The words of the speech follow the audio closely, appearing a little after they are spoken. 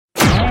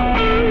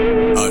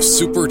a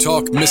Super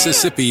Talk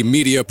Mississippi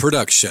media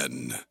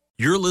production.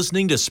 You're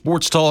listening to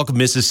Sports Talk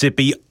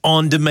Mississippi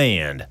On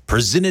Demand,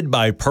 presented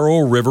by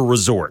Pearl River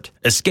Resort.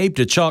 Escape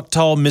to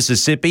Choctaw,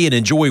 Mississippi and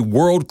enjoy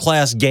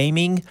world-class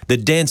gaming, the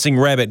Dancing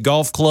Rabbit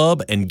Golf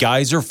Club, and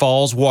Geyser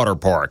Falls Water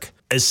Park.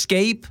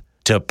 Escape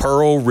to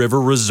Pearl River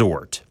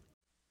Resort.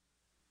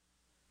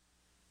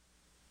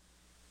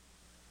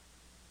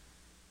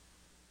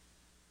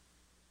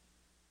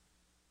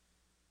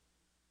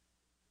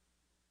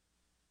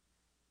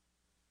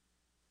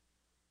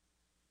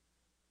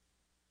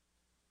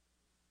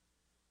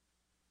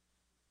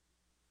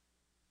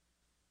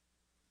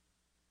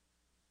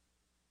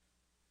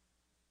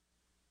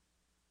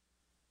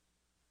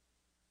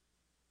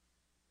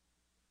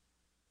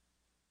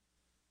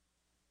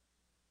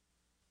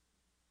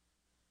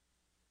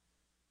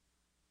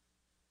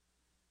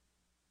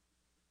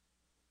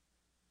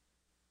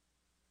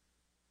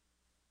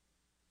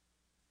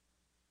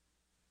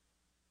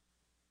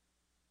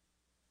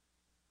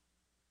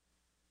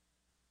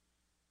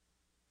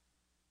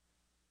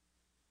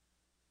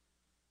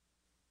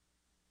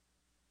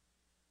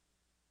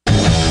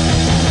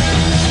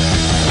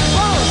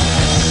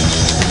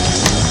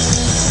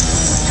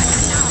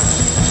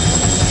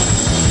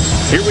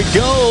 Here we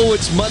go.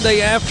 It's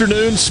Monday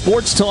afternoon,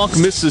 Sports Talk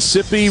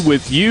Mississippi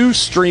with you,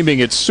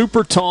 streaming at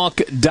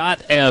supertalk.fm,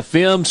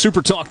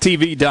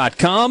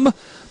 supertalktv.com.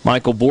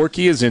 Michael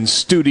Borky is in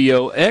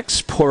Studio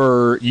X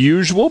per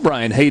usual.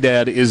 Brian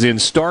Haydad is in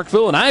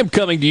Starkville, and I am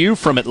coming to you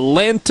from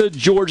Atlanta,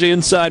 Georgia,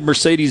 inside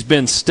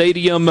Mercedes-Benz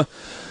Stadium,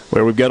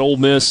 where we've got Ole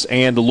Miss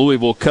and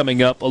Louisville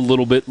coming up a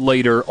little bit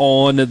later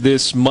on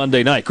this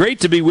Monday night. Great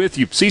to be with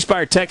you.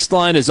 C-Spire text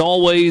line is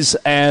always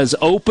as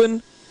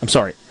open.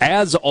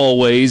 As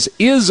always,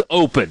 is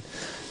open.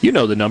 You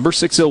know the number,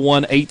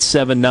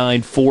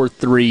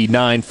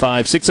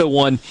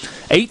 601-879-4395,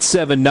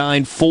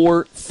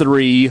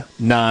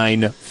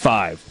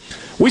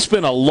 601-879-4395. We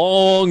spent a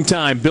long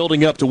time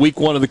building up to week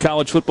one of the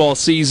college football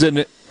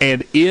season,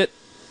 and it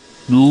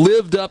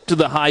lived up to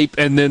the hype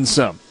and then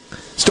some.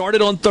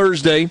 Started on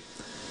Thursday.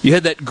 You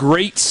had that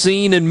great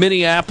scene in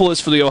Minneapolis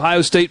for the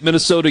Ohio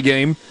State-Minnesota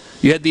game.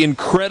 You had the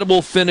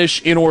incredible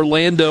finish in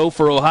Orlando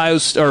for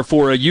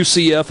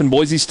UCF and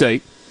Boise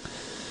State.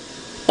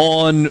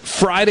 On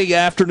Friday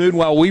afternoon,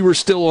 while we were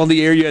still on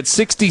the air, you had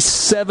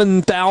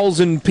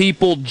 67,000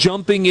 people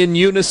jumping in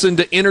unison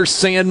to Enter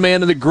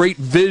Sandman, and the great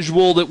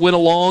visual that went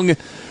along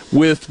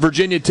with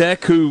Virginia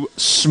Tech, who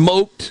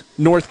smoked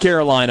North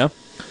Carolina.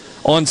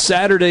 On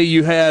Saturday,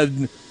 you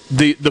had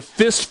the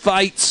fist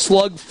fight,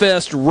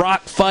 slugfest,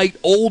 rock fight,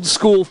 old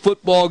school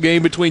football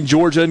game between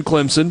Georgia and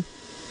Clemson.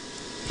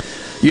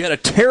 You had a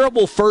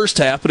terrible first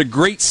half, but a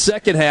great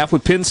second half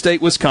with Penn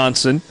State,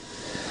 Wisconsin.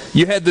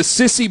 You had the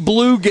Sissy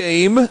Blue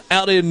game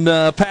out in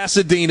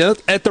Pasadena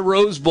at the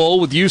Rose Bowl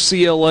with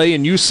UCLA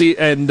and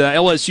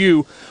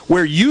LSU,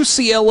 where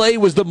UCLA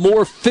was the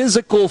more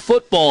physical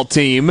football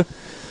team.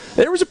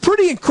 There was a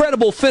pretty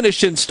incredible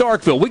finish in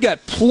Starkville. We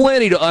got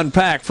plenty to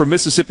unpack from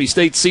Mississippi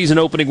State's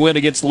season-opening win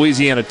against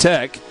Louisiana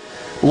Tech.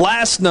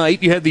 Last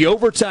night, you had the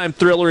overtime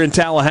thriller in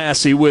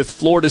Tallahassee with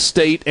Florida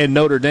State and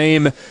Notre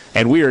Dame,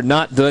 and we are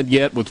not done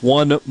yet with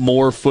one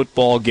more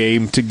football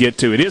game to get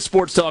to. It is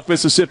Sports Talk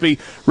Mississippi.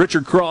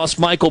 Richard Cross,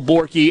 Michael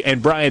Borky,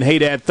 and Brian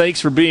Haydad, thanks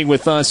for being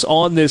with us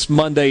on this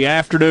Monday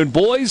afternoon.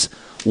 Boys,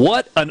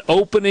 what an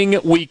opening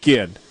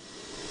weekend.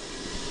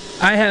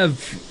 I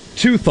have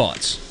two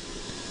thoughts.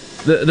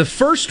 The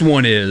first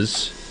one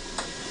is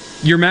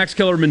your Max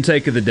Kellerman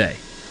take of the day.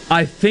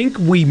 I think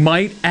we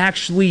might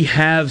actually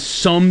have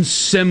some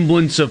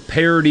semblance of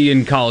parity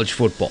in college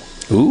football.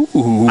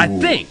 Ooh. I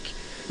think.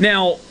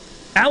 Now,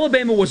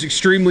 Alabama was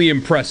extremely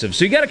impressive,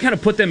 so you got to kind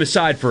of put them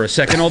aside for a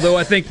second, although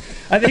I think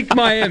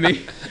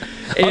Miami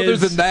is... Other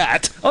than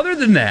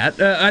that,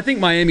 I think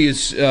Miami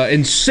is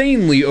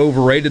insanely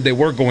overrated. They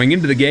were going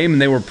into the game,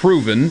 and they were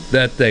proven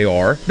that they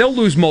are. They'll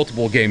lose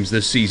multiple games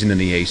this season in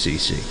the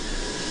ACC.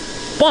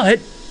 But,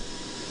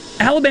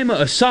 Alabama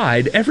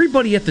aside,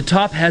 everybody at the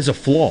top has a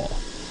flaw.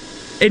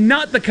 And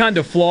not the kind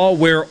of flaw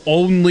where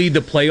only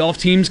the playoff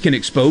teams can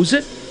expose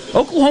it.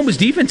 Oklahoma's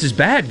defense is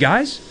bad,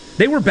 guys.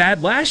 They were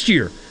bad last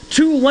year.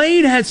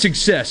 Tulane had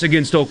success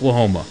against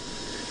Oklahoma.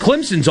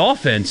 Clemson's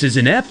offense is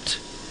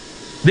inept.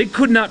 They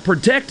could not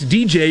protect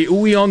DJ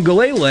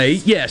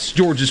Uiagalelei. Yes,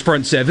 Georgia's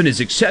front seven is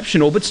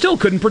exceptional, but still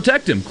couldn't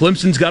protect him.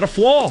 Clemson's got a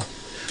flaw.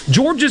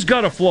 Georgia's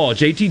got a flaw.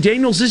 JT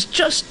Daniels he's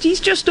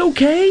just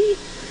okay.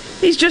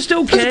 He's just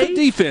okay. It's a good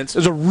defense.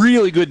 It's a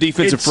really good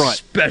defensive front.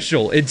 It's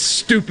special. It's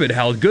stupid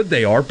how good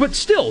they are, but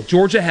still,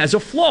 Georgia has a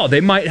flaw.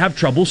 They might have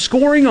trouble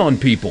scoring on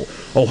people.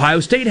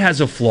 Ohio State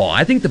has a flaw.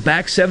 I think the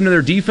back seven of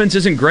their defense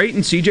isn't great,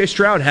 and C.J.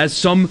 Stroud has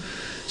some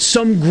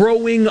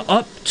growing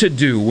up to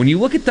do. When you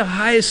look at the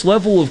highest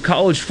level of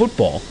college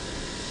football,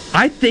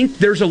 I think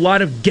there's a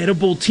lot of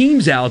gettable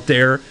teams out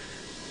there,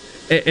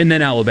 and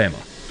then Alabama.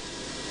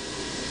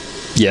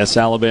 Yes,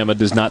 Alabama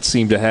does not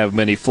seem to have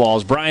many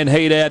flaws. Brian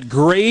Haydad,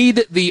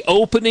 grade the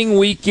opening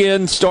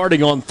weekend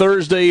starting on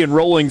Thursday and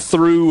rolling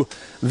through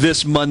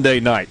this Monday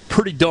night.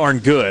 Pretty darn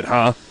good,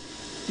 huh?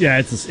 Yeah,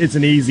 it's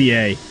an easy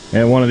A,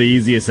 and one of the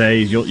easiest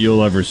A's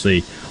you'll ever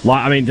see.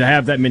 I mean, to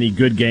have that many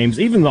good games,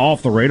 even the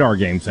off-the-radar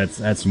games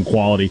had some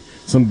quality,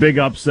 some big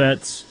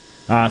upsets,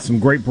 some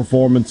great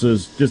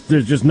performances.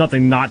 There's just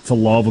nothing not to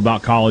love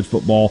about college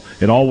football.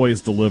 It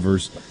always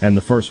delivers, and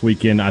the first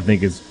weekend, I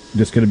think, is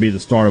just going to be the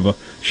start of a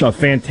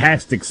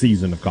fantastic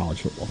season of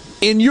college football.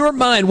 In your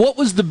mind, what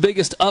was the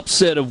biggest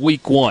upset of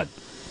Week 1?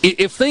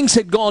 If things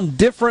had gone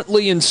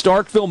differently in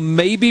Starkville,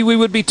 maybe we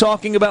would be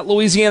talking about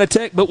Louisiana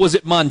Tech, but was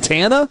it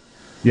Montana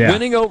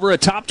winning over a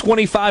top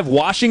 25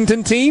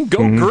 Washington team? Go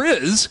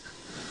Grizz!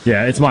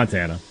 Yeah, it's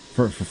Montana,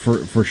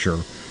 for sure.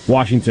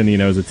 Washington,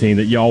 is a team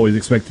that you always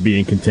expect to be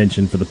in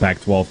contention for the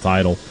Pac-12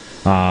 title,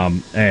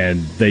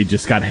 and they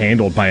just got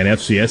handled by an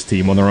FCS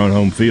team on their own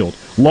home field.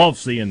 Love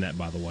seeing that,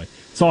 by the way.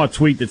 Saw a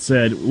tweet that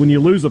said, when you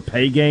lose a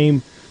pay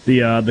game,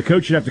 the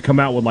coach should have to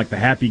come out with, like, the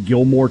Happy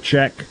Gilmore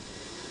check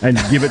and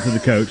give it to the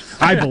coach.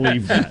 I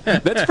believe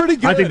that. That's pretty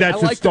good. I think that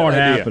should start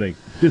happening.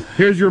 Just,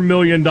 here's your $1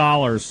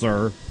 million,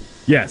 sir.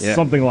 Yes,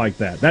 something like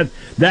that.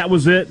 That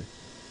was it.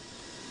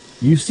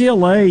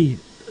 UCLA,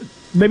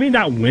 maybe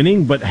not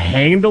winning, but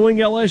handling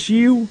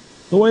LSU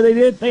the way they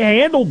did. They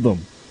handled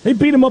them. They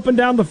beat them up and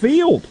down the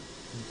field.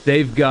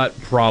 They've got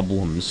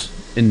problems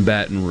in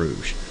Baton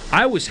Rouge.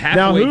 I was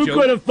halfway. Now, who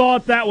could have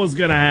thought that was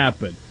going to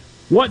happen?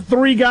 What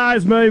 3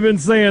 guys may have been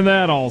saying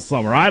that all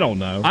summer? I don't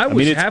know.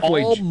 It's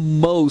halfway.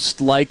 Almost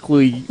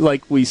likely,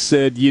 like we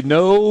said,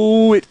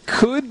 it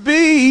could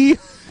be.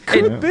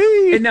 Could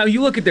be. And now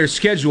you look at their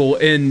schedule,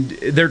 and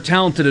they're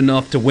talented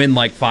enough to win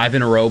like 5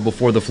 in a row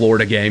before the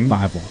Florida game.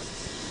 5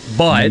 losses.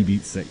 But maybe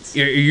 6. Are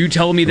you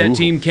telling me that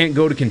team can't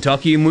go to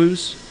Kentucky and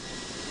lose?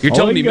 You're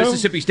telling me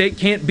Mississippi State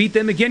can't beat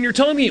them again? You're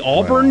telling me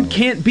Auburn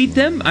can't beat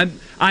them?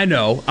 I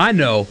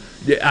know.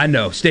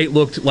 State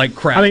looked like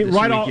crap this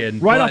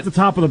weekend. Right off the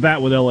top of the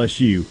bat with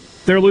LSU,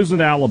 they're losing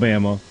to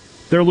Alabama,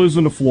 they're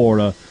losing to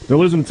Florida, they're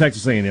losing to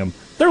Texas A&M,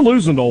 they're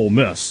losing to Ole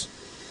Miss.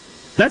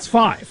 That's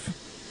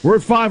 5. We're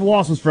at 5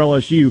 losses for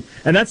LSU,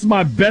 and that's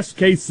my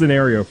best-case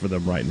scenario for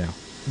them right now.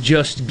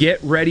 Just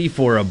get ready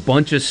for a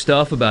bunch of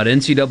stuff about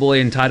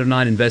NCAA and Title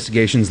IX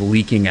investigations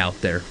leaking out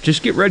there.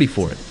 Just get ready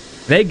for it.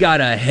 They got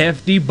a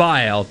hefty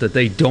buyout that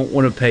they don't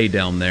want to pay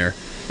down there,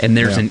 and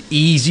there's an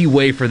easy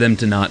way for them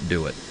to not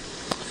do it.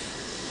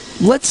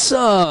 Let's,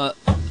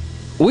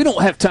 we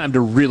don't have time to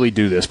really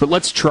do this, but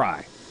let's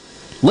try.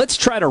 Let's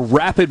try to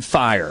rapid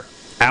fire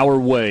our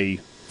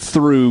way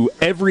through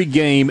every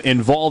game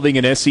involving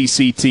an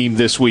SEC team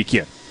this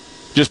weekend.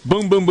 Just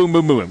boom, boom, boom,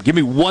 boom, boom. Give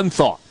me one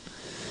thought.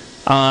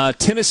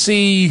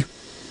 Tennessee,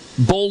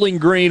 Bowling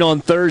Green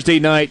on Thursday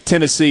night.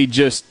 Tennessee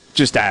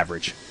just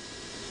average.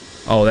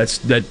 Oh,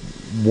 that's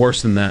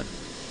worse than that.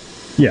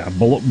 Yeah,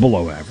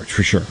 below average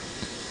for sure.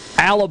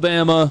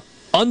 Alabama,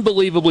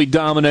 unbelievably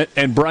dominant,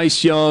 and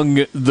Bryce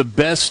Young, the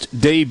best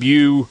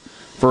debut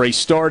for a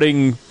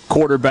starting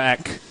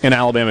quarterback in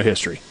Alabama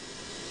history.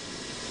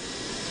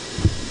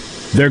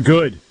 They're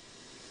good.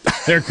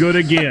 They're good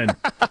again.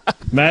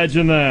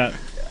 Imagine that.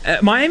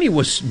 Miami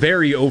was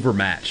very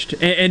overmatched,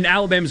 and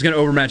Alabama's going to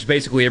overmatch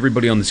basically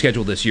everybody on the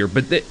schedule this year.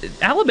 But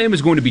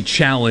Alabama's going to be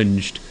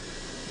challenged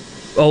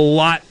a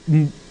lot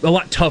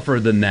tougher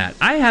than that.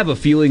 I have a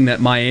feeling that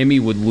Miami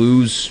would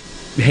lose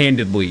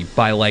handedly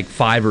by like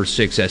 5 or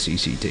 6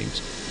 SEC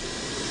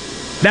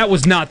teams. That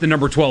was not the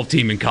number 12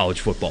 team in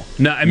college football.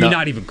 No,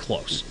 not even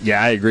close.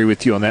 Yeah, I agree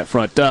with you on that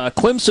front.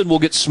 Clemson will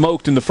get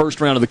smoked in the first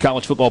round of the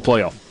college football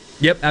playoff.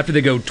 Yep, after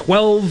they go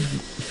 12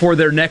 for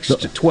their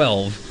next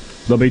 12.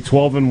 They'll be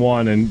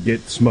 12-1 and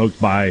get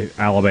smoked by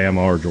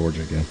Alabama or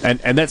Georgia again.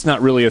 And that's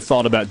not really a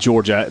thought about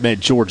Georgia. Man,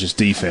 Georgia's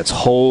defense,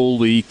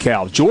 holy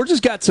cow. Georgia's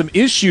got some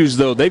issues,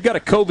 though. They've got a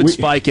COVID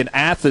spike in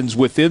Athens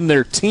within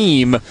their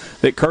team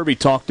that Kirby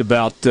talked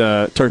about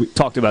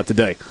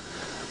today.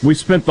 We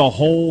spent the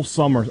whole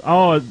summer.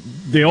 Oh,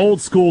 the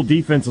old school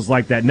defenses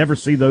like that. Never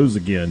see those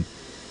again.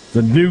 It's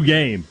a new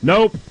game.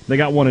 Nope, they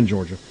got one in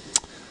Georgia.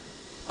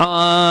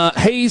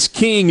 Hayes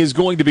King is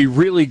going to be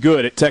really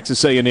good at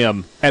Texas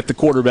A&M at the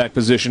quarterback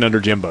position under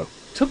Jimbo.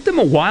 Took them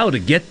a while to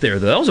get there,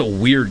 though. That was a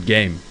weird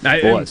game.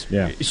 It was.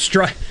 Yeah.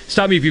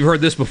 Stop me if you've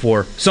heard this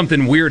before.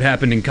 Something weird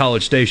happened in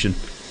College Station.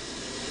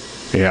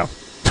 Yeah.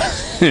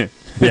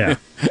 Yeah.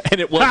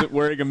 And it wasn't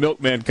wearing a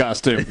milkman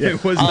costume.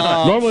 It was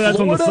not. Normally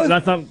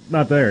that's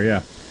not there, yeah.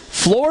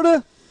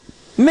 Florida?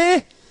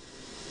 Meh.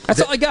 That's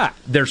all I got.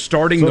 They're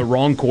starting the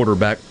wrong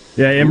quarterback.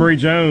 Yeah, Emory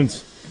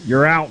Jones,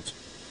 you're out.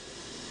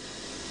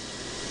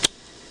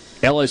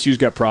 LSU's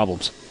got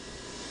problems.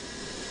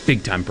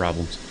 Big-time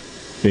problems.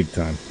 Big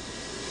time.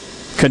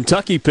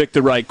 Kentucky picked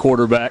the right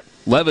quarterback.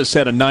 Levis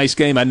had a nice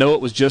game. I know it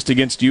was just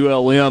against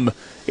ULM.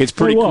 It's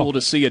pretty cool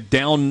to see a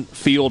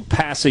downfield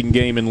passing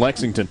game in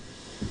Lexington.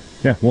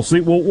 Yeah, we'll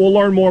see. We'll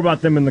learn more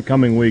about them in the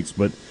coming weeks,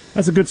 but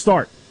that's a good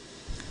start.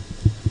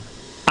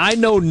 I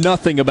know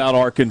nothing about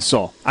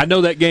Arkansas. I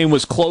know that game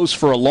was close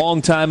for a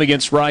long time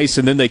against Rice,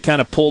 and then they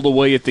kind of pulled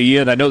away at the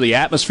end. I know the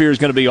atmosphere is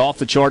going to be off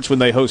the charts when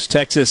they host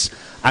Texas.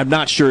 I'm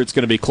not sure it's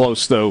going to be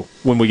close, though,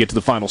 when we get to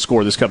the final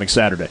score this coming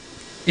Saturday.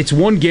 It's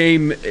one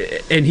game,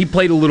 and he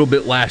played a little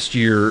bit last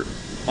year.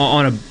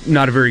 on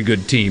not a very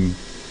good team,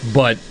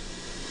 but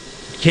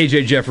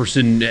KJ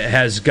Jefferson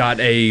has got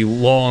a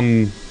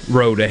long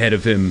road ahead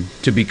of him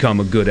to become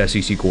a good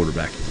SEC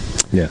quarterback.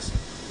 Yes.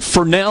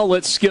 For now,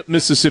 let's skip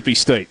Mississippi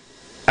State.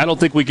 I don't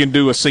think we can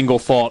do a single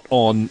thought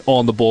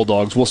on the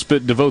Bulldogs. We'll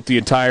devote the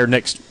entire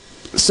next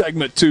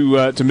segment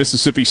to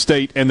Mississippi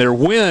State and their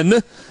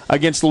win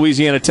against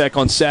Louisiana Tech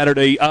on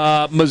Saturday.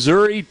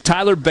 Missouri,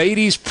 Tyler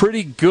Beatty's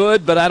pretty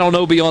good, but I don't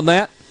know beyond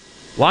that.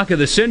 Lock of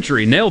the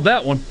century. Nailed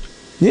that one.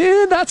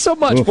 Yeah, not so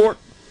much, Bort.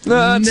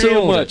 Not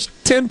so much.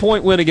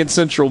 10-point win against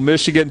Central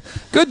Michigan.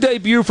 Good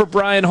debut for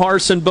Brian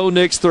Harsin. Bo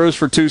Nix throws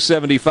for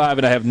 275,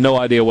 and I have no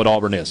idea what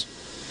Auburn is.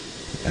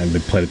 And they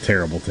played a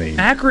terrible team.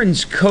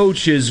 Akron's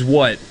coach is,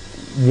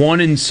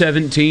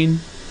 1-17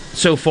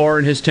 so far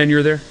in his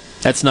tenure there?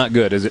 That's not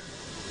good, is it?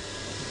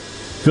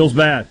 Feels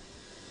bad.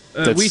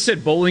 We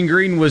said Bowling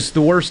Green was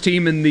the worst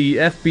team in the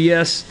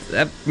FBS.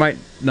 That might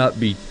not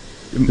be.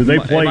 Did they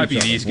play? It might be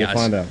these guys.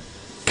 We'll find out.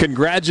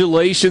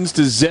 Congratulations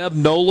to Zeb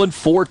Nolan,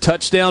 4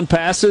 touchdown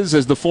passes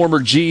as the former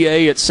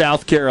GA at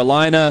South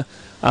Carolina.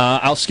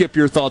 I'll skip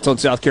your thoughts on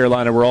South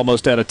Carolina. We're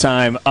almost out of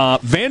time.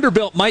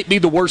 Vanderbilt might be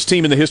the worst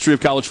team in the history of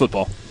college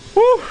football.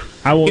 Woo.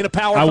 In a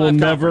Power 5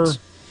 conference.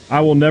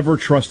 I will never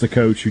trust a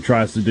coach who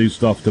tries to do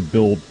stuff to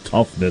build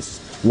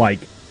toughness. Like,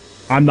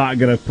 I'm not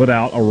going to put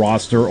out a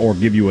roster or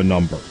give you a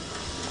number.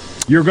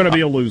 You're going to be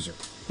a loser.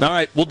 All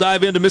right, we'll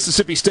dive into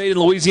Mississippi State and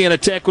Louisiana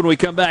Tech when we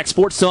come back.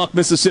 Sports Talk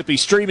Mississippi,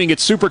 streaming at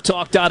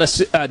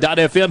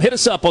supertalk.fm. Hit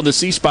us up on the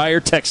C Spire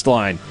text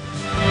line.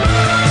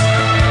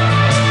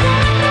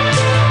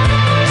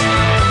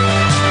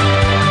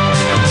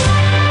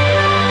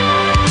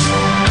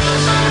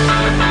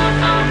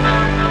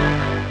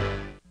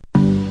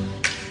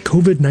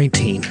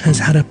 COVID-19 has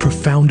had a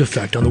profound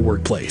effect on the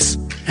workplace.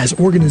 As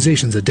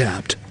organizations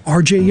adapt,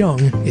 RJ Young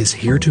is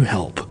here to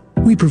help.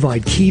 We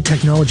provide key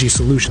technology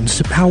solutions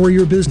to power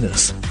your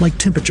business, like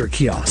temperature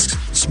kiosks,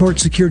 smart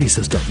security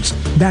systems,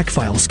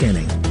 backfile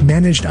scanning,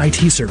 managed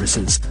IT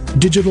services,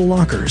 digital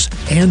lockers,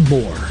 and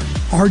more.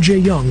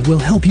 RJ Young will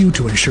help you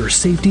to ensure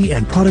safety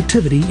and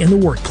productivity in the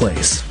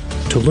workplace.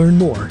 To learn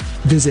more,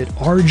 visit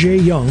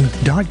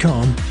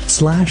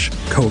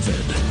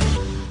rjyoung.com/COVID.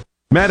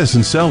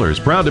 Madison Cellars,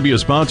 proud to be a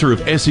sponsor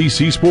of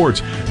SEC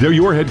Sports. They're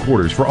your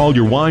headquarters for all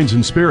your wines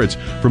and spirits.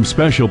 From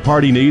special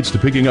party needs to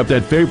picking up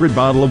that favorite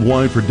bottle of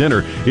wine for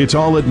dinner, it's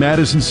all at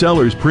Madison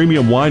Cellars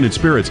Premium Wine and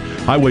Spirits,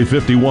 Highway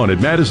 51 at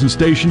Madison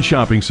Station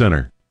Shopping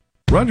Center.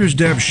 Rogers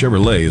Dabbs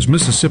Chevrolet is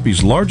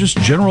Mississippi's largest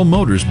General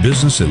Motors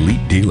business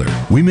elite dealer.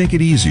 We make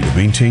it easy to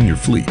maintain your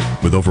fleet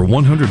with over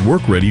 100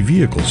 work-ready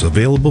vehicles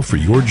available for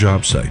your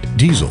job site.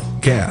 Diesel,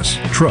 gas,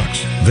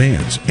 trucks,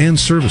 vans, and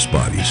service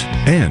bodies.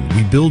 And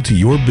we build to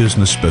your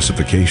business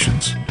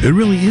specifications. It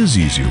really is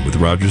easier with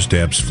Rogers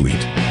Dabbs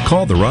Fleet.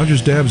 Call the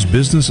Rogers Dabbs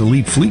Business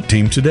Elite Fleet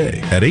Team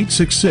today at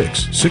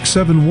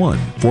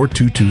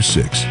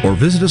 866-671-4226 or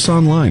visit us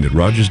online at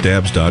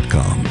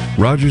rogersdabbs.com.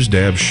 Rogers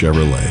Dabbs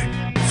Chevrolet.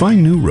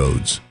 Find new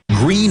roads.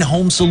 Green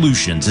Home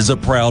Solutions is a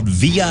proud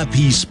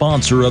VIP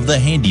sponsor of the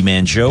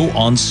Handyman Show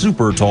on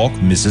Super Talk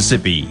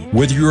Mississippi.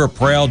 Whether you're a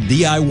proud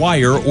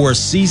DIYer or a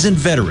seasoned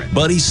veteran,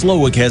 Buddy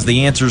Slowick has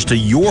the answers to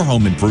your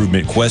home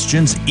improvement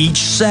questions each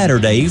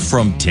Saturday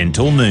from 10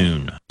 till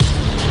noon.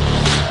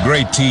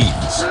 Great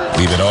teams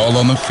leave it all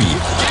on the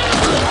field.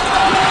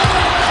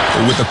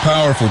 But with the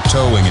powerful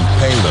towing and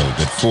payload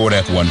that Ford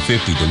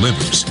F-150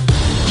 delivers,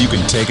 you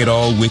can take it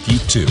all with you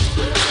too.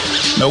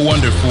 No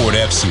wonder Ford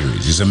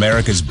F-Series is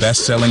America's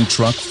best-selling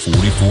truck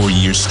 44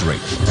 years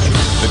straight.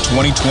 The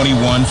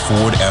 2021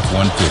 Ford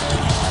F-150.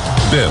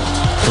 Built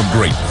for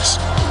greatness.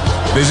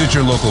 Visit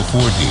your local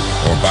Ford dealer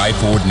or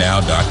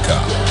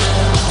buyfordnow.com.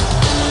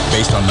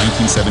 Based on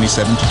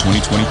 1977 to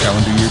 2020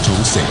 calendar year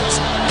total sales.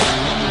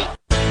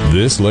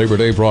 This Labor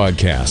Day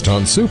broadcast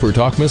on Super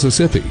Talk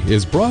Mississippi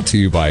is brought to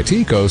you by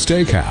Tico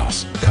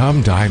Steakhouse.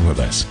 Come dine with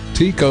us.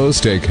 Tico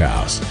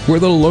Steakhouse, where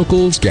the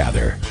locals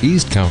gather.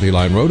 East County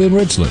Line Road in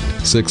Richland,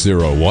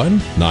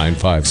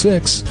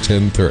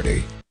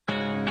 601-956-1030.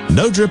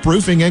 No Drip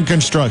Roofing and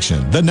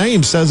Construction. The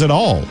name says it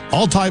all.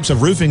 All types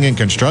of roofing and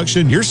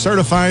construction. Your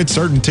certified,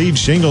 CertainTeed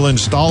shingle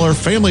installer,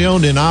 family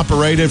owned and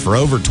operated for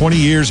over 20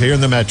 years here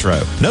in the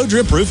Metro. No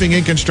Drip Roofing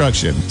and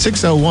Construction.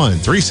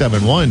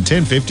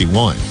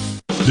 601-371-1051.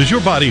 Does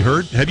your body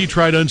hurt? Have you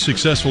tried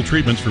unsuccessful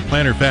treatments for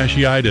plantar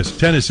fasciitis,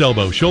 tennis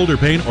elbow, shoulder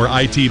pain, or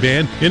IT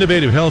band?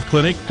 Innovative Health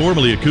Clinic,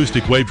 formerly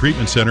Acoustic Wave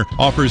Treatment Center,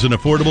 offers an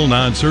affordable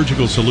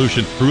non-surgical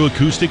solution through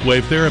acoustic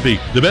wave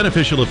therapy. The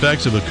beneficial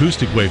effects of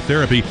acoustic wave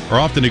therapy are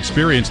often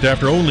experienced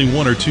after only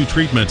 1 or 2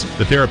 treatments.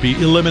 The therapy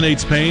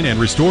eliminates pain and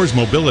restores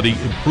mobility,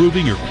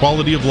 improving your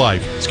quality of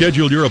life.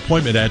 Schedule your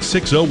appointment at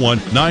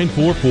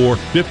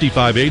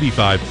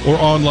 601-944-5585 or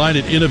online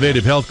at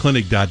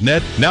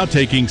innovativehealthclinic.net. Now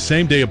taking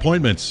same-day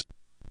appointments.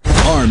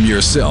 Arm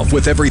yourself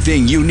with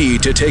everything you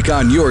need to take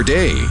on your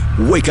day.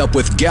 Wake up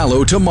with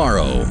Gallo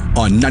tomorrow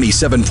on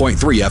 97.3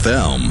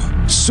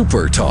 FM.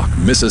 Super Talk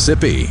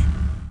Mississippi.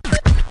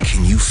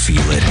 Can you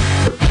feel it?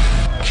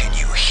 Can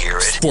you hear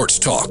it? Sports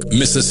Talk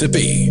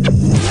Mississippi.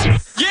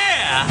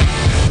 Yeah!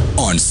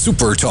 On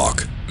Super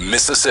Talk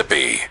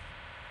Mississippi.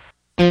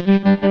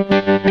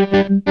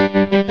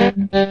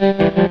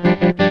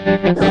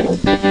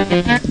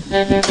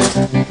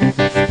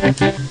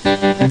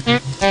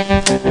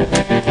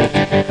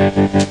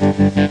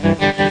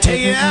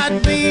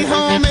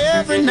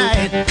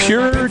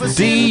 Pure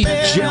D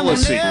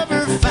jealousy.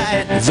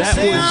 That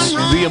was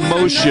the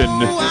emotion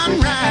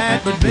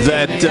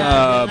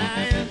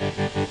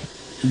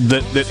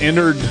that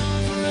entered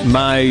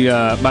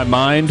my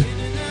mind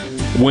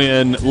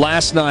when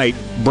last night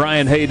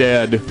Brian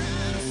Haydad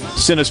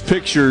sent us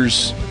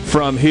pictures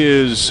from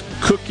his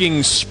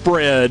cooking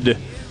spread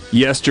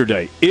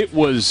yesterday. It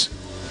was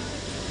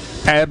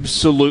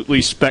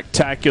absolutely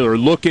spectacular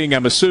looking.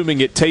 I'm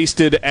assuming it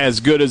tasted as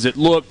good as it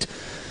looked.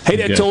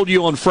 Haydad told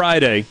you on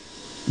Friday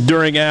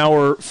during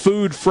our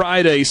Food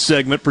Friday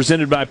segment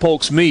presented by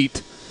Polk's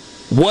Meat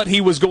what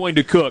he was going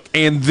to cook,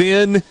 and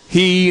then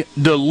he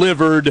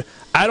delivered.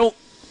 I don't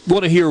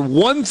want to hear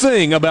one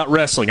thing about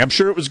wrestling. I'm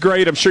sure it was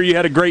great. I'm sure you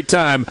had a great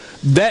time.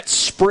 That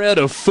spread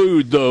of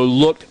food, though,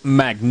 looked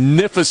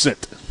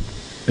magnificent.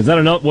 Is that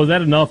enough? Was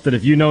that enough that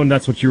if you known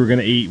that's what you were going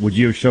to eat, would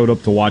you have showed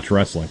up to watch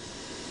wrestling?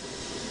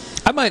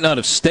 I might not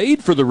have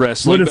stayed for the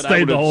wrestling, but I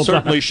would have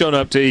certainly shown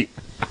up to eat.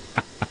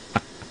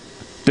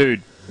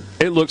 Dude,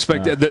 it looked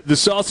spectacular. The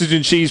sausage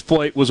and cheese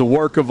plate was a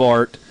work of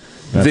art.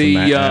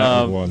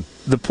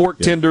 The pork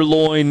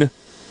tenderloin.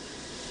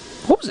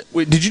 What was it?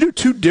 Wait, did you do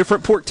two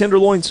different pork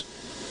tenderloins?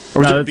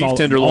 Or was it beef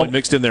tenderloin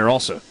mixed in there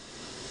also?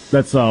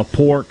 That's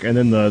pork, and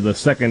then the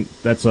second,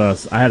 that's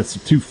I had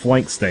two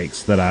flank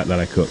steaks that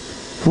I cooked.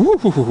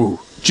 Ooh.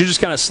 Did you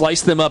just kind of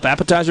slice them up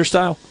appetizer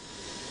style?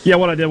 Yeah,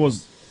 what I did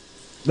was,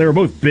 they were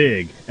both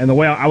big, and the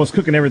way I was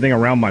cooking everything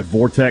around my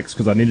vortex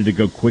because I needed to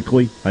go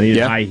quickly. I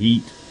needed high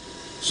heat.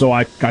 So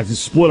I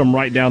just split them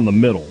right down the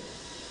middle.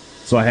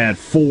 So I had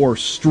 4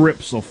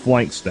 strips of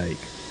flank steak,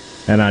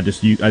 and I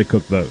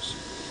cooked those.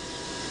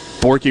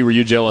 Borky, were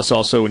you jealous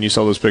also when you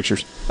saw those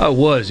pictures? I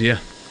was, yeah.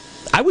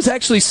 I was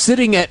actually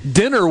sitting at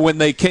dinner when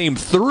they came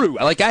through.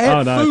 Like, I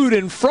had food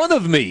in front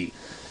of me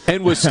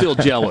and was still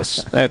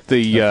jealous at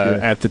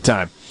the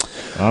time.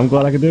 I'm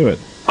glad I could do it.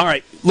 All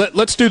right,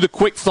 let's do the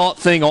quick thought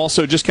thing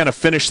also, just kind of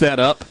finish that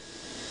up,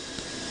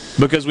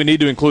 because we need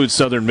to include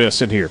Southern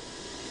Miss in here.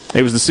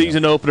 It was the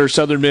season opener,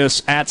 Southern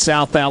Miss at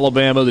South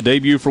Alabama, the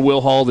debut for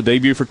Will Hall, the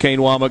debut for Kane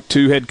Wommack,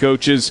 2 head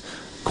coaches.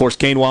 Of course,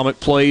 Kane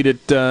Wommack played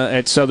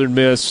at Southern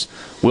Miss.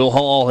 Will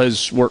Hall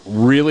has worked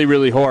really,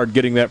 really hard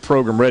getting that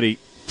program ready.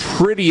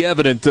 Pretty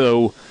evident,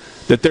 though,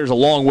 that there's a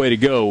long way to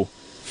go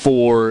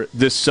for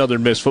this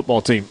Southern Miss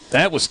football team.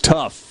 That was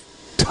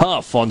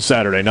tough on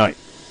Saturday night.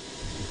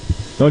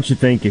 Don't you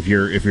think if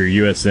you're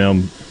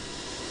USM,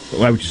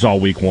 like what you saw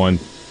week 1,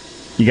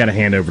 you got to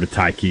hand over to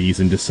Ty Keys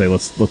and just say,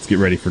 let's get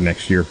ready for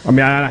next year. I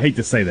mean, I hate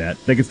to say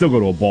that. They can still go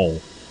to a bowl,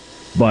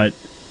 but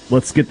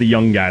let's get the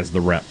young guys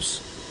the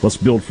reps. Let's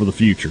build for the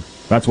future.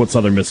 That's what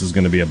Southern Miss is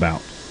going to be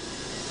about.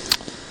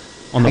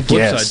 On the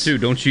flip side, too,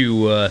 don't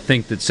you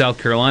think that South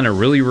Carolina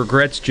really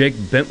regrets Jake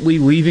Bentley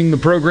leaving the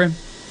program?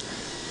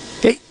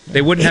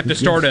 They wouldn't have to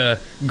start a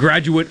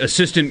graduate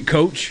assistant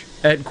coach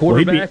at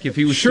quarterback if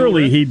he was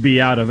surely he'd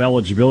be out of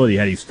eligibility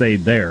had he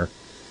stayed there.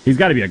 He's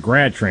got to be a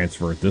grad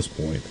transfer at this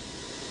point.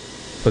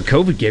 But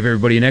COVID gave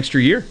everybody an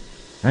extra year.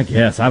 I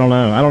guess. I don't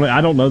know.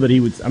 I don't know that he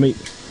would. I mean,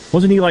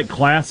 wasn't he like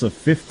class of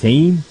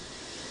 15?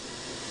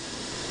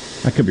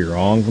 I could be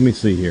wrong. Let me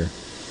see here.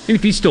 And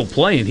if he's still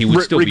playing, he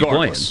would still be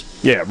playing.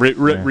 Yeah,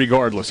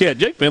 regardless. Yeah,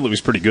 Jake Bentley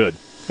was pretty good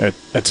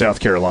at South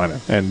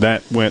Carolina, and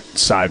that went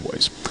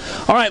sideways.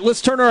 All right,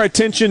 let's turn our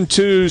attention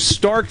to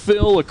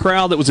Starkville, a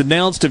crowd that was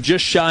announced of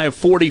just shy of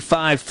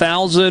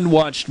 45,000.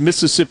 Watched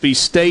Mississippi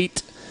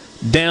State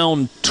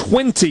down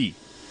 20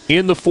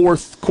 in the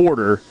fourth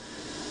quarter.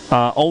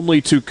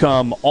 Only to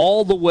come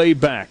all the way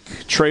back,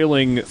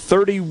 trailing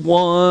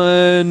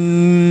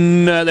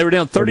 31. They were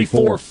down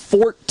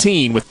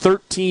 34-14 with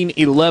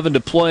 13:11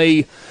 to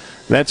play.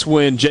 That's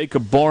when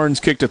Jacob Barnes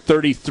kicked a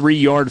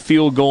 33-yard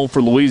field goal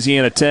for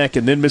Louisiana Tech,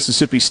 and then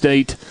Mississippi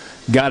State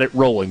got it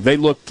rolling. They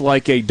looked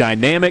like a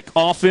dynamic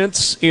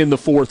offense in the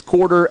fourth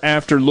quarter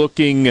after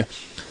looking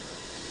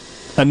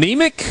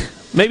anemic,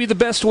 maybe the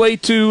best way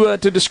to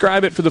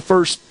describe it, for the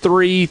first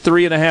three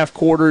and a half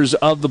quarters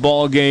of the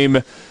ball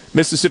game.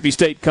 Mississippi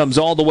State comes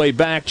all the way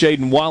back.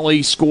 Jaden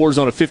Walley scores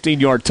on a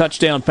 15-yard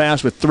touchdown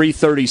pass with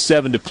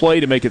 3:37 to play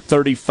to make it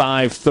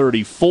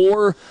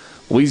 35-34.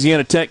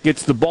 Louisiana Tech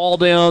gets the ball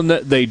down.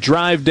 They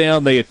drive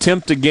down. They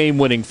attempt a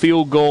game-winning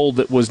field goal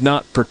that was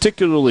not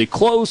particularly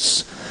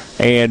close.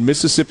 And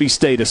Mississippi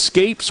State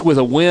escapes with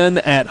a win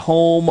at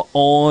home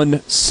on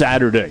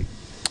Saturday.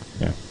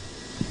 Yeah.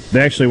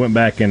 They actually went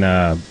back and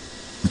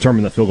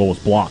determined the field goal was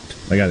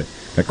blocked. They got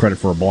credit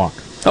for a block.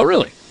 Oh,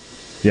 really?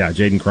 Yeah,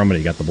 Jaden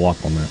Crumity got the block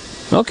on that.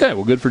 Okay,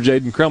 well, good for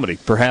Jaden Crumity.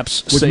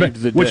 Perhaps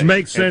saved the day. Which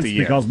makes sense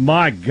because,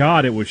 my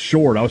God, it was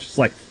short. I was just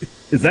like,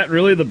 is that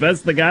really the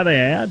guy they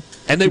had?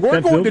 And they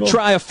weren't going to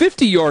try a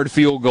 50-yard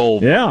field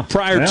goal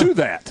prior to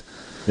that.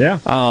 Yeah.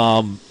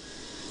 All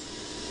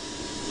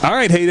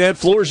right, hey, Dad,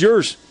 floor's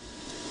yours.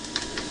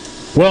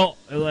 Well,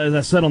 as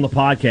I said on the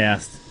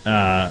podcast,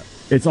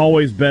 it's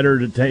always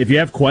better to if you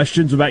have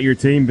questions about your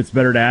team, it's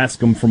better to ask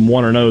them from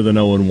 1-0 than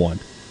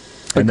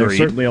 0-1. And there's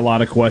certainly a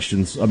lot of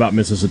questions about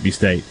Mississippi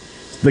State.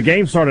 The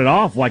game started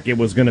off like it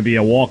was going to be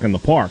a walk in the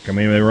park. I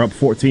mean, they were up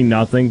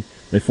 14-0.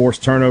 They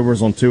forced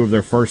turnovers on 2 of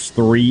their first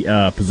 3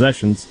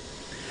 possessions.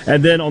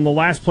 And then on the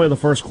last play of the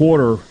first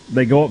quarter,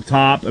 they go up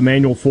top.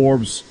 Emmanuel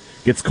Forbes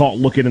gets caught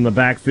looking in the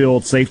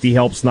backfield. Safety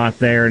help's not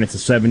there, and it's a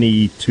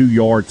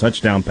 72-yard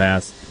touchdown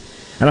pass.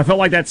 And I felt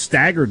like that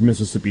staggered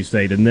Mississippi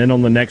State. And then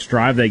on the next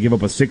drive, they give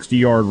up a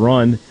 60-yard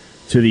run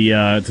to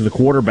the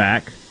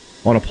quarterback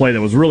on a play that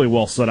was really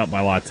well set up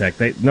by La Tech.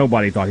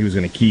 Nobody thought he was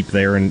going to keep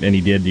there, and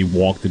he did. He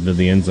walked into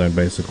the end zone,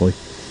 basically.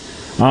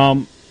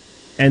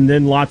 And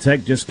then La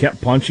Tech just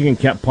kept punching,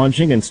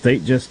 and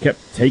State just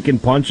kept taking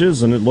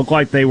punches, and it looked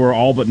like they were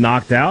all but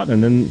knocked out,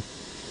 and then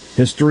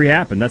history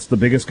happened. That's the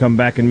biggest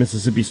comeback in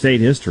Mississippi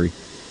State history.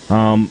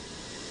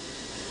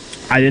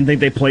 I didn't think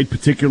they played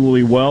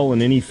particularly well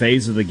in any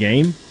phase of the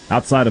game,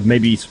 outside of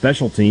maybe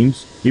special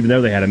teams, even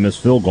though they had a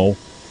missed field goal.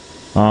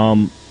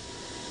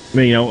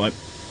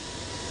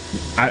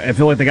 I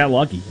feel like they got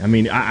lucky. I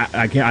mean,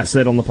 I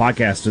said on the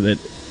podcast that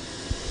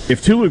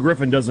if Tulu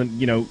Griffin doesn't,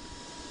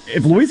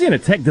 if Louisiana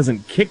Tech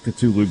doesn't kick the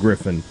Tulu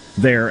Griffin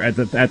there at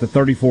the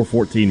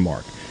 34-14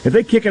 mark, if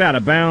they kick it out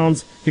of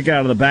bounds, kick it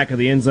out of the back of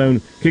the end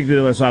zone, kick it to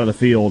the other side of the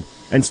field,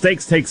 and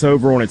Stakes takes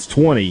over on its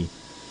 20,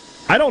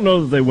 I don't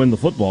know that they win the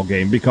football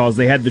game because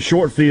they had the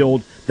short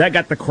field, that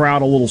got the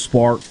crowd a little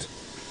sparked,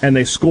 and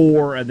they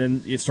score, and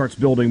then it starts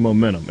building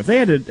momentum. If they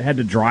had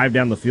to drive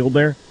down the field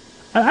there,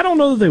 I don't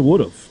know that they would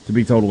have, to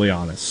be totally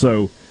honest.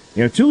 So,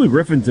 Tulu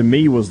Griffin to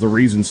me was the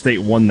reason State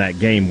won that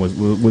game with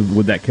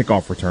that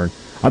kickoff return.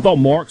 I thought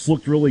Marks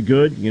looked really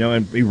good,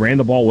 and he ran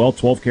the ball well,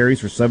 12 carries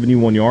for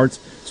 71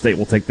 yards. State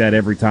will take that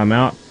every time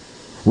out.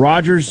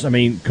 Rogers,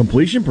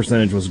 completion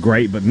percentage was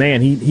great, but man,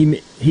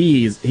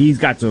 he's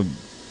got to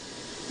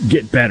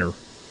get better.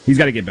 He's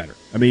got to get better.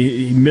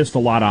 He missed a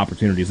lot of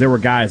opportunities. There were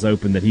guys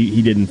open that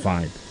he didn't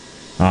find.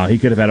 He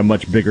could have had a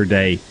much bigger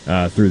day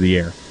through the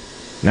air.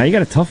 Now you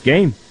got a tough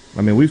game.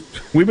 We've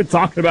been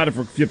talking about it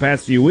for the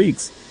past few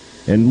weeks,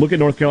 and look at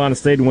North Carolina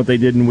State and what they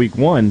did in Week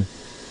 1.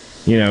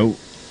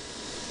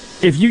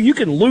 If you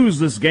can lose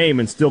this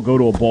game and still go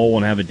to a bowl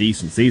and have a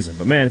decent season,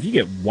 but man, if you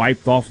get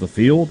wiped off the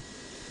field,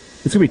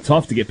 it's going to be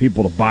tough to get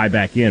people to buy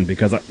back in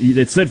because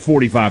it said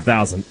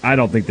 45,000. I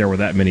don't think there were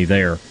that many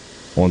there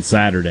on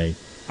Saturday.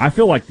 I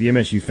feel like the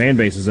MSU fan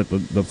base is at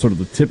the sort of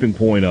the tipping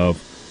point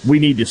of we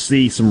need to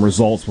see some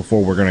results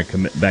before we're going to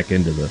commit back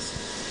into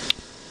this.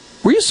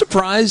 Were you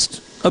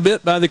surprised a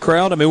bit by the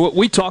crowd?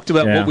 We talked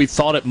about what we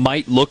thought it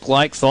might look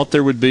like. Thought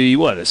there would be,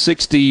 a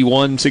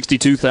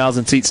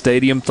 62,000 seat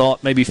stadium.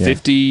 Thought maybe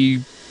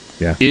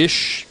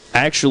 50-ish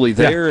actually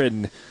there,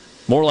 and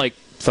more like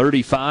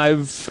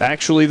 35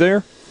 actually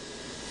there.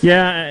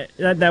 Yeah,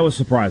 that was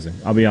surprising.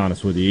 I'll be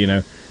honest with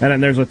you,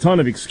 And there's a ton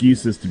of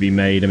excuses to be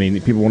made.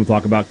 People want to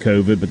talk about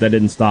COVID, but that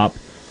didn't stop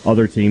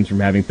other teams from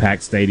having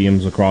packed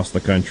stadiums across the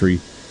country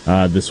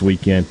this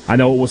weekend. I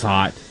know it was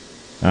hot.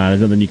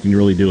 There's nothing you can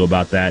really do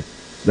about that.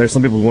 There's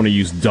some people who want to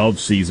use dove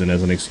season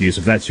as an excuse.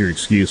 If that's your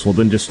excuse, well,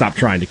 then just stop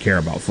trying to care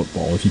about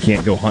football. If you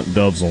can't go hunt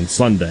doves on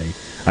Sunday,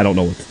 I don't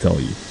know what to tell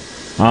you.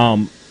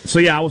 I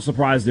was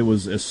surprised it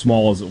was as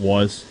small as it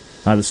was.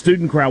 The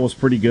student crowd was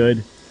pretty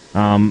good.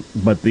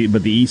 But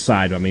the east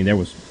side,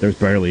 there's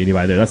barely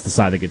anybody there. That's the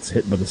side that gets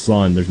hit by the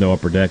sun. There's no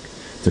upper deck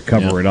to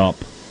cover it up,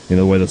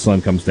 the way the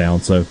sun comes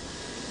down. So,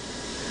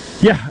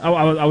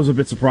 I was a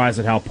bit surprised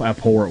at how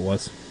poor it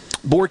was.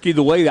 Borky,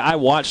 the way I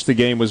watched the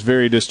game was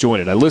very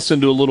disjointed. I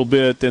listened to a little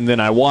bit, and then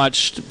I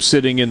watched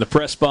sitting in the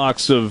press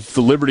box of the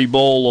Liberty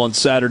Bowl on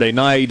Saturday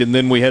night, and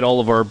then we had all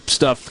of our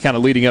stuff kind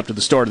of leading up to the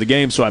start of the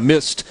game, so I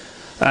missed.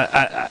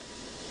 I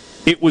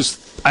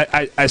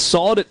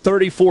saw it at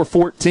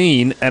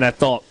 34-14, and I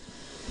thought,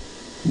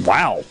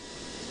 wow,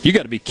 you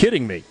got to be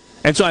kidding me.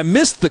 And so I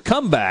missed the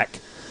comeback,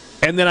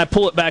 and then I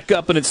pull it back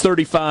up, and it's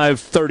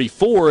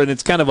 35-34, and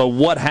it's kind of a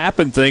what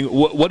happened thing.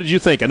 What did you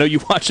think? I know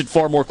you watched it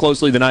far more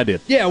closely than I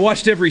did. Yeah, I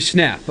watched every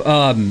snap.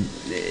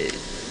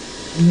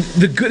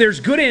 There's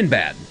good and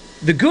bad.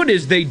 The good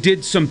is they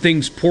did some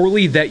things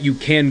poorly that you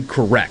can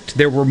correct.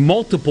 There were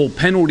multiple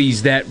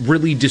penalties that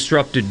really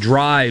disrupted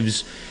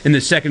drives in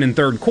the second and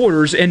third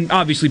quarters, and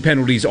obviously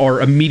penalties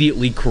are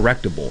immediately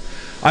correctable.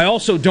 I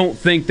also don't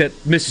think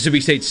that Mississippi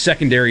State's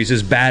secondary is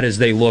as bad as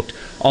they looked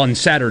on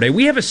Saturday.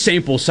 We have a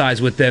sample size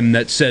with them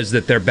that says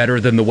that they're better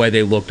than the way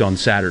they looked on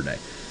Saturday.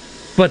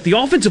 But the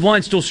offensive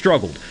line still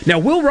struggled. Now,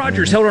 Will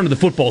Rogers held onto the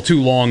football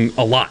too long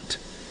a lot.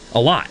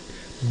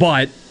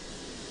 But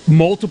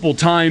multiple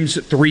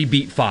times, 3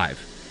 beat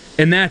 5.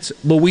 And that's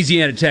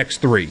Louisiana Tech's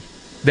 3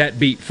 that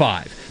beat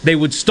 5. They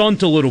would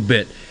stunt a little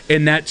bit,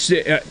 and that's...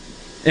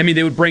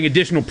 they would bring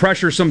additional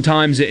pressure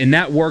sometimes, and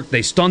that worked.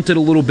 They stunted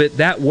a little bit.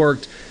 That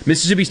worked.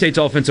 Mississippi State's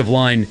offensive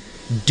line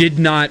did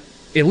not,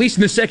 at least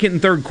in the second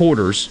and third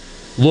quarters,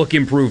 look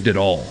improved at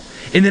all.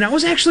 And then I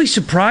was actually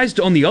surprised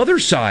on the other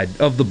side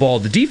of the ball.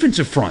 The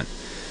defensive front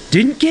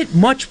didn't get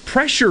much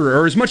pressure,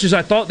 or as much as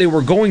I thought they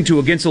were going to,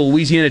 against the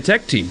Louisiana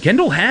Tech team.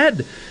 Kendall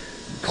had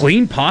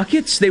clean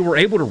pockets. They were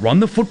able to run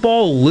the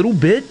football a little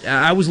bit.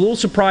 I was a little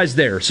surprised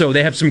there. So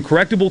they have some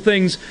correctable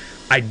things.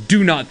 I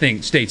do not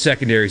think State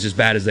secondary is as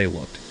bad as they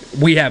looked.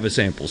 We have a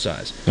sample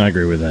size. I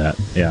agree with that,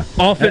 yeah.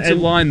 Offensive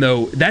line,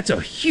 though, that's a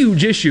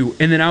huge issue.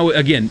 And then,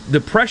 again, the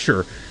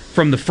pressure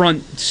from the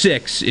front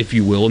six, if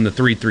you will, in the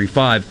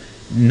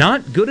 3-3-5,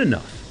 not good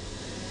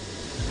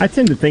enough. I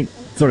tend to think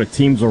sort of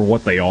teams are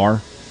what they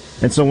are.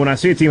 And so when I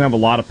see a team have a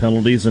lot of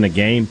penalties in a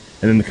game,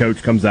 and then the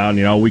coach comes out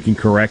and, we can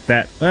correct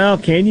that. Well,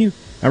 can you?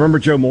 I remember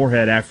Joe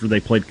Moorhead after they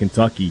played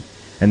Kentucky,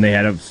 and they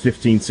had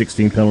 15,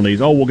 16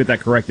 penalties. Oh, we'll get that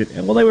corrected.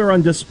 And, well, they were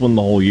undisciplined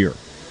the whole year.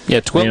 Yeah,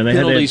 12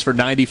 penalties for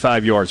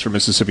 95 yards for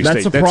Mississippi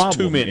State. That's a problem,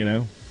 too many.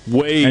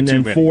 Way and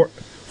too many. And then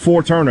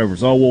four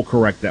turnovers. Oh, we'll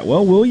correct that.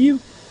 Well, will you?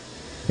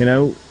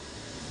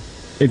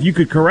 If you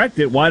could correct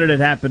it, why did it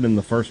happen in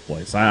the first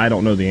place? I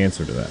don't know the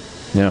answer to that.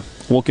 Yeah,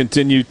 we'll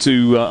continue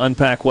to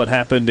unpack what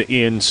happened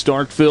in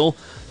Starkville.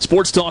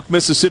 Sports Talk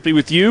Mississippi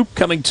with you,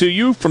 coming to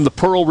you from the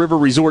Pearl River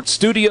Resort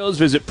Studios.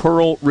 Visit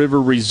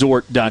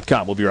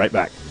pearlriverresort.com. We'll be right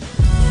back.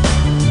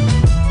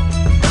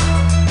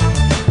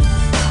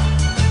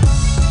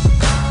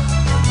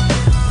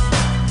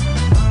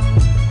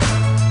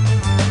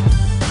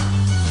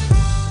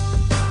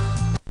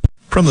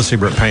 From the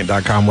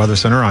SeabrookPaint.com Weather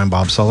Center, I'm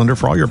Bob Sullender.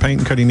 For all your paint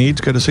and coating needs,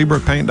 go to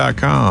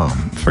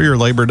SeabrookPaint.com. For your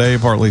Labor Day,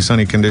 partly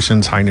sunny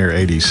conditions, high near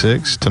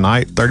 86.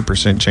 Tonight,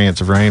 30%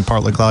 chance of rain,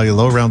 partly cloudy,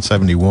 low around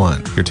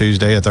 71. Your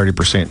Tuesday, a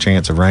 30%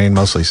 chance of rain,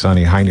 mostly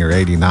sunny, high near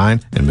 89.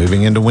 And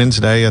moving into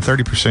Wednesday, a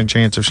 30%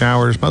 chance of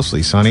showers,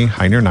 mostly sunny,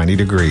 high near 90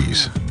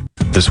 degrees.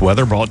 This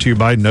weather brought to you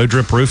by No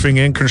Drip Roofing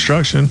and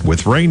Construction.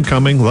 With rain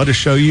coming, let us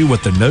show you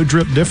what the No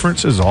Drip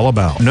difference is all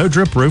about. No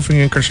Drip Roofing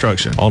and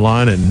Construction.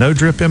 Online at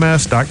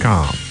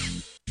NoDripMS.com.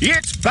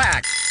 It's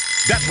back.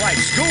 That's right,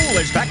 school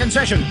is back in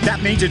session.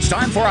 That means it's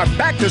time for our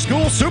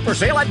back-to-school super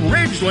sale at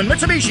Ridgeland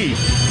Mitsubishi.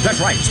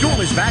 That's right, school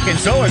is back and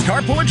so is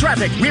carpool and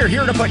traffic. We're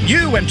here to put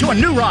you into a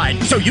new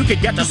ride so you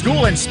can get to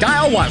school in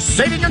style while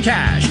saving your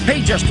cash.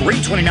 Pay just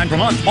 $329 per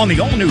month on the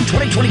all-new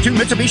 2022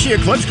 Mitsubishi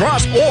Eclipse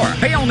Cross, or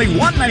pay only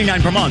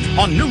 $199 per month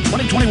on new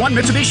 2021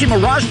 Mitsubishi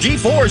Mirage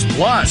G4s.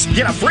 Plus,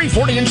 get a free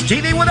 40-inch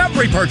TV with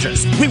every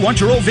purchase. We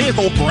want your old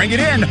vehicle, bring it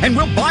in, and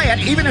we'll buy it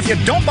even if you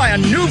don't buy a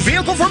new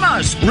vehicle from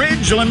us.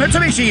 Ridgeland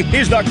Mitsubishi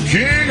is the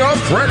king of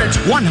credit.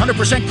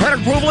 100% credit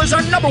approval is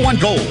our #1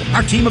 goal.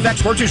 Our team of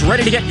experts is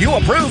ready to get you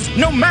approved,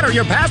 no matter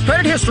your past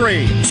credit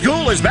history.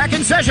 School is back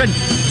in session,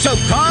 so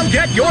come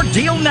get your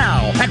deal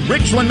now at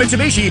Ridgeland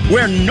Mitsubishi,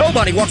 where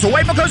nobody walks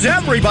away because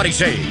everybody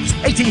saves.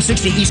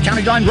 1860 East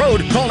County Line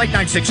Road. Call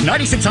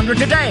 896-9600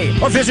 today,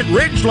 or visit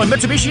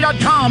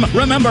RidgelandMitsubishi.com.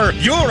 Remember,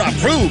 you're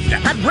approved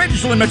at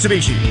Ridgeland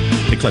Mitsubishi.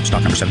 Eclipse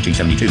stock number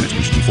 1772,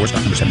 Mitsubishi G4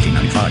 stock number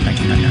 1795,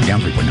 1999, down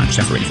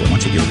 3.9% for 84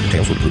 months.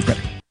 Details with approved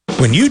credit.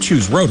 When you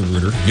choose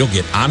Roto-Rooter, you'll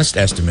get honest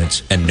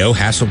estimates and no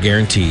hassle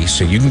guarantees,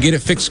 so you can get it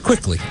fixed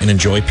quickly and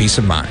enjoy peace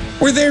of mind.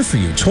 We're there for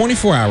you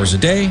 24 hours a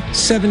day,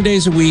 7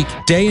 days a week,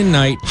 day and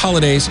night,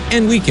 holidays,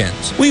 and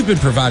weekends. We've been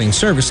providing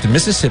service to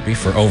Mississippi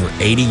for over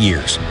 80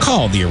 years.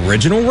 Call the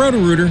original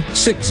Roto-Rooter,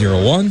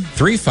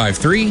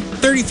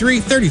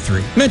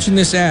 601-353-3333. Mention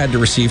this ad to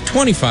receive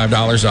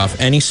 $25 off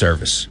any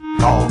service.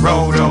 Call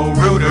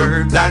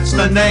Roto-Rooter, that's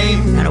the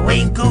name. And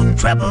away go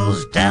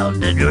troubles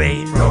down the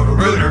drain.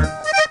 Roto-Rooter.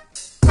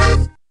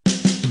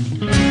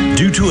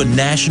 Due to a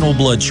national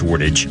blood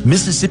shortage,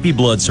 Mississippi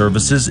Blood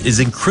Services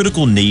is in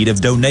critical need of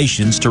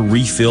donations to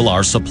refill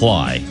our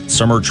supply.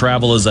 Summer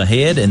travel is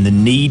ahead and the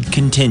need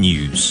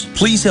continues.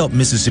 Please help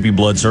Mississippi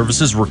Blood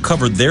Services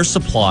recover their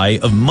supply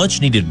of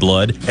much-needed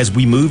blood as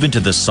we move into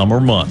the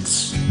summer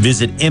months.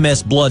 Visit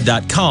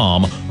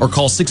msblood.com or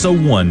call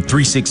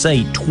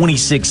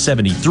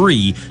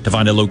 601-368-2673 to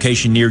find a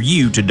location near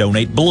you to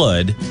donate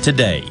blood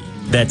today.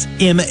 That's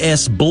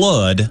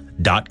msblood.com.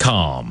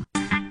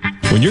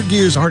 When your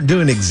gears aren't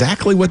doing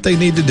exactly what they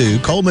need to do,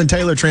 Coleman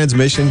Taylor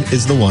Transmission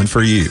is the one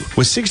for you.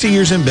 With 60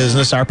 years in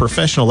business, our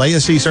professional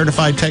ASE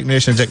certified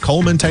technicians at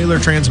Coleman Taylor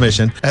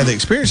Transmission have the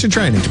experience and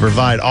training to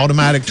provide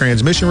automatic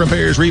transmission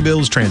repairs,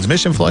 rebuilds,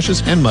 transmission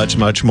flushes, and much,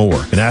 much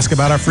more. And ask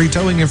about our free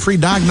towing and free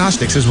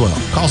diagnostics as well.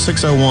 Call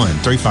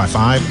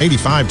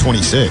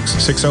 601-355-8526,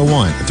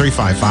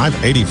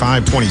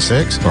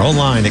 601-355-8526, or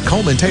online at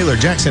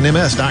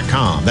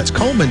ColemanTaylorJacksonMS.com. That's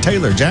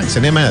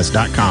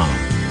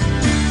ColemanTaylorJacksonMS.com.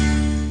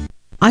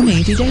 I'm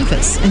Andy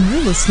Davis, and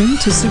you're listening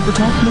to Super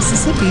Talk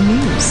Mississippi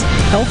News.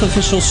 Health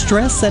officials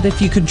stress that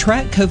if you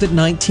contract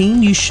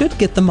COVID-19, you should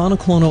get the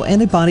monoclonal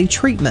antibody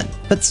treatment.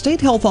 But State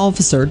Health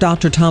Officer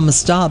Dr.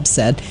 Thomas Dobbs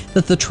said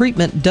that the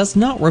treatment does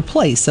not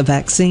replace a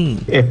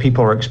vaccine. If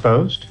people are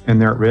exposed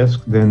and they're at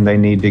risk, then they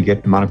need to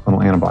get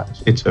monoclonal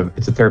antibodies. It's a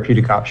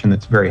therapeutic option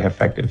that's very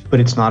effective, but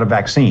it's not a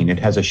vaccine. It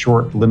has a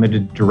short,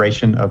 limited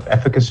duration of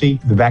efficacy.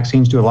 The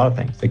vaccines do a lot of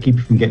things. They keep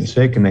you from getting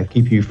sick and they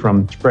keep you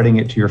from spreading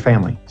it to your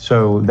family.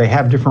 So they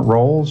have different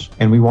roles,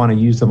 and we want to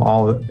use them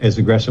all as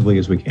aggressively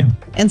as we can.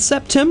 And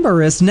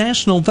September is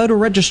National Voter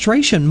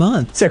Registration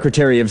Month.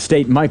 Secretary of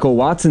State Michael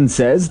Watson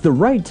says the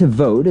right to vote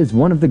vote is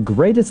one of the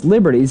greatest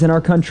liberties in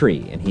our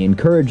country, and he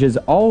encourages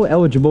all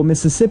eligible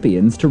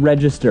Mississippians to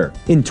register.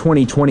 In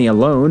 2020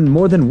 alone,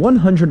 more than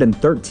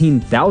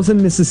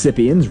 113,000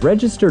 Mississippians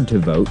registered to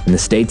vote, and the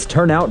state's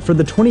turnout for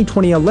the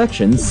 2020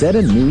 election set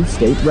a new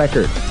state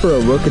record. For a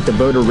look at the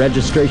voter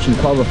registration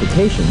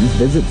qualifications,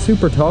 visit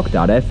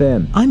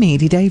supertalk.fm. I'm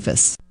Andy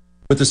Davis.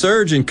 With the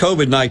surge in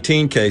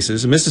COVID-19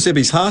 cases,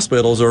 Mississippi's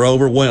hospitals are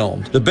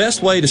overwhelmed. The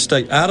best way to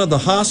stay out of the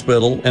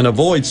hospital and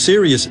avoid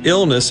serious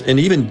illness and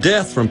even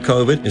death from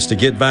COVID is to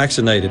get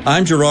vaccinated.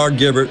 I'm Gerard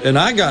Gibbert, and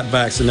I got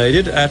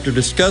vaccinated after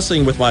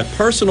discussing with my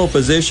personal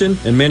physician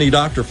and many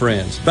doctor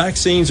friends.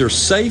 Vaccines are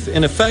safe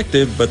and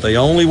effective, but they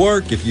only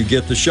work if you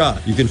get the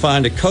shot. You can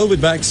find a COVID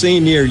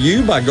vaccine near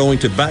you by going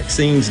to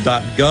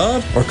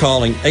vaccines.gov or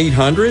calling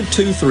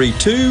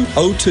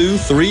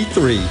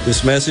 800-232-0233.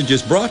 This message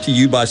is brought to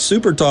you by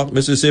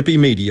SuperTalk Mississippi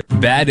Media.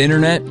 Bad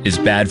internet is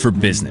bad for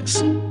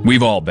business.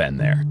 We've all been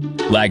there.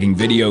 Lagging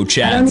video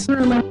chats,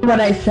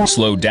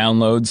 slow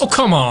downloads. Oh,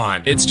 come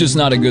on. It's just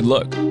not a good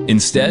look.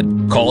 Instead,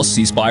 call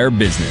C Spire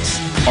Business.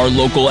 Our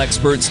local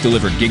experts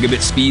deliver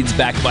gigabit speeds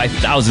backed by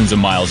thousands of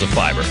miles of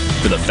fiber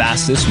for the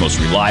fastest, most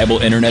reliable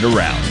internet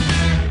around.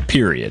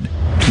 Period.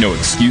 No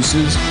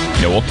excuses,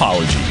 no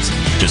apologies.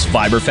 Just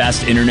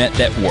fiber-fast internet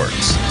that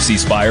works. C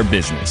Spire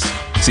Business.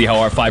 See how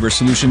our fiber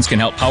solutions can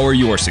help power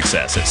your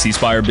success at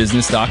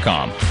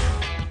cspirebusiness.com.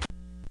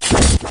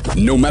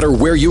 No matter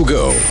where you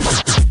go,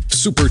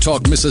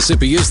 SuperTalk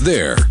Mississippi is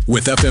there.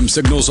 With FM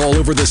signals all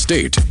over the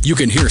state, you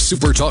can hear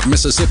SuperTalk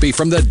Mississippi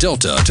from the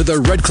Delta to the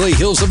Red Clay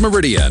Hills of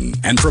Meridian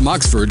and from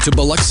Oxford to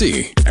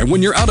Biloxi. And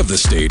when you're out of the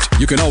state,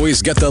 you can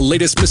always get the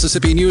latest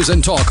Mississippi news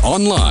and talk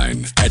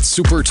online at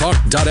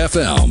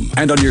supertalk.fm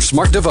and on your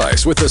smart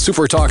device with the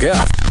SuperTalk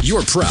app.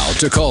 You're proud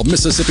to call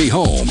Mississippi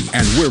home,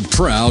 and we're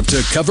proud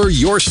to cover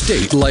your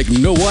state like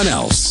no one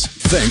else.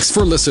 Thanks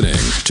for listening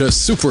to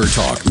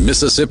SuperTalk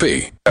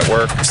Mississippi. At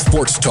work,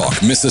 Sports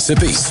Talk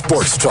Mississippi.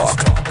 Sports Talk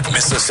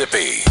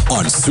Mississippi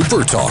on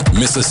SuperTalk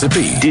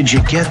Mississippi. Did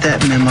you get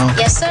that memo?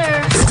 Yes,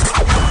 sir.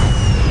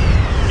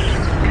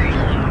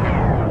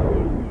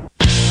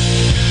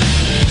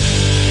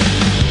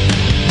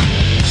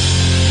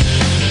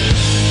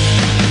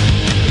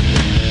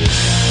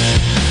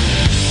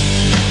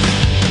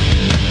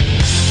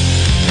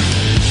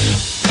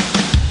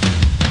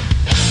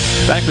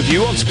 Back with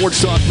you on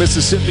Sports Talk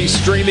Mississippi,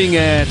 streaming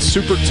at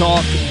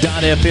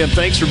supertalk.fm.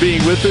 Thanks for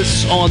being with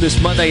us on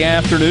this Monday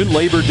afternoon,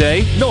 Labor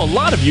Day. No, a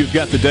lot of you have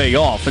got the day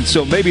off, and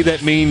so maybe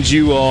that means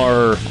you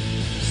are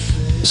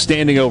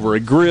standing over a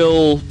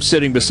grill,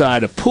 sitting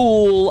beside a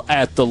pool,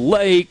 at the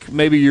lake.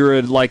 Maybe you're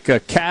at like a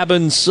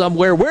cabin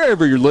somewhere,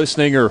 wherever you're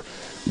listening or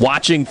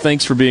watching.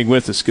 Thanks for being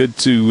with us. Good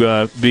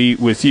to be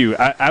with you.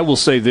 I will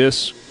say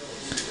this.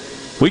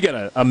 We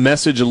got a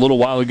message a little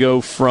while ago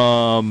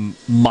from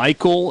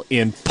Michael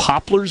in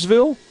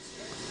Poplarville,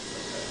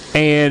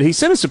 and he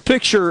sent us a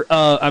picture,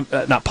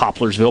 not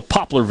Poplarville,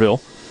 Poplarville,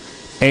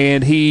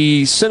 and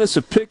he sent us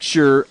a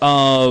picture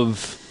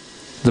of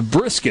the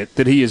brisket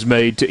that he has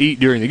made to eat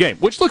during the game,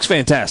 which looks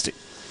fantastic.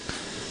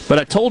 But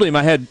I told him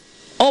I had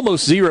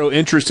almost zero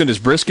interest in his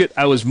brisket.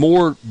 I was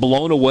more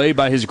blown away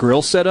by his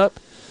grill setup.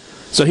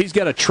 So he's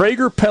got a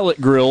Traeger pellet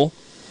grill,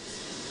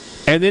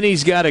 and then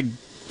he's got a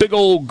big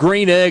old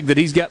green egg that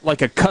he's got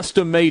like a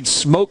custom-made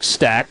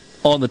smokestack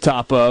on the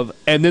top of,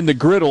 and then the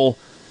griddle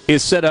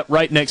is set up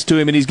right next to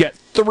him, and he's got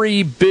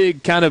 3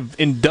 big kind of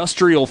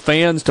industrial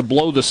fans to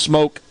blow the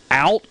smoke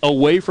out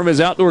away from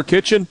his outdoor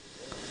kitchen.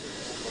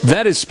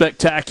 That is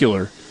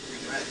spectacular.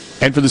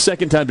 And for the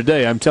second time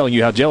today, I'm telling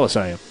you how jealous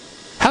I am.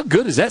 How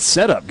good is that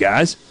setup,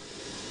 guys?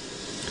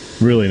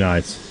 Really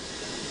nice.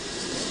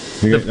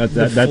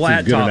 That's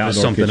flat top is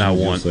something I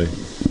want.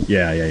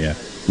 Yeah.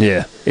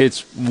 Yeah,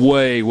 it's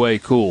way, way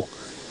cool.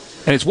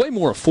 And it's way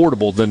more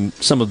affordable than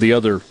some of the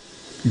other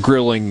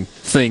grilling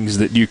things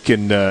that you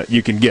can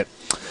get.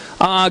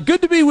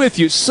 Good to be with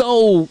you.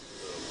 So,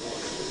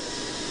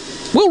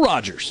 Will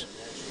Rogers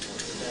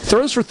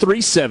throws for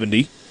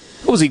 370.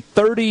 What was he,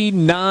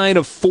 39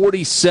 of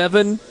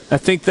 47? I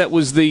think that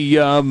was the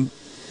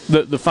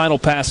final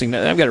passing.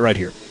 I've got it right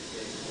here.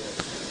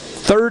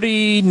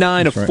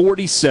 39 of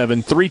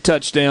 47, 3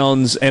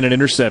 touchdowns and an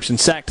interception.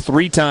 Sacked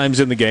 3 times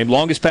in the game.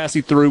 Longest pass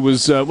he threw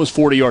was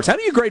 40 yards. How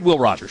do you grade Will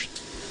Rogers?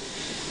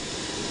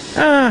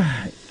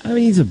 I mean,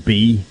 he's a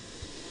B.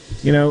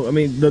 You know, I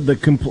mean,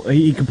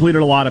 he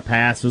completed a lot of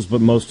passes,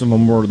 but most of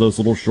them were those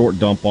little short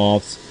dump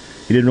offs.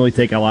 He didn't really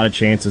take a lot of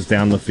chances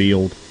down the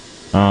field.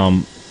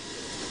 I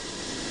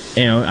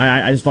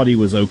just thought he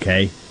was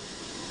okay.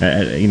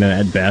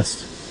 At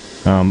best.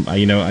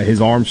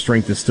 His arm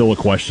strength is still a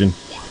question.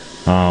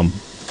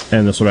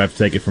 And they'll sort of have to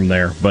take it from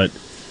there. But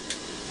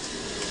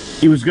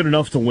he was good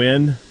enough to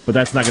win, but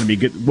that's not going to be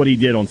good. What he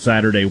did on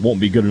Saturday won't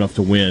be good enough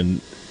to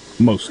win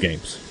most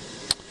games.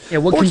 Yeah,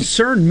 what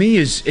concerned me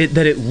is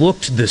that it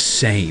looked the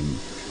same.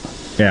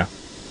 Yeah.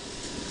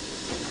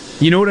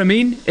 You know what I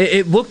mean?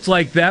 It looked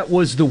like that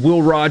was the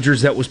Will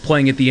Rogers that was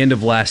playing at the end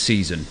of last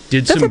season.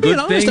 Did some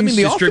good things. I mean,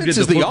 the offense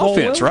is the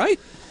offense, right?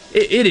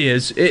 It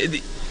is.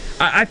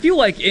 I feel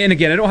like, and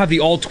again, I don't have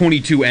the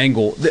all-22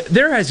 angle.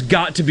 There has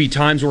got to be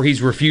times where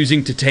he's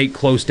refusing to take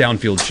close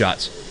downfield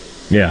shots.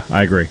 Yeah,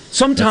 I agree.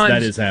 Sometimes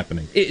that is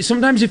happening.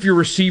 Sometimes if your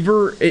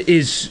receiver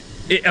it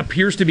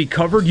appears to be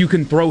covered, you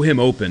can throw him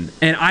open.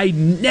 And I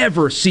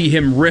never see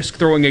him risk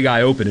throwing a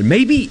guy open. And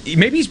maybe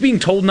he's being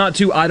told not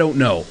to, I don't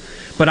know.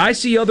 But I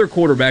see other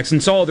quarterbacks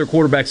and saw other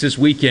quarterbacks this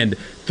weekend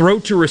throw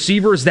to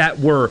receivers that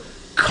were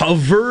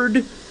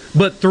covered,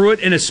 but threw it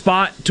in a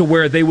spot to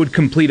where they would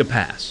complete a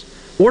pass.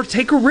 Or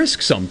take a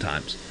risk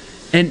sometimes.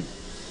 And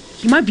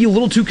he might be a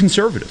little too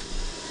conservative.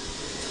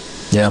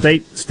 Yeah.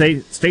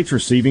 State's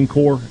receiving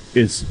core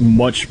is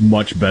much,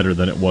 much better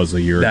than it was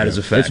a year ago. That is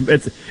a fact.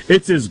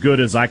 It's as good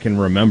as I can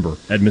remember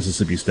at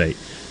Mississippi State.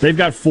 They've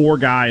got 4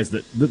 guys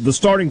that the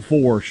starting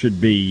 4 should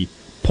be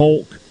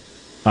Polk,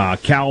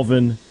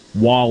 Calvin,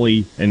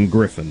 Wally, and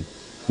Griffin,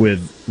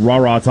 with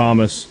Ra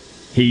Thomas,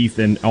 Heath,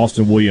 and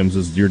Austin Williams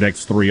as your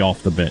next 3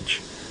 off the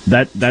bench.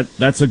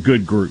 That's a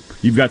good group.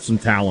 You've got some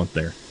talent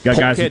there. Got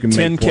Polk guys who had can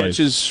 10 make plays.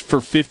 catches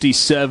for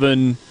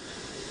 57.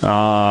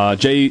 How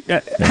does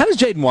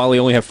Jaden Wiley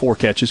only have 4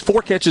 catches?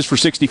 4 catches for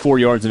 64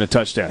 yards and a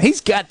touchdown.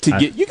 He's got to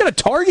get. You got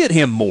to target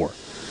him more.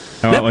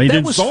 That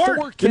was start.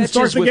 4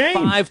 catches with game.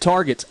 5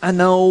 targets. I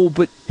know,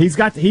 but he's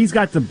got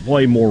to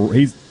play more.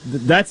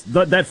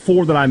 That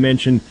 4 that I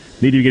mentioned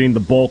need to be getting the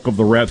bulk of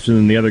the reps, and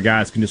then the other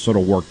guys can just sort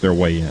of work their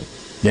way in.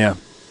 Yeah.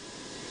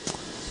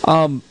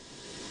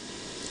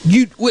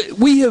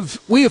 We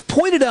have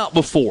pointed out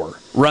before,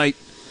 right,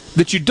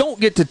 that you don't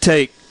get to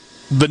take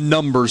the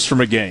numbers from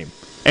a game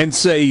and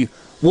say,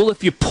 well,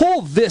 if you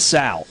pull this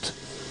out,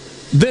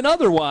 then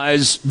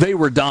otherwise they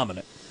were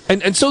dominant.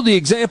 And so the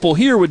example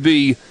here would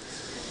be,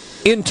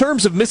 in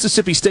terms of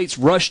Mississippi State's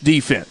rush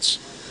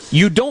defense,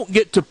 you don't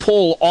get to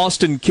pull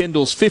Austin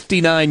Kendall's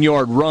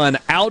 59-yard run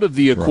out of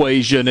the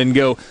equation and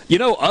go,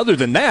 other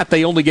than that,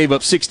 they only gave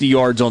up 60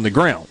 yards on the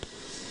ground.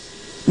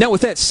 Now,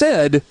 with that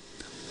said,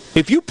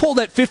 if you pull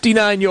that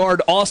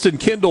 59-yard Austin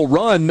Kendall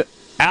run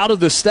out of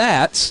the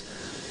stats,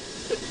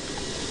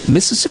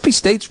 Mississippi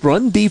State's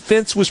run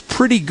defense was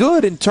pretty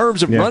good in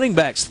terms of running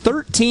backs.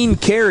 13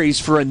 carries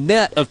for a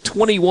net of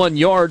 21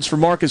 yards for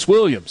Marcus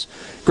Williams.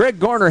 Greg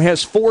Garner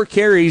has 4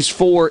 carries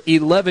for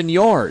 11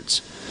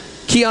 yards.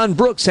 Keon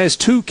Brooks has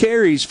 2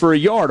 carries for a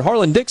yard.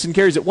 Harlan Dixon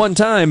carries at one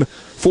time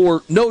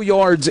for no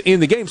yards in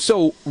the game.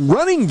 So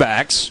running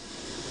backs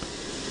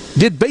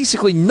did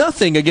basically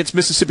nothing against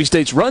Mississippi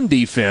State's run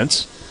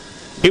defense.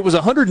 It was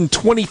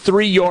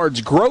 123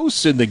 yards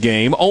gross in the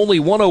game, only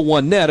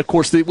 101 net. Of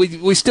course,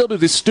 we still do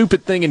this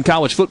stupid thing in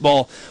college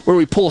football where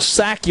we pull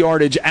sack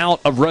yardage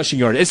out of rushing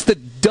yardage. It's the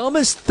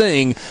dumbest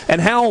thing, and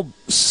how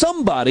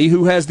somebody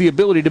who has the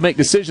ability to make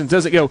decisions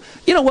doesn't go,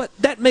 you know what,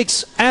 that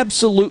makes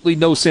absolutely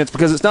no sense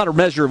because it's not a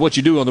measure of what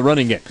you do on the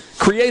running game.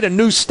 Create a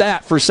new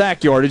stat for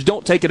sack yardage.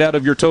 Don't take it out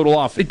of your total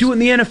offense. They do it in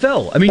the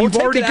NFL. I mean, you've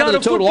already got a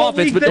total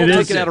offense, but don't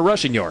take it out of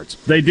rushing yards.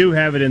 They do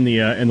have it in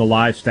the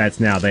live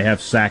stats now. They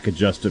have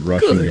sack-adjusted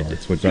rushing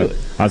yards, which I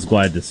was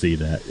glad to see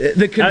that.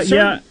 The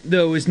concern,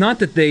 though, is not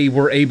that they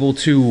were able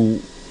to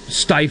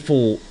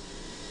stifle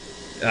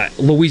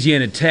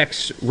Louisiana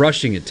Tech's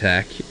rushing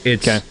attack.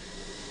 It's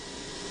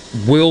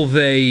will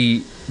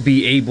they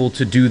be able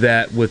to do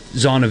that with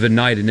Zonovan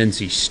Knight and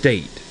NC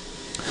State?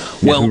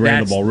 Well, who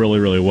ran the ball really,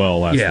 really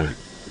well last week.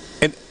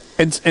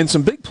 And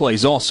some big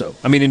plays also.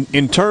 I mean,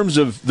 in terms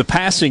of the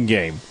passing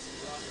game,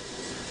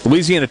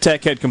 Louisiana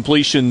Tech had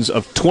completions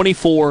of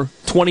 24,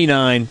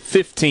 29,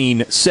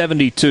 15,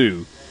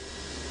 72,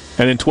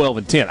 and then 12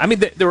 and 10. I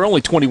mean, there were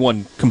only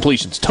 21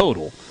 completions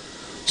total.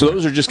 So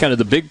those are just kind of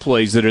the big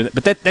plays that are.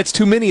 But that's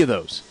too many of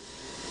those.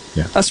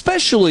 Yeah.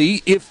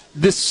 Especially if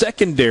this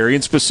secondary,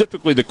 and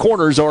specifically the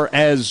corners, are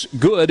as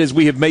good as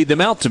we have made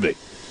them out to be.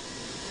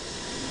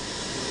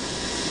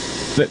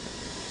 But,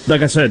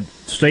 like I said,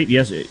 State,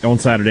 yes, on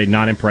Saturday,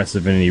 not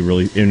impressive in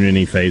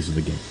any phase of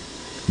the game.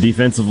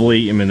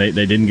 Defensively, I mean, they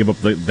didn't give up.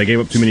 They gave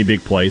up too many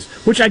big plays,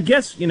 which I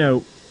guess,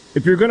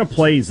 if you're going to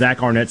play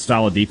Zach Arnett's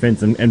style of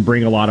defense and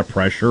bring a lot of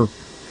pressure,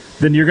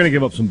 then you're going to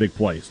give up some big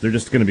plays. They're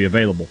just going to be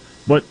available.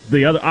 But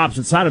the other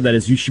opposite side of that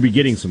is you should be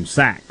getting some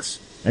sacks,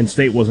 and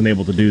State wasn't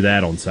able to do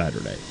that on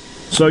Saturday.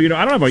 So, I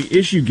don't have an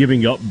issue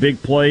giving up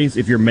big plays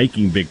if you're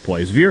making big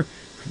plays. If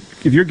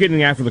you're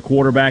getting after the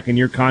quarterback and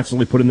you're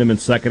constantly putting them in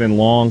second and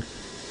long,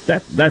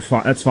 that's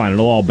fine. That's fine.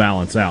 It'll all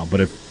balance out.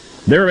 But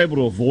if they're able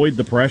to avoid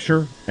the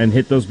pressure and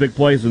hit those big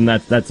plays, then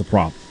that's a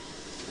problem.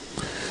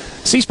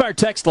 C-Spire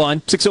text line,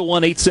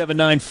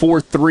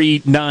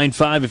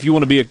 601-879-4395. If you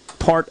want to be a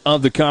part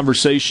of the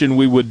conversation,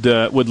 we would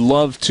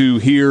love to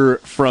hear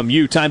from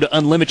you. Time to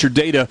unlimit your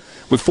data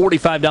with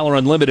 $45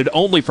 unlimited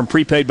only from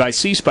Prepaid by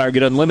C-Spire.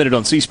 Get unlimited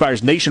on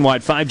C-Spire's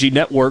nationwide 5G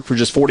network for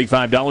just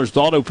 $45 with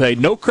auto-pay.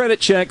 No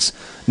credit checks,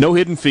 no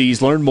hidden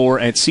fees. Learn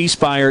more at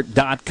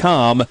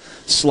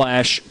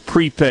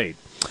cspire.com/prepaid.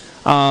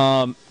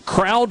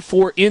 Crowd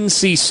for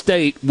NC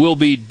State will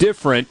be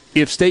different.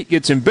 If State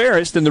gets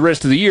embarrassed, then the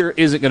rest of the year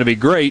isn't going to be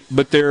great.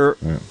 But there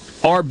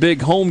are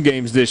big home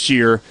games this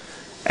year.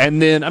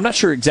 And then, I'm not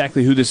sure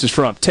exactly who this is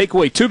from. Take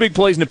away 2 big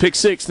plays and a pick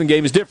six, the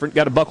game is different.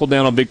 Got to buckle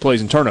down on big plays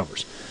and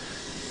turnovers.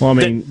 Well, I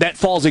mean, that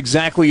falls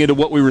exactly into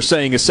what we were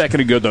saying a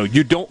second ago, though.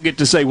 You don't get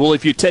to say, well,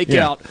 if you take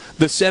out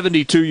the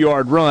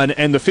 72-yard run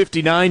and the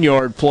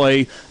 59-yard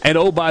play, and,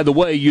 oh, by the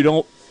way, you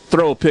don't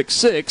throw a pick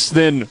six,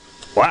 then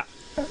wow.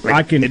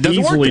 I can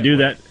easily do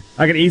that.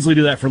 I can easily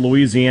do that for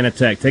Louisiana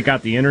Tech. Take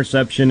out the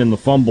interception and the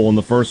fumble in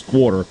the first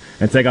quarter,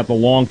 and take out the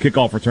long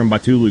kickoff return by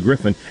Tulu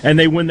Griffin, and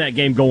they win that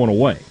game going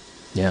away.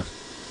 Yeah.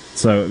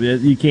 So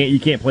you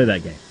can't play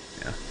that game.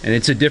 Yeah. And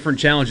it's a different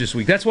challenge this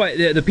week. That's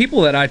why the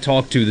people that I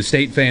talked to, the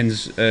State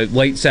fans,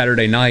 late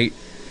Saturday night,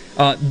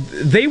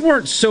 they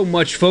weren't so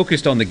much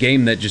focused on the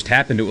game that just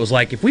happened. It was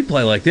like, if we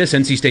play like this,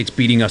 NC State's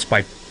beating us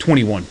by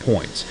 21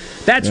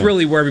 points. That's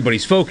really where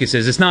everybody's focus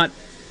is. It's not,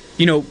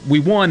 we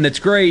won, that's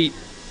great,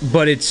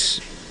 but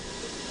it's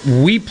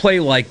we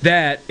play like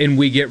that and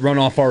we get run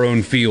off our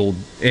own field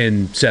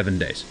in 7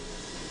 days.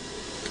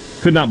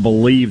 Could not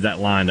believe that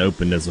line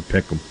opened as a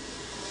pick'em.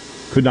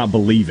 Could not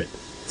believe it.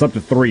 It's up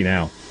to 3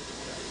 now.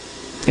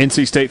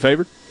 NC State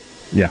favored?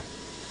 Yeah.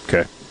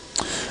 Okay.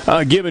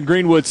 Gibbon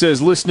Greenwood says,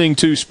 listening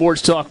to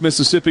Sports Talk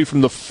Mississippi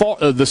from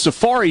the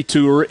Safari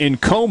Tour in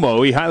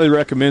Como, he highly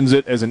recommends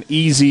it as an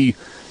easy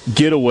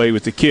getaway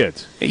with the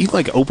kids. You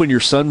can, open your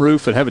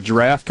sunroof and have a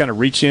giraffe kind of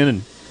reach in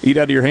and eat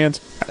out of your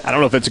hands. I don't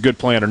know if that's a good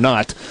plan or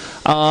not.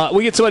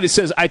 We get somebody that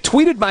says, I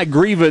tweeted my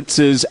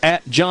grievances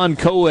at John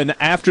Cohen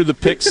after the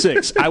pick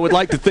six. I would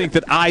like to think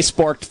that I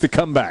sparked the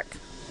comeback.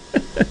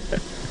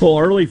 Well,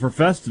 early for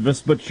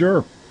Festivus, but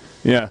sure.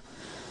 Yeah.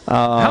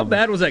 How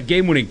bad was that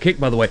game-winning kick,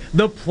 by the way?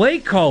 The play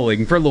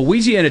calling for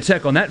Louisiana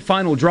Tech on that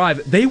final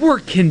drive, they were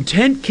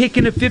content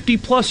kicking a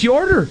 50-plus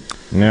yarder.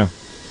 Yeah.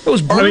 It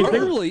was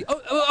early.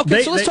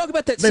 Okay, so let's talk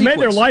about that They sequence.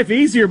 made their life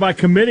easier by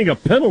committing a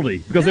penalty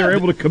because they were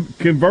able to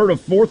convert a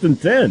 4th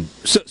and 10.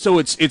 So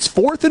it's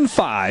 4th and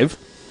 5,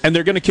 and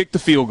they're going to kick the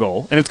field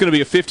goal, and it's going to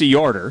be a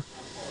 50-yarder.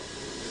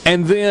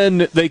 And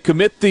then they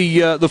commit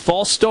the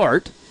false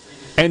start,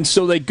 and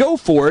so they go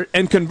for it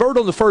and convert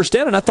on the first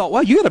down. And I thought, wow,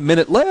 you got a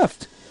minute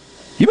left.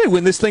 You may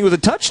win this thing with a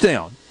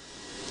touchdown.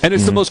 And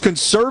it's the most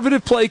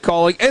conservative play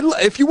calling. And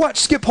if you watch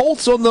Skip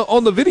Holtz on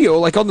the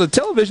video, on the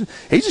television,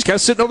 he's just kind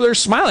of sitting over there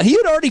smiling. He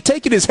had already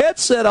taken his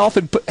headset off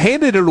and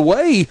handed it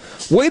away,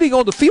 waiting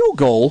on the field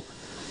goal.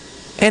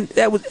 And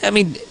that was,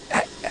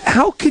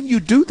 how can you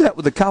do that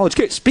with a college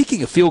kick?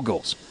 Speaking of field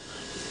goals,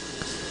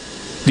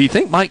 do you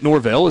think Mike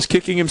Norvell is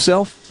kicking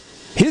himself?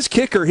 His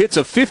kicker hits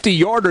a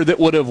 50-yarder that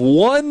would have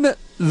won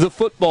the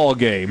football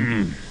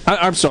game.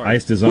 I'm sorry.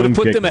 Would have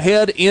put them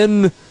ahead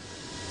in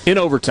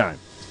overtime.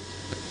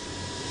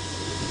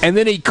 And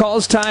then he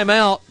calls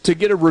timeout to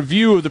get a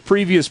review of the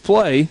previous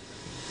play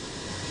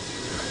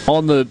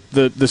on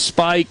the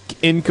spike,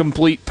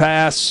 incomplete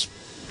pass,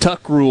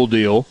 tuck rule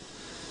deal.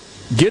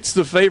 Gets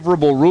the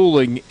favorable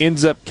ruling,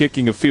 ends up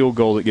kicking a field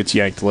goal that gets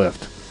yanked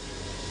left.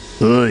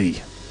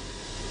 Oy.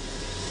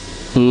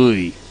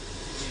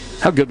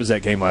 How good was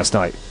that game last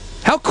night?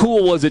 How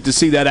cool was it to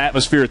see that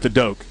atmosphere at the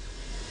Doak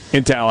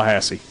in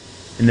Tallahassee?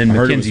 And then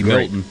Mackenzie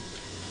Milton.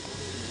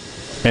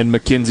 And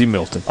Mackenzie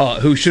Milton.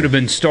 Who should have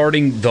been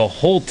starting the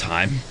whole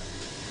time.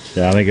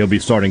 Yeah, I think he'll be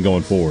starting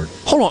going forward.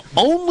 Hold on.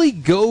 Only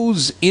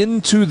goes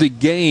into the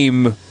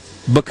game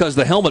because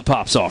the helmet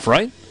pops off,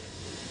 right?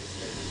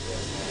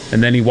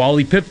 And then he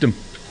Wally pipped him.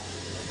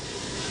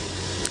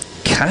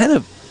 Kind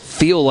of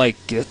feel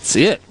like it's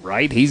it,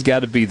 right? He's got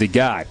to be the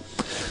guy.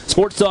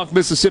 Sports Talk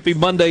Mississippi,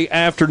 Monday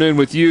afternoon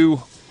with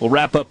you. We'll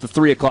wrap up the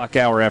 3 o'clock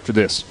hour after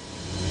this.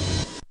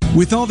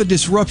 With all the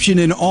disruption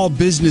in all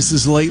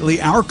businesses lately,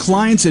 our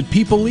clients at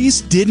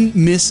PeopleLease didn't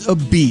miss a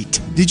beat.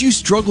 Did you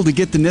struggle to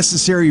get the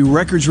necessary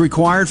records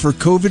required for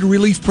COVID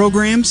relief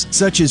programs,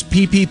 such as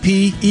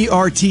PPP,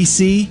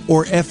 ERTC,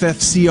 or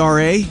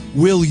FFCRA?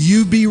 Will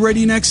you be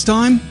ready next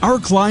time? Our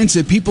clients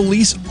at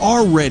PeopleLease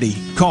are ready.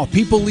 Call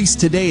PeopleLease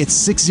today at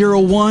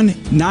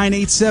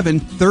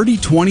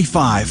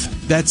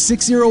 601-987-3025. That's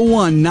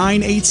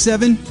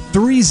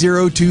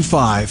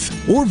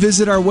 601-987-3025. Or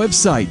visit our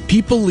website,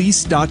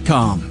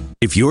 peoplelease.com.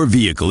 If your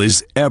vehicle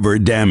is ever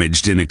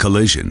damaged in a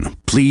collision,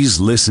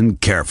 please listen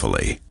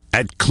carefully.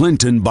 At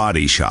Clinton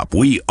Body Shop,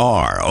 we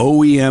are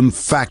OEM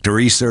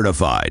factory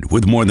certified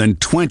with more than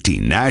 20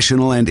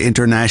 national and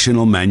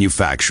international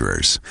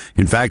manufacturers.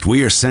 In fact,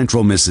 we are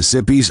Central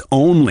Mississippi's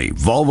only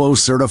Volvo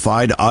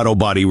certified auto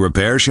body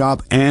repair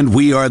shop, and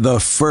we are the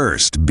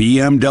first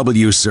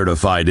BMW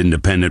certified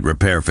independent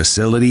repair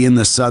facility in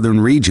the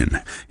southern region.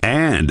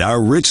 And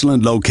our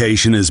Richland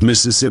location is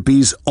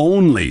Mississippi's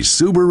only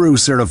Subaru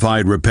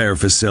certified repair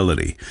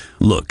facility.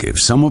 Look, if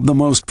some of the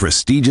most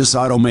prestigious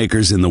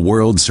automakers in the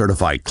world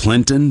certify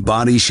Clinton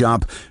Body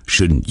Shop,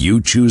 shouldn't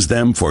you choose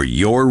them for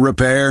your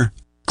repair?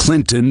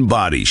 Clinton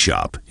Body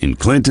Shop in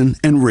Clinton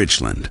and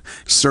Richland.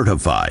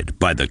 Certified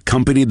by the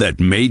company that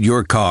made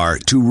your car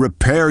to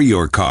repair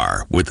your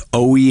car with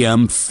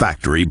OEM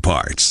factory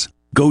parts.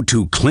 Go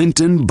to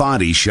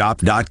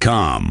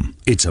ClintonBodyShop.com.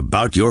 It's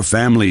about your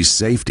family's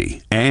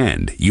safety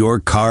and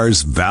your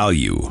car's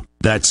value.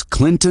 That's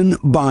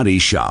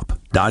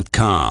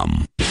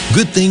ClintonBodyShop.com.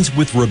 Good Things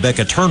with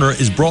Rebecca Turner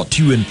is brought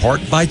to you in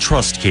part by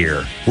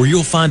TrustCare, where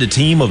you'll find a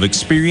team of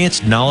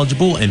experienced,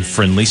 knowledgeable, and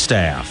friendly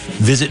staff.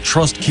 Visit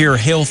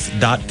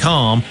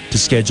TrustCareHealth.com to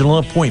schedule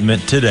an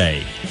appointment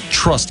today.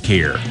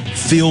 TrustCare.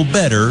 Feel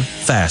better,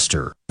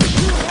 faster.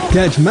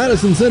 Catch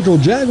Madison Central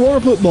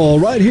Jaguar football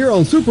right here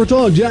on Super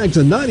Talk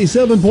Jackson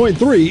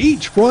 97.3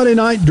 each Friday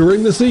night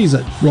during the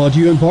season. Brought to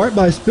you in part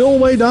by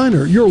Spillway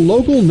Diner, your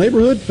local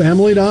neighborhood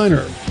family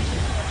diner.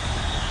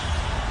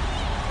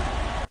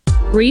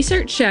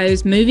 Research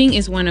shows moving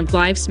is one of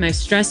life's most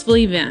stressful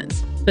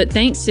events, but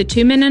thanks to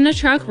Two Men and a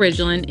Truck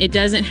Ridgeland, it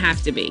doesn't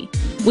have to be.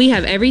 We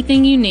have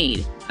everything you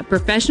need. A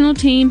professional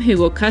team who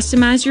will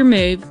customize your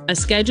move, a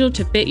schedule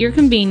to fit your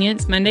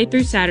convenience Monday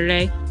through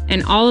Saturday,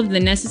 and all of the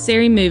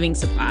necessary moving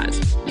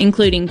supplies,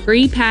 including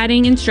free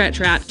padding and stretch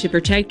wrap to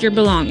protect your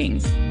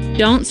belongings.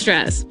 Don't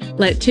stress.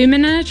 Let Two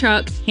Men and a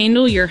Truck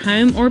handle your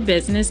home or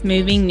business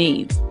moving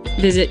needs.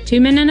 Visit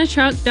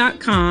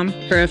twomenandatruck.com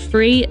for a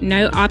free,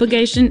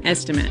 no-obligation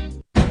estimate.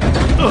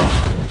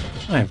 Ugh,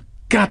 I've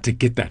got to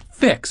get that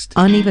fixed.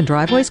 Uneven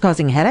driveways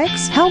causing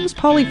headaches? Helms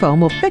Polyfoam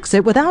will fix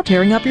it without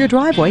tearing up your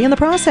driveway in the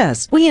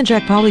process. We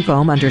inject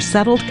Polyfoam under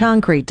settled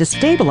concrete to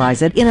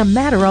stabilize it in a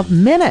matter of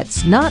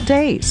minutes, not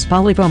days.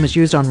 Polyfoam is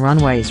used on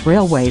runways,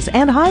 railways,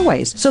 and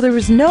highways, so there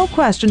is no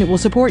question it will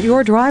support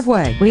your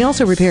driveway. We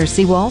also repair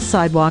seawalls,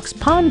 sidewalks,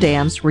 pond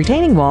dams,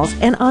 retaining walls,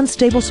 and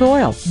unstable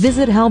soil.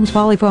 Visit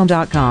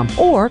HelmsPolyfoam.com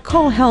or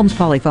call Helms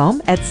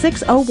Polyfoam at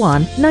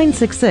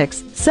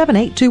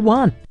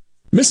 601-966-7821.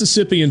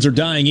 Mississippians are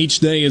dying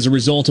each day as a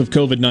result of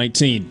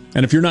COVID-19.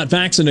 And if you're not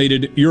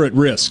vaccinated, you're at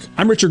risk.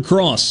 I'm Richard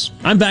Cross.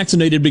 I'm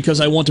vaccinated because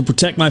I want to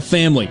protect my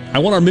family. I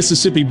want our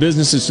Mississippi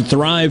businesses to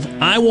thrive.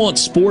 I want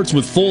sports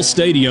with full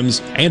stadiums,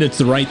 and it's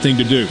the right thing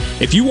to do.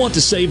 If you want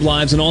to save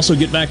lives and also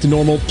get back to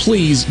normal,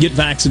 please get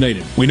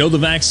vaccinated. We know the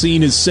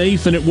vaccine is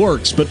safe and it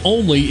works, but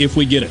only if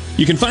we get it.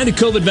 You can find a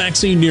COVID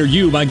vaccine near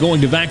you by going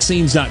to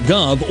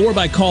vaccines.gov or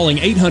by calling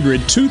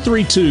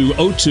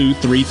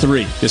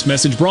 800-232-0233. This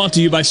message brought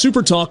to you by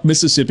SuperTalk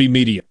Mississippi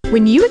Media.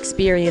 When you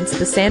experience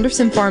the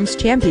Sanderson Farms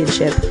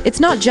Championship, it's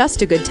not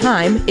just a good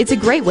time, it's a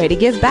great way to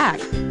give back.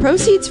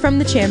 Proceeds from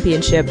the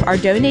championship are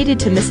donated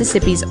to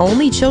Mississippi's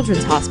only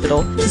children's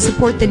hospital to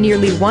support the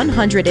nearly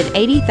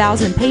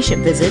 180,000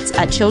 patient visits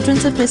at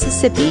Children's of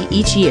Mississippi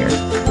each year.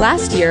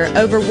 Last year,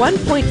 over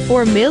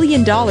 $1.4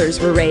 million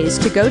were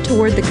raised to go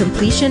toward the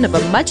completion of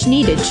a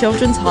much-needed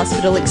children's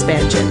hospital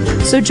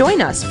expansion. So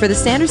join us for the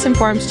Sanderson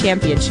Farms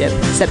Championship,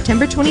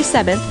 September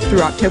 27th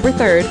through October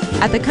 3rd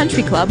at the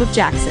Country Club of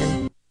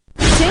Jackson.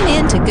 Tune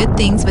in to Good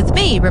Things with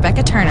me,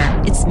 Rebecca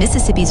Turner. It's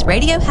Mississippi's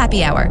Radio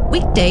Happy Hour,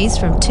 weekdays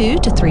from 2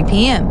 to 3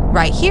 p.m.,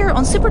 right here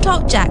on Super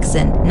Talk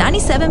Jackson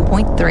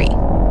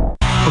 97.3.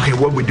 Okay,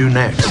 what we do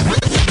next?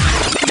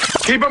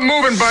 Keep it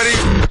moving, buddy.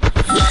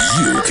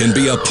 You can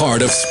be a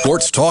part of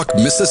Sports Talk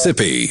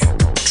Mississippi.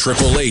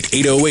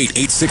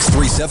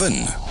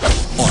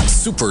 888-808-8637 on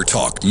Super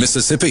Talk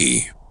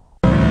Mississippi.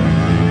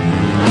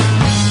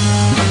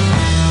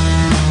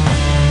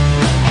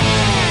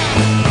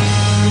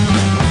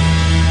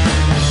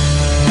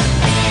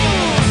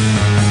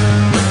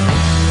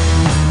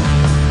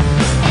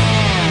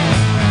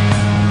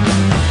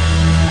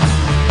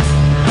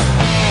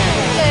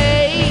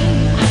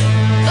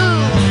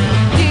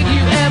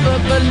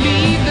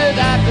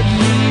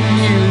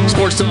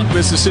 Talk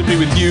Mississippi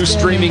with you,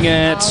 streaming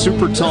at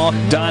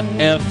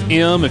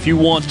supertalk.fm. If you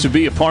want to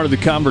be a part of the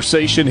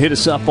conversation, hit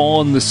us up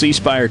on the C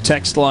Spire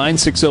text line,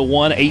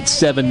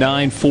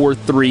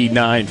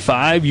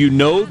 601-879-4395. You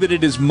know that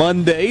it is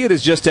Monday. It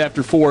is just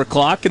after 4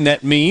 o'clock, and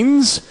that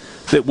means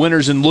that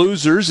Winners and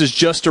Losers is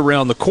just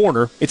around the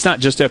corner. It's not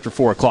just after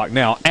 4 o'clock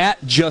now.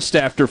 At just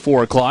after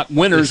 4 o'clock,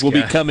 Winners will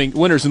be coming.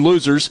 Winners and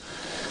Losers.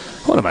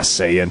 What am I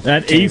saying?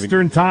 That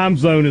Eastern time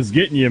zone is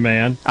getting you,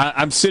 man.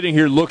 I'm sitting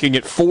here looking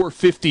at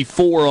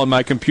 4:54 on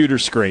my computer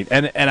screen,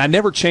 and I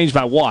never changed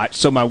my watch,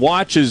 so my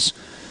watch is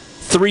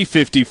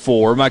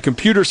 3:54. My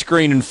computer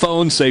screen and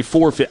phone say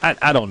 4:50.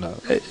 I don't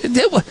know.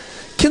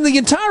 Can the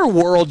entire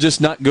world just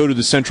not go to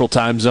the Central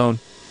Time Zone?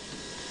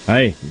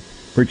 Hey,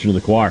 preaching to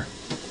the choir.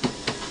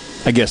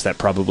 I guess that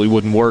probably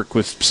wouldn't work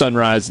with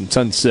sunrise and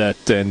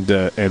sunset and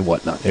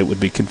whatnot. It would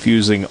be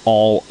confusing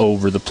all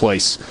over the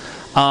place.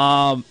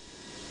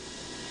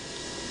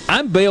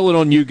 I'm bailing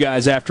on you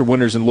guys after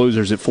Winners and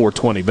Losers at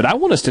 4:20, but I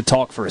want us to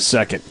talk for a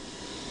second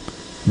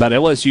about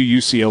LSU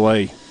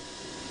UCLA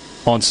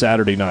on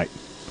Saturday night.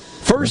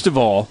 First of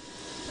all,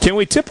 can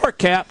we tip our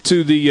cap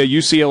to the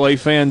UCLA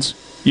fans?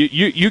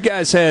 You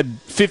guys had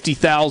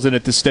 50,000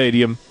 at the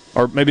stadium,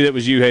 or maybe that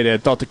was you,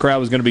 Haydad. Thought the crowd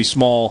was going to be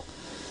small.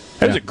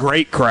 It was a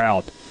great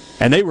crowd,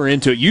 and they were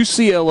into it.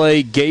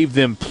 UCLA gave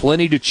them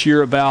plenty to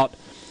cheer about,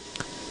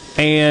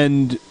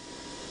 and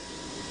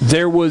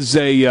there was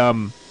a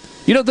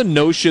the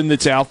notion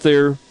that's out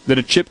there that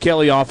a Chip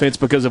Kelly offense,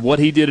 because of what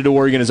he did at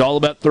Oregon, is all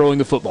about throwing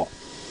the football.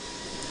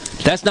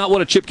 That's not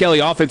what a Chip Kelly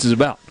offense is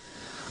about.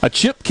 A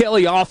Chip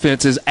Kelly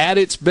offense is at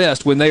its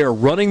best when they are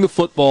running the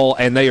football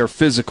and they are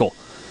physical.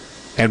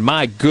 And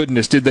my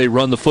goodness, did they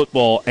run the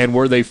football and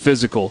were they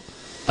physical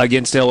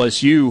against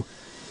LSU.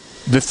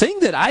 The thing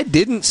that I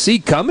didn't see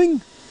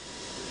coming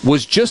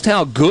was just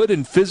how good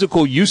and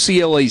physical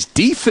UCLA's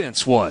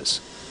defense was.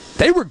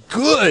 They were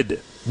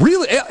good.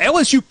 Really,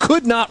 LSU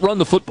could not run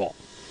the football.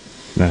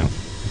 No.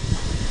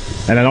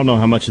 And I don't know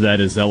how much of that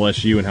is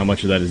LSU and how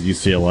much of that is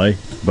UCLA,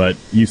 but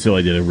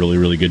UCLA did a really,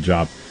 really good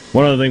job.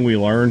 One other thing we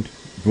learned,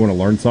 if you want to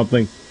learn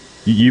something,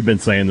 you've been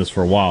saying this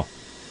for a while.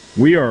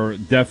 We are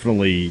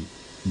definitely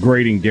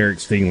grading Derek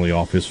Stingley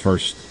off his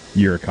first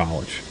year of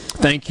college.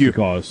 Thank you.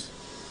 Because,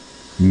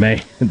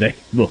 man, they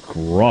look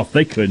rough.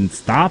 They couldn't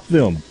stop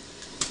them.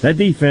 That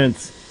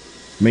defense,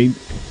 I mean,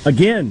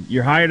 again,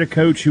 you hired a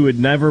coach who had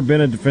never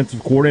been a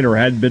defensive coordinator or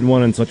hadn't been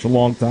one in such a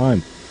long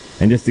time,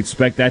 and just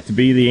expect that to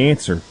be the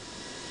answer.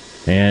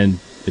 And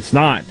it's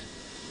not.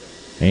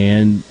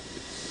 And,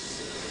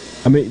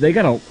 I mean, they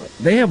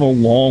have a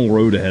long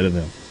road ahead of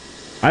them.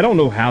 I don't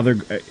know how they're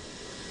 –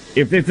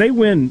 if they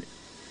win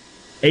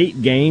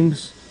 8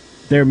 games,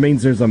 there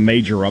means there's a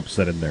major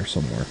upset in there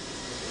somewhere.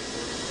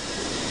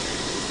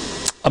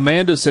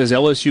 Amanda says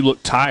LSU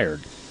looked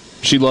tired.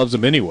 She loves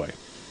them anyway.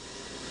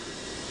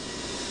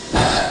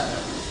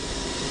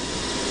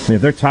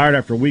 If they're tired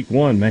after week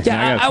 1, man,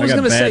 yeah, I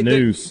got bad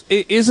news.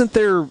 Isn't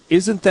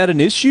that an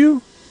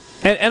issue?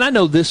 And I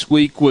know this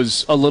week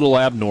was a little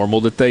abnormal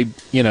that they,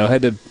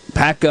 had to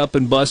pack up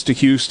and bus to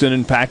Houston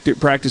and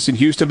practice in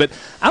Houston. But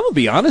I'm going to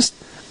be honest,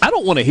 I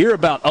don't want to hear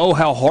about,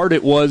 how hard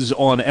it was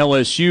on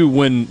LSU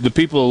when the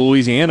people of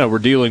Louisiana were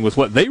dealing with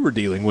what they were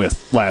dealing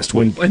with last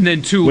week. And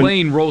then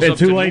Tulane rolls up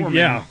to Norman.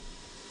 Yeah,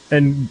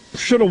 and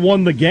should have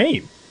won the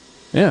game.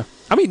 Yeah.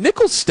 I mean,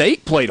 Nicholls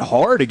State played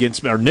hard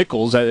against – or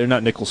Nicholls, they're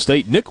not Nicholls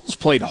State. Nicholls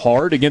played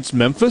hard against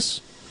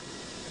Memphis.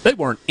 They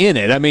weren't in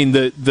it. I mean,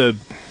 the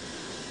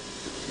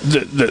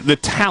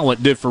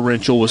talent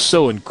differential was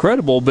so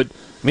incredible, but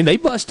I mean they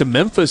busted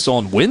Memphis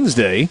on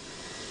Wednesday,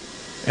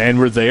 and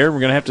we're there. We're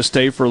going to have to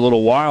stay for a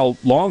little while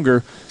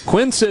longer.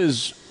 Quinn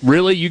says,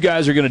 "Really, you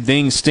guys are going to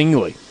ding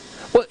Stingley?"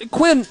 Well,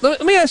 Quinn,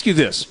 let me ask you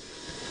this.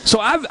 So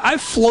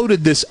I've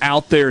floated this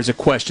out there as a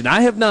question. I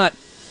have not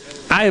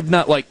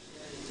like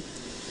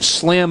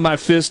slammed my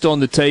fist on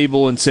the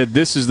table and said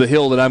this is the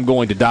hill that I'm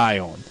going to die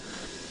on.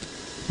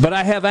 But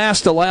I have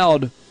asked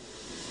aloud,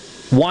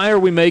 why are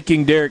we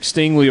making Derek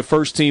Stingley a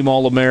first-team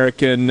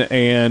All-American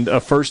and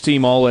a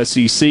first-team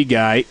All-SEC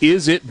guy?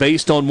 Is it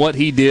based on what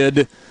he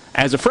did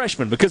as a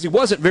freshman? Because he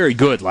wasn't very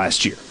good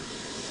last year.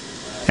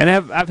 And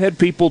I've had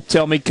people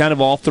tell me kind of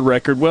off the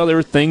record, well, there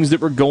were things that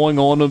were going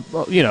on,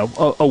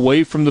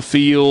 away from the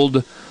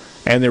field,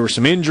 and there were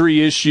some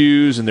injury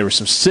issues, and there was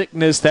some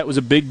sickness. That was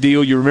a big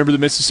deal. You remember the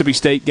Mississippi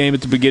State game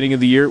at the beginning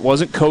of the year? It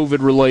wasn't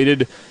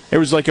COVID-related. There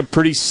was like a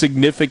pretty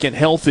significant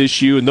health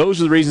issue, and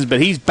those are the reasons. But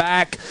he's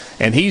back,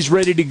 and he's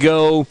ready to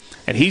go,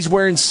 and he's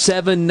wearing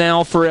 7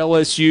 now for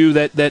LSU,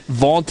 that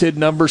vaunted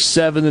number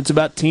 7 that's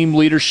about team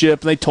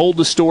leadership. And they told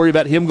the story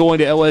about him going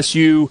to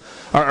LSU,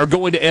 or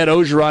going to Ed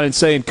Ogeron and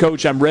saying,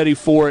 Coach, I'm ready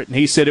for it. And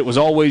he said, it was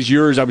always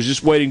yours. I was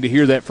just waiting to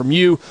hear that from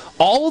you.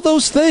 All of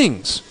those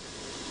things.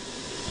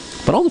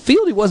 But on the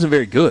field, he wasn't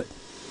very good.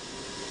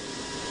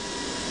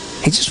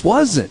 He just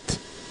wasn't.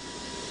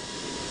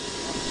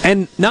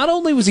 And not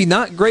only was he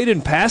not great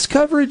in pass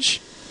coverage,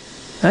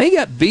 he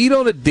got beat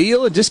on a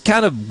deal and just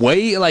kind of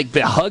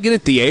hugging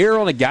at the air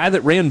on a guy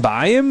that ran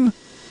by him.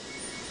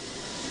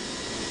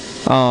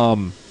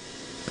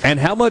 And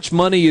how much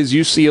money is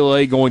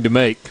UCLA going to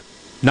make,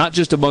 not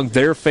just among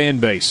their fan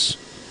base,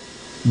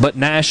 but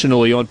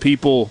nationally on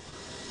people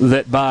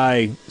that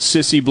buy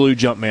sissy blue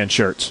Jumpman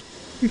shirts?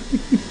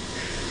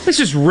 This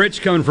is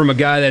rich coming from a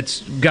guy that's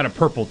got a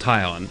purple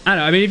tie on. I don't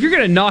know. I mean, if you're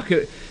going to knock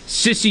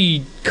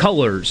sissy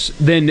colors,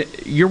 then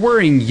you're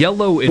wearing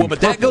yellow and purple. Well,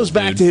 but that goes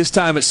back to his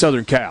time at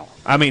Southern Cal.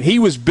 I mean, he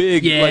was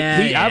big.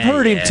 I've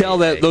heard him tell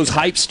those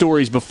hype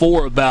stories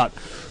before about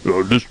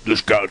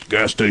this guy at the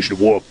gas station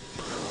wore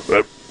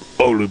that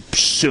only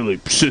silly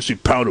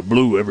sissy powder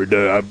blue every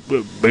day. I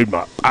made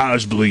my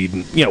eyes bleed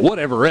and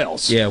whatever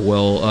else. Yeah,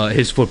 well,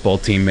 his football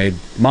team made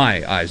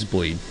my eyes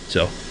bleed.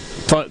 So.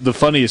 The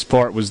funniest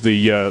part was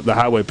the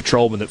highway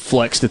patrolman that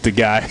flexed at the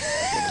guy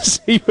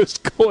as he was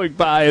going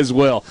by as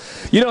well.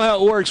 You know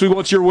how it works. We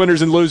want your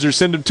winners and losers.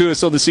 Send them to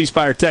us on the C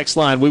Spire text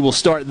line. We will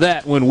start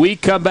that when we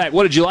come back.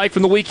 What did you like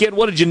from the weekend?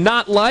 What did you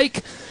not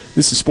like?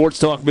 This is Sports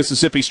Talk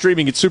Mississippi,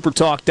 streaming at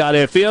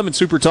supertalk.fm and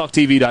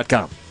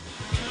supertalktv.com.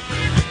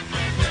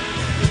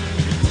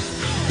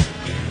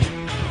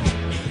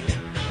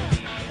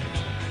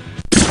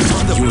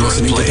 You're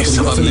listening to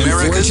of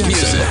America's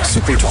music.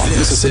 Super Talk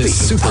Mississippi.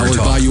 Powered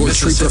by your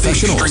street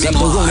professionals at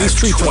Barone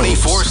Street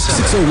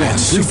 24/7.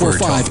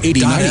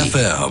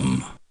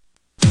 601-345-89FM.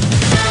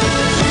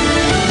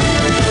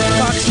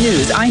 Fox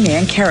News, I'm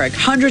Ann Carrick.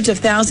 Hundreds of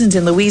thousands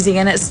in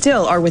Louisiana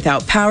still are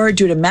without power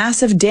due to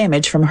massive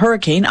damage from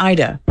Hurricane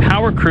Ida.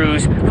 Power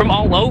crews from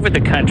all over the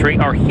country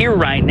are here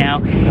right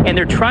now, and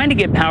they're trying to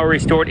get power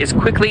restored as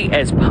quickly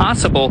as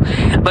possible.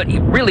 But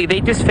really,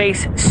 they just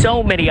face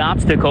so many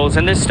obstacles,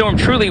 and this storm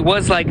truly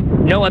was like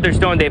no other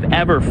storm they've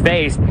ever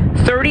faced.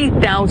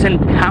 30,000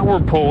 power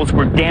poles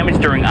were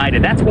damaged during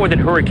Ida. That's more than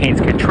Hurricanes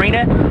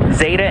Katrina,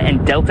 Zeta,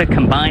 and Delta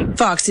combined.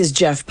 Fox's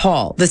Jeff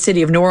Paul. The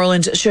city of New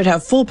Orleans should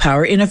have full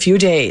power in a few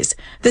days.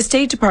 The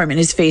State Department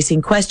is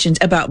facing questions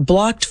about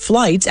blocked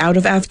flights out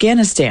of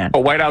Afghanistan. A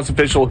White House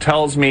official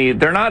tells me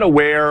they're not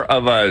aware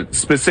of a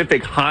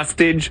specific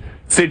hostage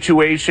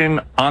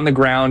situation on the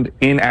ground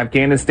in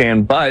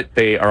Afghanistan, but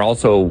they are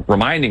also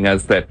reminding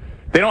us that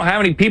they don't have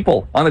any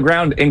people on the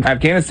ground in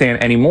Afghanistan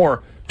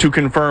anymore to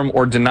confirm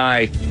or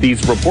deny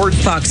these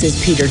reports.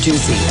 Fox's Peter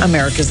Ducey.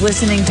 America's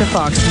listening to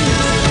Fox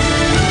News.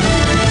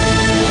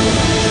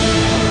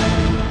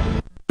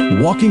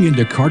 Walking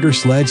into Carter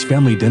Sledge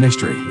Family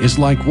Dentistry is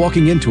like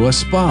walking into a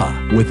spa.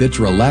 With its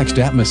relaxed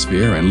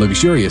atmosphere and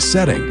luxurious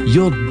setting,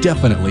 you'll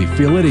definitely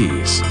feel at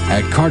ease.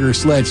 At Carter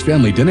Sledge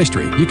Family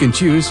Dentistry, you can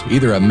choose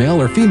either a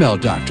male or female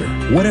doctor,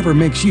 whatever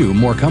makes you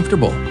more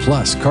comfortable.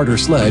 Plus, Carter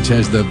Sledge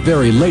has the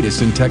very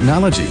latest in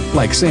technology,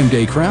 like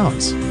same-day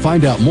crowns.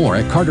 Find out more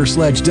at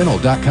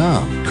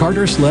cartersledgedental.com.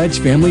 Carter Sledge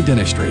Family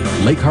Dentistry,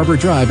 Lake Harbor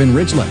Drive in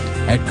Ridgeland.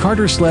 At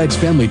Carter Sledge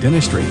Family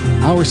Dentistry,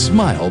 our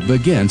smile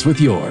begins with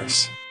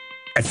yours.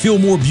 At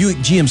Fillmore Buick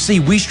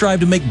GMC, we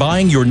strive to make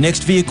buying your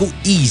next vehicle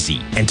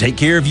easy and take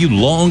care of you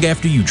long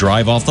after you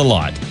drive off the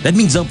lot. That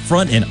means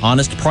upfront and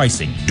honest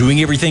pricing, doing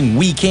everything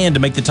we can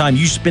to make the time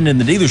you spend in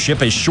the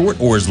dealership as short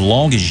or as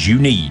long as you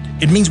need.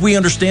 It means we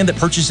understand that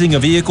purchasing a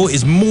vehicle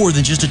is more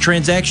than just a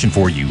transaction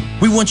for you.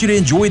 We want you to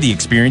enjoy the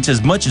experience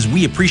as much as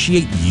we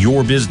appreciate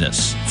your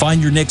business.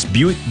 Find your next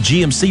Buick,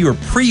 GMC, or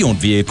pre-owned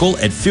vehicle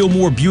at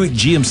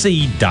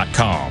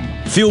FillmoreBuickGMC.com.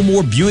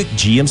 Fillmore Buick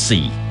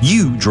GMC.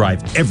 You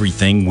drive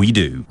everything we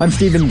do. I'm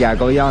Stephen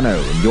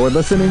Gagliano, and you're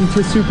listening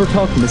to Super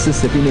Talk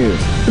Mississippi News.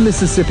 The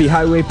Mississippi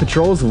Highway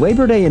Patrol's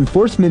Labor Day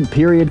enforcement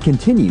period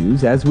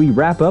continues as we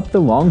wrap up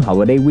the long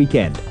holiday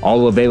weekend.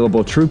 All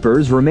available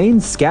troopers remain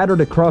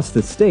scattered across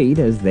the state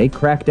as they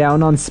crack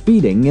down on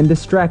speeding and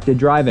distracted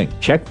driving.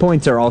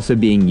 Checkpoints are also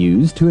being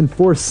used to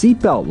enforce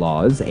seatbelt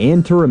laws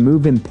and to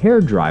remove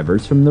impaired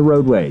drivers from the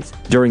roadways.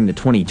 During the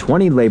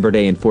 2020 Labor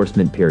Day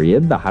enforcement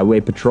period, the Highway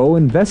Patrol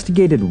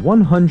investigated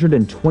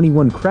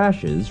 121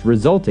 crashes,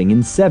 resulting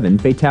in 7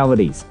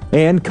 fatalities.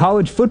 And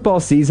college football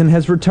season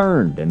has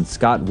returned, and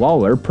Scott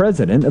Waller,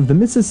 president of the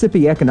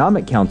Mississippi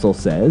Economic Council,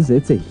 says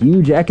it's a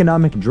huge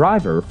economic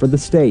driver for the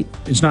state.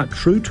 It's not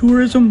true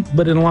tourism,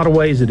 but in a lot of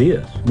ways it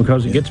is,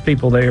 because it gets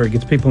people there, it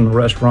gets people in the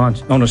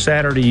restaurants. On a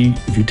Saturday,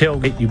 if you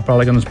tailgate, you're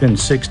probably going to spend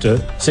 6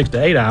 to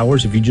 8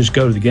 hours. If you just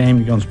go to the game,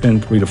 you're going to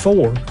spend 3 to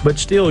 4. But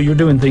still, you're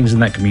doing things in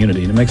that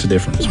community, and it makes a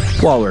difference.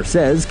 Waller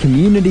says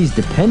communities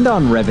depend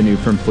on revenue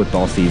from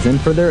football season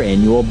for their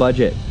annual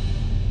budget.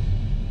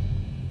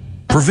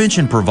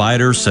 Prevention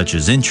providers such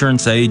as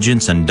insurance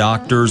agents and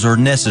doctors are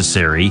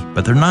necessary,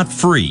 but they're not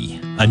free.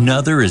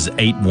 Another is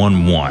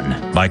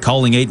 811. By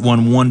calling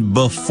 811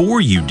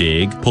 before you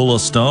dig, pull a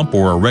stump,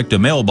 or erect a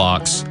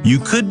mailbox, you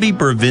could be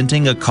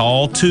preventing a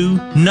call to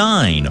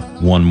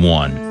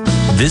 911.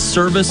 This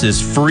service is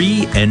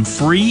free, and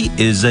free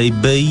is a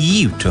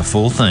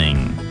beautiful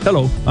thing.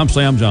 Hello, I'm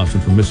Sam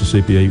Johnson from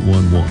Mississippi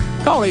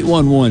 811. Call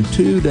 811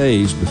 2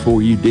 days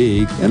before you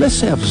dig, and let's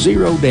have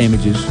 0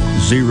 damages,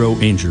 0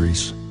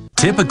 injuries.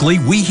 Typically,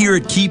 we here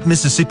at Keep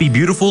Mississippi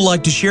Beautiful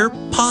like to share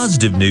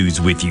positive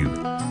news with you,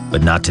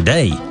 but not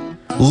today.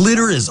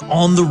 Litter is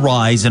on the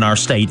rise in our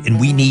state, and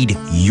we need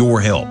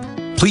your help.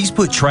 Please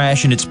put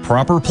trash in its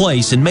proper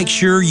place and make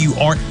sure you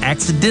aren't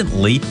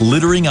accidentally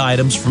littering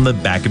items from the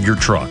back of your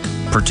truck.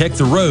 Protect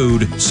the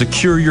road,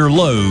 secure your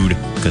load,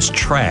 because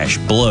trash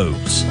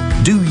blows.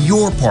 Do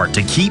your part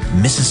to keep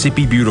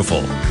Mississippi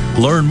beautiful.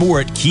 Learn more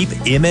at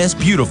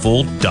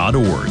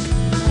keepmsbeautiful.org.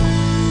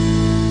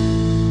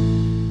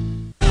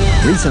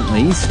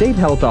 Recently, State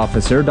Health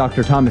Officer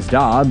Dr. Thomas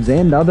Dobbs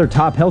and other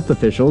top health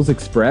officials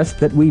expressed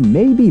that we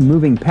may be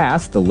moving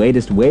past the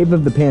latest wave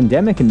of the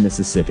pandemic in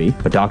Mississippi,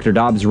 but Dr.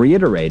 Dobbs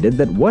reiterated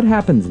that what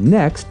happens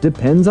next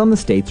depends on the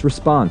state's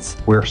response.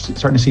 We're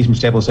starting to see some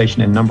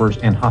stabilization in numbers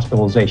and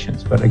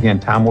hospitalizations, but again,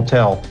 time will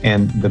tell,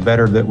 and the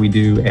better that we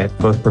do at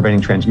both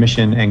preventing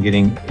transmission and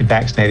getting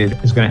vaccinated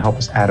is going to help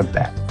us out of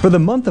that. For the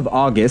month of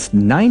August,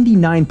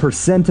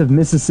 99% of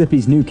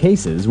Mississippi's new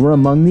cases were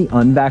among the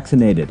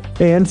unvaccinated.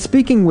 And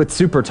speaking with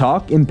Super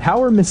Talk,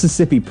 Empower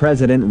Mississippi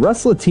President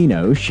Russ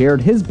Latino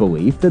shared his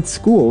belief that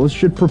schools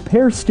should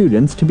prepare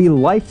students to be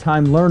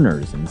lifetime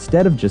learners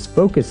instead of just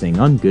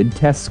focusing on good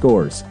test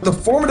scores. The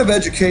formative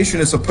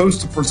education is supposed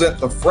to present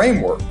the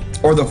framework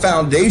or the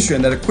foundation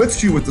that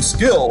equips you with the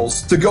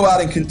skills to go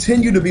out and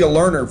continue to be a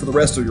learner for the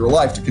rest of your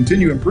life, to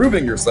continue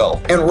improving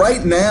yourself. And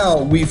right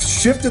now, we've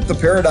shifted the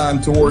paradigm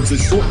towards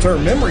this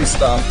short-term memory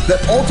stuff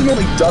that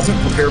ultimately doesn't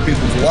prepare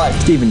people for life.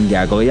 Stephen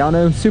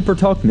Gagliano, Super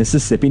Talk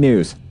Mississippi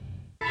News.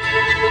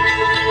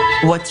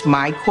 What's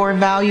my core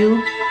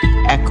value?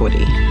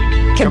 equity,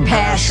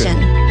 compassion,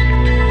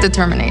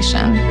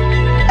 determination.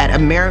 At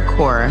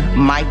AmeriCorps,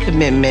 my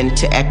commitment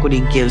to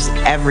equity gives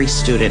every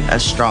student a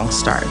strong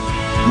start.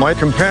 My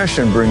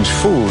compassion brings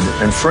food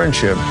and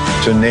friendship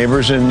to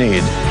neighbors in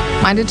need.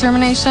 My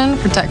determination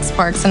protects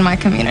parks in my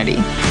community.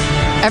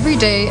 Every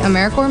day,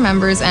 AmeriCorps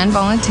members and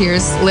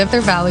volunteers live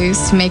their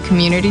values to make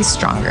communities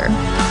stronger.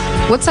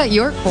 What's at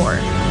your core?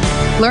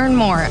 Learn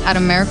more at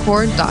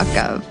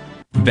AmeriCorps.gov.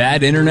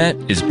 Bad internet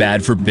is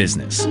bad for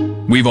business.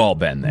 We've all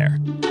been there.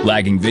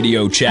 Lagging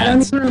video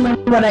chats,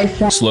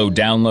 slow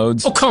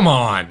downloads. Oh, come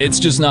on. It's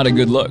just not a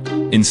good look.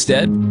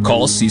 Instead,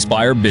 call C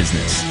Spire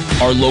Business.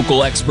 Our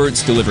local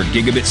experts deliver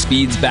gigabit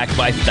speeds backed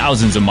by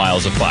thousands of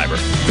miles of fiber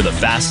for the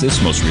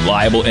fastest, most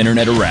reliable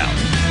internet around.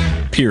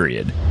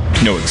 Period.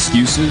 No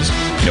excuses,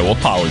 no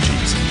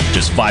apologies.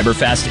 Just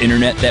fiber-fast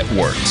internet that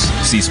works.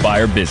 C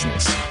Spire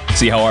Business.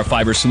 See how our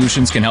fiber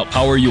solutions can help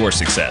power your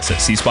success at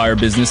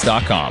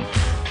cspirebusiness.com.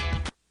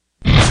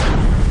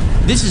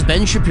 This is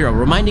Ben Shapiro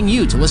reminding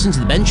you to listen to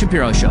The Ben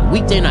Shapiro Show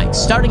weekday nights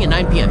starting at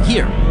 9 p.m.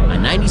 here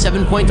on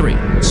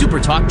 97.3 Super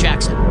Talk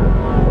Jackson.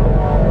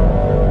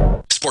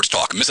 Sports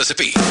Talk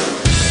Mississippi.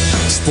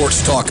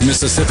 Sports Talk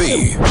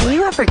Mississippi. Do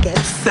you ever get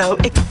so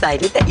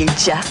excited that you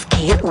just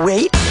can't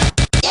wait?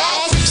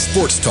 Yes!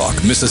 Sports Talk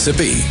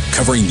Mississippi,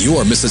 covering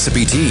your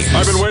Mississippi teams.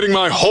 I've been waiting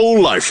my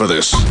whole life for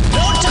this.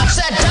 Don't touch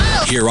that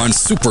dial! Here on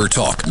Super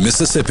Talk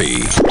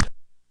Mississippi.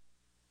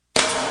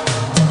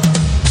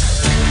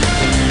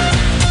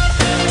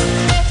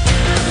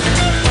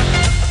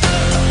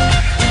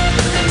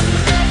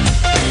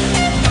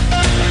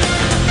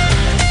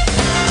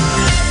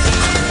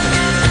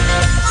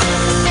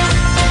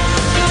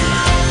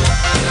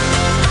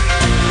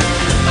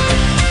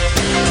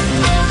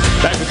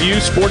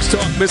 Sports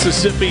Talk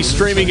Mississippi,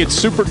 streaming at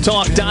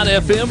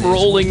supertalk.fm,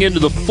 rolling into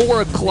the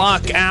 4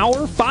 o'clock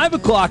hour, 5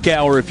 o'clock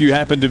hour if you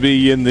happen to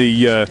be in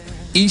the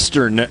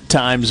Eastern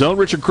time zone.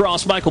 Richard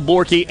Cross, Michael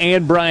Borky,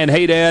 and Brian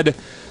Haydad.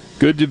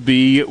 Good to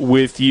be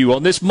with you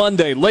on this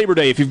Monday, Labor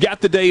Day. If you've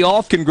got the day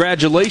off,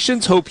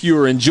 congratulations. Hope you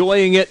are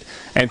enjoying it,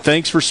 and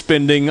thanks for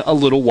spending a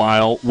little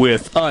while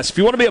with us. If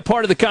you want to be a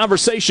part of the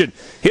conversation,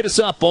 hit us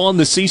up on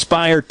the C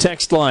Spire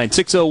text line,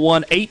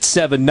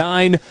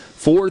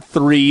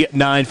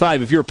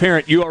 601-879-4395. If you're a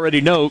parent, you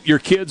already know your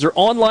kids are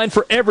online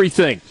for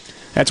everything.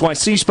 That's why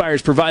C Spire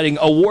is providing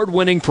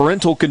award-winning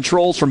parental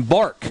controls from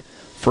Bark.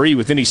 Free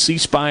with any C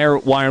Spire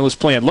wireless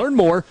plan. Learn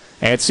more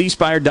at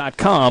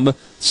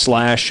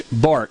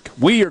cspire.com/bark.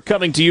 We are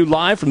coming to you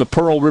live from the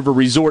Pearl River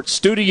Resort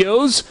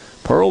Studios.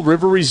 Pearl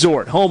River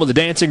Resort, home of the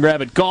Dancing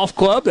Rabbit Golf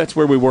Club. That's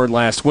where we were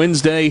last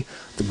Wednesday.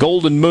 The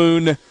Golden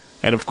Moon,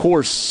 and of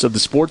course, of the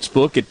sports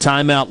book at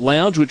Timeout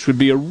Lounge, which would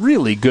be a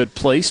really good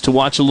place to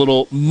watch a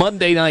little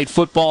Monday night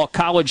football,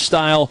 college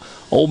style.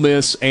 Ole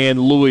Miss and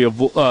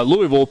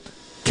Louisville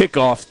kick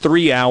off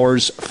 3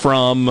 hours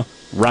from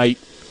right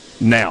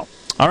now.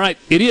 All right,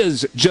 it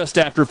is just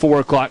after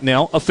 4 o'clock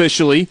now,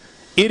 officially.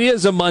 It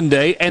is a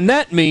Monday, and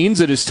that means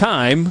it is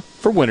time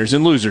for Winners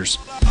and Losers.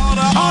 All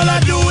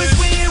I do is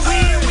win,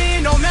 win,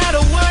 win, no matter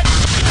what.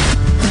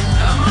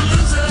 I'm a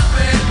loser,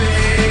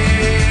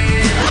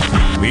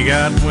 baby. We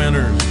got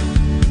winners.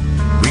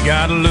 We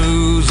got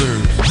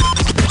losers.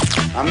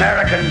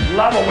 Americans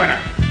love a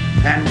winner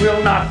and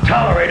will not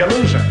tolerate a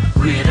loser.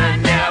 Winner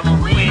never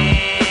win,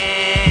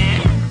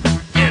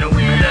 and a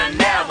winner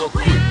never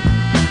quit.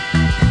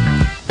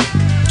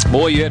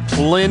 Boy, you had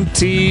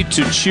plenty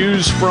to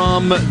choose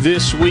from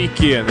this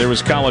weekend. There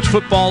was college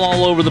football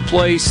all over the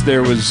place.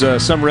 There was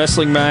some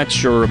wrestling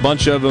match, or a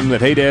bunch of them,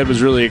 that Haydad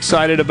was really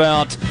excited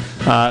about.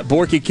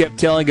 Borky kept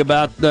telling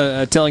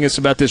us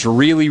about this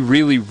really,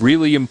 really,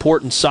 really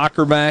important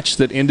soccer match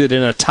that ended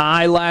in a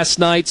tie last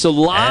night. So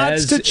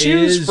lots to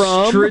choose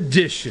from.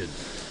 Tradition.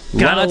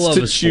 Lots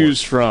to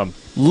choose from.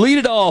 Lead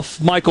it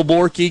off, Michael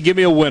Borky. Give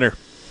me a winner.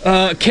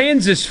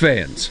 Kansas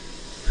fans.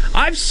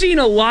 I've seen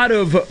a lot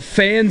of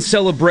fan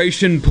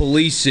celebration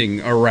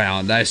policing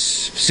around. I've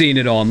seen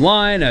it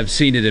online. I've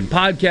seen it in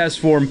podcast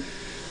form.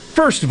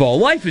 First of all,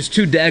 life is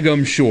too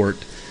daggum short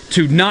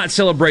to not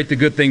celebrate the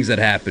good things that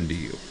happen to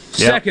you. Yep.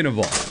 Second of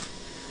all,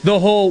 the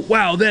whole,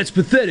 wow, that's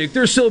pathetic.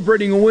 They're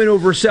celebrating a win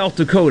over South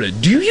Dakota.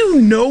 Do you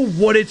know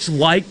what it's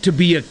like to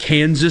be a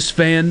Kansas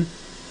fan?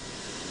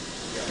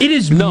 It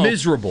is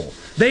miserable.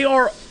 They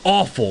are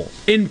awful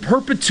in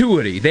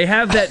perpetuity. They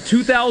have that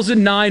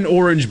 2009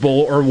 Orange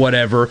Bowl or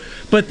whatever,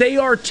 but they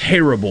are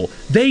terrible.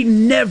 They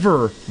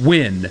never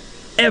win,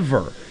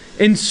 ever.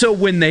 And so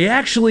when they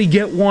actually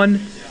get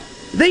one,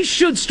 they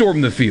should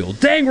storm the field.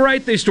 Dang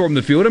right they stormed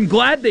the field. I'm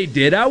glad they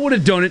did. I would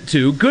have done it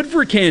too. Good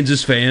for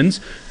Kansas fans.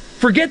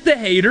 Forget the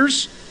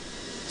haters.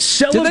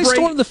 Celebrate. Did they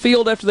storm the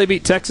field after they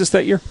beat Texas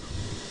that year?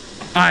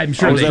 I'm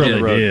sure they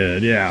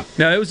did. Yeah.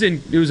 No, it was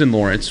in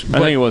Lawrence. I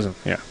think it wasn't.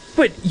 Yeah.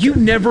 But you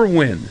never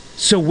win.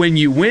 So when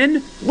you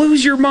win,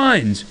 lose your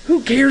minds.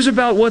 Who cares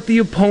about what the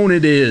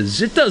opponent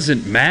is? It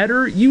doesn't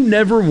matter. You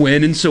never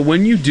win, and so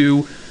when you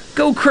do,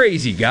 go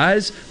crazy,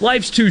 guys.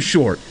 Life's too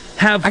short.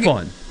 Have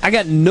fun. I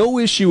got no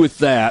issue with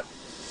that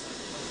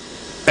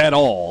at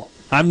all.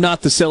 I'm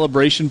not the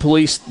celebration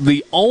police.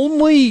 The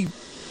only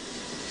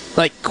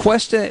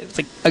question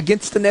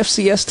against an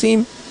FCS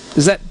team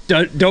is that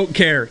don't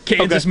care.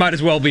 Kansas might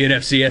as well be an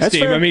FCS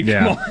team. Fair. I mean,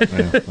 come on.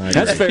 Yeah,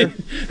 that's fair.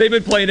 They've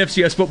been playing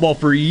FCS football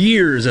for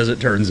years, as it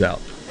turns out.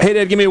 Hey,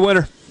 Dad, give me a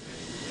winner.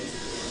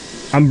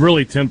 I'm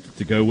really tempted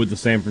to go with the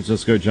San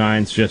Francisco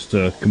Giants just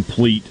to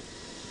complete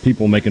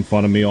people making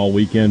fun of me all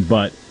weekend,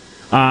 but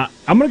I'm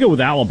going to go with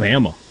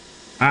Alabama.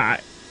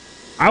 It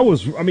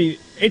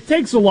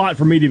takes a lot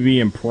for me to be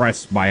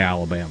impressed by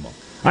Alabama.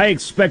 I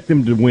expect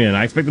them to win.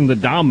 I expect them to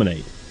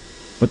dominate.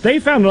 But they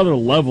found another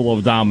level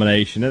of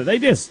domination. They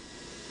just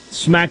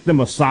smacked them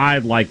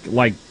aside like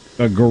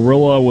a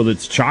gorilla with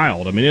its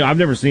child. I mean, I've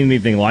never seen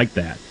anything like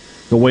that.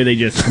 The way they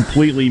just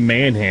completely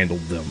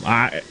manhandled them.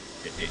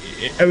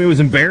 It was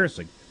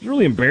embarrassing. It was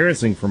really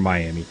embarrassing for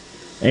Miami.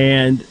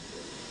 And,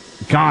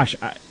 gosh,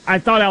 I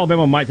thought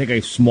Alabama might take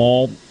a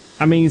small.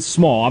 I'm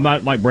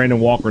not like Brandon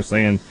Walker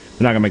saying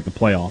they're not going to make the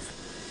playoff.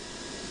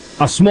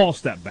 A small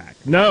step back.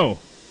 No.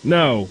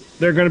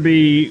 They're going to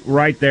be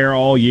right there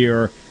all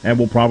year and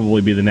will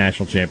probably be the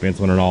national champions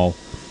when it all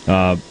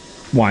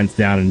winds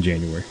down in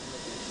January.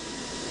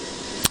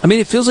 I mean,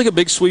 it feels like a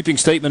big sweeping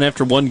statement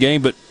after one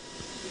game, but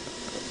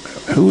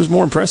who was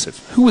more impressive?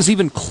 Who was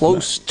even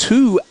close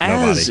to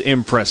as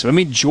impressive? I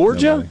mean,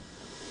 Georgia,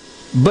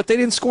 but they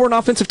didn't score an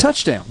offensive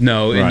touchdown.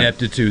 No,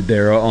 ineptitude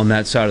there on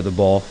that side of the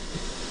ball.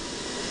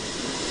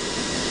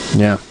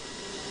 Yeah.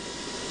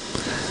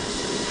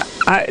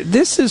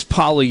 This is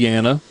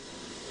Pollyanna,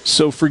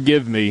 so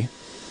forgive me,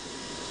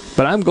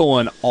 but I'm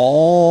going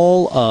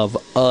all of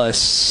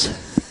us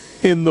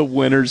in the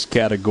winners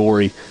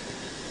category.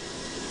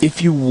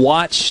 If you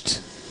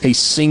watched a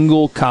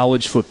single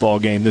college football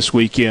game this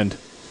weekend,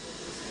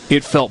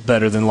 it felt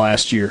better than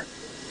last year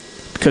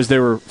because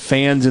there were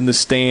fans in the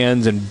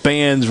stands and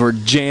bands were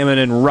jamming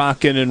and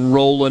rocking and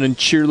rolling and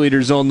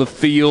cheerleaders on the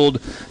field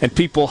and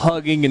people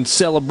hugging and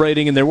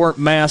celebrating, and there weren't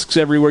masks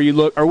everywhere you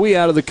look. Are we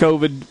out of the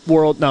COVID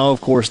world? No,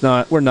 of course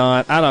not. We're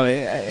not.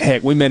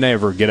 Heck, we may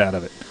never get out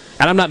of it.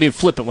 And I'm not being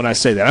flippant when I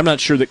say that. I'm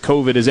not sure that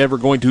COVID is ever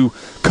going to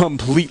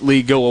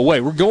completely go away.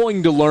 We're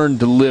going to learn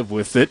to live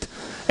with it,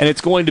 and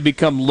it's going to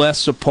become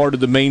less a part of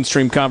the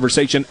mainstream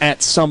conversation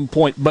at some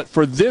point. But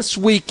for this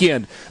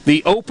weekend,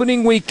 the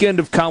opening weekend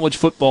of college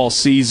football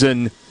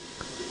season,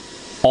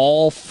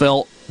 all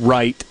felt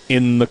right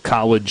in the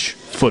college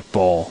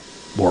football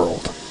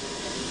world.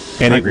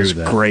 And it was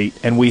great.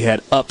 And we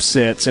had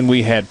upsets, and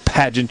we had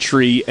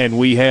pageantry, and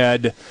we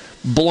had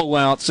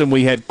blowouts, and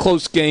we had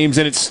close games,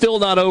 and it's still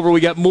not over.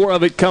 We got more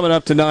of it coming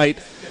up tonight,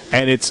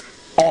 and it's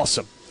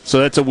awesome. So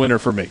that's a winner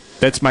for me.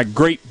 That's my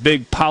great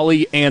big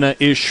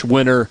Pollyanna-ish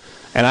winner,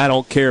 and I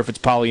don't care if it's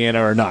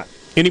Pollyanna or not.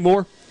 Any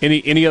more?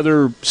 Any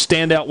other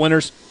standout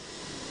winners?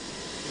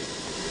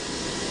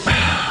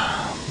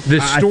 The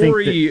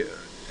story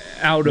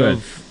out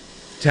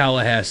of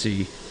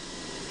Tallahassee.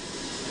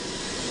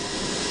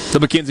 The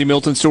Mackenzie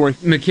Milton story?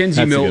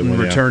 Mackenzie Milton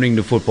returning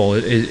to football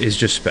is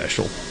just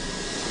special.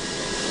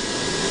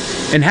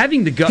 And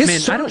having the gut,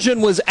 his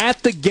surgeon was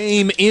at the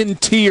game in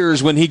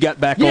tears when he got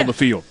back on the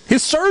field.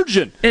 His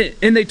surgeon.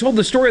 And they told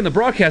the story on the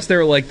broadcast. They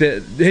were like,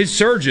 his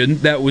surgeon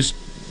that was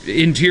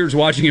in tears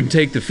watching him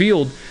take the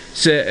field,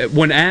 said,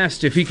 when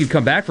asked if he could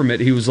come back from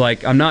it, he was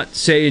like, I'm not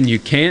saying you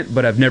can't,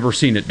 but I've never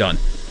seen it done.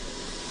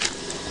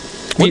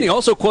 Wasn't he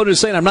also quoted as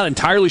saying, I'm not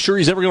entirely sure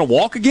he's ever going to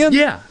walk again?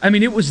 Yeah. I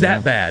mean, it was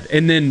that bad.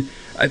 And then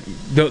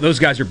those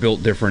guys are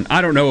built different.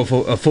 I don't know if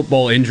a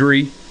football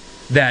injury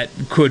that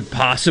could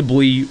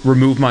possibly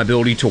remove my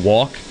ability to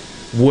walk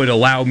would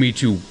allow me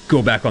to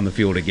go back on the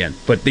field again.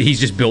 But he's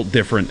just built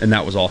different, and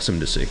that was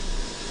awesome to see.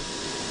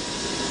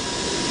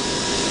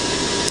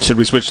 Should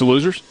we switch to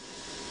losers?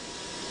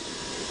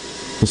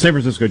 The San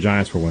Francisco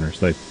Giants were winners.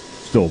 They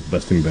still the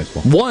best team in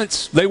baseball.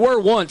 Once. They were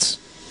once.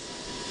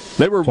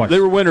 They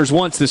were winners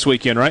once this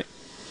weekend, right?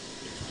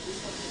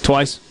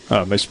 Twice?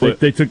 Oh, they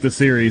split. They took the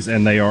series,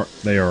 and they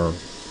are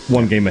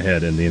one game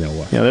ahead in the NL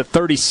West. Yeah, that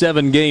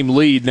 37-game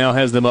lead now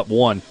has them up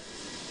one.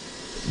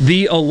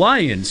 The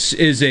Alliance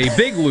is a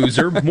big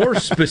loser, more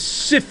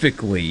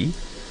specifically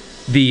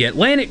the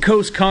Atlantic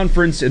Coast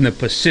Conference and the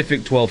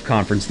Pacific 12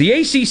 Conference. The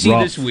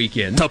ACC this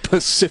weekend. The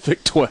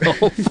Pacific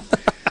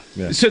 12.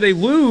 Yeah. So they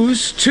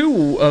lose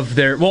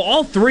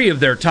all three of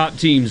their top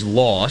teams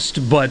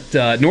lost, but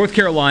North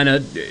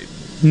Carolina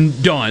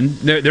done.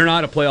 They're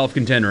not a playoff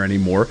contender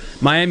anymore.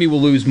 Miami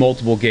will lose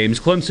multiple games.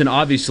 Clemson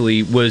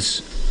obviously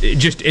was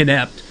just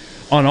inept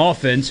on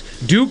offense.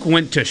 Duke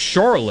went to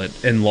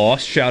Charlotte and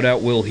lost. Shout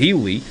out Will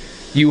Healy.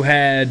 You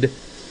had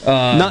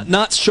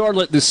not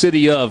Charlotte, the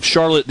city of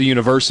Charlotte, the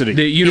university.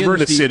 The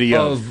University in the city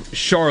of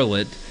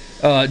Charlotte.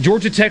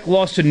 Georgia Tech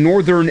lost to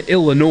Northern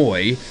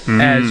Illinois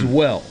as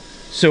well.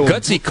 So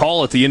gutsy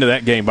call at the end of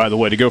that game, by the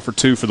way, to go for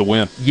 2 for the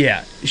win.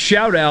 Yeah,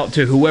 shout out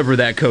to whoever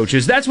that coach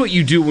is. That's what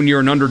you do when you're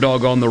an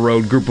underdog on the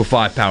road, Group of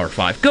 5, Power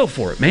 5. Go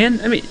for it, man.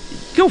 I mean,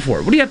 go for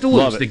it. What do you have to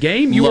lose? The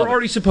game? You were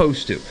already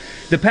supposed to.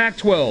 The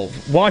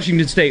Pac-12,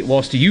 Washington State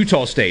lost to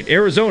Utah State.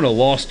 Arizona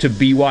lost to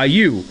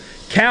BYU.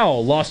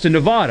 Cal lost to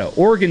Nevada.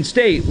 Oregon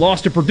State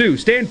lost to Purdue.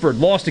 Stanford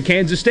lost to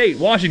Kansas State.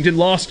 Washington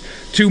lost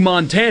to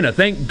Montana.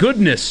 Thank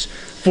goodness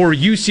for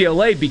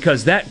UCLA,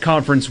 because that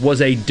conference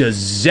was a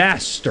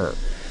disaster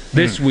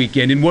this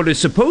weekend. And what is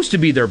supposed to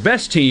be their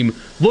best team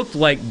looked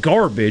like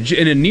garbage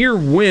in a near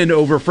win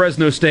over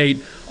Fresno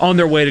State on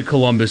their way to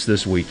Columbus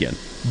this weekend.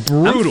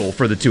 Brutal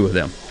for the two of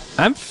them.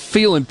 I'm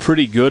feeling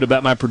pretty good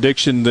about my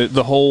prediction that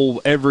the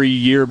whole every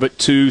year but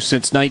two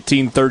since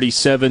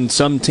 1937,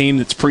 some team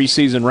that's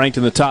preseason ranked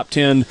in the top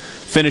 10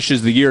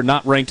 finishes the year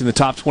not ranked in the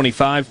top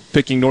 25,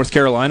 picking North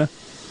Carolina.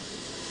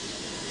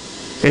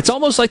 It's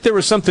almost like there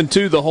was something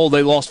to the whole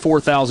they lost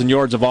 4,000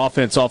 yards of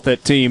offense off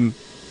that team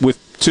with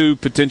two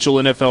potential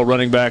NFL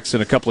running backs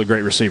and a couple of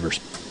great receivers.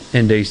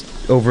 And a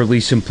overly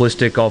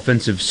simplistic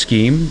offensive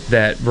scheme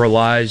that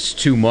relies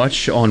too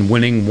much on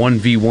winning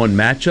 1v1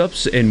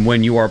 matchups. And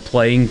when you are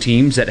playing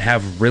teams that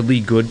have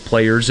really good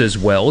players as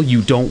well,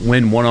 you don't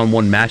win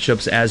one-on-one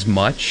matchups as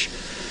much.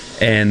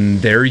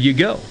 And there you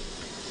go.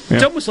 Yeah.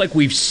 It's almost like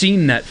we've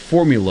seen that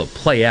formula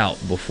play out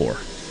before.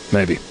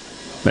 Maybe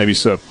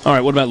so. All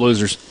right, what about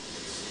losers?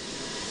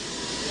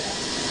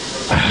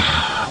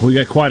 We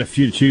got quite a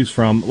few to choose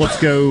from. Let's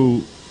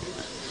go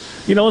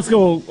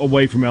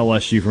away from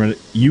LSU for a minute.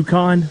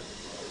 UConn,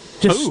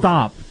 just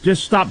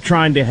stop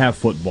trying to have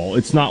football.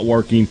 It's not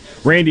working.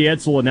 Randy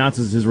Edsall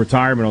announces his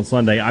retirement on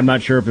Sunday. I'm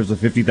not sure if there's a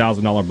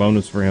 $50,000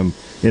 bonus for him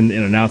in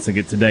announcing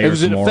it today or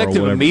tomorrow. Was it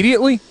effective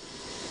immediately?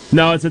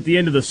 No, it's at the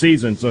end of the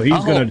season, so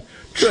he's going to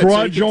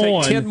trudge so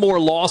on. Take 10 more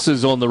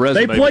losses on the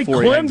resume. They play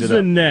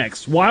Clemson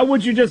next. Why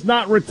would you just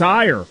not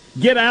retire?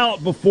 Get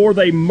out before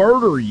they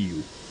murder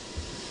you.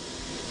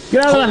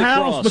 Get out of the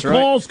house. Cross, the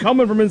call's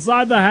coming from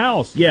inside the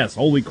house. Yes,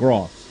 Holy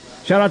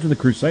Cross. Shout out to the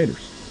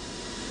Crusaders.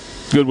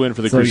 Good win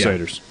for the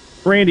Crusaders. Yeah.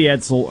 Randy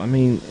Edsall,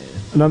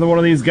 another one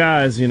of these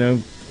guys,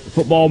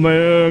 football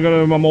man,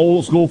 I'm an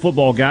old school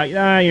football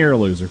guy. You're a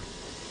loser.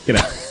 Get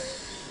out.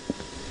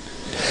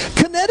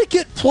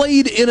 Connecticut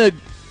played in a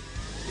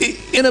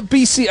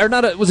BC, or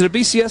not was it a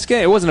BCS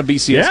game? It wasn't a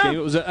BCS game.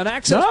 It was an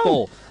Access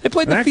Bowl. They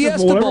played the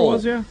Fiesta Bowl.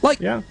 It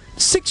was,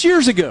 6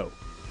 years ago.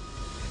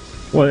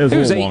 Well, it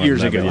was 8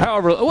 years ago.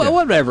 However,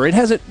 whatever. It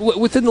hasn't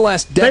within the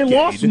last decade. They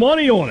lost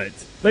money on it.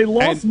 They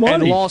lost money.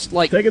 And lost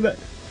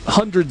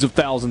hundreds of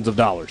thousands of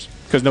dollars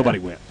because nobody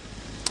went.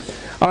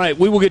 All right,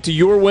 we will get to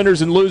your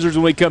winners and losers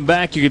when we come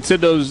back. You can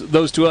send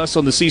those to us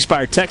on the C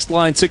Spire text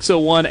line,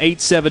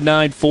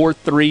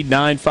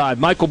 601-879-4395.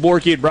 Michael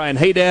Borky and Brian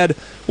Haydad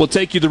will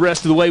take you the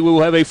rest of the way. We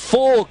will have a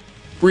full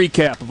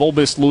recap of Ole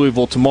Miss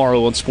Louisville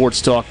tomorrow on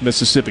Sports Talk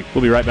Mississippi.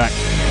 We'll be right back.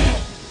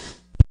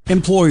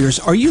 Employers,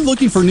 are you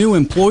looking for new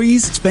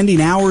employees, spending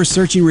hours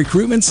searching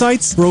recruitment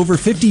sites? For over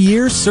 50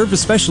 years,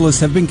 service specialists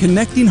have been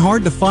connecting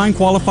hard to find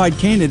qualified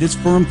candidates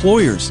for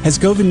employers. Has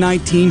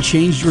COVID-19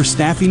 changed your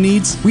staffing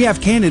needs? We have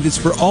candidates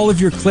for all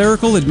of your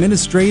clerical,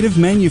 administrative,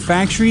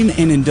 manufacturing,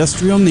 and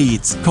industrial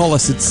needs. Call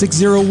us at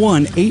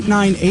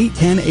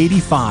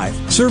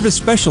 601-898-1085. Service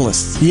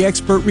specialists, the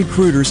expert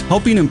recruiters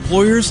helping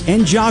employers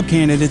and job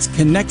candidates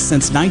connect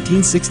since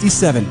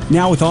 1967.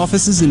 Now with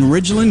offices in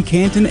Ridgeland,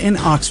 Canton, and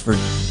Oxford.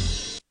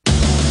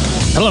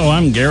 Hello,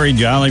 I'm Gary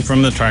Jolly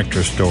from the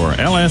Tractor Store.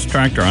 LS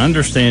Tractor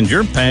understands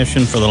your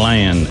passion for the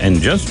land, and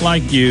just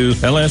like you,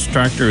 LS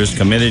Tractor is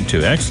committed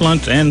to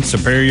excellence and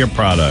superior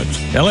products.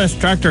 LS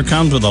Tractor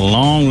comes with a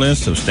long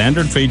list of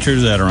standard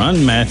features that are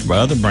unmatched by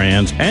other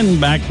brands and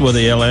backed with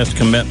the LS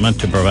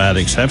commitment to provide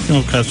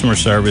exceptional customer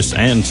service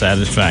and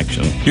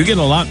satisfaction. You get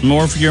a lot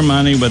more for your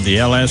money with the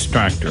LS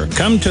Tractor.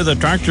 Come to the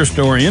Tractor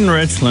Store in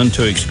Richland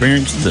to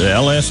experience the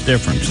LS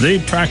difference. The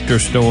Tractor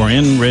Store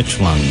in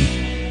Richland.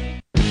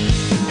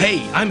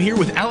 Hey, I'm here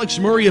with Alex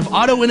Murray of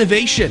Auto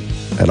Innovation.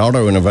 At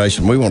Auto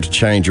Innovation, we want to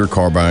change your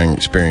car buying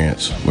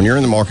experience. When you're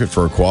in the market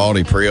for a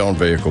quality pre-owned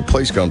vehicle,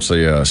 please come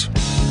see us.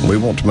 We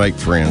want to make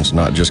friends,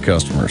 not just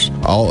customers.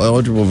 All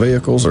eligible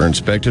vehicles are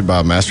inspected by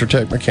a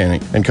MasterTech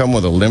mechanic and come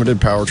with a limited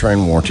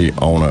powertrain warranty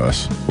on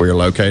us. We are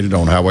located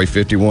on Highway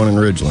 51 in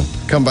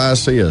Ridgeland. Come by and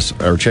see us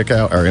or check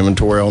out our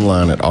inventory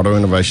online at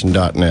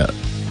autoinnovation.net.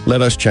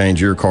 Let us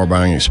change your car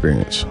buying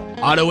experience.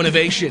 Auto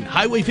Innovation,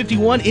 Highway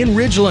 51 in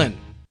Ridgeland.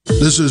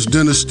 This is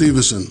Dennis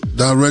Stevenson,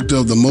 Director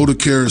of the Motor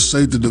Carrier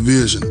Safety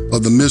Division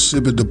of the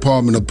Mississippi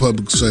Department of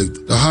Public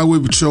Safety. The Highway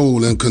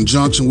Patrol, in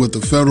conjunction with the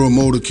Federal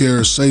Motor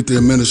Carrier Safety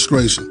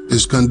Administration,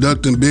 is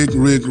conducting big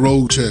rig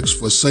road checks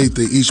for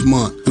safety each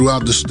month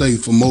throughout the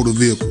state for motor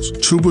vehicles.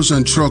 Troopers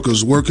and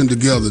truckers working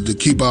together to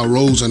keep our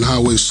roads and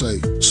highways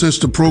safe. Since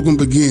the program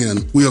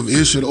began, we have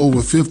issued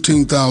over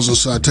 15,000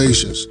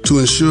 citations to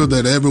ensure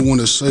that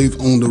everyone is safe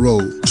on the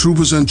road.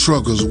 Troopers and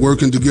truckers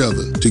working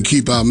together to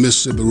keep our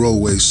Mississippi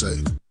roadways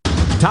safe.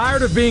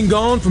 Tired of being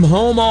gone from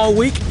home all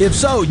week? If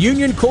so,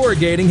 Union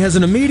Corrugating has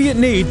an immediate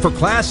need for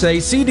Class A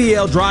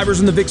CDL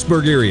drivers in the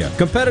Vicksburg area.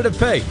 Competitive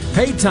pay,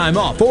 paid time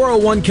off,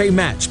 401k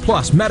match,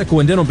 plus medical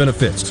and dental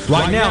benefits.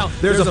 Right now,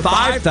 there's a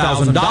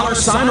 $5,000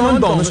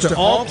 sign-on bonus to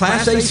all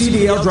Class A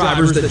CDL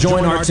drivers that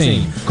join our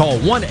team. Call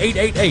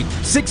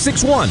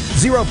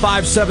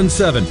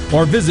 1-888-661-0577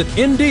 or visit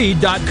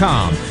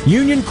Indeed.com.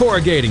 Union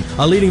Corrugating,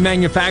 a leading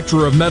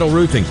manufacturer of metal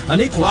roofing,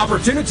 an equal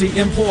opportunity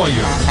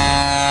employer.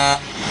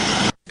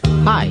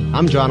 Hi,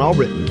 I'm John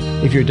Albritton.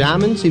 If your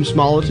diamond seems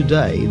smaller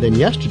today than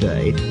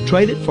yesterday,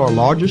 trade it for a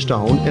larger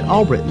stone at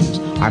Albritton's.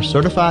 Our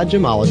certified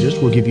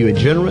gemologist will give you a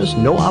generous,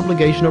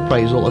 no-obligation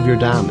appraisal of your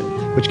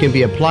diamond, which can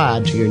be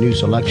applied to your new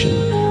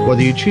selection.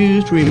 Whether you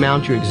choose to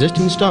remount your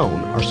existing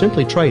stone or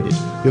simply trade it,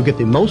 you'll get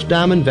the most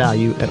diamond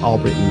value at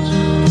Albritton's.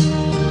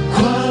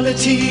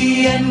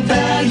 Quality and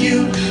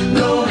value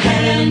go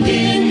hand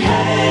in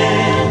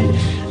hand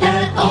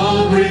at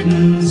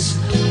Albritton's.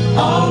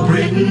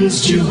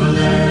 Albritton's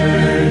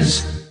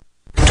Jewelers.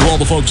 To all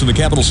the folks in the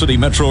Capital City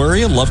metro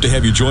area, love to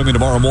have you join me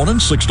tomorrow morning,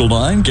 6 till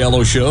 9,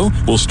 Gallo Show.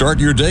 We'll start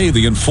your day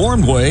the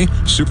informed way.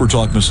 Super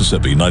Talk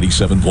Mississippi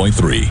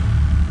 97.3.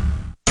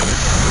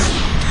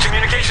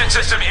 Communication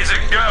system is a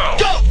go.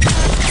 Go!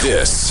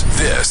 This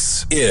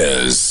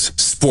is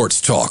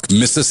Sports Talk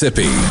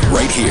Mississippi,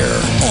 right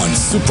here on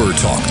Super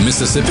Talk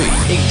Mississippi.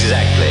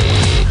 Exactly.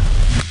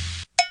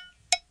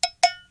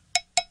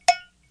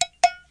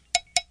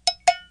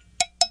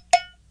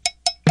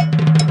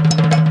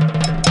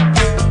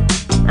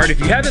 All right, if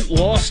you haven't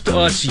lost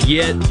us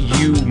yet,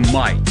 you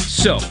might.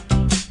 So,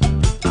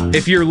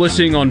 if you're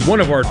listening on one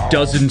of our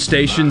dozen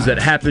stations that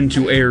happen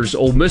to air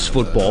Ole Miss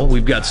football,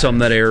 we've got some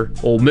that air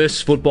Ole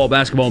Miss football,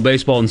 basketball, and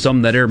baseball, and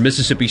some that air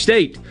Mississippi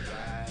State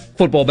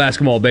football,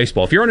 basketball, and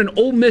baseball. If you're on an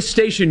Ole Miss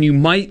station, you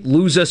might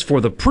lose us for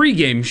the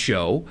pregame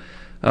show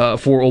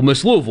for Ole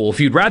Miss Louisville.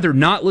 If you'd rather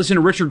not listen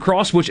to Richard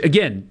Cross, which,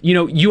 again,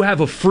 you have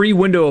a free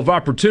window of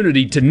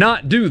opportunity to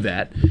not do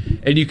that,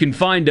 and you can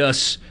find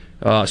us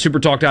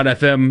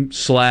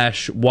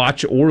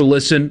supertalk.fm/watch or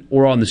listen,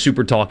 or on the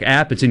Supertalk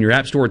app. It's in your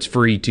app store. It's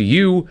free to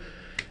you,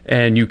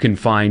 and you can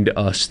find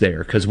us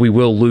there, because we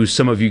will lose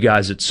some of you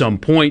guys at some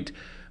point.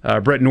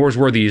 Brett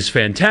Norsworthy is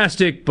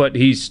fantastic, but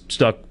he's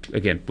stuck,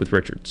 again, with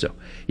Richard. So,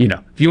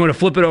 if you want to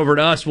flip it over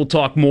to us, we'll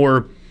talk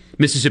more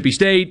Mississippi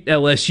State,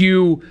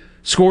 LSU,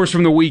 scores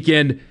from the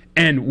weekend,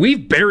 and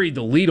we've buried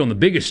the lead on the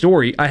biggest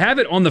story. I have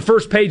it on the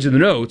first page of the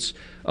notes.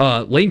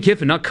 Lane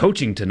Kiffin not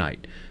coaching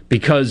tonight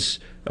because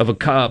of a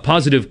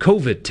positive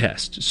COVID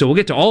test. So we'll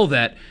get to all of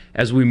that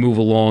as we move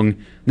along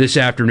this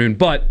afternoon.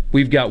 But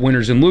we've got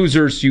winners and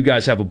losers. You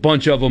guys have a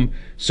bunch of them,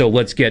 so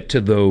let's get to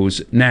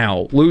those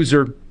now.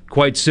 Loser,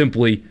 quite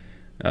simply,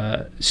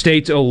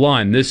 State's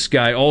O-line. This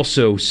guy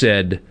also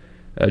said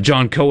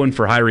John Cohen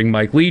for hiring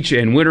Mike Leach,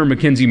 and winner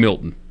Mackenzie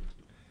Milton.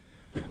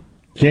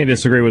 Can't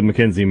disagree with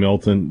Mackenzie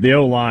Milton. The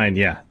O-line,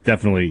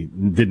 definitely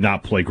did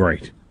not play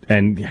great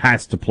and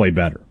has to play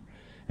better.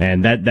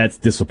 And that's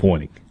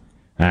disappointing.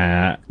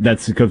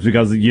 That's because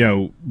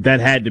that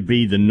had to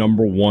be the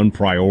number one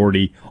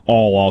priority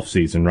all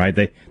offseason, right?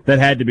 That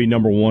had to be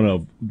number one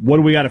of what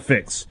do we got to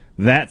fix?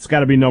 That's got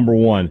to be number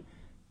one.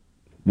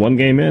 One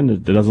game in,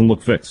 it doesn't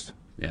look fixed.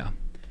 Yeah.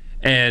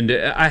 And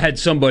I had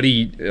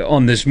somebody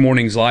on this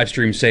morning's live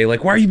stream say,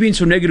 why are you being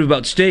so negative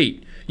about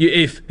State?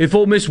 If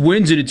Ole Miss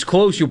wins and it's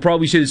close, you'll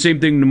probably say the same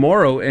thing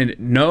tomorrow. And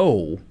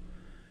no,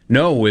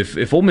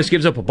 if Ole Miss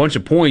gives up a bunch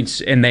of points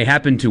and they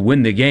happen to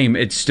win the game,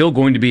 it's still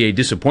going to be a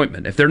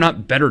disappointment. If they're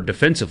not better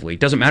defensively, it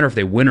doesn't matter if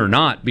they win or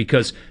not,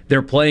 because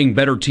they're playing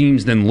better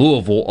teams than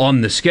Louisville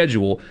on the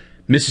schedule.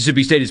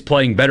 Mississippi State is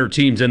playing better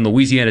teams than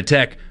Louisiana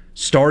Tech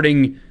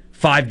starting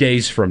 5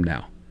 days from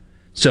now.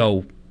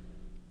 So,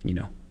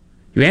 you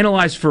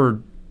analyze for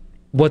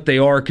what they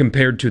are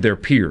compared to their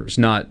peers,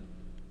 not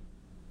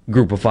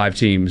group of 5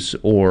 teams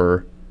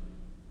or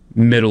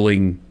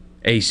middling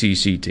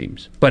ACC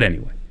teams. But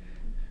anyway.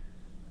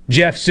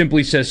 Jeff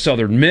simply says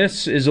Southern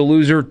Miss is a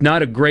loser.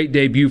 Not a great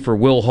debut for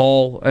Will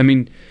Hall. I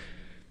mean,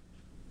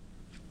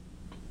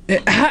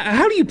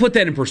 how do you put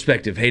that in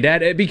perspective, hey,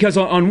 Dad? Because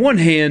on one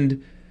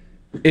hand,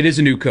 it is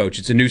a new coach.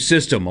 It's a new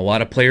system. A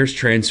lot of players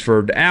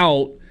transferred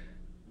out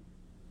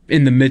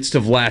in the midst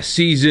of last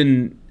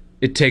season.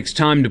 It takes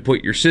time to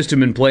put your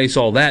system in place,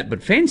 all that.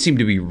 But fans seem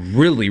to be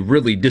really,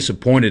 really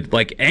disappointed,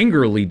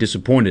 angrily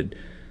disappointed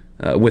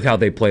with how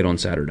they played on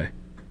Saturday.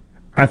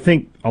 I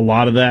think a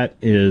lot of that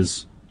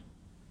is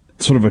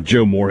sort of a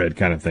Joe Moorhead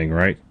kind of thing,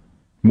 right?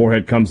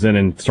 Moorhead comes in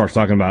and starts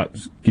talking about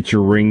get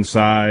your ring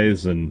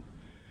size and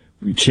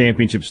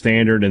championship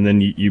standard, and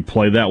then you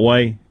play that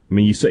way. I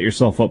mean, you set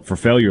yourself up for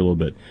failure a little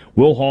bit.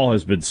 Will Hall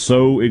has been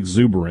so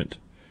exuberant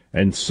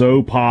and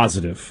so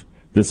positive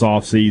this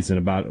offseason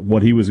about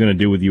what he was going to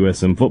do with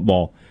USM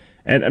football.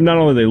 And not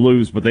only did they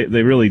lose, but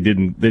they really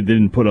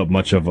didn't put up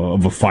much of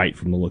a fight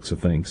from the looks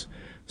of things.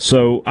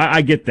 So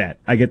I get that.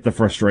 I get the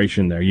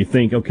frustration there. You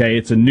think, okay,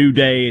 it's a new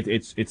day.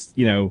 It's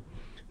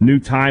new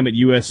time at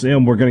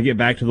USM. We're going to get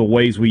back to the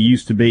ways we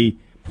used to be,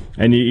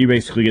 and you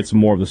basically get some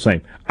more of the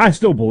same. I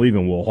still believe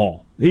in Will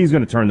Hall. He's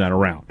going to turn that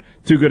around.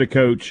 too good a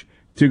coach,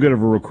 too good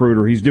of a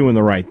recruiter. He's doing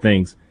the right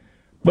things.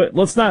 But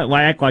let's not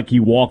act like he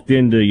walked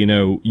into,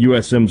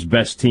 USM's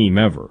best team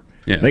ever.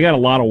 Yeah. They got a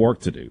lot of work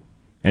to do.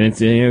 And it's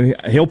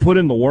he'll put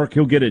in the work,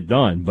 he'll get it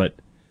done. But,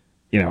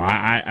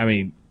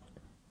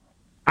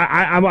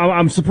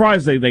 I'm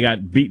surprised they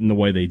got beaten the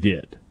way they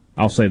did.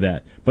 I'll say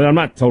that. But I'm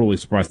not totally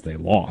surprised they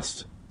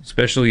lost.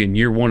 Especially in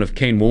year one of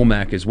Kane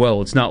Womack as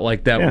well. It's not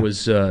like that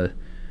was a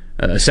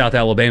South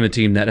Alabama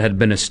team that had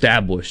been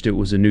established. It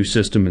was a new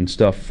system and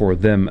stuff for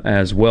them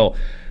as well.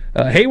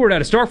 Hayward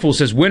out of Starkville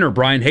says, winner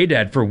Brian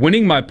Haydad for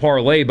winning my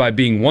parlay by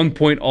being 1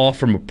 point off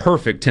from a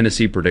perfect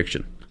Tennessee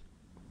prediction.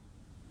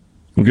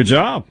 Good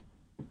job.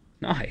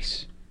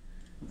 Nice.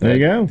 There you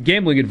go.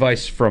 Gambling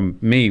advice from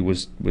me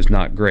was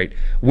not great.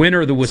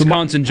 Winner, the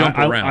Wisconsin jump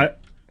around.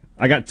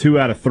 I got 2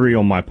 out of 3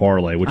 on my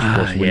parlay, which of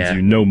course wins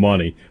you no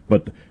money.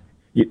 But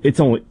it's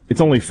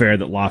only fair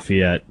that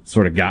Lafayette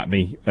sort of got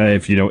me.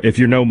 If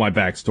you know my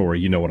backstory,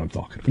 you know what I'm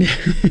talking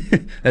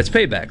about. That's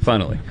payback,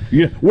 finally.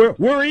 Yeah,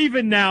 we're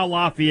even now,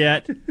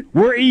 Lafayette.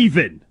 We're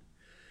even.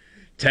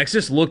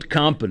 Texas looked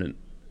competent.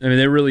 I mean,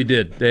 they really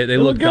did. They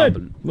looked good.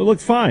 competent. They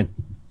looked fine.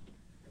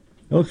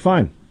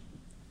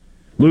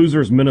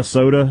 Losers,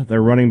 Minnesota.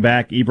 Their running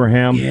back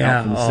Ibrahim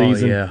out for the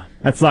season. Yeah.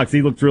 That sucks.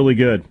 He looked really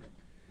good.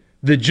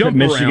 The jump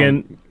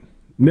Michigan.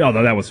 No,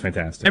 that was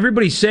fantastic.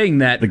 Everybody's saying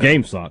that the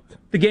game sucked.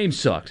 The game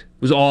sucked.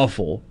 It was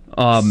awful.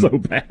 So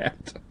bad.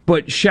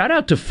 But shout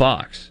out to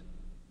Fox.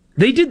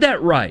 They did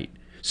that right.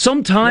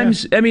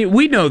 Sometimes,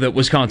 we know that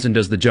Wisconsin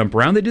does the jump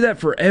around. They do that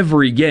for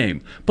every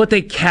game, but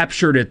they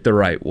captured it the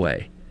right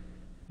way.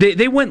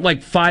 They went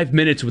like 5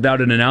 minutes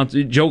without an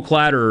announcer, Joe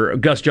Klatt or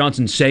Gus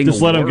Johnson saying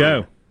just a let word. him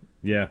go.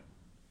 Yeah.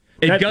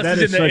 And Gus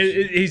is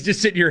he's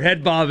just sitting here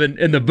head bobbing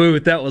in the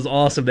booth. That was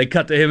awesome. They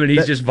cut to him and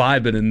he's just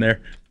vibing in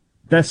there.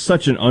 That's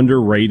such an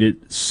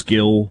underrated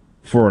skill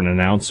for an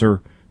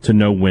announcer to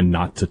know when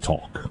not to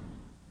talk.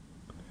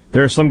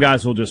 There are some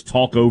guys who'll just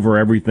talk over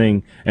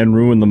everything and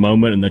ruin the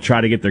moment, and they'll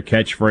try to get their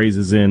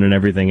catchphrases in and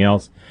everything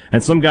else.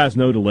 And some guys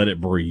know to let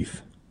it breathe.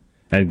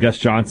 And Gus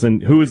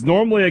Johnson, who is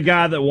normally a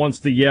guy that wants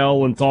to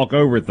yell and talk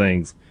over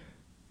things,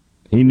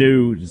 he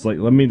knew, just like,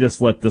 let me just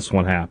let this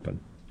one happen.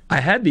 I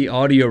had the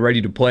audio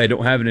ready to play. I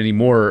don't have it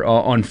anymore.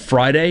 On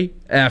Friday,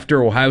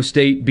 after Ohio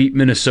State beat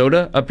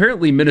Minnesota,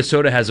 apparently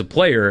Minnesota has a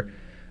player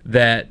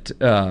that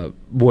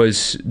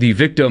was the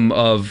victim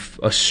of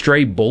a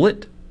stray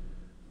bullet.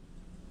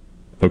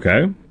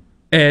 Okay.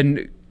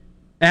 And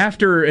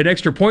after an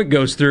extra point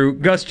goes through,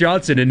 Gus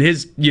Johnson in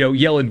his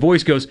yelling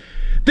voice goes,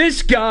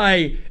 "This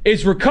guy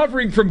is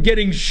recovering from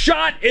getting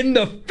shot in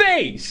the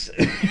face."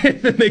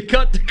 And then they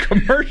cut to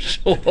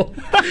commercial.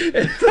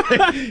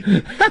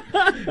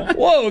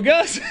 Whoa,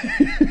 Gus.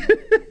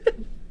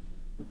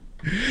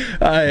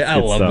 I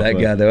love that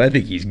guy, though. I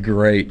think he's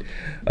great.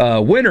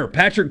 Winner,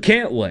 Patrick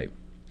Cantlay.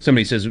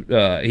 Somebody says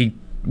he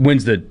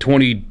wins the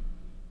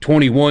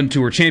 2021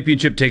 Tour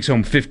Championship, takes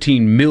home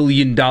 $15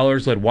 million,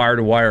 led wire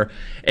to wire.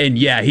 And,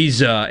 yeah, he's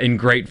in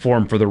great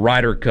form for the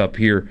Ryder Cup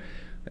here.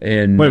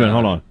 And wait a minute,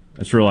 hold on. I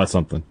just realized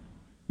something.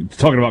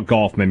 Talking about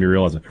golf made me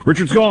realize it.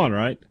 Richard's gone,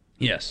 right?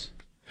 Yes.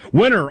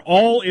 Winner,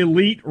 All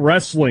Elite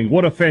Wrestling.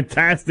 What a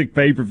fantastic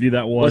pay-per-view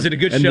that was. Was it a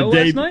good show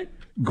last night?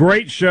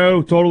 Great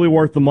show. Totally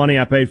worth the money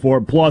I paid for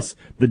it. Plus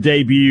the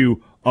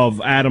debut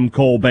of Adam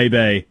Cole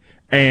Bebe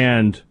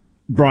and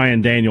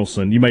Bryan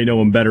Danielson. You may know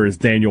him better as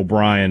Daniel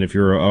Bryan if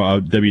you're a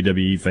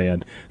WWE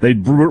fan. They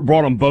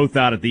brought them both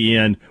out at the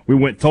end. We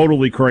went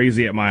totally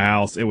crazy at my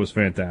house. It was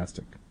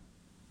fantastic.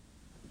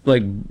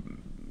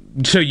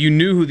 So you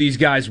knew who these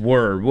guys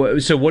were.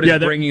 So what does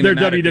bringing them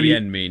out at the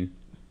end mean?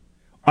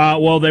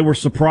 Well, they were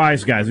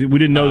surprise guys. We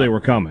didn't know they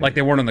were coming. Like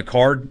they weren't on the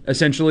card,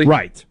 essentially?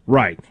 Right.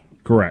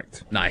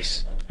 Correct.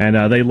 Nice. And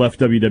they left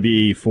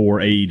WWE for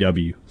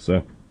AEW.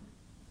 So,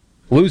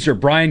 loser,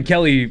 Brian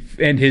Kelly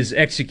and his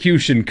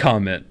execution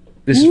comment.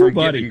 This is from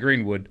Gideon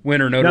Greenwood.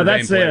 Winner, Notre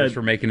Dame players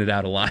for making it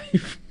out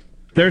alive.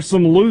 There's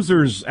some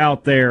losers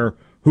out there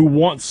who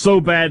want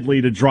so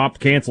badly to drop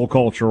cancel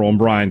culture on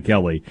Brian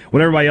Kelly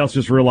when everybody else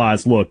just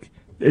realized, look,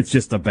 it's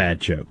just a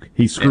bad joke.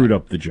 He screwed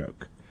up the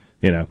joke.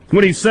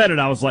 When he said it,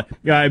 I was like,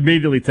 I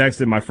immediately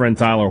texted my friend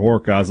Tyler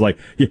Horka. I was like,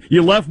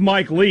 you left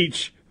Mike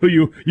Leach, who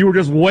you were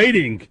just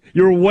waiting.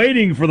 You were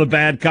waiting for the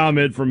bad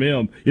comment from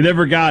him. You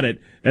never got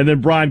it. And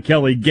then Brian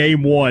Kelly,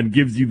 game one,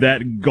 gives you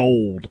that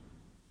gold.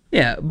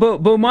 Yeah,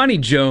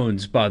 Bomani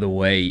Jones, by the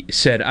way,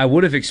 said, I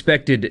would have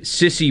expected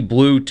Sissy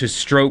Blue to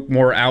stroke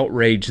more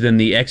outrage than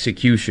the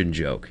execution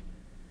joke.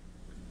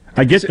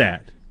 I get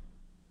that.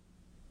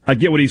 I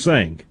get what he's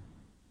saying.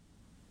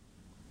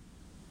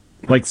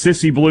 Like,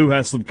 Sissy Blue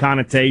has some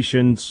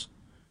connotations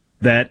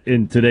that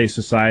in today's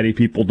society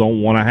people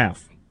don't want to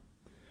have.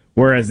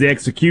 Whereas the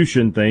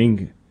execution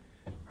thing,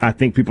 I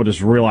think people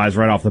just realize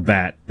right off the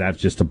bat that's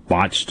just a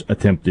botched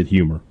attempted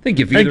humor. I think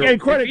if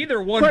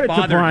either one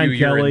bothered you,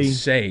 you're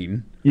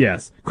insane.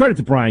 Yes. Credit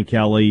to Brian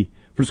Kelly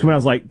for just coming out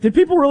and was like, did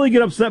people really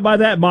get upset by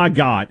that? My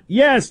God.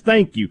 Yes,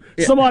 thank you.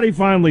 Yeah. Somebody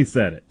finally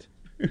said it.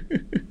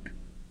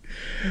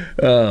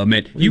 Oh,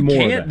 man. You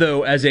can't,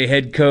 though, as a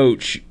head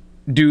coach,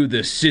 do the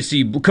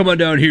sissy, come on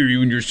down here,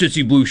 you in your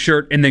sissy blue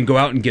shirt, and then go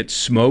out and get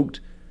smoked.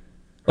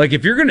 Like,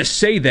 if you're going to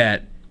say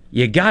that,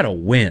 you got to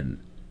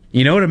win.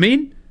 You know what I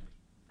mean?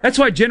 That's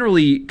why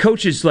generally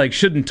coaches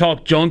shouldn't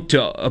talk junk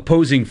to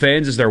opposing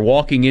fans as they're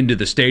walking into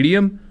the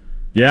stadium.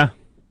 Yeah.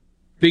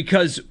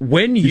 Because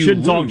when you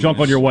shouldn't talk junk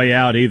on your way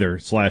out either, /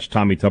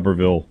 Tommy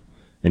Tuberville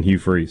and Hugh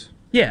Freeze.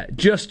 Yeah,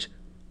 just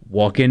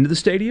walk into the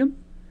stadium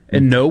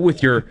and know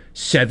with your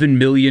 $7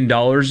 million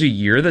a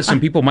year that some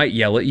people might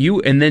yell at you,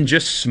 and then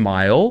just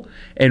smile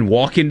and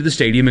walk into the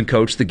stadium and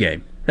coach the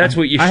game. That's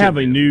what you should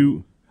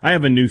do. I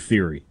have a new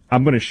theory.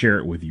 I'm going to share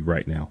it with you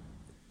right now.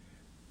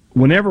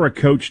 Whenever a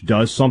coach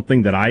does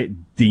something that I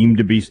deem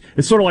to be,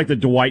 it's sort of like the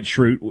Dwight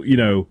Schrute,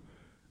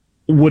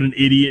 would an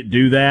idiot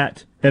do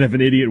that? And if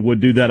an idiot would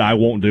do that, I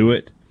won't do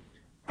it.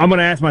 I'm going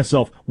to ask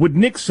myself, would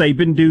Nick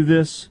Saban do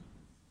this?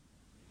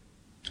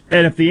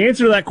 And if the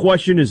answer to that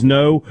question is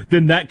no,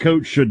 then that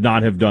coach should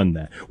not have done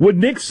that. Would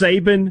Nick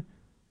Saban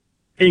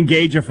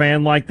engage a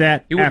fan like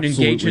that? He wouldn't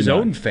engage his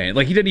own fan.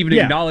 He didn't even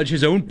acknowledge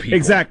his own people.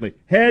 Exactly.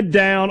 Head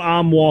down,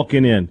 I'm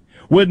walking in.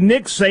 Would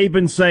Nick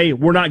Saban say,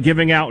 we're not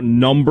giving out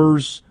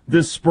numbers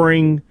this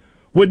spring?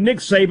 Would Nick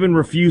Saban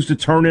refuse to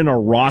turn in a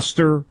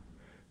roster?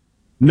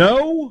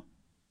 No?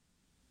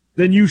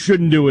 Then you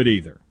shouldn't do it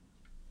either.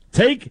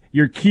 Take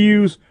your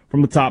cues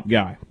from the top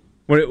guy.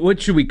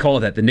 What should we call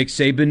that? The Nick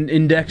Saban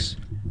Index?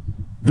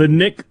 The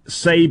Nick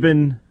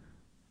Saban...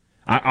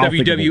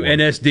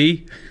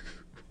 WWNSD?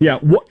 Yeah,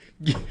 what...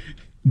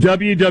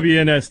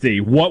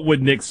 WWNSD. What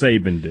would Nick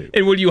Saban do?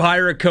 And when you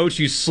hire a coach,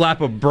 you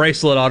slap a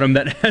bracelet on him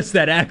that has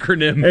that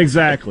acronym.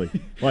 Exactly.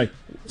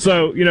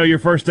 Your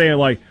first day,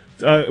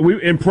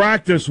 in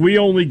practice, we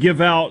only give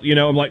out,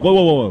 I'm like,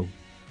 whoa.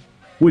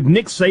 Would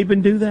Nick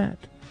Saban do that?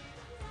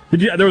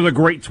 There was a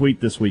great tweet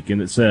this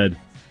weekend that said,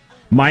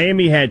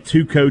 Miami had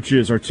 2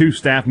 coaches or 2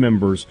 staff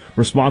members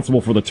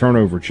responsible for the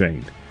turnover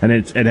chain,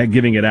 and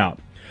giving it out.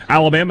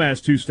 Alabama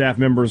has 2 staff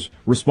members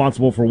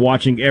responsible for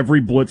watching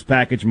every blitz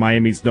package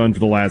Miami's done for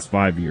the last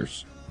 5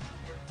 years.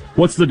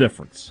 What's the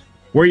difference?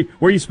 Where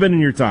are you spending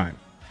your time?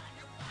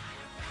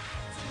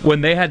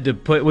 When they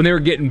were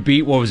getting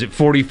beat,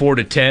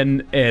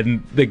 44-10,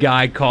 and the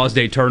guy caused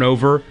a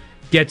turnover,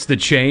 gets the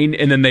chain,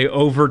 and then they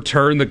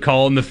overturn the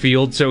call in the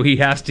field, so he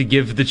has to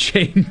give the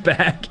chain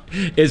back,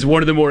 is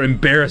one of the more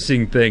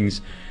embarrassing things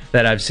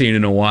that I've seen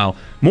in a while.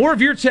 More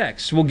of your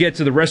texts. We'll get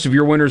to the rest of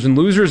your winners and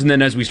losers, and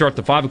then as we start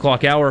the 5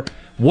 o'clock hour,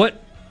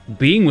 what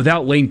being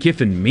without Lane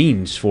Kiffin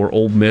means for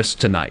Ole Miss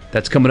tonight.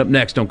 That's coming up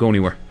next. Don't go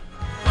anywhere.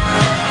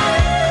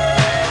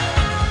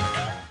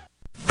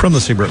 From the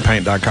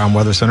SeabrookPaint.com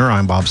Weather Center,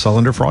 I'm Bob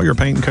Sullender. For all your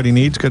paint and coating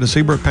needs, go to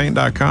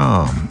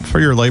SeabrookPaint.com. For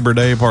your Labor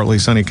Day, partly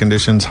sunny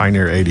conditions, high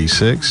near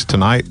 86.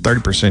 Tonight,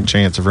 30%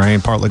 chance of rain,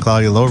 partly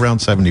cloudy, low around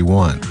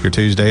 71. Your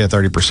Tuesday, a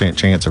 30%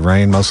 chance of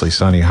rain, mostly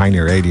sunny, high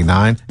near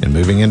 89. And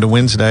moving into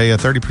Wednesday, a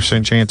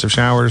 30% chance of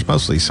showers,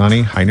 mostly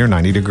sunny, high near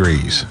 90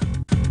 degrees.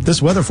 This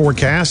weather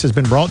forecast has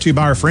been brought to you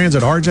by our friends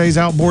at RJ's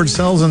Outboard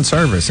Sales and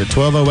Service at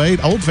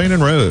 1208 Old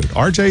Fannin Road.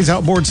 RJ's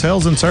Outboard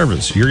Sales and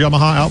Service, your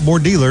Yamaha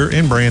outboard dealer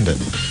in Brandon.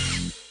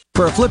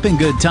 For a flipping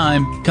good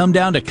time, come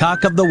down to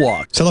Cock of the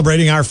Walk.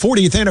 Celebrating our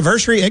 40th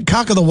anniversary at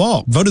Cock of the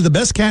Walk. Voted the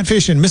best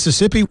catfish in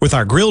Mississippi with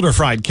our grilled or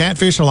fried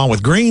catfish along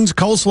with greens,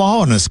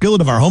 coleslaw, and a skillet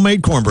of our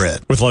homemade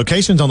cornbread. With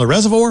locations on the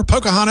Reservoir,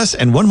 Pocahontas,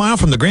 and 1 mile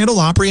from the Grand Ole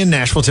Opry in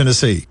Nashville,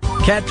 Tennessee.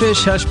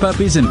 Catfish, hush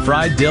puppies, and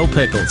fried dill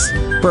pickles.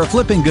 For a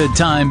flipping good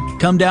time,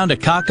 come down to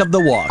Cock of the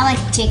Walk. I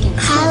like chicken.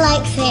 I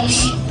like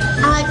fish.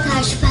 I like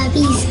hush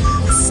puppies.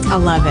 I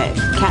love it.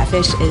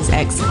 Catfish is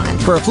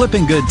excellent. For a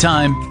flipping good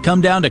time,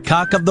 come down to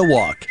Cock of the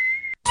Walk.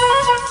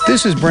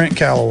 This is Brent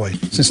Calloway.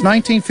 Since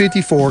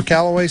 1954,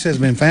 Callaway's has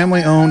been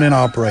family-owned and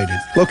operated.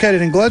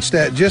 Located in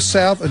Gluckstadt, just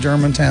south of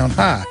Germantown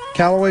High,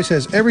 Callaway's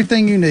has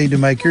everything you need to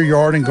make your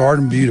yard and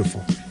garden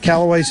beautiful.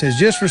 Callaway's has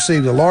just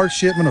received a large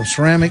shipment of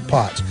ceramic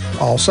pots.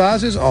 All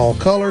sizes, all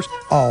colors,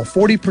 all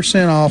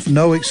 40% off,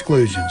 no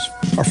exclusions.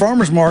 Our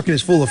farmers market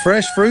is full of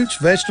fresh fruits,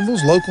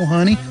 vegetables, local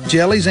honey,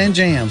 jellies, and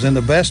jams, and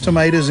the best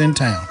tomatoes in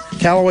town.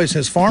 Callaway's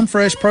has farm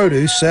fresh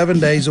produce 7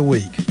 days a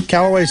week.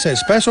 Callaway's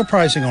has special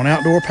pricing on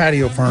outdoor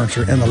patio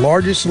furniture and the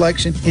largest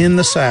selection in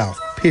the South,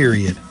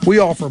 period. We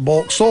offer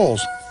bulk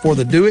soils for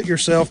the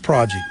do-it-yourself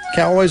project.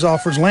 Callaway's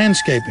offers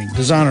landscaping.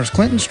 Designers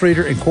Clinton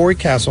Streeter and Corey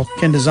Castle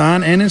can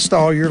design and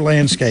install your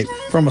landscape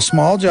from a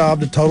small job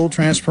to total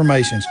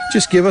transformations.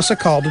 Just give us a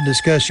call to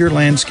discuss your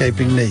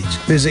landscaping needs.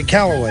 Visit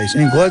Callaway's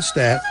in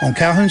Gluckstadt on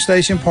Calhoun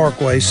Station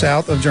Parkway,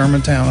 south of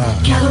Germantown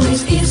High.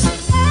 Callaway's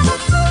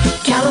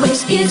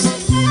is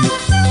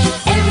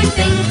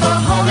everything for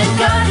home and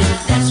garden.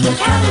 That's what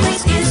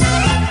Callaway's is.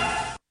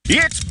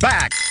 It's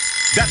back.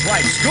 That's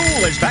right,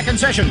 school is back in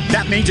session.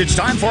 That means it's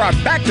time for our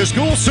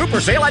back-to-school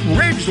super sale at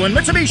Ridgeland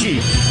Mitsubishi.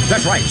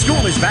 That's right,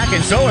 school is back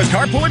and so is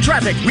carpool and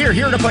traffic. We're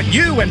here to put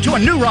you into a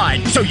new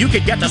ride so you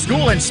can get to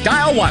school in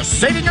style while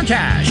saving your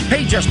cash.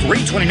 Pay just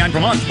 $329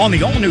 per month on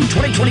the all-new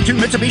 2022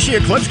 Mitsubishi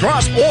Eclipse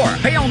Cross, or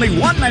pay only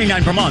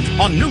 $199 per month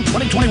on new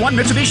 2021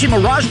 Mitsubishi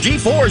Mirage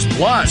G4s.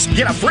 Plus,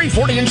 get a free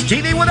 40-inch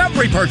TV with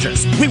every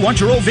purchase. We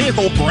want your old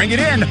vehicle, bring it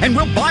in, and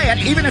we'll buy it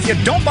even if you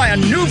don't buy a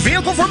new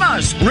vehicle from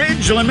us.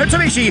 Ridgeland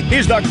Mitsubishi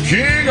is the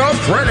king of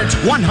credit.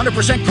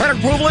 100% credit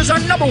approval is our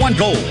number one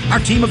goal. Our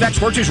team of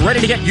experts is ready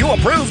to get you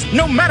approved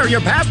no matter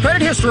your past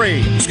credit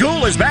history.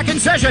 School is back in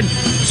session,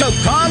 so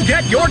come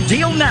get your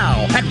deal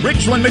now at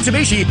Ridgeland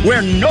Mitsubishi,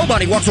 where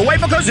nobody walks away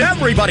because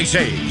everybody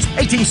saves.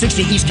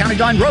 1860 East County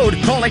Line Road.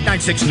 Call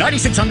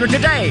 896-9600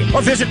 today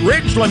or visit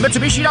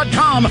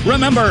RidgelandMitsubishi.com.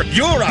 Remember,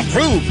 you're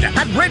approved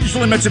at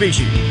Ridgeland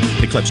Mitsubishi.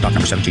 Eclipse stock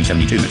number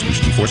 1772,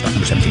 Mitsubishi G4 stock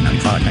number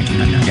 1795,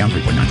 1999 down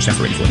 3.9%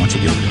 for 84 months.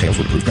 Dealer details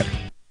with approved credit.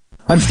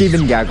 I'm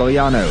Stephen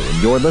Gagliano,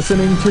 and you're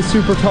listening to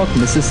Super Talk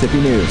Mississippi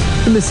News.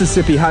 The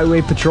Mississippi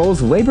Highway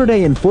Patrol's Labor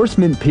Day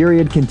enforcement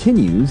period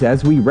continues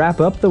as we wrap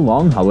up the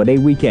long holiday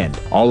weekend.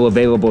 All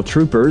available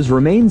troopers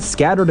remain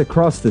scattered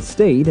across the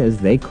state as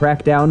they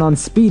crack down on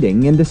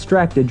speeding and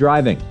distracted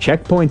driving.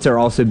 Checkpoints are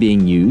also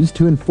being used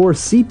to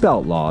enforce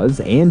seatbelt laws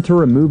and to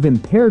remove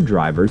impaired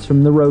drivers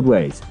from the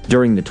roadways.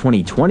 During the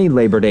 2020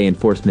 Labor Day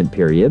enforcement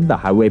period, the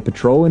Highway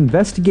Patrol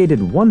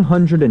investigated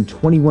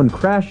 121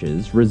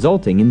 crashes,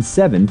 resulting in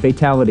 7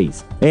 fatalities.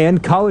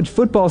 And college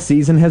football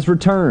season has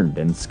returned,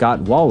 and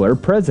Scott Waller,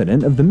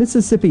 president of the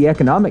Mississippi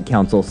Economic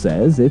Council,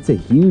 says it's a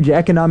huge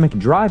economic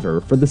driver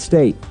for the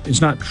state.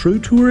 It's not true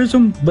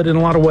tourism, but in a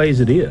lot of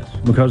ways it is,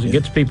 because it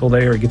gets people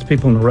there, it gets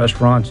people in the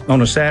restaurants.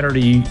 On a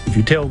Saturday, if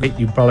you tailgate,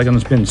 you're probably going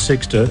to spend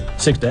 6 to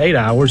 8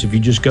 hours. If you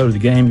just go to the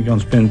game, you're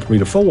going to spend 3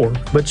 to 4.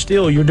 But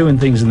still, you're doing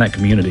things in that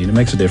community, and it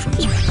makes a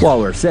difference.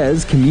 Waller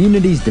says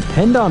communities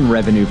depend on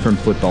revenue from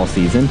football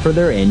season for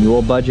their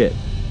annual budget.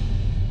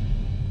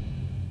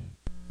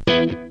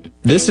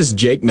 This is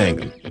Jake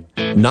Mangum,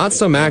 not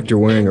some actor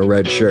wearing a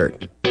red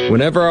shirt.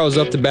 Whenever I was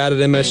up to bat at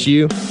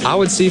MSU, I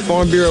would see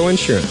Farm Bureau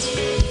Insurance.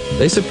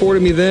 They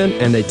supported me then,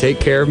 and they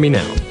take care of me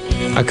now.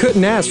 I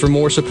couldn't ask for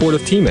more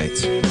supportive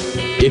teammates.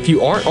 If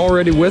you aren't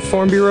already with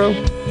Farm Bureau,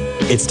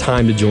 it's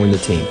time to join the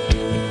team.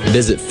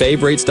 Visit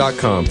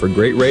favrates.com for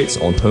great rates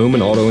on home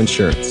and auto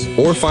insurance,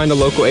 or find a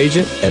local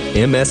agent at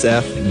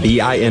msfbins.com.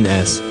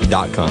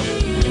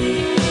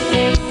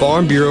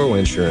 Farm Bureau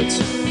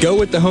Insurance. Go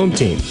with the home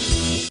team.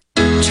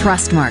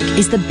 Trustmark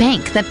is the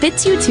bank that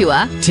fits you to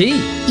a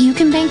T. You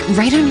can bank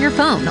right on your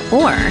phone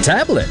or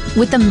tablet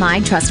with the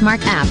My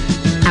Trustmark app.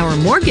 Our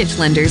mortgage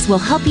lenders will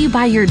help you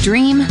buy your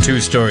dream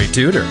 2-story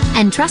Tudor.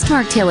 And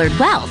Trustmark Tailored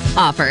Wealth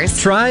offers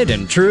tried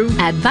and true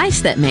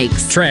advice that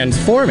makes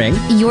transforming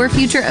your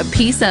future a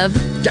piece of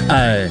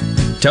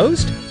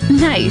toast.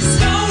 Nice.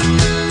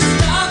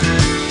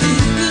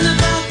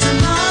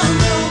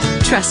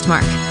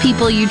 Trustmark.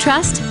 People you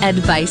trust.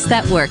 Advice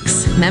that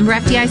works. Member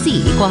FDIC.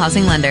 Equal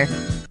housing lender.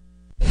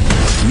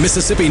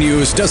 Mississippi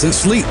news doesn't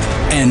sleep,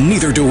 and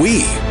neither do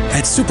we.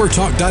 At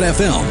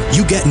supertalk.fm,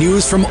 you get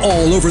news from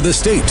all over the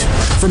state.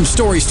 From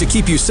stories to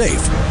keep you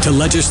safe, to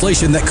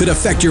legislation that could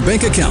affect your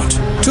bank account,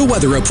 to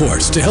weather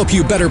reports to help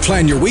you better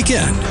plan your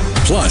weekend.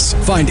 Plus,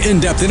 find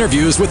in-depth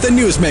interviews with the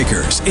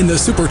newsmakers in the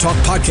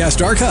Supertalk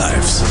podcast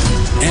archives.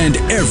 And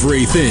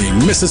everything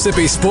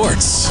Mississippi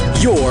sports.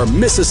 Your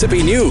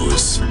Mississippi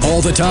news.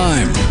 All the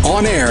time,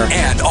 on air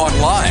and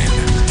online.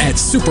 At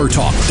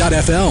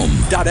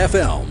supertalk.fm.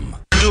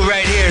 Do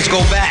right here is go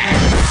back.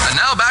 And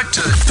now back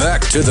to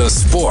the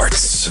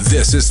sports.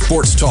 This is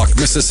Sports Talk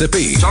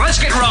Mississippi. So let's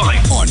get rolling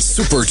on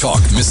Super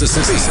Talk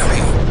Mississippi.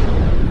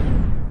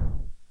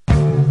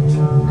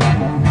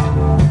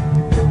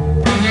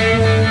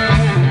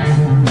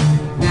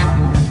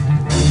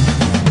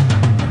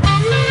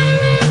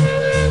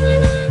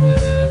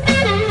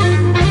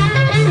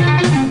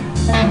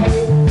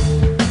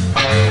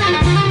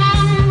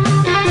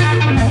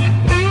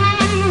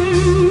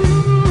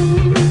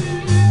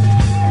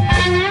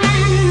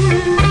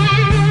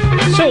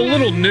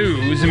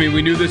 News. I mean,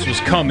 we knew this was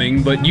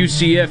coming, but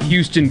UCF,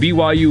 Houston,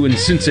 BYU, and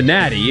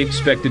Cincinnati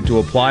expected to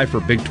apply for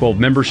Big 12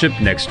 membership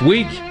next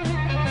week,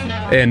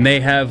 and they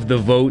have the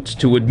votes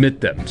to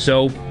admit them.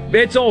 So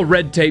it's all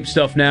red tape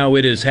stuff now.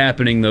 It is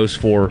happening. Those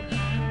four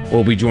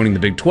will be joining the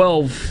Big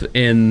 12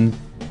 in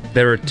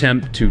their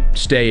attempt to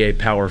stay a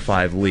Power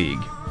 5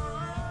 league.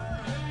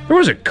 There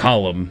was a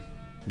column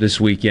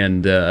this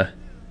weekend.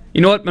 You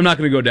know what? I'm not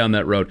going to go down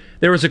that road.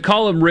 There was a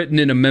column written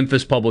in a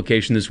Memphis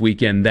publication this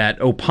weekend that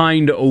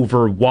opined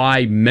over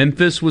why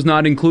Memphis was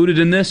not included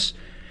in this.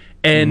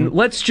 And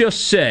let's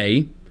just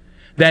say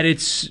that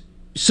it's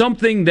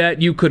something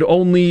that you could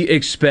only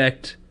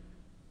expect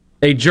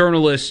a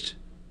journalist,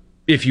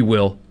 if you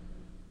will,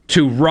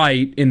 to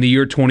write in the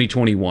year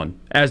 2021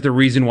 as the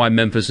reason why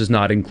Memphis is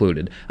not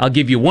included. I'll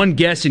give you one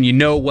guess and you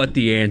know what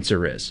the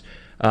answer is.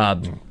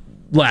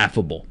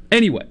 Laughable.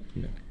 Anyway.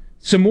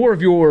 Some more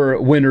of your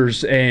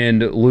winners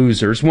and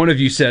losers. One of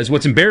you says,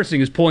 what's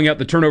embarrassing is pulling out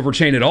the turnover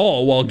chain at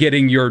all while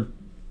getting your,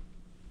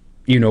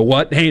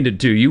 you-know-what, handed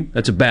to you.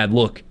 That's a bad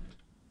look.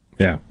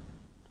 Yeah.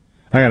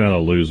 I got another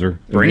loser.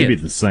 Maybe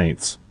the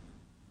Saints.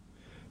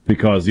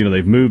 Because,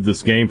 they've moved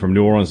this game from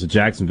New Orleans to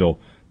Jacksonville.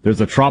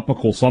 There's a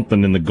tropical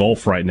something in the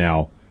Gulf right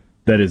now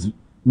that is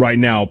right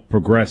now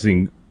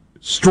progressing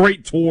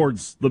straight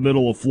towards the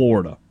middle of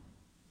Florida,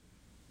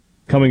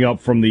 coming up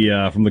from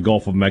the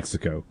Gulf of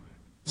Mexico.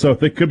 So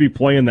they could be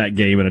playing that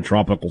game in a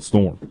tropical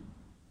storm.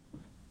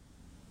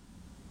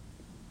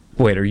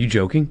 Wait, are you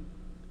joking?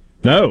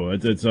 No,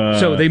 it's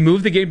So they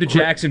moved the game to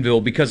Jacksonville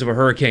because of a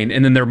hurricane,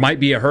 and then there might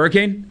be a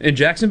hurricane in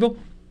Jacksonville?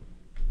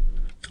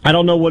 I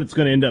don't know what it's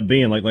going to end up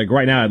being. Like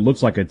right now, it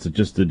looks like it's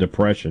just a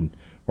depression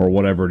or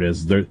whatever it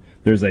is.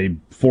 There's a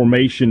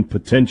formation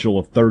potential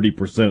of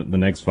 30% in the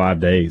next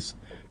 5 days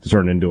to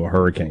turn into a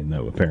hurricane,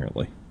 though,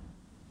 apparently.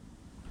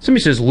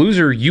 Somebody says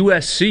loser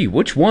USC.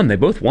 Which one? They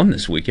both won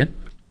this weekend.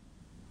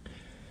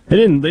 They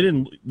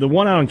didn't. The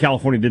one out in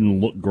California didn't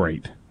look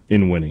great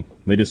in winning.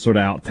 They just sort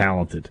of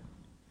out-talented.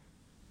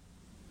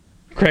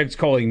 Craig's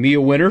calling me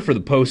a winner for the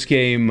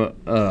post-game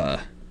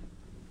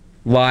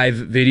live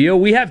video.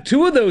 We have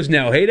two of those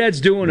now. Hey,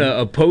 Dad's doing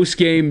a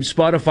post-game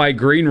Spotify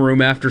green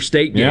room after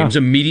state games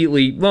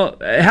immediately. Well,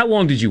 how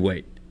long did you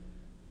wait?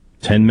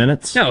 10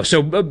 minutes. No,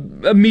 so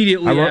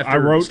immediately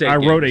after state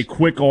games. I wrote a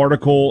quick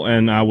article,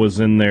 and I was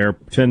in there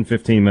 10,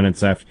 15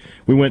 minutes after.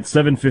 We went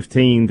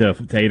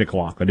 7:15 to 8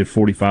 o'clock. I did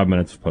 45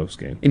 minutes of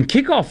postgame. And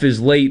kickoff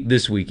is late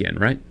this weekend,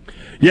 right?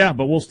 Yeah,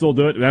 but we'll still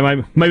do it.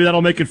 Maybe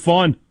that'll make it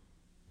fun.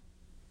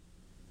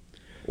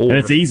 And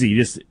it's easy.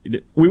 Just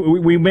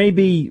I may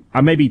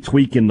be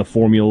tweaking the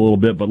formula a little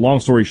bit, but long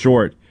story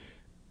short,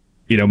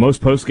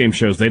 most postgame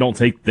shows they don't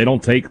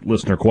take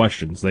listener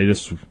questions. They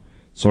just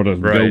sort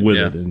of go with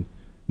it, and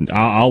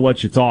I'll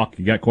let you talk.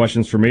 You got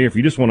questions for me? If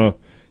you just you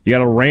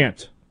got a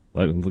rant,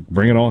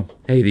 bring it on.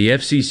 Hey, the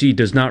FCC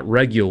does not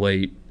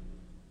regulate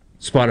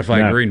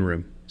Spotify Green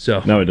Room,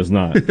 so no, it does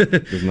not.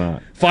 It does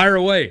not. Fire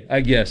away,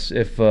 I guess,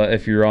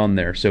 if you're on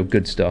there. So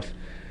good stuff.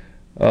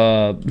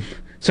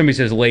 Somebody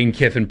says Lane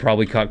Kiffin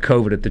probably caught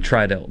COVID at the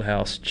Tridelt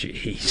House.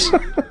 Jeez.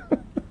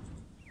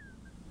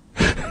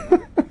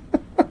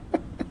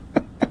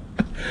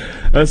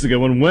 That's a good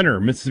one. Winner,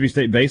 Mississippi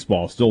State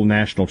baseball, still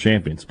national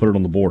champions. Put it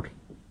on the board.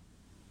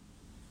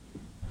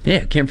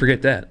 Yeah, can't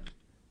forget that.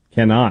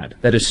 Cannot.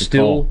 That is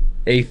still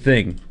a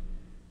thing.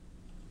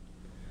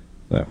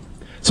 Yeah.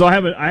 So I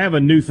have a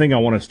new thing I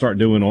want to start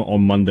doing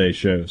on Monday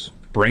shows.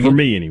 For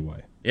me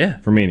anyway. Yeah.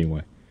 For me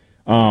anyway.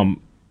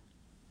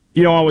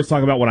 I always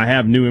talk about when I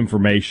have new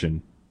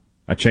information,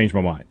 I change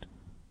my mind.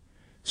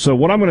 So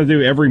what I'm going to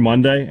do every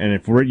Monday, and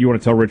if you want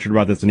to tell Richard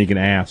about this and he can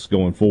ask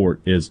going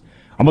forward, is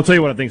I'm going to tell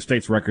you what I think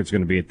State's record's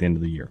going to be at the end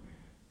of the year.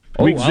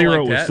 Week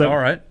 0 was 7. All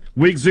right.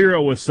 Week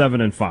 0 was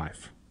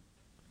 7-5.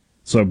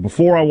 So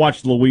before I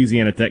watched the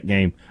Louisiana Tech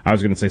game, I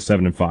was going to say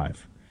 7-5.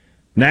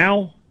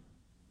 Now,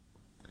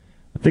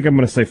 I think I'm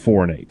going to say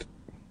 4-8.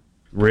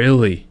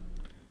 Really?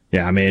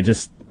 Yeah,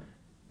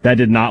 that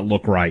did not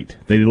look right.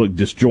 They look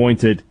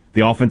disjointed.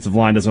 The offensive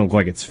line doesn't look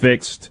like it's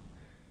fixed.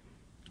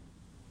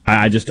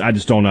 I just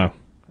don't know.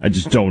 I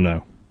just don't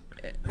know.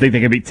 I think they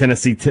can beat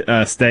Tennessee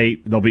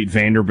State. They'll beat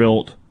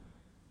Vanderbilt.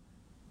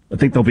 I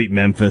think they'll beat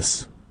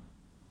Memphis.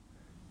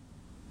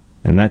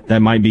 And that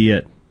might be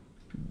it.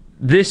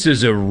 This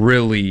is a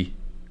really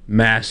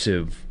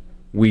massive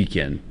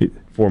weekend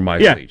for Mike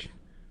Leach.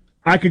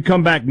 I could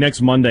come back next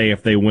Monday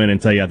if they win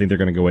and tell you I think they're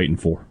going to go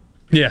 8-4.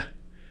 Yeah.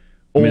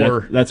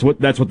 That's what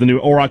the new.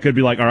 Or I could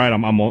be like, all right,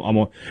 I'm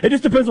on. It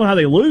just depends on how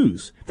they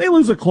lose. If they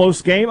lose a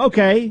close game,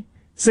 okay,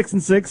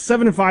 6-6,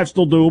 7-5,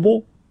 still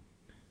doable.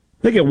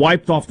 They get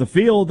wiped off the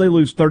field. They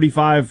lose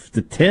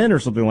 35-10 or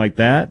something like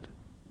that.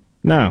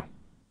 No.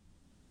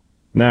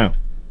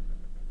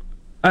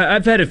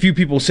 I've had a few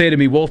people say to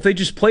me, well, if they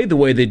just played the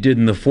way they did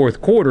in the fourth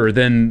quarter,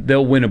 then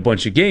they'll win a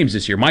bunch of games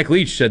this year. Mike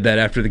Leach said that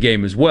after the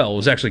game as well. It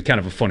was actually kind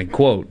of a funny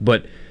quote.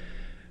 But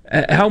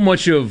how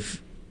much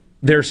of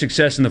their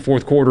success in the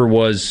fourth quarter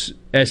was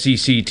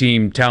SEC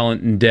team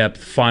talent and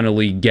depth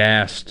finally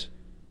gassed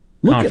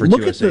Conference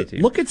USA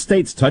team? Look at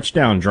State's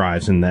touchdown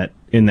drives in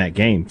that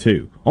game,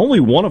 too. Only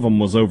one of them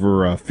was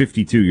over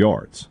 52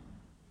 yards.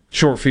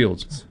 Short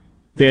fields.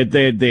 They had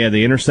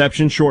the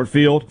interception, short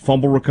field,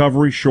 fumble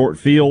recovery, short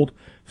field,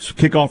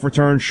 kickoff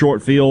return,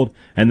 short field,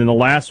 and then the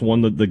last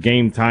one, the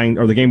game tying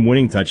or the game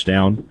winning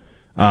touchdown,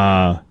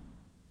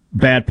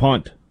 bad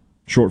punt,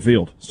 short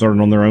field,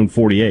 started on their own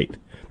 48.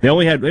 They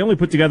only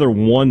put together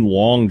one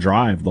long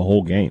drive the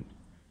whole game.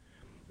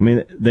 I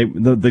mean,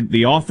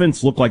 the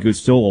offense looked like it was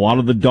still a lot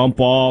of the dump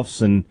offs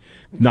and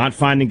not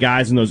finding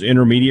guys in those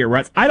intermediate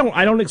routes. I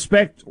don't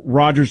expect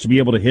Rodgers to be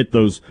able to hit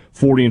those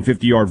 40 and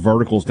 50 yard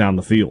verticals down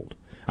the field.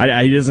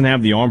 He doesn't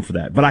have the arm for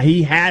that. But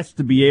he has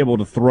to be able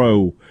to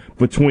throw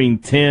between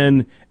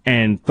 10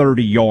 and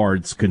 30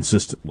 yards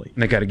consistently.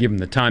 And they got to give him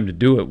the time to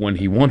do it when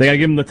he wants. They got to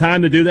give him the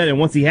time to do that, and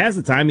once he has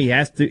the time, he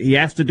has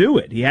to do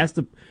it. He has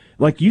to,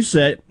 like you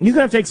said, he's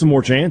going to take some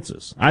more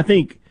chances. I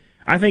think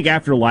I think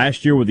after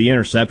last year with the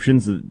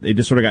interceptions, they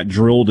just sort of got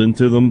drilled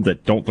into them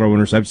that don't throw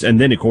interceptions. And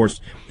then, of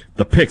course,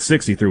 the pick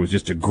six he threw was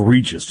just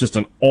egregious, just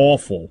an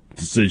awful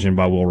decision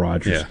by Will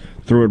Rogers. Yeah.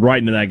 Threw it right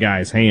into that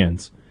guy's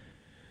hands.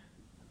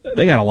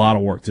 They got a lot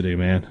of work to do,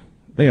 man.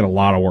 They got a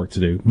lot of work to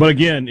do. But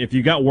again, if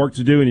you got work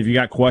to do and if you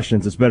got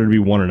questions, it's better to be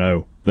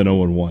 1-0 than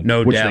 0-1.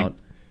 No doubt.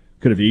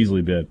 Could have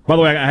easily been. By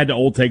the way, I had to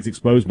old takes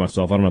expose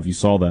myself. I don't know if you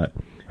saw that.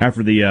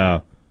 After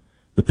the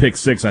pick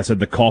six, I said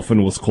the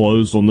coffin was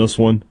closed on this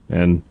one,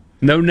 and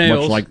no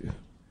nails.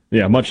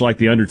 Much like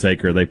the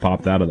Undertaker, they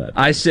popped out of that.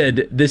 I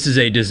said this is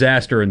a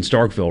disaster in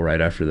Starkville right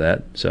after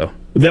that. So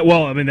that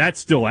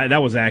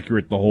was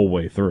accurate the whole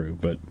way through.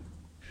 But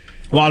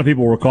a lot of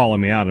people were calling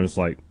me out, and it's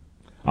like,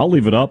 I'll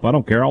leave it up. I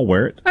don't care. I'll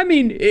wear it. I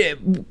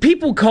mean,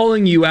 people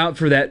calling you out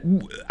for that,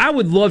 I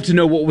would love to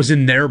know what was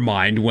in their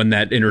mind when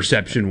that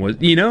interception was,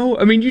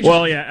 I mean, you just...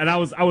 Well, yeah, and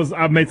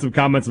I made some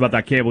comments about that.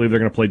 I can't believe they're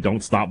going to play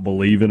Don't Stop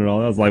Believing and all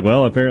that. I was like,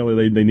 well,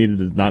 apparently they needed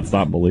to not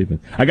stop believing.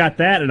 I got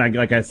that, and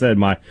like I said,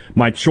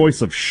 my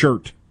choice of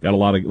shirt got a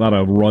lot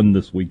of run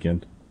this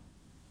weekend.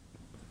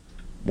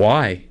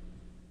 Why?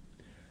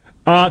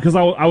 Because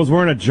I was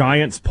wearing a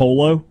Giants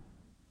polo,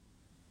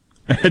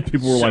 and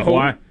people were like,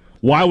 why?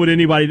 Why would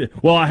anybody...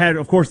 Well,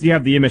 of course, you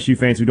have the MSU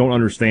fans who don't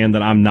understand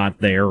that I'm not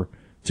there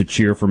to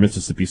cheer for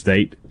Mississippi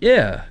State.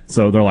 Yeah.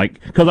 So they're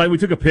like... Because we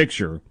took a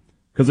picture,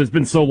 because it's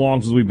been so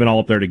long since we've been all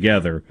up there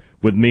together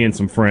with me and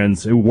some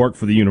friends who work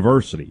for the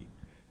university.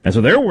 And so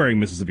they're wearing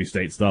Mississippi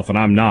State stuff, and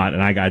I'm not,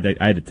 and I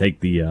had to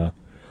take the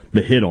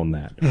hit on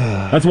that.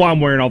 That's why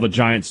I'm wearing all the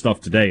Giant stuff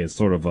today. It's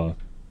sort of a...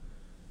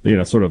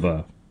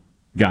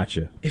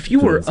 Gotcha. If you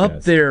were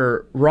up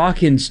there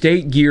rocking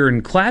state gear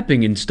and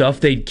clapping and stuff,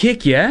 they'd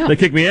kick you out. They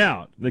kick me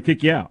out. They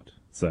kick you out.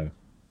 So,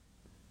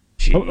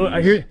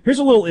 here's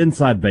a little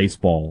inside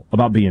baseball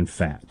about being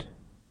fat.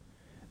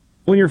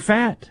 When you're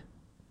fat,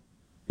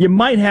 you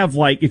might have,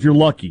 like, if you're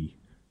lucky,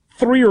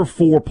 3 or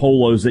 4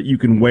 polos that you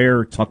can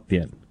wear tucked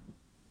in.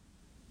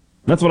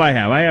 That's what I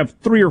have. I have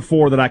 3 or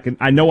 4 that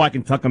I know I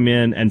can tuck them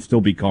in and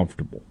still be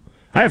comfortable.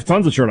 I have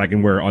tons of shirt I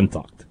can wear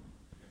untucked.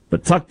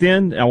 But tucked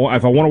in, if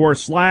I want to wear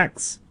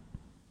slacks,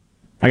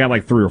 I got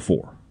like 3 or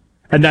 4.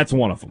 And that's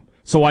one of them.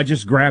 So I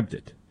just grabbed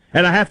it.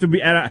 And I have to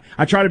be, and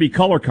I try to be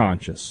color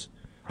conscious.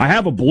 I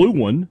have a blue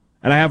one,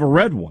 and I have a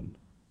red one.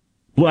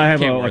 I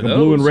have a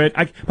blue and red.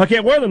 I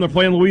can't wear them. They're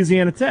playing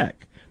Louisiana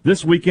Tech.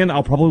 This weekend,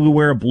 I'll probably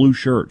wear a blue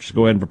shirt. Just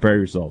go ahead and prepare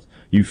yourselves.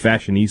 You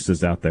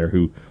fashionistas out there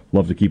who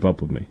love to keep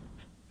up with me.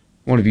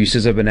 One of you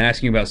says, I've been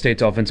asking about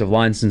State's offensive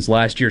line since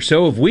last year.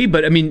 So have we.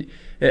 But, I mean,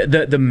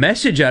 the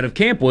message out of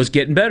camp was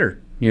getting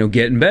better.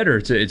 Getting better.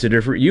 It's a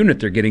different unit.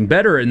 They're getting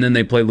better, and then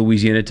they play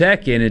Louisiana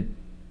Tech, and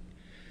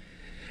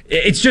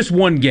it's just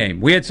one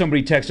game. We had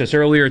somebody text us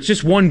earlier. It's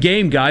just one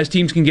game, guys.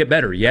 Teams can get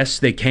better. Yes,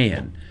 they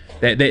can.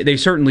 They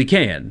certainly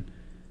can.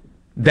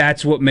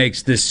 That's what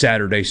makes this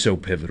Saturday so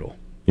pivotal.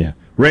 Yeah.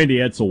 Randy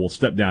Edsel will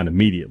step down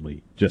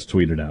immediately, just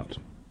tweeted out.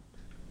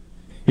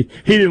 He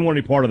didn't want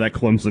any part of that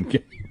Clemson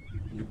game.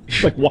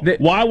 Like,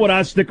 why would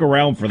I stick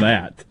around for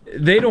that?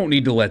 They don't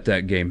need to let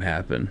that game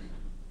happen.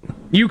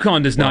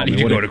 UConn does not need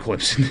to go to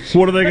Clemson.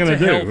 What are they going to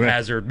do? Health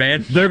hazard,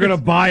 man. They're going to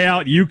buy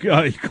out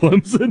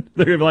Clemson?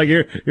 They're going to be like,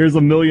 here's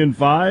 $1.5 million?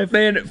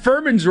 Man,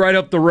 Furman's right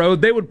up the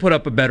road. They would put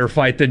up a better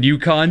fight than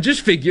UConn.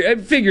 Just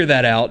figure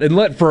that out and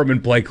let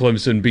Furman play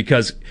Clemson,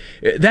 because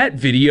that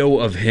video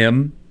of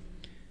him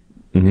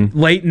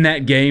late in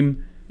that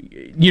game,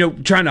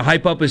 trying to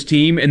hype up his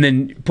team and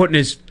then putting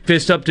his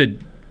fist up to,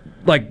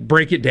 like,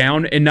 break it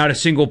down, and not a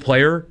single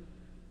player,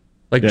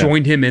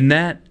 joined him in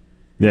that.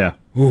 Yeah.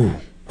 Ooh.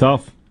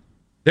 Tough.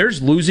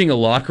 There's losing a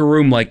locker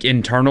room, like,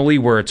 internally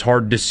where it's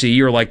hard to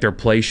see or like their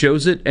play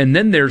shows it, and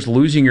then there's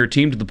losing your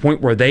team to the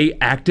point where they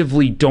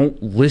actively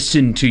don't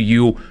listen to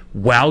you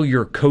while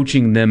you're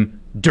coaching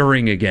them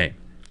during a game.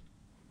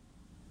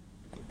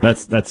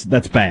 That's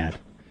bad.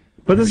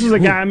 But this is a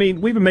guy, I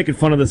mean, we've been making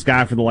fun of this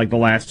guy for the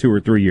last 2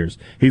 or 3 years.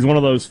 He's one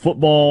of those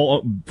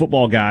football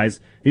guys.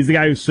 He's the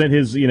guy who sent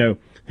his,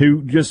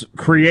 who just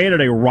created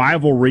a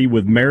rivalry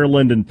with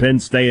Maryland and Penn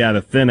State out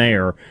of thin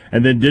air,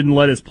 and then didn't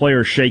let his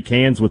players shake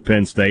hands with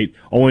Penn State,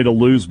 only to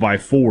lose by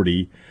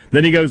 40.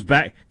 Then he goes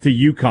back to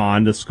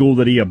UConn, the school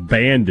that he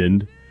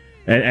abandoned,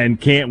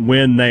 and can't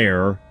win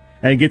there,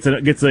 and gets a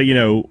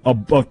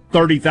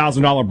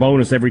 $30,000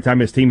 bonus every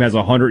time his team has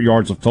 100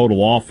 yards of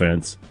total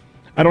offense.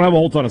 I don't have a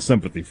whole ton of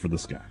sympathy for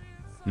this guy.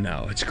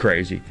 No, it's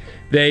crazy.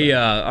 They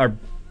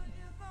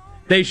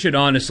should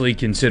honestly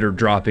consider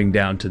dropping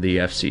down to the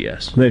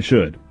FCS. They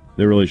should.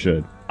 They really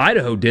should.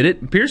 Idaho did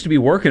it. Appears to be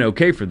working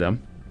okay for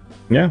them.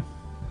 Yeah.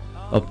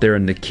 Up there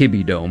in the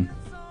Kibbe Dome.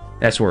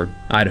 That's where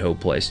Idaho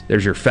plays.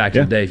 There's your fact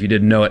of the day if you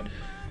didn't know it.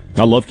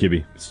 I love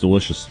Kibbe. It's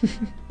delicious.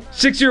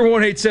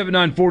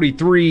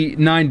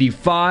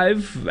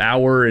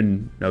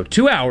 601-879-4395.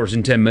 2 hours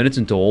and 10 minutes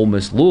until Ole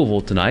Miss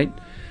Louisville tonight.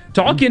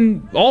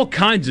 Talking all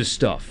kinds of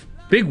stuff.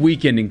 Big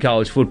weekend in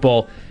college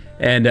football.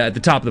 And at the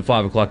top of the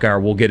 5 o'clock hour,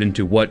 we'll get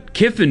into what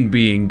Kiffin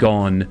being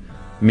gone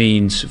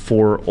means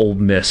for Ole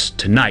Miss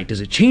tonight. Does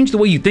it change the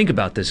way you think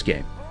about this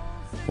game?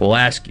 We'll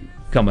ask you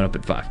coming up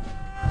at 5.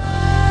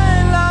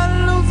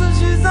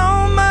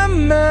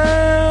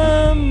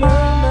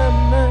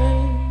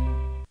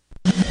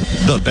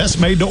 The best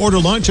made-to-order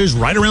lunch is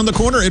right around the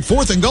corner at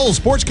 4th and Gold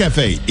Sports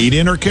Cafe. Eat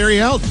in or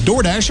carry out,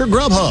 DoorDash or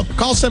Grubhub.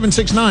 Call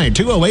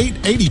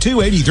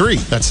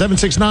 769-208-8283. That's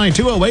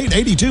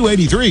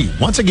 769-208-8283.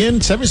 Once again,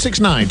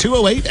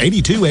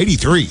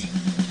 769-208-8283.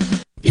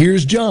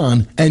 Here's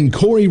John and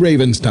Corey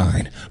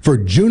Ravenstein for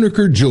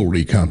Juniker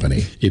Jewelry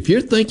Company. If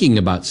you're thinking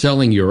about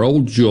selling your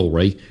old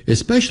jewelry,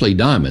 especially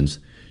diamonds,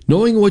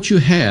 knowing what you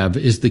have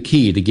is the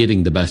key to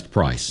getting the best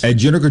price. At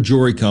Juniker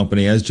Jewelry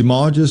Company, as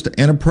gemologists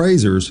and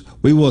appraisers,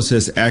 we will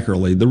assess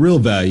accurately the real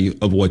value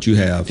of what you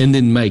have. And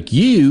then make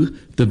you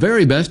the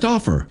very best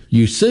offer.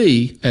 You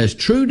see, as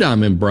true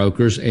diamond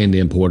brokers and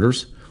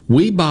importers,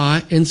 we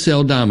buy and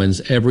sell diamonds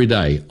every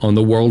day on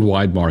the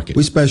worldwide market.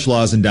 We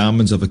specialize in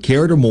diamonds of a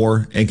carat or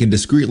more and can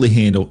discreetly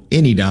handle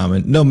any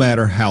diamond, no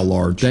matter how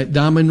large. That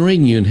diamond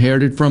ring you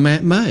inherited from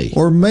Aunt May.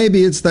 Or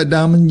maybe it's that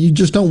diamond you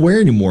just don't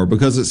wear anymore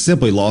because it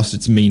simply lost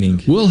its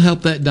meaning. We'll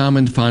help that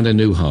diamond find a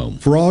new home.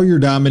 For all your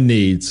diamond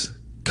needs,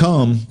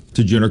 come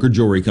to Juniker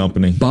Jewelry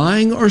Company.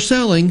 Buying or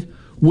selling,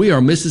 we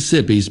are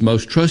Mississippi's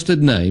most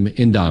trusted name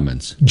in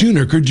diamonds.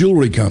 Juniker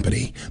Jewelry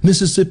Company,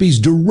 Mississippi's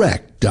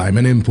direct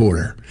diamond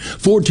importer.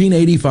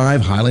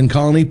 1485 Highland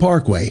Colony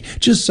Parkway,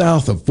 just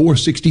south of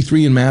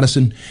 463 in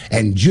Madison,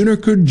 and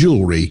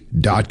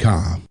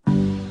junikerjewelry.com.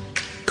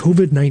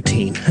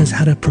 COVID-19 has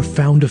had a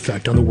profound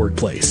effect on the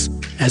workplace.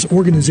 As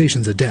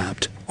organizations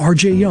adapt,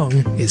 RJ Young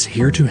is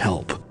here to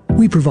help.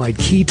 We provide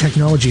key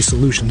technology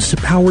solutions to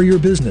power your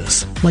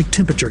business, like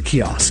temperature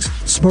kiosks,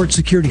 smart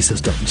security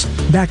systems,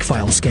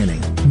 backfile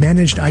scanning,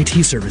 managed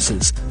IT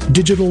services,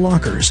 digital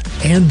lockers,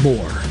 and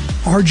more.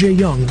 RJ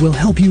Young will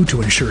help you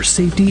to ensure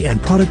safety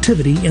and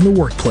productivity in the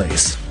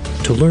workplace.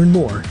 To learn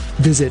more,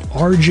 visit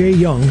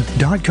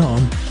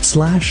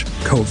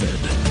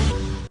rjyoung.com/COVID.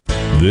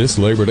 This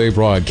Labor Day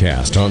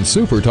broadcast on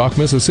Super Talk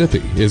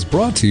Mississippi is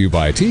brought to you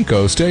by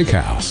Tico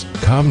Steakhouse.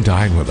 Come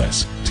dine with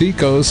us.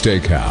 Tico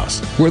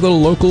Steakhouse, where the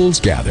locals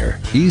gather.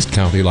 East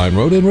County Line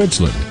Road in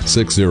Richland,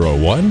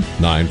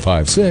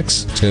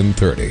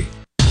 601-956-1030.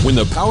 When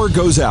the power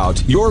goes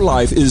out, your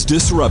life is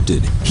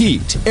disrupted.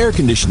 Heat, air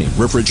conditioning,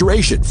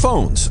 refrigeration,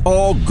 phones,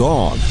 all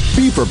gone.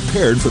 Be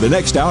prepared for the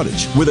next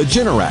outage with a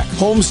Generac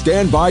home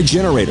standby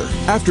generator.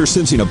 After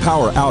sensing a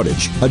power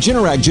outage, a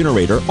Generac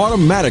generator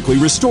automatically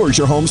restores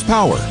your home's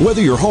power,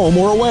 whether you're home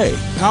or away.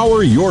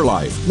 Power your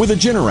life with a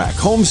Generac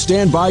home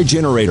standby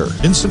generator.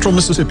 In Central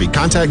Mississippi,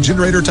 contact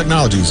Generator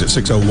Technologies at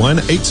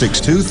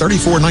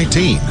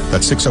 601-862-3419.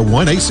 That's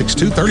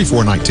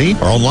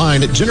 601-862-3419 or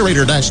online at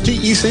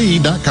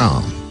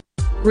generator-tec.com.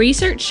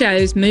 Research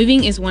shows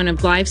moving is one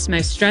of life's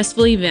most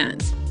stressful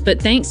events, but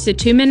thanks to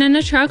Two Men and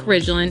a Truck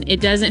Ridgeland, it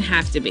doesn't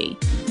have to be.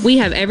 We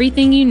have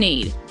everything you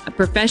need. A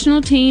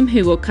professional team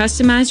who will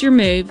customize your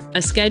move,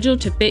 a schedule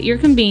to fit your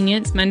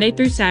convenience Monday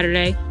through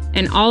Saturday,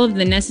 and all of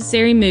the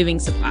necessary moving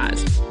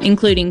supplies,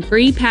 including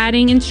free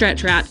padding and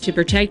stretch wrap to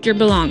protect your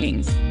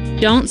belongings.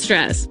 Don't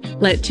stress.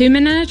 Let Two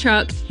Men and a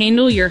Truck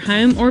handle your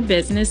home or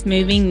business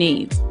moving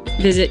needs.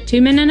 Visit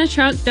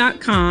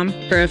twomenandatruck.com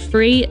for a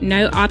free,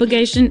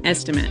 no-obligation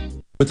estimate.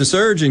 With the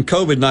surge in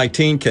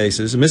COVID-19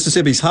 cases,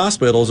 Mississippi's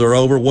hospitals are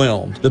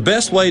overwhelmed. The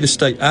best way to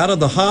stay out of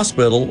the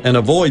hospital and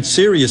avoid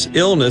serious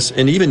illness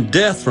and even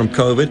death from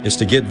COVID is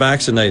to get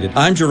vaccinated.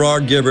 I'm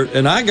Gerard Gibbert,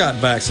 and I got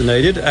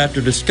vaccinated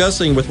after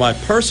discussing with my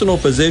personal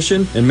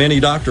physician and many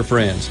doctor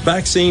friends.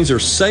 Vaccines are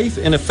safe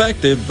and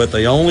effective, but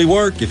they only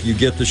work if you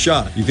get the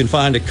shot. You can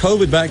find a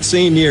COVID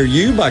vaccine near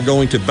you by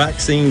going to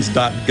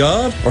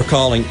vaccines.gov or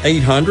calling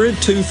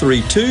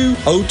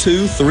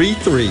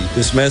 800-232-0233.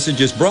 This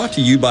message is brought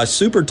to you by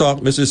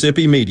SuperTalk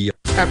Mississippi Media.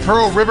 At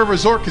Pearl River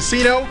Resort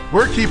Casino,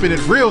 we're keeping it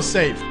real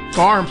safe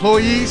for our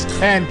employees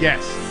and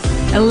guests.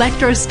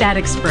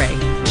 Electrostatic spray,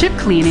 chip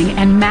cleaning,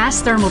 and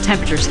mass thermal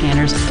temperature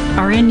scanners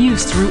are in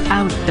use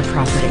throughout the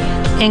property,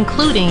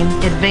 including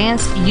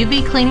advanced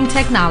UV cleaning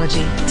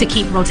technology to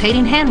keep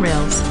rotating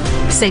handrails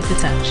safe to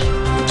touch.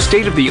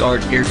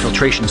 State-of-the-art air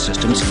filtration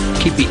systems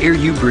keep the air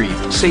you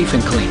breathe safe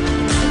and clean.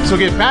 So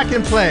get back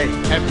and play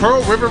at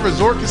Pearl River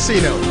Resort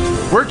Casino.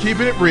 We're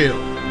keeping it real.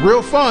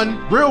 Real fun,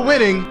 real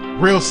winning,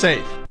 real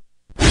safe.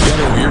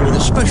 Gallo here with a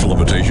special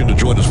invitation to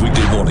join us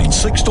weekday morning,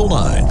 6 till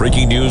 9.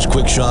 Breaking news,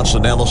 quick shots,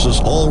 analysis,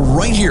 all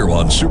right here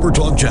on Super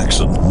Talk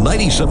Jackson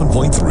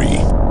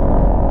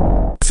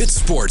 97.3. If it's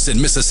sports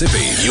in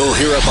Mississippi, you'll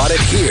hear about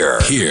it here.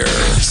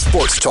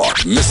 Sports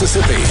Talk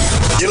Mississippi.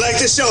 You like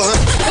this show,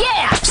 huh?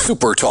 Yeah!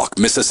 Super Talk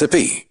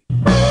Mississippi.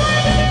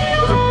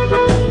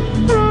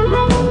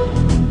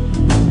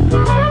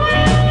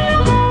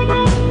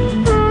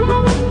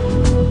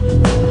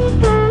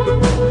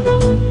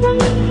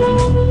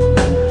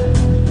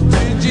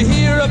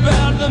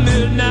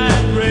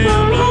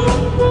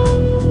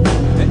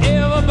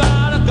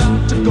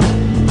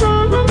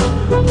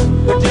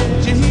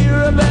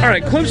 All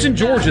right, Clemson,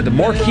 Georgia, the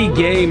marquee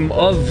game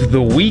of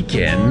the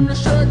weekend.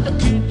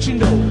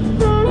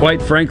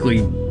 Quite frankly,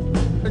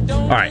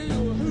 all right,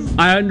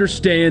 I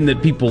understand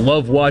that people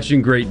love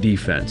watching great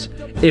defense.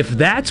 If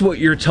that's what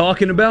you're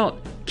talking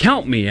about,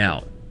 count me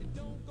out.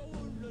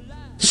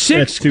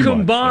 6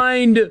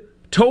 combined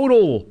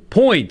total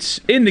points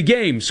in the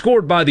game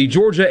scored by the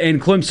Georgia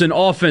and Clemson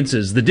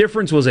offenses. The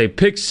difference was a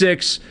pick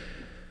six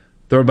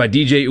thrown by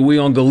DJ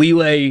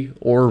Uiagalelei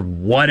or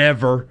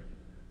whatever.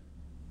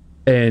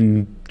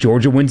 And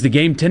Georgia wins the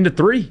game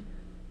 10-3.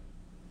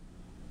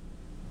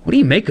 What do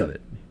you make of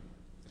it?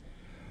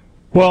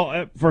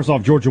 Well, first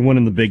off, Georgia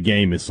winning the big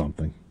game is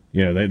something.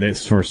 You know, they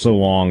for so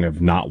long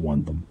have not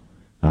won them.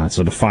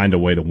 So to find a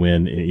way to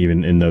win,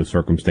 even in those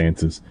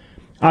circumstances.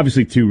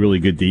 Obviously, two really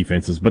good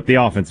defenses, but the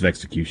offensive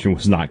execution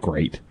was not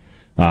great.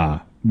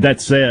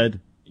 That said,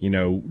 you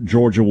know,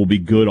 Georgia will be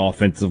good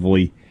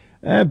offensively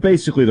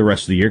basically the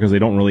rest of the year because they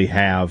don't really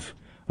have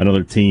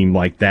another team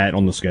like that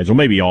on the schedule.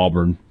 Maybe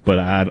Auburn, but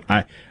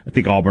I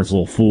think Auburn's a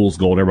little fool's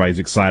gold. Everybody's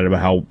excited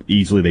about how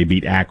easily they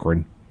beat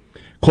Akron.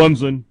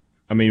 Clemson,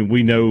 I mean,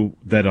 we know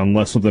that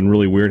unless something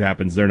really weird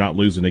happens, they're not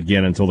losing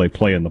again until they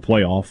play in the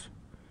playoff.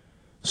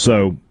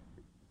 So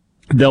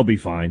they'll be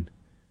fine.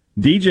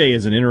 DJ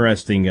is an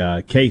interesting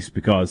case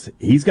because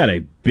he's got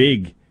a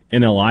big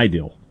NLI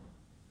deal.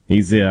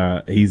 He's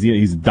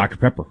Dr.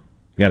 Pepper.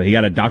 He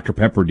got a Dr.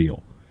 Pepper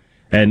deal.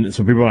 And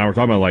so people and I were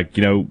talking about, like,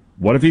 you know,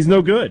 what if he's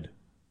no good?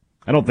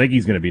 I don't think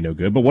he's going to be no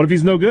good, but what if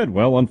he's no good?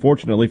 Well,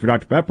 unfortunately for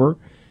Dr. Pepper,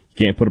 you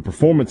can't put a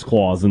performance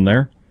clause in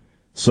there.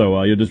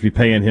 So you'll just be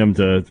paying him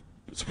to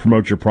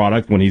promote your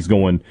product when he's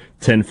going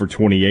 10 for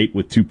 28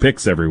 with 2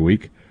 picks every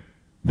week.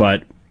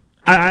 But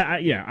I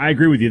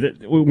agree with you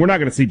that we're not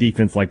going to see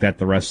defense like that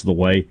the rest of the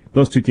way.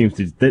 Those two teams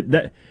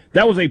that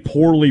was a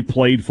poorly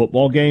played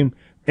football game,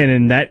 and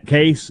in that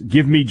case,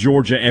 give me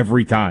Georgia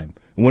every time.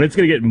 When it's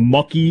going to get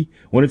mucky,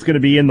 when it's going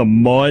to be in the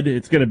mud,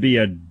 it's going to be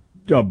a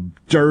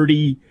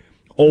dirty,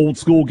 old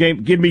school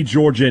game. Give me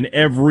Georgia in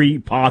every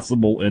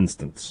possible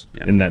instance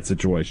in that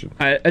situation.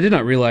 I did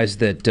not realize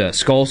that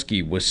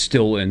Skalski was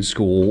still in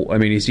school. I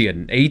mean, is he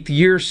an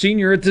 8th-year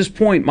senior at this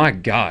point? My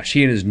gosh,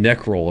 he and his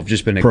neck roll have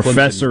just been at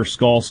Professor Clemson.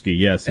 Skalski,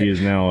 yes, he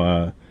is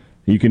now.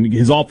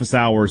 His office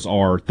hours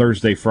are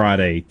Thursday,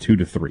 Friday, 2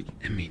 to 3.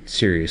 I mean,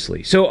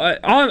 seriously. So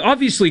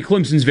obviously,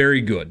 Clemson's very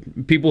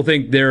good. People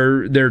think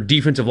their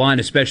defensive line,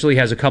 especially,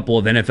 has a couple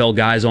of NFL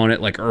guys on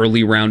it, like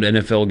early round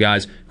NFL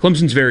guys.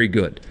 Clemson's very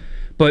good,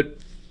 but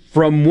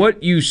from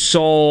what you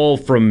saw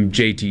from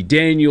JT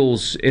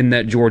Daniels in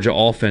that Georgia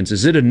offense,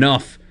 is it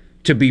enough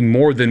to be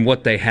more than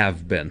what they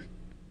have been?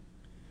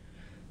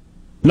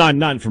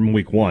 Not from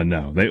week one,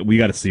 no. We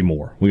got to see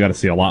more. We got to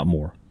see a lot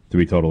more, to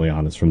be totally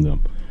honest, from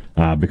them.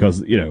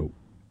 Because, you know,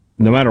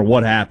 no matter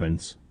what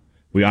happens,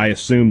 I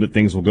assume that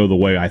things will go the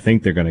way I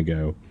think they're going to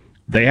go.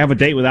 They have a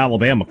date with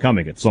Alabama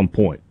coming at some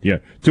point. Yeah,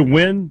 to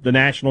win the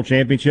national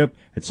championship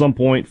at some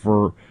point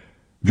for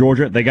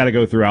Georgia, they got to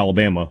go through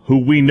Alabama, who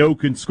we know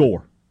can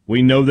score.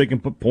 We know they can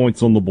put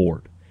points on the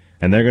board,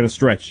 and they're going to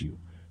stretch you.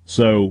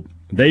 So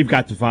they've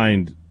got to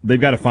find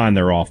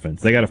their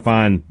offense. They got to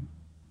find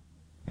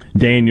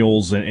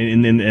Daniels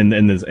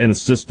and a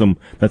system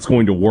that's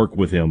going to work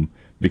with him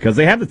because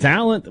they have the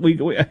talent.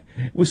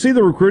 We see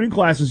the recruiting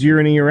classes year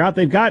in and year out.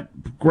 They've got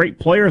great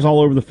players all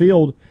over the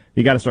field.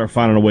 You got to start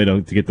finding a way to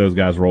get those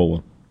guys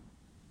rolling.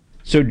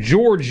 So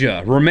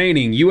Georgia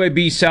remaining,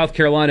 UAB, South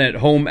Carolina at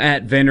home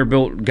at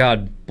Vanderbilt.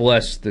 God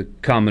bless the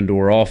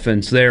Commodore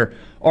offense there.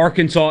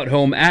 Arkansas at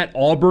home at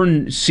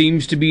Auburn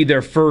seems to be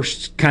their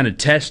first kind of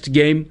test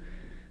game.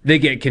 They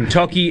get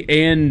Kentucky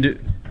and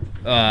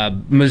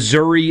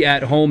Missouri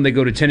at home. They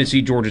go to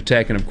Tennessee, Georgia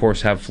Tech, and, of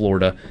course, have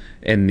Florida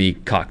in the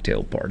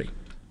cocktail party.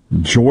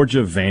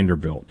 Georgia,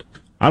 Vanderbilt.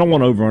 I don't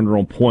want over-under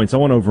on points. I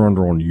want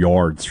over-under on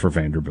yards for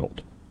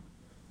Vanderbilt.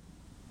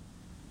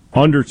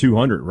 Under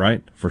 200,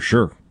 right? For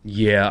sure.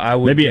 Yeah, I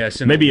would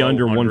guess. Maybe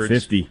under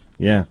 150.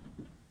 Yeah.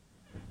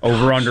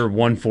 Over-under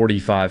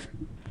 145.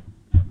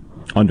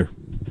 Under.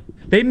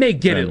 They may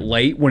get it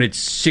late when it's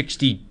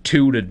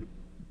 62-0.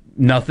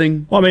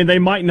 Well, I mean, they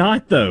might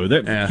not, though.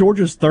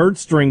 Georgia's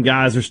third-string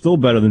guys are still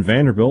better than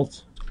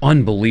Vanderbilt's.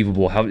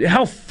 Unbelievable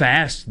how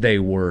fast they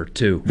were,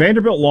 too.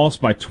 Vanderbilt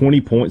lost by 20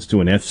 points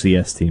to an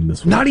FCS team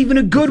this week. Not even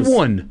a good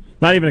one.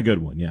 Not even a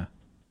good one, yeah.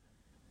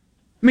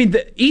 I mean,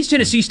 the East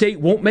Tennessee State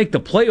won't make the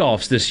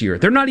playoffs this year.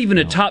 They're not even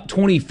a top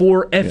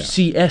 24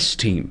 FCS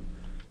team.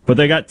 But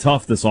they got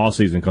tough this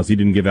offseason because he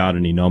didn't give out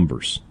any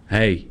numbers.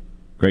 Hey.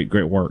 Great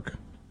work.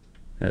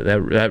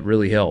 That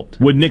really helped.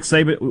 Would Nick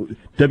Saban,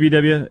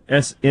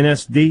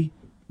 WWSNSD?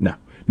 No.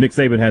 Nick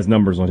Saban has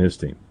numbers on his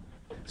team.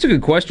 That's a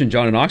good question,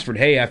 John in Oxford.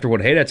 Hey, after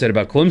what Haydad said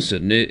about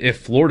Clemson,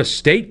 if Florida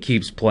State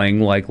keeps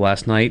playing like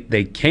last night,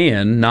 they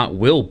can, not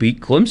will,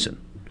 beat Clemson.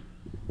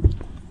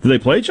 Do they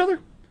play each other?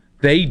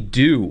 They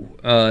do.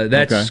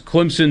 That's okay.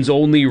 Clemson's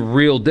only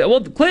real... Well,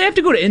 they have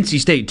to go to NC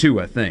State,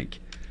 too, I think.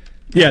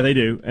 Yeah, they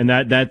do. And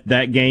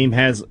that game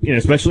has...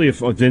 especially if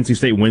NC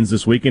State wins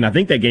this weekend, I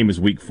think that game is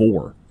week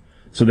 4.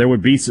 So there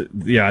would be...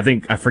 Yeah,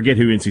 I forget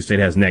who NC State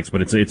has next,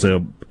 but it's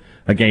a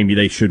game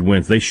they should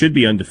win. They should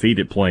be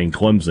undefeated playing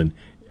Clemson.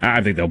 I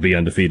think they'll be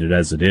undefeated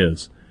as it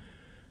is.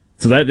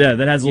 So that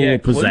has a little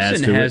pizzazz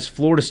Clemson to it. has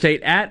Florida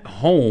State at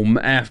home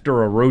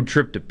after a road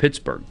trip to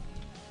Pittsburgh.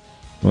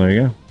 Well, there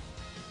you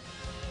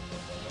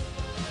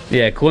go.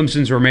 Yeah,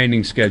 Clemson's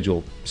remaining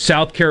schedule.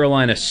 South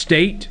Carolina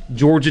State,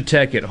 Georgia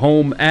Tech at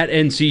home, at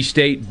NC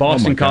State,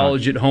 Boston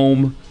College at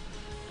home,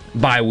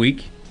 bye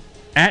week.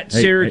 At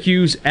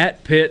Syracuse,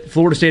 at Pitt,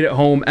 Florida State at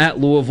home, at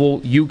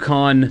Louisville,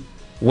 UConn,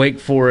 Wake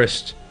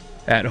Forest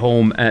at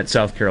home, at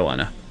South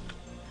Carolina.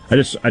 I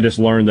just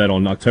learned that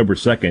on October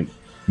 2nd,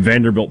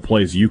 Vanderbilt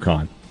plays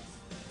UConn.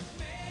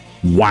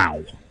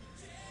 Wow.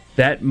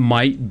 That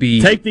might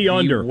be Take the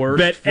under.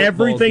 Bet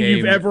everything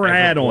you've ever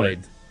had on it.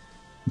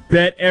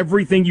 Bet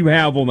everything you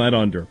have on that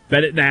under.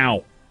 Bet it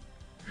now.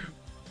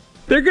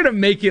 They're going to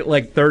make it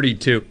like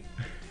 32.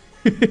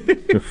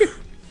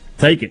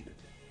 Take it.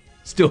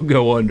 Still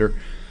go under.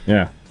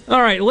 Yeah.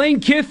 All right, Lane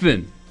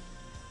Kiffin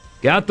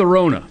got the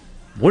Rona.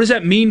 What does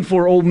that mean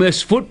for Ole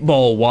Miss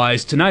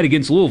football-wise tonight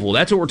against Louisville?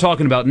 That's what we're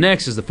talking about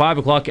next as the 5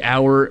 o'clock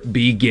hour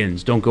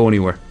begins. Don't go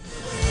anywhere.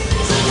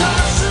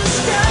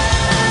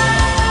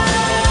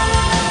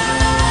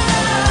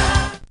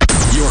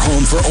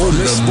 Home for Ole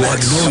Miss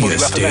sports.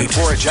 State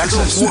for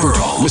Super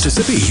Talk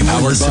Mississippi,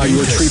 powered by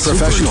your tree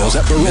professionals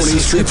at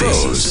Baroni's Tree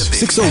Pros.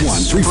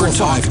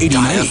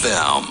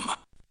 601-345-89FM.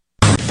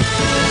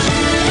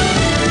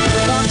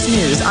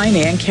 News, I'm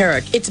Ann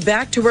Carrick. It's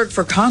back to work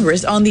for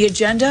Congress on the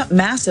agenda,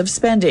 massive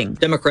spending.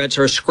 Democrats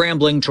are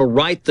scrambling to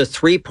write the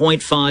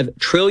 $3.5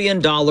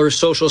 trillion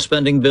social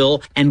spending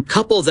bill and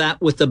couple that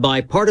with the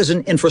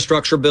bipartisan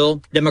infrastructure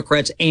bill.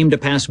 Democrats aim to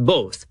pass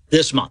both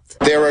this month.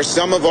 There are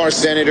some of our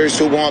senators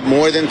who want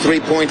more than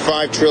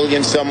 $3.5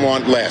 trillion, some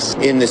want less.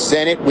 In the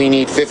Senate, we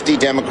need 50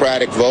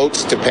 Democratic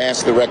votes to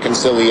pass the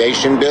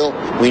reconciliation bill.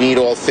 We need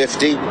all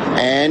 50.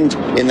 And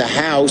in the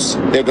House,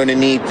 they're going to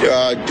need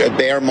a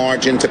bare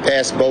margin to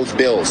pass both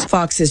bills.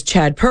 Fox's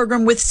Chad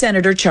Pergram with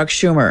Senator Chuck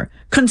Schumer.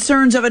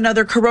 Concerns of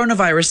another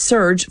coronavirus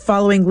surge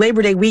following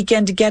Labor Day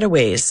weekend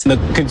getaways. The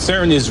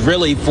concern is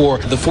really for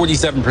the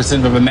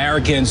 47% of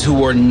Americans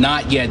who are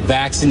not yet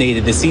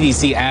vaccinated. The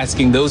CDC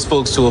asking those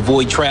folks to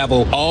avoid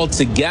travel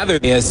altogether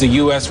as the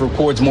U.S.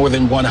 records more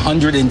than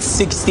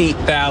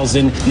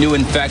 160,000 new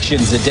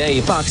infections a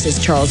day.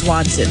 Fox's Charles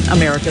Watson.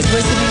 America's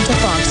listening to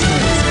Fox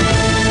News.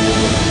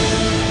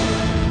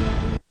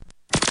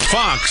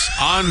 Fox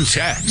on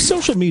Tech.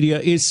 Social media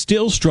is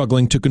still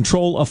struggling to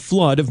control a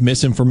flood of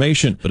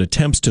misinformation, but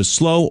attempts to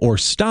slow or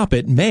stop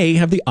it may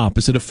have the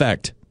opposite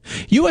effect.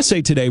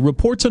 USA Today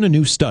reports on a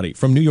new study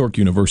from New York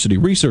University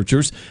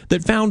researchers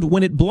that found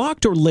when it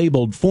blocked or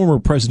labeled former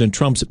President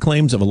Trump's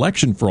claims of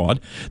election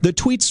fraud, the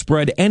tweets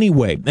spread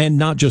anyway, and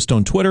not just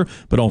on Twitter,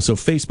 but also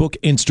Facebook,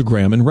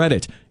 Instagram, and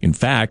Reddit. In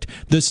fact,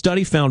 the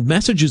study found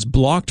messages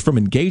blocked from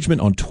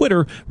engagement on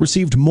Twitter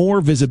received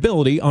more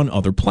visibility on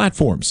other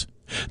platforms.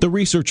 The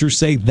researchers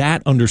say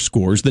that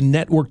underscores the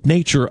networked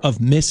nature of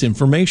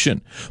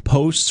misinformation.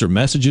 Posts or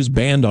messages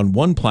banned on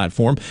one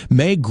platform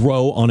may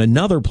grow on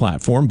another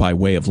platform by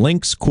way of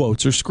links,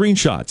 quotes, or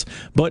screenshots,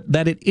 but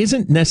that it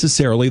isn't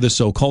necessarily the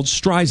so-called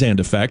Streisand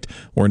effect,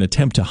 or an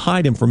attempt to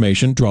hide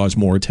information draws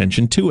more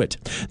attention to it.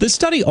 The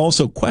study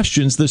also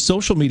questions the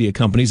social media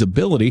company's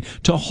ability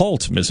to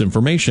halt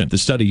misinformation. The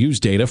study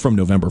used data from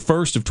November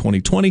 1st of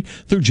 2020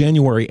 through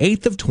January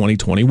 8th of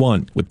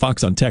 2021. With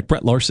Fox on Tech,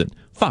 Brett Larson,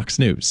 Fox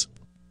News.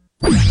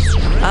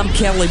 I'm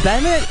Kelly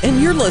Bennett,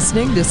 and you're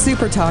listening to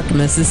Super Talk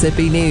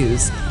Mississippi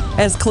News.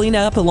 As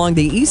cleanup along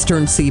the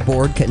eastern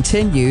seaboard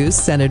continues,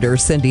 Senator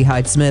Cindy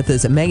Hyde-Smith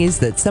is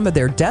amazed that some of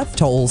their death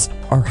tolls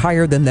are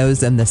higher than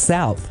those in the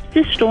south.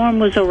 This storm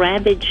was a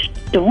ravaged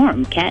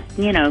storm,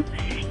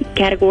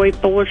 Category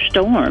 4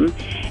 storm.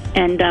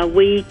 And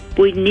we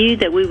knew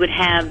that we would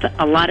have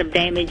a lot of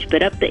damage,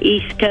 but up the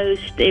East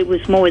Coast, it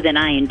was more than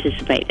I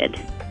anticipated.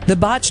 The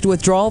botched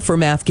withdrawal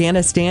from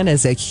Afghanistan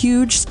is a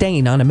huge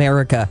stain on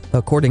America,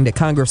 according to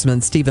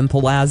Congressman Stephen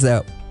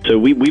Palazzo. So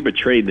we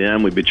betrayed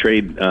them. We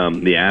betrayed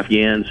the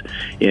Afghans.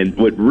 And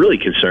what really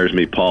concerns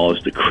me, Paul,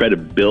 is the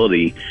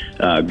credibility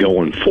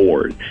going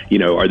forward.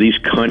 Are these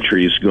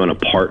countries going to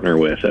partner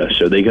with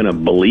us? Are they going to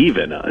believe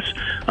in us?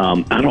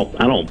 I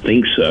don't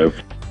think so.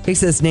 He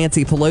says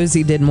Nancy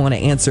Pelosi didn't want to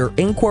answer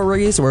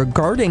inquiries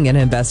regarding an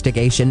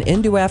investigation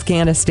into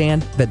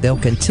Afghanistan, but they'll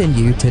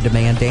continue to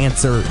demand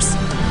answers.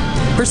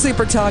 For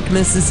Super Talk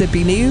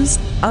Mississippi News,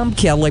 I'm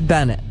Kelly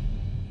Bennett.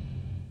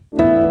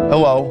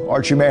 Hello,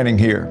 Archie Manning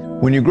here.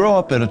 When you grow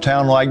up in a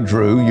town like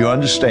Drew, you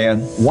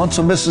understand once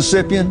a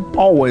Mississippian,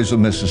 always a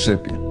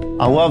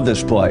Mississippian. I love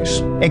this place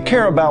and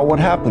care about what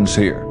happens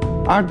here.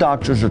 Our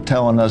doctors are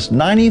telling us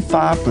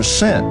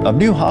 95% of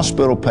new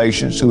hospital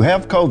patients who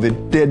have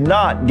COVID did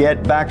not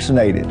get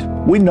vaccinated.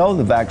 We know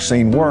the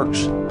vaccine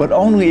works, but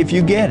only if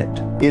you get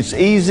it. It's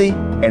easy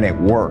and it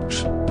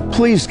works.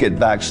 Please get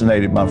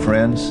vaccinated, my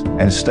friends,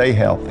 and stay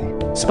healthy.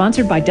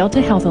 Sponsored by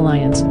Delta Health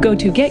Alliance. Go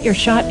to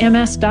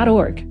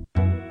getyourshotms.org.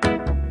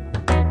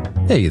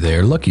 Hey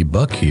there, Lucky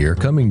Buck here,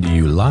 coming to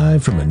you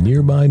live from a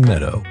nearby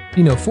meadow.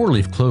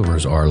 Four-leaf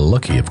clovers are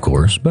lucky, of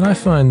course, but I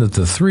find that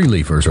the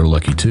three-leafers are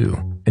lucky too.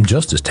 And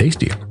just as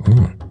tasty.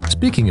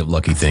 Speaking of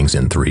lucky things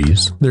in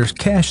threes, there's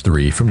Cash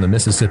 3 from the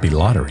Mississippi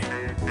Lottery.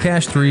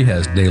 Cash 3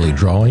 has daily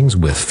drawings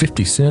with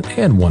 50-cent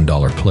and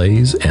 $1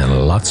 plays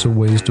and lots of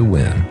ways to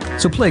win.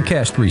 So play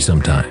Cash 3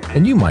 sometime,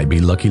 and you might be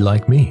lucky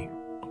like me.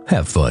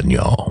 Have fun,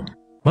 y'all.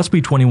 Must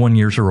be 21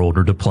 years or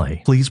older to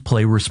play. Please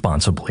play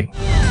responsibly.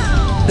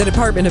 The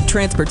Department of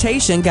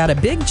Transportation got a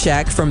big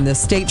check from the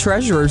State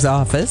Treasurer's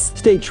Office.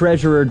 State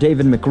Treasurer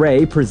David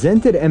McRae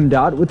presented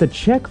MDOT with a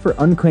check for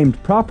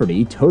unclaimed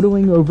property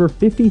totaling over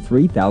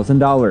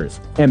 $53,000.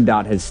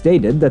 MDOT has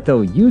stated that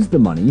they'll use the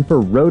money for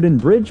road and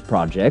bridge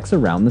projects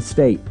around the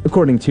state.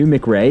 According to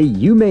McRae,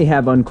 you may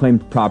have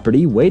unclaimed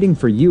property waiting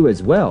for you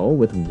as well,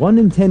 with 1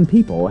 in 10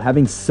 people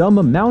having some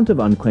amount of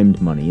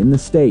unclaimed money in the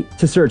state.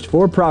 To search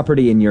for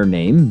property in your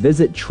name,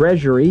 visit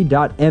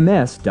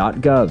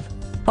treasury.ms.gov.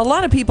 A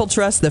lot of people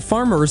trust the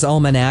Farmer's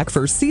Almanac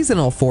for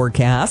seasonal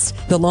forecasts.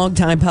 The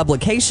longtime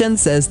publication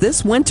says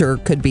this winter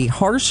could be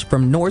harsh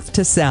from north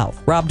to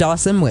south. Rob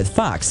Dawson with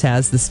Fox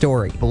has the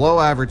story. Below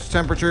average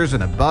temperatures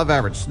and above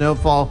average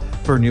snowfall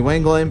for New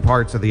England,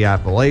 parts of the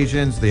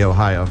Appalachians, the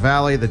Ohio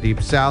Valley, the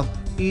Deep South,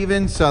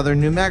 even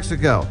southern New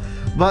Mexico.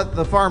 But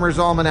the Farmer's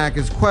Almanac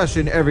is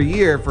questioned every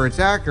year for its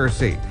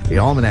accuracy. The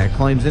Almanac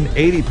claims an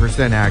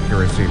 80%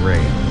 accuracy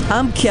rate.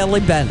 I'm Kelly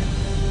Bennett.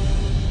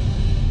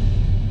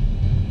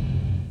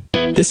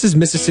 This is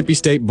Mississippi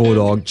State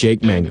Bulldog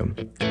Jake Mangum.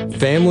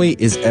 Family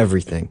is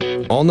everything.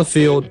 On the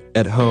field,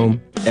 at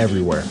home,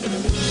 everywhere.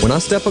 When I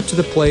step up to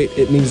the plate,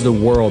 it means the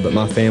world that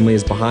my family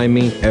is behind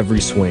me every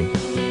swing.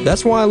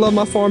 That's why I love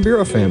my Farm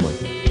Bureau family.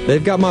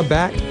 They've got my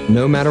back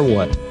no matter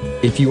what.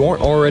 If you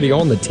aren't already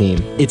on the team,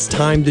 it's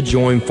time to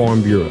join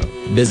Farm Bureau.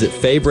 Visit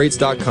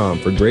favrates.com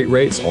for great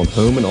rates on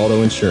home and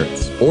auto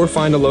insurance, or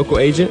find a local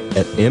agent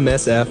at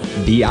msfbins.com.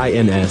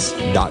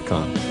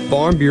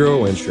 Farm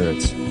Bureau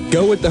Insurance.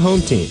 Go with the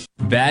home team.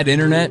 Bad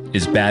internet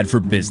is bad for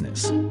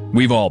business.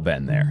 We've all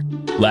been there.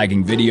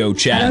 Lagging video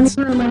chats,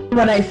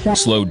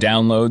 slow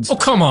downloads. Oh,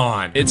 come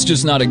on. It's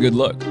just not a good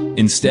look.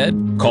 Instead,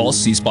 call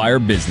C Spire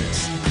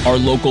Business. Our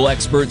local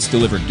experts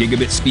deliver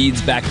gigabit speeds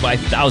backed by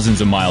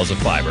thousands of miles of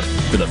fiber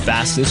for the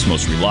fastest,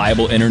 most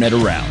reliable internet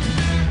around.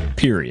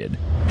 Period.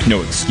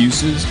 No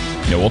excuses,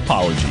 no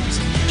apologies.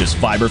 Just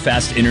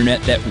fiber-fast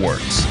internet that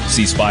works.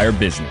 C Spire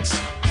Business.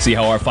 See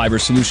how our fiber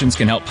solutions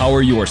can help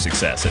power your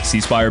success at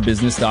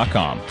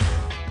cspirebusiness.com.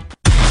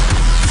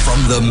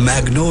 From the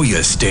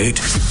Magnolia State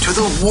to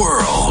the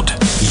world,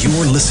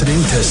 you're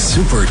listening to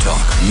Super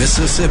Talk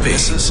Mississippi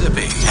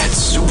at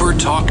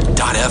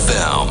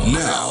supertalk.fm.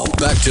 Now,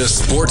 back to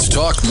Sports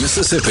Talk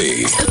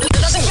Mississippi. It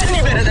doesn't get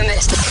any better than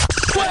this.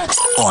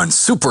 On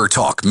Super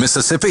Talk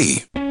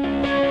Mississippi.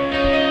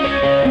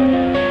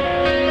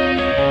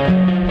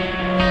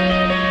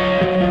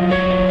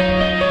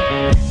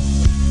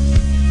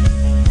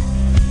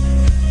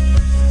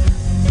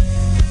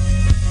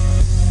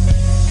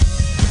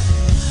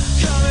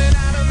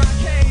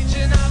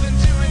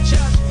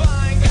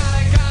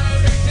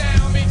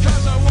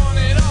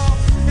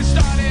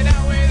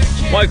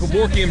 Michael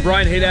Borky and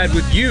Brian Haydad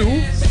with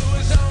you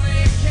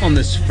on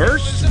this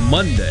first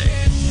Monday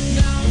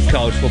of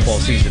college football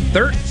season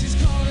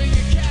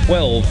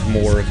 12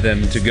 more of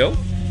them to go.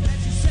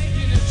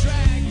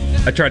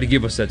 I tried to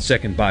give us that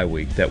second bye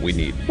week that we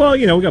need. Well,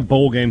 we got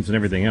bowl games and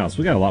everything else.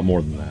 We got a lot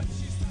more than that.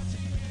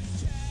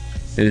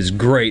 It is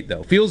great,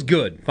 though. Feels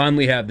good.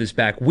 Finally have this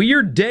back.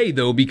 Weird day,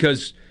 though,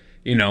 because,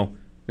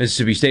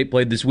 Mississippi State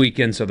played this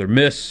weekend, Southern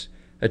Miss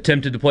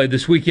attempted to play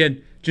this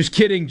weekend. Just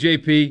kidding,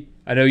 JP.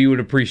 I know you would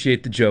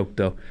appreciate the joke,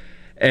 though.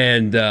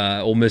 And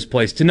Ole Miss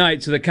plays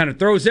tonight, so that kind of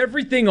throws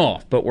everything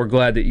off. But we're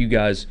glad that you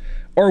guys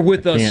are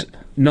with us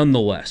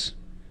nonetheless.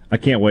 I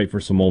can't wait for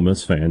some Ole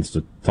Miss fans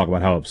to talk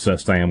about how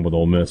obsessed I am with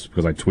Ole Miss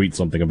because I tweet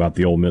something about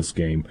the Ole Miss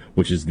game,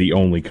 which is the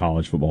only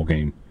college football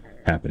game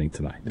happening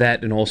tonight.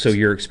 That, and also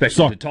you're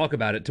expected to talk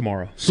about it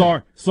tomorrow.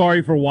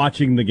 Sorry for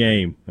watching the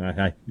game.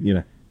 And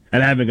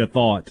having a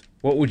thought.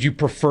 What would you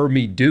prefer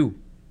me do?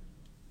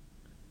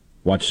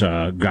 Watch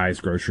Guy's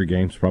Grocery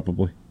Games,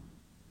 probably.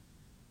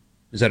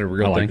 Is that a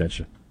real thing? I like that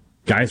shit.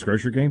 Guy's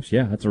Grocery Games?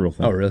 Yeah, that's a real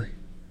thing. Oh, really?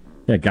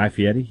 Yeah, Guy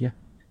Fieri, yeah.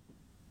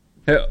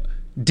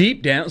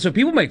 Deep down, so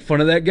people make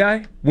fun of that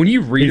guy. When you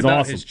read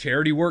about awesome. His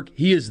charity work,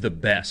 he is the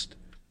best.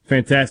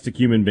 Fantastic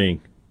human being.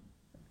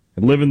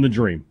 And living the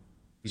dream.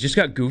 He's just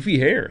got goofy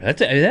hair.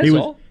 That's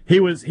all. He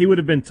would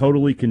have been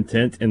totally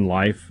content in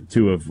life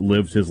to have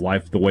lived his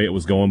life the way it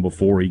was going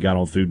before he got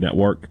on Food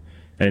Network.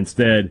 And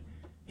instead,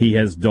 he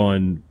has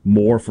done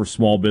more for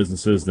small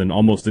businesses than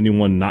almost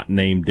anyone not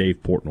named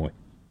Dave Portnoy.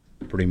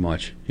 Pretty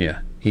much,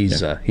 yeah.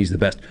 He's the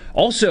best.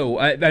 Also,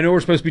 I know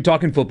we're supposed to be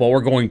talking football.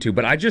 We're going to,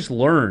 but I just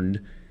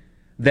learned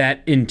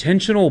that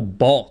intentional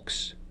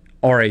balks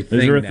are a thing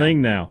now. They're a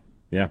thing now.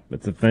 Yeah,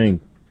 it's a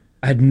thing.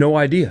 I had no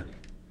idea.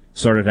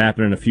 Started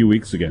happening a few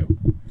weeks ago.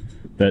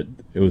 That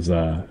it was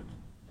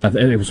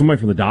somebody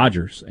from the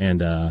Dodgers,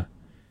 and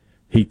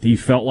he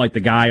felt like the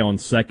guy on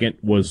second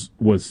had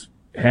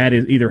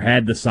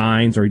the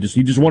signs, or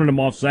he just wanted him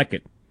off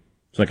second.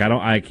 It's like,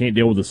 I can't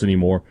deal with this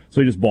anymore.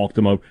 So he just balked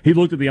him over. He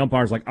looked at the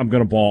umpires like, I'm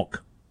going to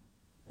balk.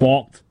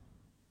 Balked.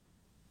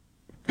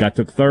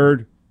 Took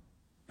third.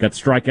 Got the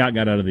strikeout,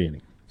 got out of the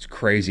inning. It's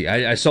crazy.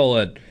 I saw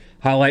a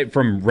highlight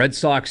from Red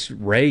Sox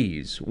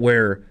Rays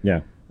where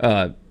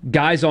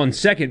guys on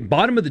second,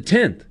 bottom of the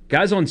 10th,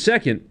 guys on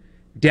second,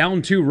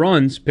 down 2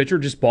 runs, pitcher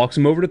just walks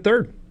him over to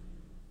third.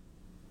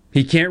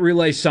 He can't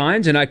relay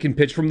signs, and I can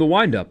pitch from the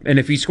windup. And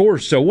if he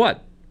scores, so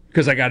what?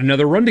 Because I got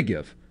another run to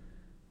give.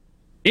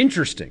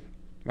 Interesting.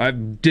 I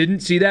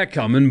didn't see that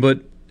coming,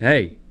 but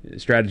hey,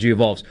 strategy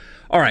evolves.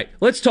 All right,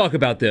 let's talk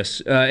about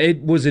this.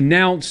 It was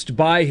announced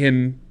by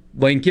him,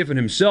 Lane Kiffin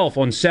himself,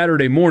 on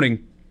Saturday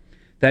morning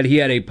that he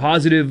had a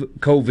positive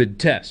COVID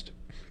test.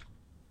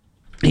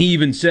 He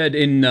even said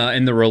in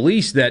the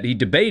release that he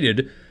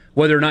debated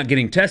whether or not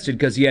getting tested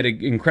because he had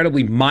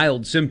incredibly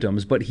mild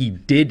symptoms, but he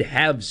did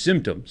have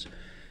symptoms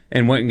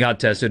and went and got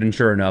tested, and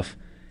sure enough,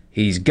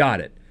 he's got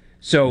it.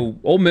 So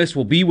Ole Miss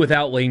will be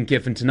without Lane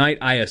Kiffin tonight.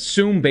 I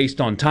assume,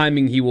 based on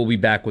timing, he will be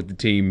back with the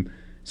team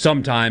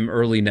sometime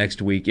early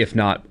next week, if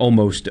not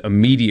almost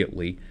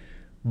immediately.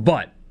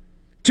 But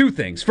 2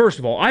 things. First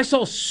of all, I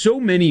saw so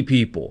many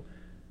people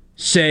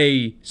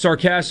say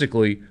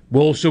sarcastically,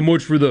 well, so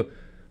much for the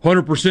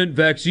 100%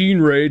 vaccine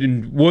rate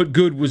and what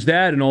good was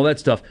that and all that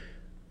stuff.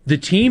 The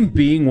team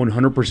being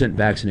 100%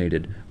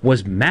 vaccinated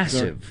was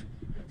massive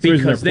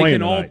because they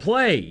can all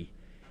play.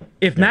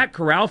 If Matt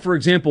Corral, for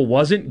example,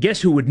 wasn't,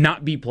 guess who would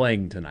not be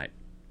playing tonight?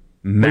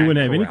 Matt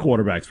wouldn't have any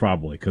quarterbacks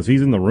probably because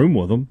he's in the room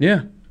with them.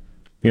 Yeah.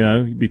 You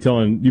know, you'd be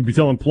telling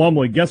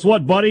Plumlee, guess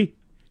what, buddy?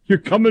 You're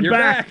coming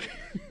back.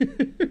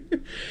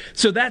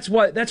 So that's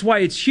why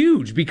it's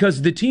huge,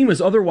 because the team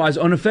is otherwise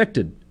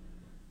unaffected.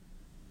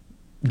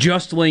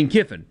 Just Lane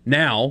Kiffin.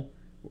 Now,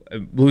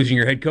 losing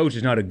your head coach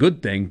is not a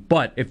good thing,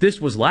 but if this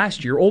was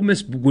last year, Ole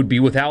Miss would be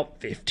without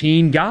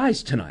 15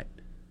 guys tonight.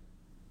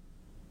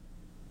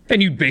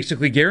 And you'd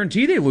basically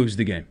guarantee they lose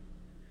the game.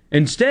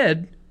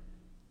 Instead,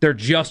 they're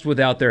just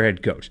without their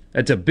head coach.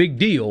 That's a big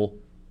deal,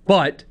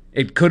 but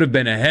it could have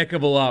been a heck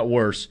of a lot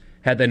worse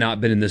had they not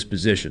been in this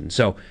position.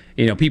 So,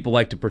 people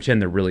like to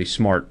pretend they're really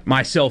smart,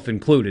 myself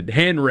included.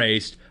 Hand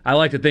raised, I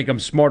like to think I'm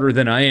smarter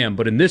than I am,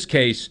 but in this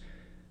case,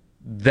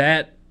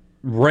 that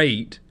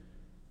rate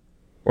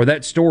or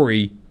that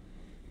story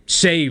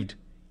saved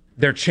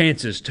their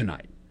chances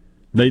tonight.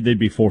 They'd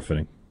be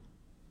forfeiting.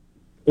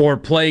 Or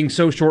playing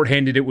so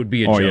shorthanded it would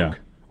be a joke. Yeah.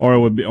 Or it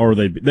would be, or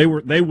they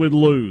would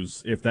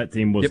lose if that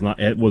team was not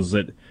at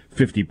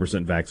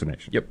 50%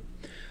 vaccination. Yep.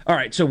 All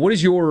right, so what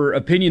is your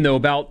opinion, though,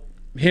 about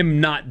him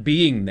not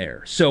being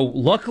there? So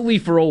luckily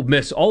for Ole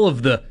Miss, all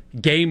of the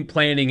game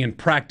planning and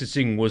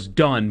practicing was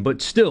done,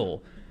 but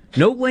still,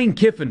 no Lane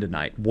Kiffin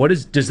tonight.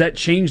 Does that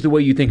change the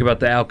way you think about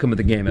the outcome of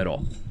the game at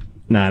all?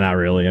 Nah, not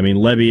really. I mean,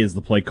 Levy is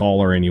the play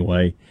caller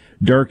anyway.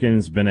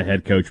 Durkin's been a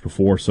head coach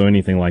before, so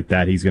anything like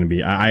that, he's going to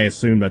be. I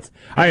assume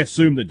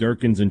that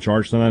Durkin's in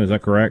charge tonight. Is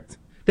that correct?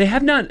 They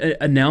have not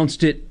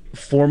announced it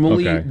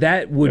formally. Okay.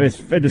 That would it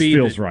just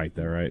feels right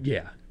there, right?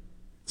 Yeah.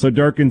 So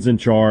Durkin's in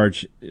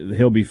charge.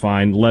 He'll be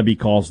fine. Levy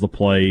calls the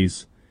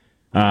plays.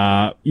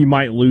 You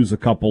might lose a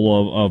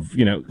couple of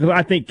because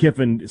I think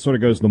Kiffin sort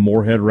of goes the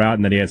Moorhead route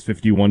and that he has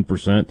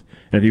 51%.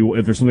 And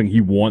if there's something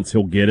he wants,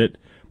 he'll get it.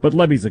 But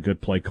Levy's a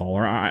good play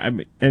caller.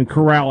 And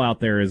Corral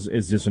out there is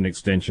just an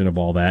extension of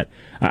all that.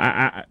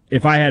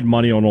 If I had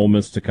money on Ole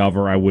Miss to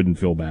cover, I wouldn't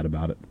feel bad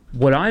about it.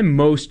 What I'm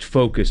most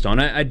focused on,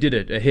 I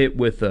did a hit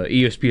with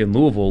ESPN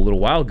Louisville a little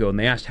while ago, and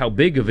they asked how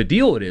big of a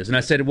deal it is. And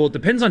I said, well, it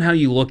depends on how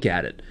you look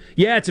at it.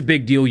 Yeah, it's a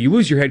big deal. You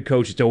lose your head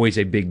coach, it's always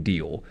a big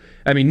deal.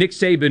 I mean, Nick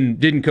Saban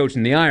didn't coach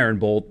in the Iron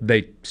Bowl.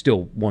 They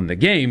still won the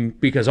game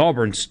because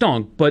Auburn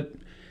stunk, but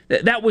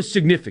that was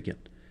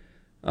significant.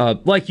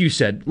 Like you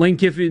said, Lane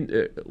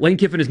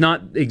Kiffin is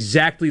not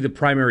exactly the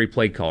primary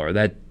play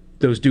caller.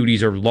 Those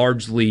duties are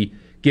largely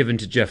given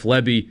to Jeff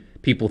Lebby.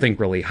 People think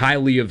really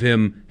highly of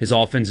him. His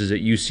offenses at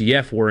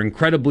UCF were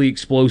incredibly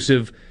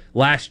explosive.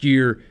 Last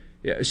year,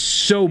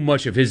 so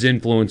much of his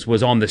influence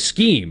was on the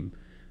scheme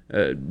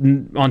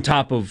on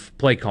top of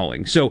play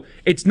calling. So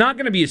it's not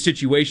going to be a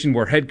situation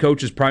where head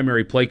coach is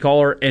primary play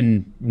caller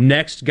and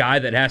next guy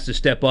that has to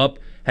step up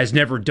has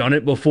never done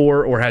it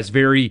before or has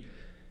very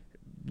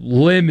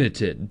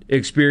limited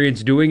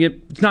experience doing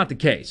it. It's not the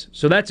case.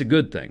 So that's a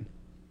good thing.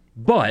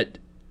 But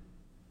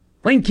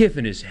Lane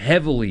Kiffin is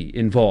heavily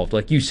involved,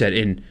 like you said,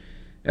 in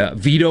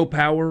veto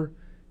power.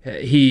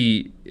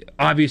 He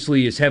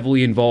obviously is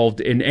heavily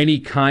involved in any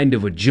kind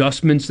of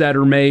adjustments that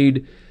are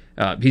made.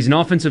 He's an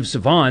offensive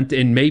savant,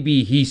 and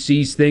maybe he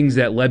sees things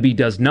that Lebby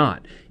does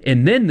not.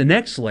 And then the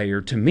next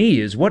layer, to me,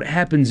 is what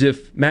happens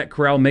if Matt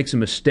Corral makes a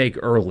mistake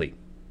early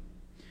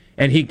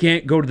and he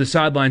can't go to the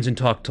sidelines and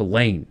talk to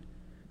Lane,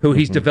 who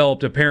he's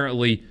developed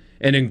apparently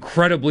an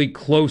incredibly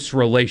close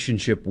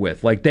relationship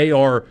with. Like they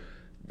are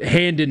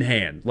hand in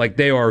hand, like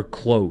they are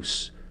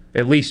close.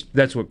 At least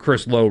that's what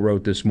Chris Lowe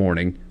wrote this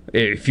morning.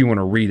 If you want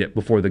to read it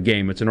before the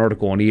game, it's an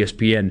article on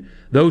ESPN.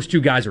 Those two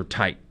guys are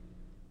tight.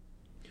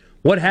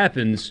 What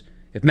happens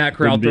if Matt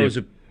Corral throws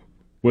a...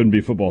 Wouldn't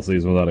be football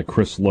season without a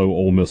Chris Lowe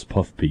Ole Miss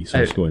puff piece.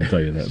 I'm just going to tell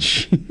you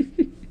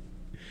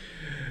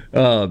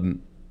that.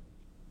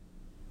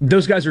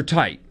 Those guys are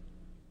tight.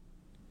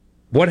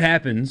 What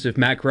happens if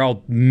Matt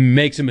Corral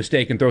makes a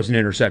mistake and throws an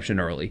interception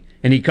early,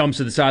 and he comes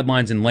to the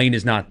sidelines and Lane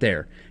is not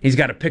there? He's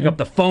got to pick up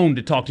the phone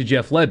to talk to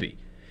Jeff Lebby.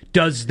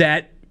 Does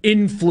that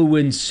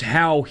influence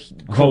how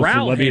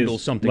Corral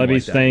handles something like that?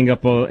 Levy's staying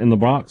up in the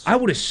box? I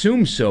would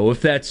assume so, if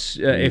that's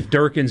if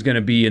Durkin's going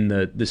to be in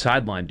the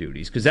sideline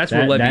duties, because that's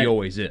where Lebby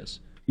always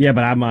is. Yeah,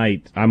 but I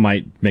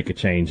might make a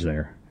change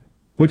there,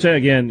 which,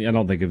 again, I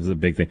don't think it was a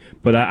big thing.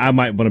 But I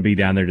might want to be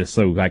down there just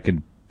so I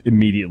could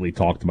immediately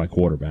talk to my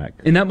quarterback.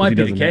 And that might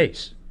be the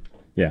case.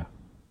 Yeah.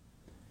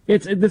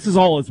 It's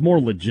more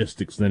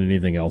logistics than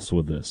anything else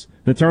with this.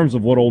 In terms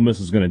of what Ole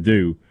Miss is going to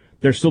do,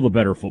 they're still the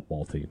better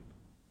football team.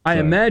 I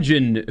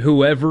imagine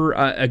whoever,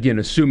 again,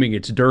 assuming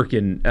it's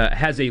Durkin,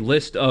 has a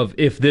list of,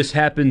 if this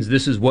happens,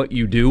 this is what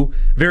you do.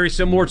 Very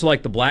similar to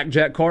like the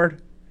blackjack card.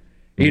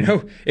 You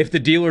know, if the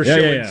dealer's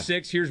showing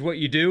 6, here's what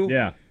you do.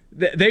 Yeah.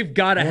 They've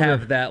got to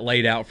have that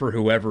laid out for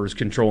whoever is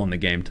controlling the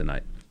game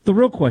tonight. The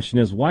real question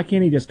is, why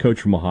can't he just coach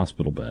from a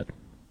hospital bed?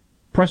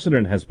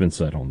 Precedent has been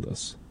set on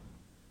this.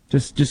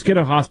 Just get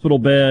a hospital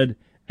bed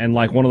and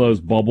like one of those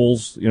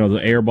bubbles, the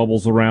air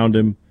bubbles around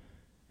him,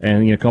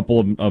 and a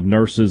couple of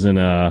nurses in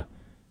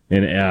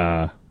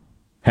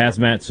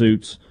hazmat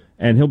suits,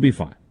 and he'll be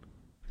fine.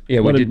 Yeah,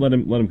 let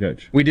him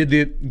coach. We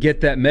did get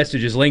that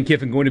message. Is Lane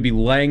Kiffin going to be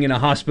laying in a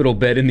hospital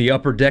bed in the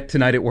upper deck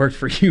tonight at Work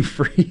for You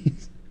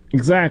Freeze?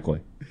 Exactly.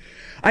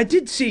 I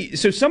did see,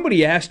 so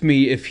somebody asked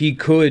me if he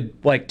could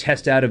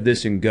test out of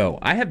this and go.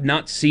 I have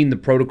not seen the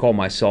protocol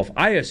myself.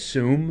 I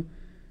assume,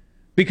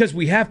 because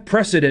we have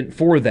precedent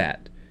for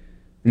that.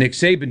 Nick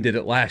Saban did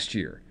it last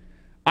year.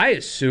 I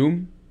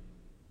assume,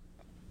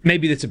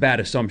 maybe that's a bad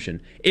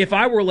assumption. If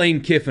I were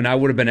Lane Kiffin, I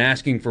would have been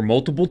asking for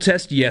multiple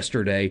tests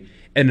yesterday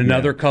and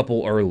another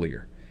couple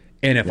earlier.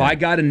 And if I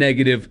got a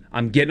negative,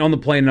 I'm getting on the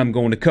plane and I'm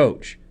going to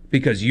coach.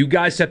 Because you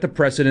guys set the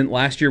precedent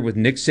last year with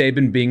Nick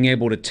Saban being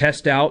able to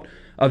test out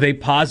of a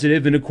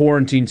positive in a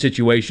quarantine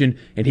situation,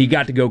 and he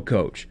got to go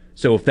coach.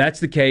 So if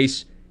that's the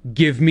case,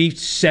 give me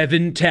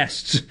 7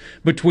 tests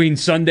between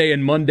Sunday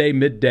and Monday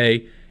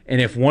midday, and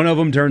if one of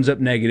them turns up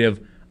negative,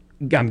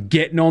 I'm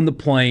getting on the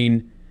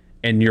plane,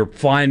 and you're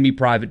flying me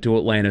private to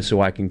Atlanta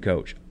so I can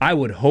coach. I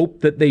would hope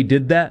that they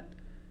did that,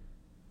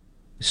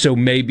 so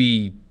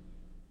maybe,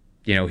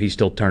 he's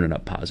still turning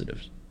up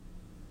positives.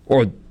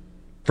 Or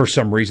for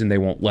some reason they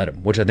won't let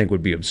him, which I think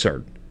would be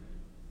absurd.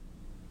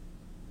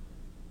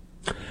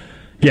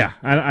 Yeah,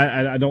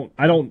 I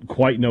don't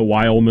quite know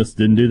why Ole Miss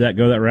didn't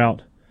go that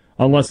route.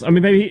 Unless,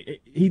 maybe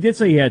he did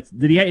say he had.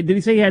 Did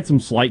he say he had some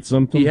slight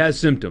symptoms? He has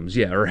symptoms,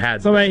 yeah, or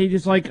had. So he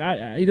just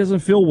he doesn't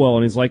feel well,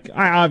 and he's like,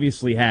 I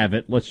obviously have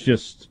it. Let's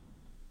just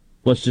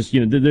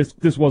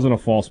this wasn't a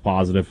false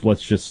positive.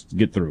 Let's just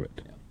get through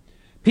it.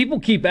 People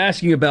keep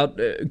asking about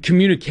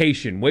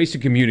communication, ways to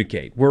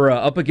communicate. We're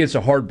up against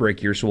a hard break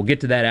here, so we'll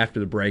get to that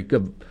after the break.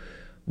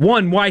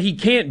 One, why he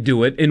can't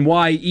do it, and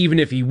why even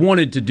if he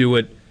wanted to do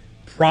it,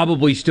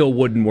 probably still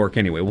wouldn't work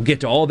anyway. We'll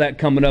get to all that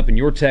coming up in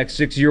your text,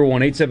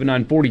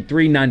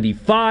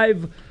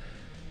 601-879-4395.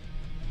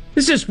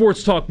 This is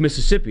Sports Talk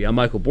Mississippi. I'm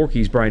Michael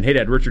Borkes. Brian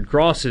Haydad. Richard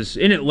Cross is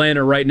in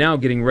Atlanta right now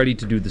getting ready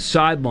to do the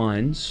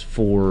sidelines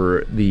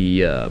for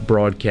the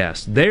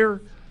broadcast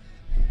there.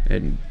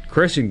 And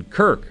Chris and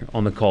Kirk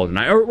on the call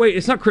tonight. Or wait,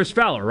 it's not Chris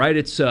Fowler, right?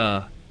 It's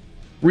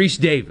Reese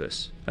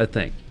Davis, I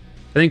think.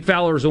 I think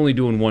Fowler's only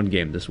doing one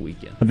game this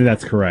weekend. I think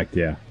that's correct,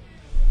 yeah.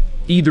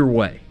 Either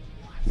way,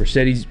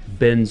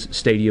 Mercedes-Benz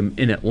Stadium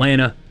in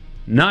Atlanta.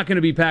 Not going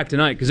to be packed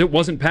tonight because it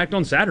wasn't packed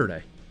on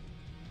Saturday.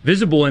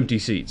 Visible empty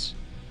seats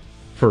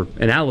for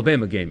an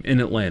Alabama game in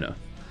Atlanta.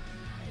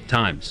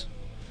 Times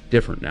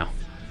different now.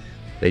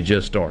 They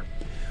just are.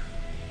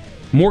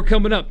 More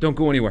coming up. Don't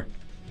go anywhere.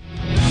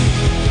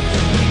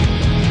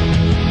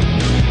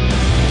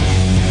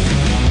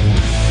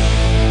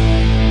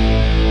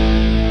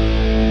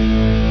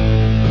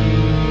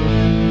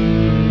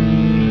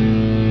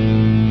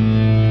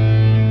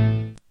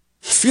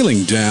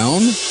 Feeling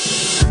down?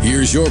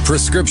 Here's your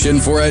prescription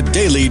for a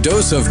daily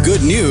dose of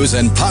good news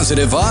and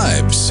positive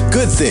vibes.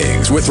 Good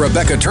Things with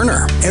Rebecca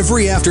Turner.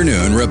 Every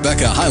afternoon,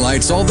 Rebecca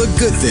highlights all the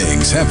good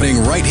things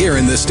happening right here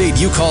in the state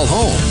you call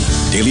home.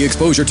 Daily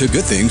exposure to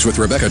Good Things with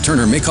Rebecca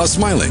Turner may cause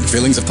smiling,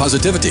 feelings of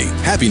positivity,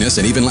 happiness,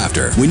 and even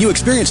laughter. When you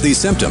experience these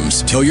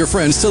symptoms, tell your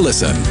friends to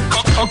listen.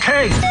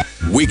 Okay.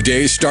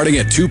 Weekdays starting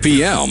at 2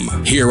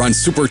 p.m. here on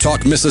Super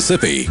Talk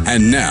Mississippi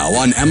and now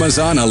on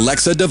Amazon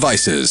Alexa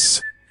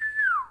devices.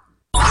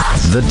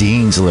 The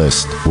Dean's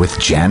List with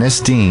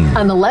Janice Dean.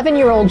 An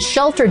 11-year-old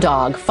shelter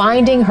dog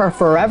finding her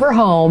forever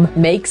home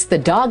makes the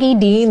Doggy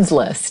Dean's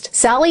List.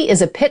 Sally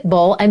is a pit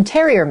bull and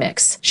terrier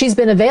mix. She's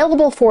been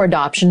available for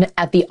adoption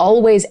at the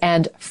Always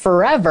and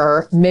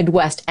Forever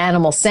Midwest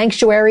Animal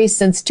Sanctuary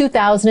since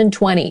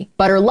 2020.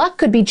 But her luck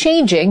could be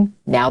changing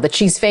now that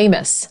she's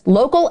famous.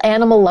 Local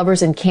animal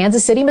lovers in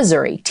Kansas City,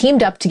 Missouri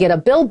teamed up to get a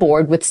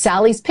billboard with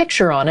Sally's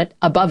picture on it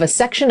above a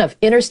section of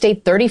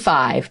Interstate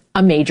 35,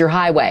 a major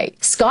highway.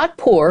 Scott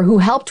Poor, who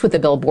helped with the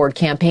billboard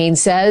campaign,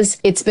 says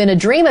it's been a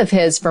dream of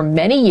his for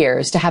many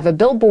years to have a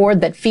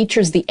billboard that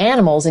features the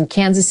animals in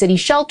Kansas City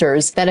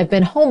shelters that have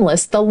been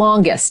homeless the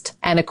longest.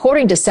 And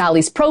according to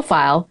Sally's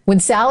profile, when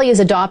Sally is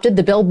adopted,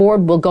 the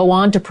billboard will go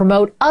on to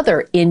promote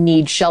other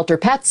in-need shelter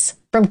pets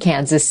from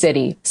Kansas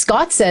City.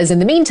 Scott says in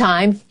the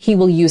meantime, he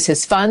will use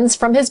his funds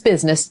from his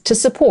business to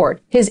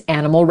support his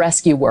animal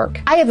rescue work.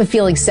 I have a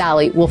feeling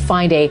Sally will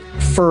find a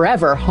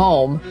forever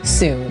home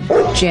soon.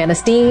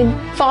 Janice Dean,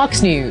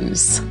 Fox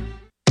News.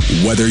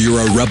 Whether you're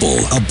a Rebel,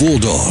 a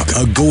Bulldog,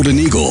 a Golden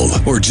Eagle,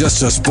 or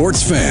just a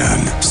sports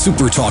fan,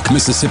 Super Talk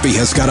Mississippi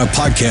has got a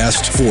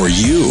podcast for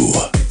you.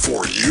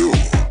 For you.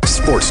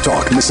 Sports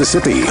Talk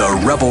Mississippi,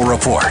 the Rebel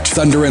Report,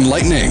 Thunder and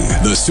Lightning,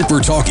 the Super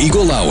Talk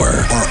Eagle Hour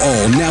are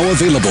all now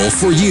available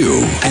for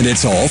you. And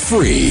it's all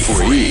free.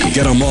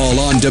 Get them all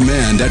on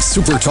demand at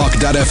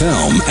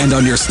supertalk.fm and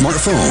on your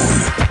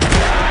smartphone.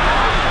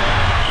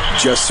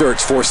 Just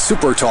search for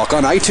Super Talk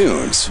on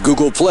iTunes,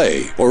 Google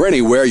Play, or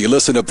anywhere you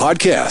listen to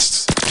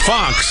podcasts.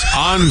 Fox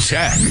on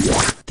Tech.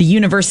 The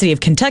University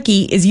of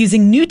Kentucky is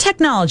using new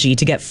technology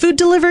to get food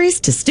deliveries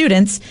to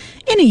students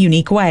in a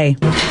unique way.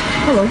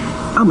 Hello,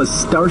 I'm a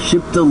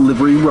Starship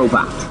delivery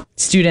robot.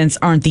 Students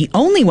aren't the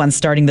only ones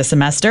starting the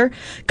semester.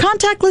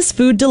 Contactless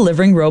food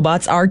delivering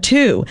robots are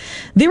too.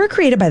 They were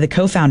created by the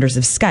co-founders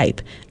of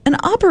Skype and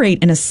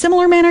operate in a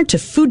similar manner to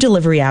food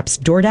delivery apps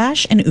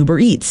DoorDash and Uber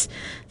Eats.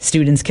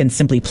 Students can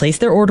simply place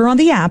their order on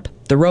the app,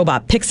 the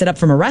robot picks it up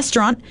from a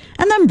restaurant,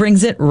 and then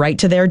brings it right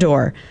to their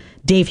door.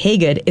 Dave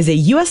Haygood is a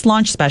U.S.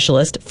 launch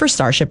specialist for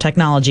Starship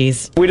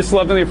Technologies. We just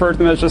lovingly refer to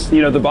them as just,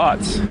 the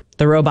bots.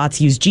 The robots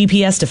use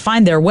GPS to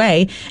find their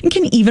way and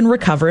can even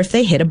recover if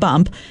they hit a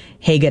bump.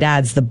 Haygood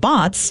adds the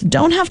bots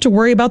don't have to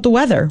worry about the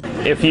weather.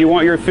 If you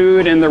want your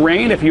food in the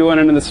rain, if you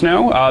want it in the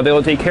snow,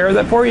 they'll take care of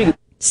that for you.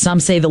 Some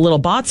say the little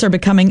bots are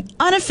becoming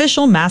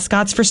unofficial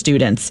mascots for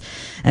students,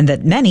 and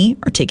that many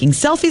are taking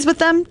selfies with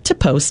them to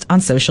post on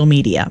social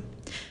media.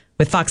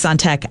 With Fox on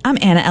Tech, I'm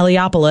Anna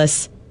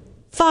Eliopoulos,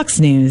 Fox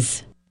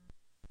News.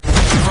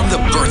 From the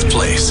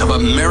birthplace of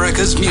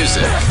America's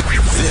music,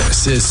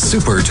 this is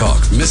Super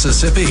Talk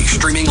Mississippi,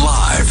 streaming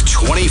live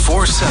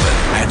 24/7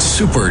 at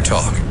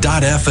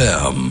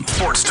supertalk.fm.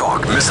 Sports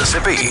Talk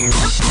Mississippi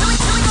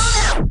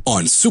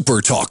on Super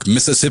Talk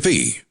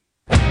Mississippi.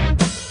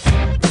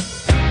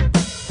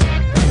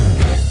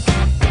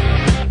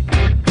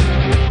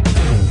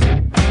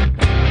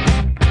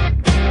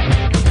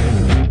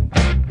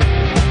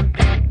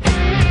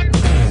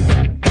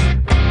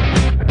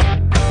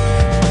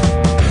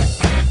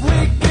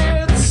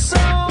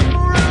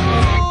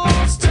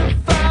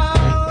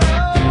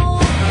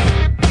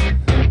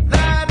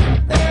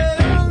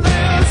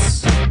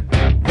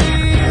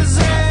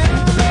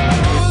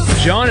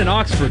 John in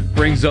Oxford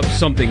brings up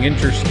something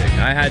interesting.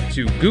 I had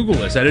to Google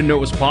this. I didn't know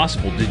it was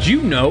possible. Did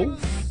you know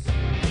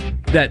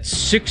that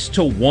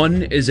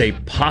 6-1 is a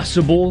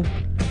possible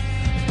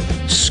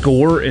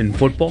score in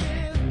football?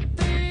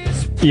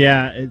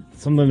 Yeah,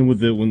 it's something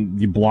with when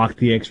you block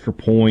the extra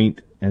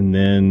point, and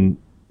then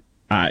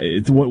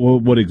it's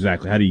what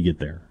exactly? How do you get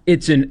there?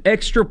 It's an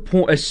extra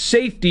point, a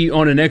safety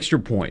on an extra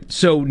point.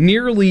 So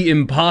nearly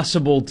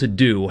impossible to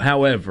do.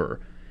 However,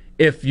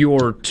 if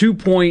your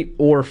 2-point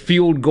or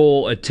field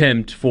goal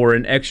attempt for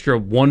an extra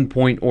 1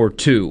 point or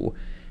 2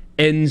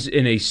 ends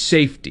in a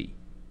safety,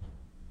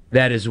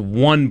 that is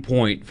 1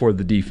 point for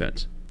the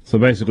defense. So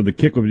basically, the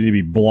kick would need to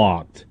be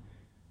blocked.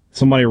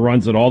 Somebody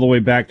runs it all the way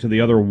back to the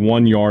other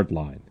 1 yard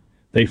line.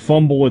 They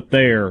fumble it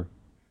there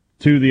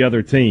to the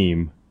other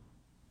team,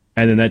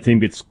 and then that team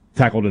gets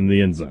tackled in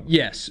the end zone.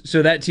 Yes,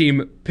 so that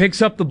team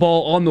picks up the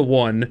ball on the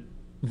 1,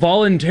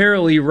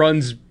 voluntarily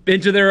runs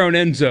into their own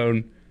end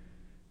zone,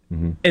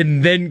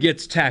 and then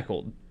gets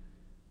tackled.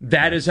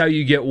 That is how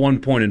you get 1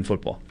 point in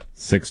football.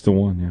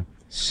 6-1, yeah.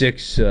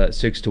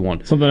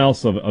 6-1. Something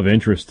else of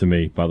interest to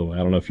me, by the way.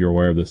 I don't know if you're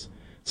aware of this.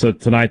 So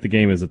tonight the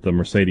game is at the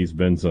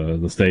Mercedes-Benz,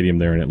 the stadium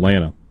there in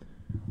Atlanta.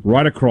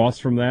 Right across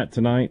from that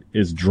tonight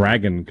is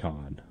Dragon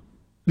Con.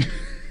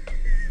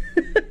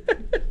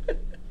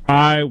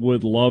 I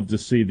would love to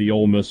see the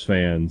Ole Miss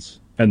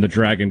fans and the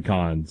Dragon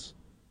Cons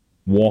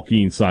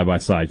walking side by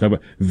side. Talk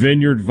about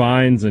Vineyard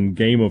Vines and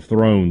Game of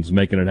Thrones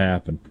making it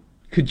happen.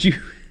 Could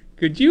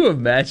you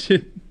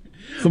imagine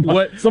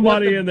what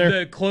in there?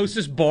 The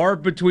closest bar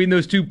between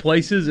those two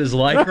places is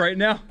like right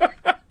now?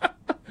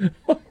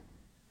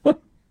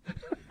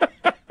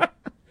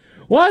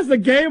 Why is the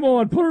game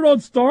on? Put it on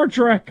Star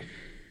Trek.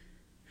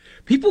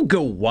 People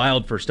go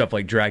wild for stuff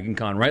like Dragon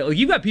Con, right? Like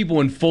you got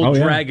people in full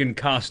dragon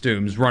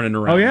costumes running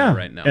around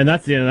right now. And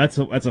that's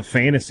a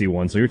fantasy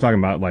one. So you're talking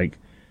about like,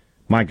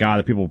 my God,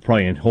 the people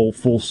probably in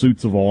full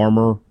suits of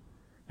armor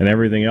and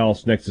everything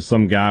else next to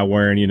some guy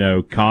wearing,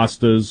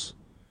 Costas,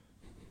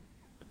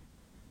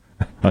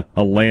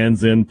 a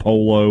Lands End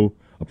polo,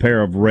 a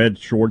pair of red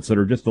shorts that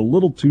are just a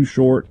little too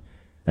short,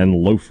 and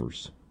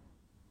loafers.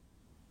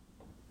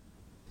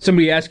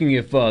 Somebody asking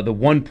if the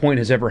 1 point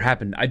has ever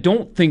happened. I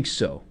don't think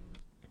so.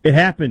 It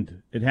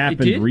happened. It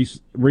happened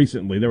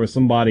recently. There was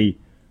somebody.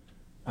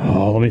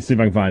 Oh, let me see if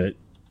I can find it.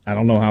 I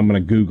don't know how I'm going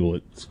to Google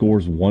it.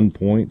 Scores 1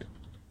 point.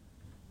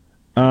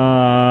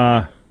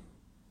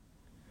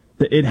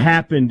 It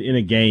happened in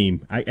a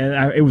game.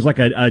 It was like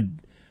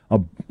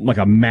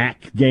a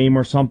MAC game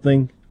or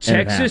something.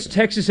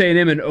 Texas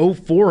A&M in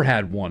 04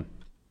 had one.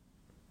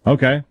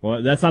 Okay,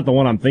 well that's not the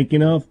one I'm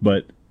thinking of,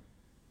 but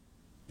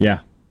yeah.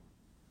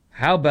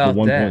 How about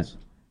that? Points.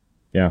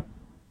 Yeah.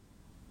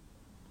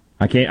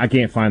 I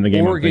can't find the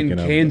game. Oregon, I'm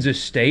thinking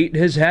Kansas State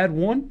has had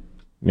one.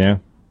 Yeah,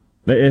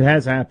 it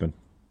has happened.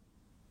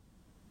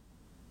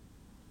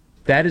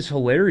 That is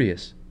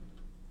hilarious.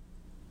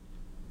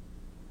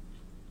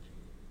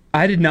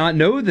 I did not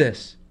know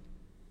this.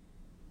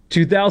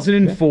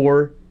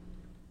 2004,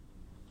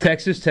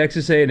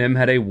 Texas A&M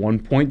had a 1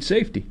 point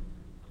safety.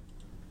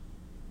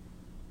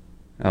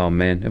 Oh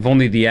man, if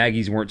only the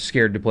Aggies weren't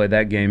scared to play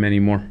that game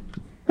anymore.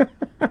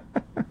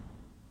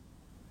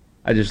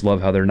 I just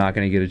love how they're not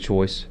going to get a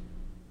choice.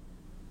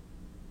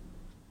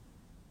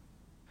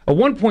 A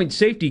 1 point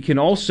safety can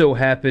also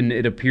happen,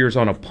 it appears,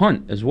 on a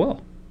punt as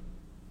well.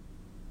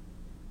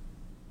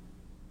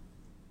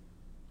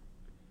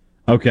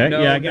 Okay,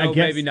 no, yeah, I no,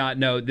 guess. Maybe not.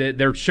 No,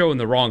 they're showing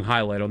the wrong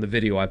highlight on the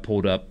video I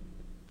pulled up.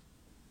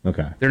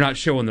 Okay. They're not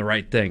showing the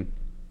right thing.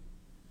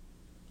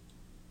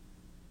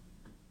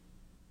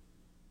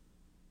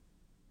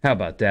 How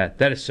about that?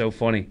 That is so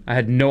funny. I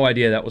had no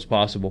idea that was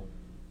possible.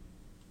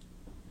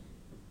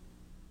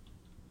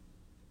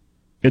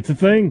 It's a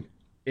thing.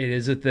 It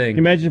is a thing.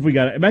 Imagine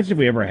if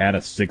we ever had a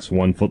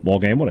 6-1 football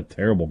game. What a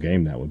terrible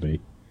game that would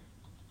be.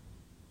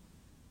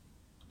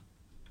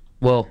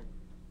 Well,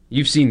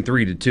 you've seen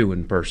 3-2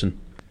 in person.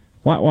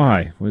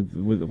 Why?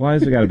 Why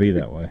has it got to be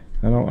that way?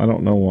 I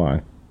don't know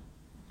why.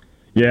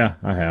 Yeah,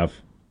 I have.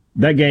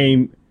 That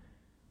game,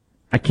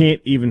 I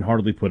can't even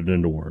hardly put it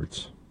into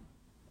words.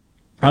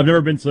 I've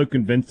never been so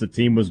convinced the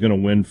team was going to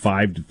win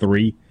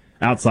 5-3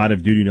 outside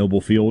of Dudy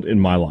Noble Field in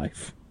my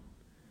life.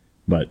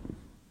 But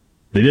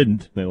they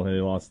didn't. They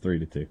lost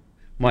 3-2.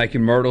 Mike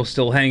and Myrtle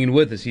still hanging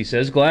with us. He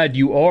says, glad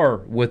you are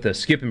with us.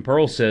 Skip and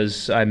Pearl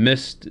says, I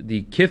missed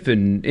the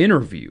Kiffin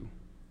interview.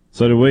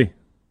 So did we.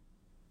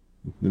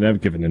 Didn't have a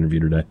Kiffin interview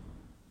today.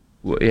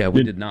 Well, yeah,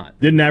 we did not.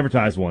 Didn't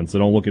advertise one, so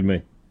don't look at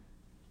me.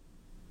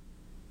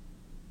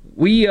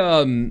 We,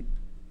 I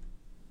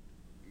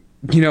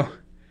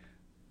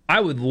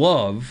would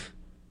love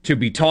to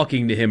be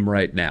talking to him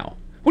right now.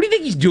 What do you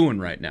think he's doing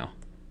right now?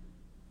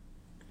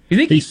 You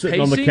think he's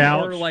sitting on the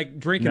couch or like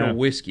drinking a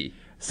whiskey?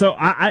 So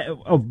I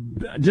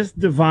just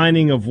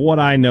divining of what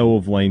I know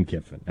of Lane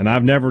Kiffin, and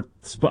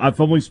I've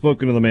only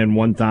spoken to the man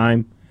one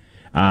time.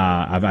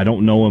 I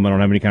don't know him. I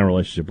don't have any kind of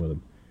relationship with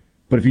him.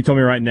 But if you told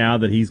me right now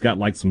that he's got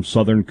like some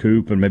Southern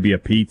Coupe and maybe a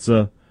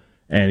pizza,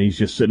 and he's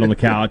just sitting on the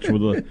couch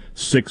with a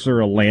Sixer,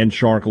 a Land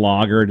Shark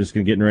lager, just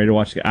getting ready to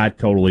watch, I'd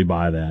totally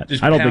buy that.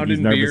 Just I don't think he's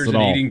nervous beers at and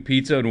all. Eating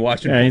pizza and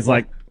watching. Yeah, he's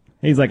like,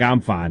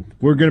 I'm fine.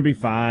 We're gonna be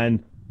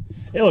fine.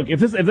 Hey, look,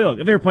 if they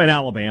were playing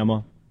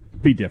Alabama,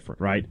 be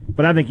different, right?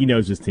 But I think he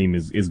knows his team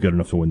is good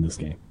enough to win this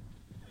game.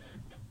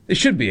 It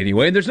should be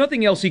anyway. And there's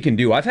nothing else he can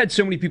do. I've had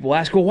so many people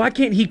ask, well, why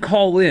can't he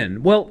call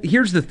in? Well,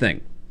 here's the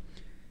thing.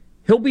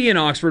 He'll be in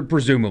Oxford,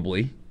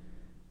 presumably,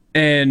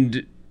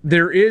 and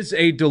there is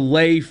a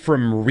delay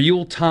from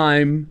real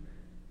time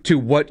to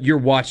what you're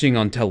watching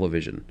on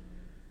television.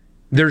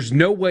 There's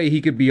no way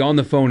he could be on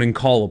the phone and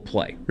call a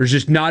play. There's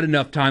just not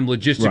enough time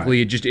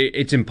logistically. Right.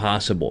 It's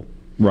impossible.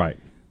 Right.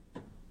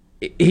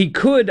 He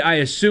could, I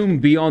assume,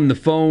 be on the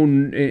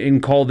phone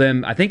and call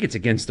them. I think it's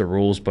against the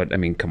rules, but I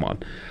mean, come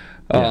on.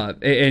 Yeah.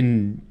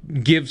 And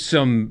give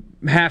some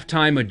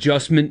halftime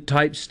adjustment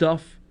type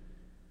stuff.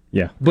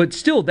 Yeah. But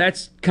still,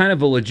 that's kind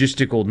of a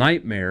logistical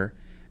nightmare.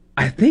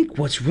 I think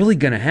what's really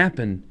going to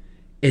happen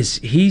is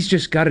he's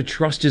just got to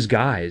trust his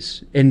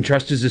guys and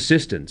trust his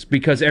assistants,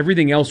 because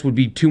everything else would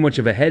be too much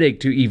of a headache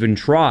to even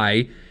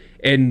try,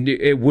 and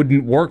it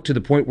wouldn't work to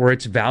the point where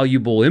it's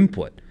valuable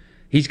input.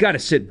 He's got to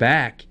sit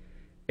back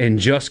and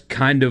just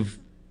kind of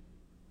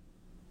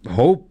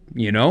hope,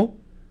 do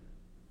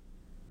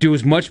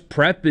as much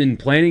prep and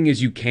planning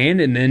as you can,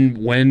 and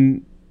then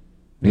when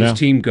his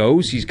team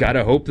goes, he's got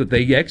to hope that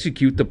they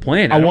execute the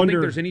plan. I don't think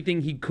there's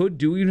anything he could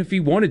do, even if he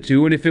wanted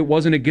to, and if it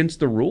wasn't against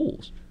the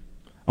rules.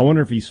 I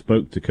wonder if he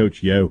spoke to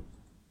Coach Yo.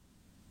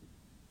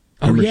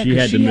 Remember,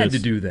 she had to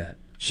do that.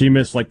 She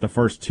missed like the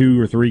first 2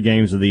 or 3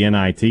 games of the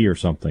NIT or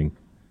something,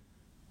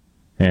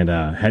 and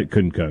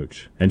couldn't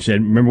coach. And she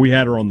remember we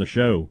had her on the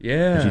show.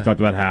 Yeah, and she talked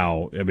about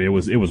how it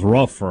was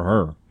rough for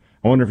her.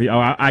 I wonder if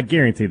I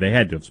guarantee they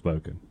had to have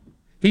spoken.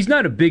 He's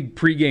not a big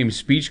pregame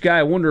speech guy.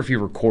 I wonder if he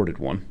recorded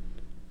one.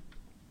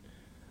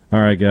 All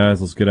right, guys,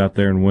 let's get out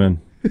there and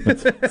win.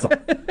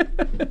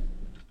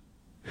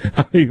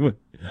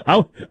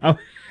 I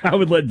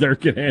would let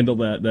Durkin handle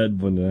that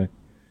one day.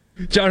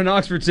 John in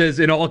Oxford says,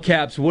 in all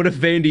caps, what if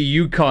Vandy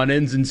UConn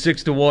ends in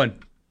 6-1?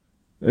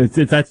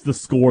 That's the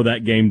score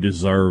that game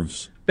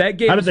deserves. That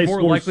game is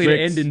more likely to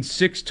end in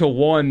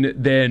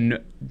 6-1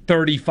 than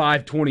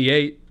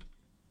 35-28.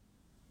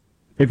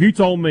 If you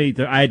told me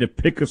that I had to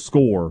pick a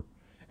score,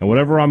 and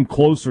whatever I'm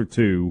closer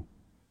to,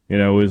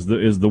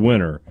 is the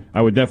winner,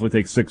 I would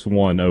definitely take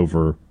 6-1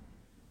 over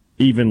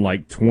even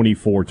like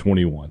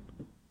 24-21.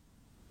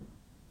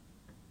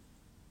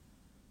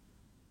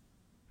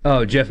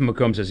 Oh, Jeff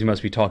McComb says he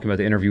must be talking about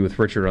the interview with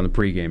Richard on the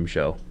pregame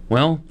show.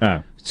 Well,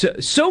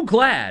 so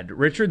glad,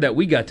 Richard, that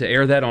we got to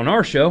air that on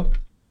our show.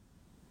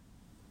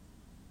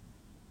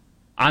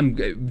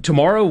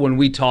 Tomorrow when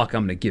we talk,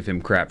 I'm going to give him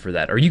crap for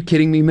that. Are you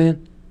kidding me,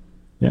 man?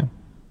 Yeah.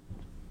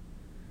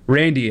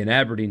 Randy in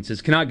Aberdeen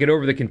says, cannot get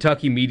over the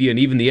Kentucky media and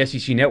even the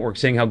SEC network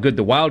saying how good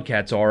the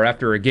Wildcats are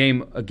after a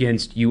game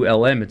against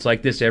ULM. It's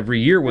like this every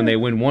year when they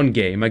win one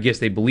game. I guess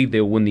they believe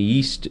they'll win the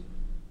East.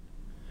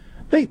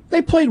 They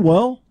played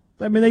well.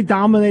 I mean, they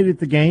dominated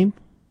the game.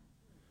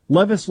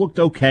 Levis looked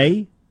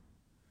okay.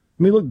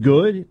 I mean, looked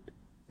good.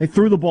 They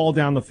threw the ball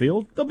down the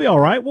field. They'll be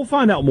all right. We'll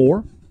find out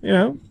more,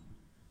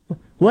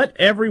 Let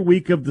every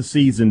week of the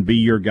season be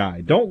your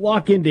guide. Don't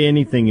lock into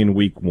anything in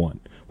week one.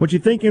 What you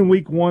think in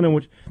week one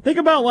and think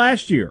about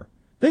last year.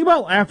 Think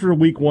about after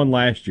week one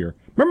last year.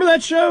 Remember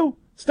that show?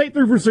 State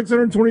threw for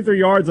 623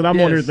 yards, and I'm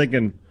on here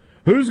thinking,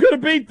 who's going to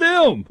beat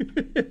them?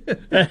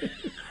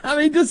 I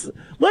mean, just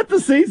let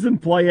the season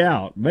play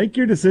out. Make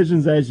your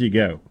decisions as you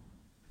go.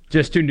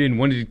 Just tuned in.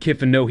 When did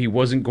Kiffin know he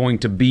wasn't going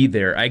to be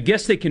there? I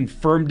guess they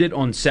confirmed it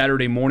on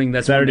Saturday morning.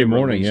 That's Saturday when they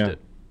morning, released it.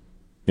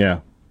 Yeah.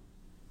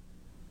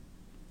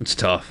 It's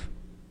tough.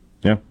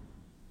 Yeah.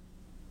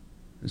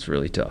 It's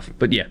really tough.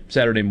 But yeah,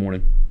 Saturday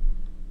morning.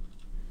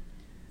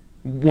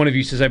 One of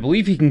you says, I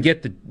believe he can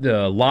get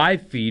the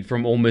live feed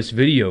from Ole Miss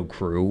Video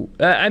Crew.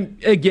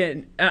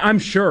 I'm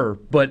sure,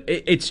 but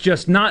it's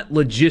just not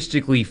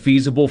logistically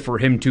feasible for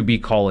him to be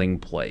calling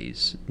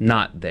plays.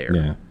 Not there.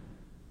 Yeah.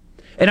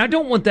 And I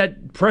don't want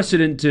that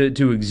precedent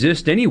to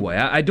exist anyway.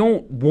 I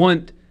don't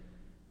want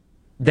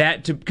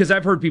that to, because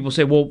I've heard people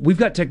say, well, we've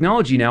got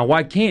technology now,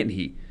 why can't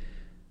he?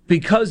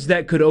 Because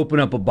that could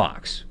open up a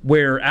box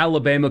where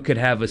Alabama could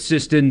have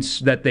assistants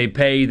that they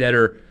pay that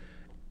are,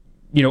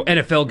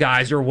 NFL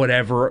guys or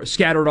whatever,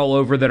 scattered all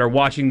over that are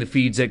watching the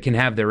feeds that can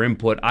have their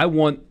input. I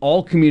want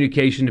all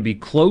communication to be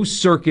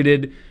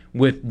closed-circuited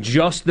with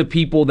just the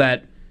people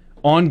that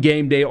on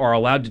game day are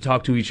allowed to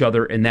talk to each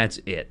other, and that's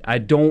it. I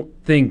don't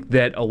think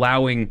that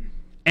allowing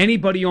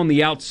anybody on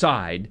the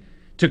outside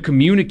to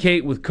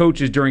communicate with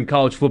coaches during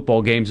college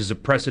football games is a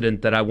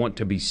precedent that I want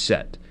to be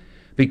set,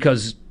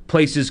 because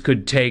places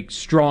could take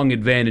strong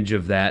advantage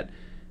of that,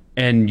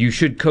 and you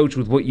should coach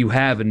with what you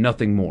have and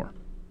nothing more.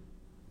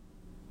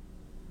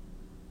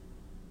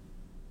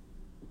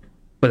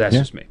 But that's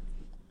just me.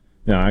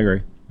 No, I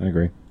agree.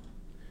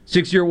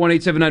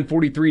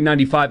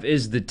 601-879-4395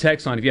 is the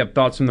text line. If you have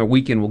thoughts from the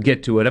weekend, we'll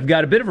get to it. I've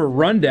got a bit of a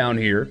rundown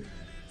here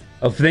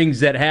of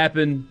things that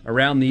happen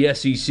around the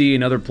SEC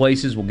and other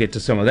places. We'll get to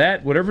some of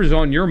that. Whatever's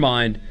on your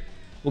mind,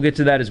 we'll get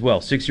to that as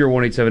well.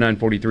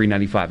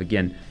 601-879-4395,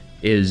 again,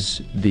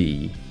 is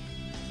the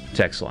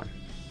text line.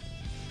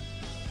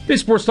 This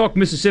is Sports Talk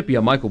Mississippi.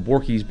 I'm Michael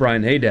Borkes,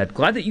 Brian Haydad.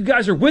 Glad that you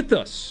guys are with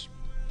us.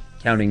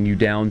 Counting you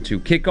down to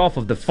kickoff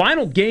of the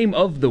final game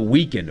of the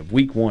weekend of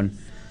Week 1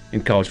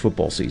 in college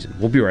football season.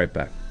 We'll be right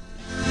back.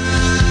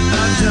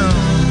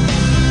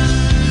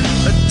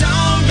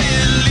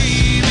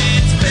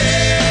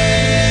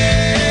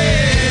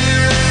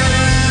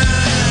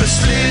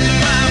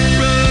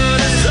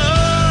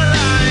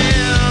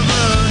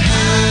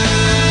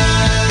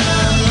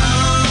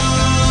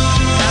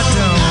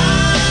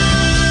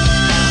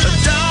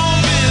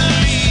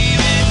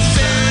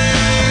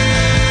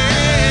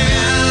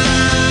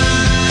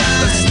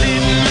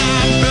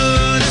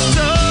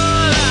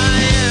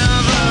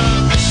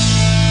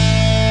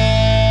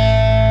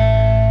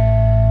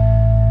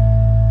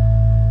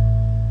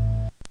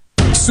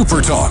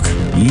 Super Talk.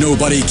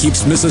 Nobody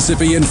keeps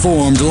Mississippi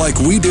informed like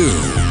we do.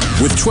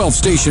 With 12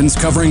 stations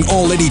covering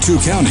all 82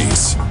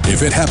 counties.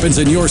 If it happens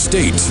in your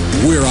state,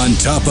 we're on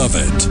top of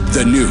it.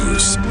 The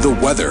news, the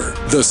weather,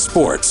 the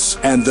sports,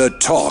 and the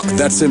talk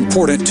that's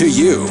important to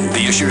you.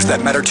 The issues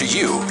that matter to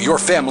you, your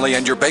family,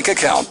 and your bank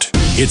account.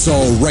 It's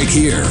all right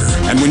here.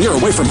 And when you're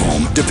away from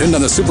home, depend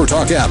on the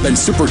SuperTalk app and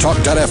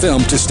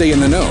supertalk.fm to stay in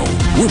the know.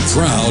 We're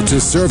proud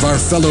to serve our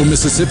fellow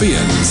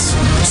Mississippians.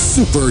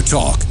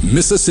 SuperTalk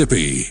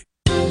Mississippi.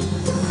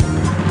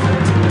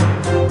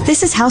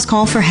 This is House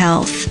Call for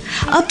Health.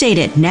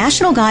 Updated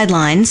national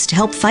guidelines to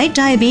help fight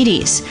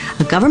diabetes.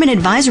 A government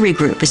advisory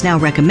group is now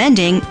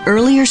recommending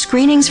earlier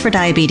screenings for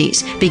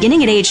diabetes,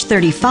 beginning at age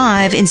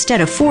 35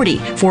 instead of 40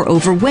 for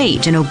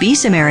overweight and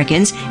obese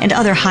Americans and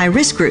other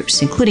high-risk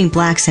groups, including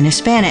blacks and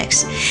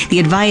Hispanics. The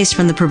advice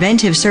from the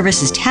Preventive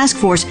Services Task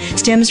Force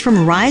stems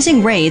from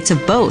rising rates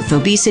of both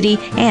obesity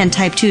and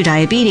type 2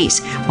 diabetes,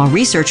 while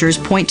researchers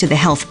point to the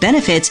health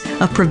benefits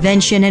of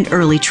prevention and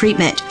early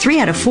treatment. 3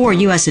 out of 4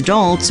 U.S.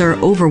 adults are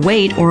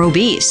overweight or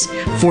obese.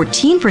 14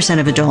 15%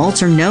 of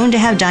adults are known to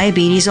have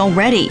diabetes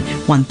already.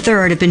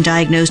 1/3 have been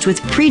diagnosed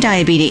with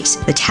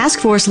prediabetes. The task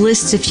force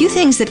lists a few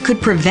things that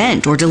could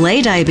prevent or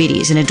delay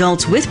diabetes in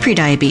adults with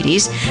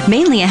prediabetes,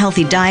 mainly a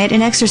healthy diet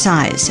and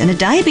exercise, and a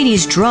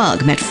diabetes drug,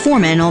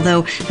 metformin,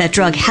 although that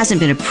drug hasn't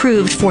been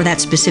approved for that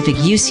specific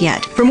use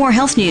yet. For more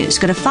health news,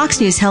 go to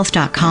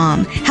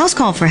foxnewshealth.com. House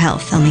Call for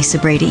Health. I'm Lisa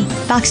Brady,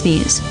 Fox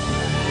News.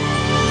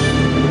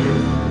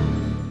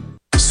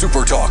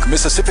 Super Talk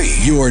Mississippi,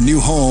 your new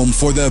home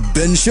for the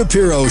Ben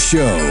Shapiro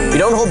Show. We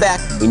don't hold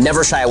back. We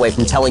never shy away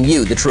from telling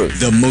you the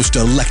truth. The most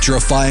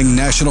electrifying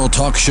national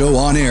talk show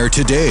on air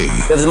today.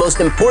 We have the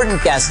most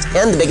important guests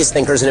and the biggest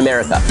thinkers in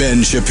America.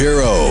 Ben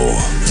Shapiro,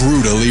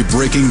 brutally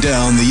breaking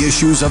down the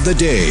issues of the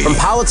day. From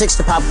politics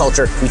to pop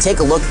culture, we take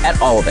a look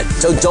at all of it.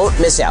 So don't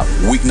miss out.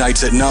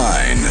 Weeknights at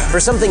 9. For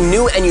something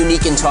new and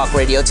unique in talk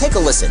radio, take a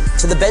listen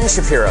to The Ben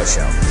Shapiro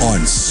Show.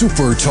 On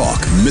Super Talk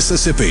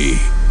Mississippi.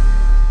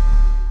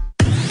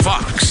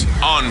 Fox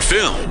on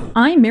Film.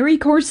 I'm Mary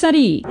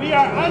Corsetti. We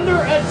are under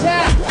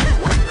attack.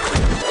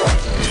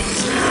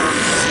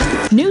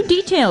 New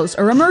details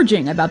are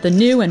emerging about the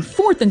new and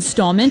fourth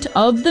installment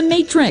of The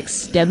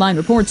Matrix. Deadline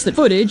reports that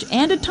footage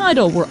and a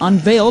title were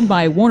unveiled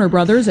by Warner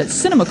Brothers at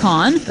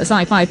CinemaCon. The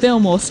sci-fi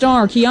film will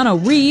star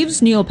Keanu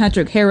Reeves, Neil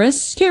Patrick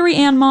Harris,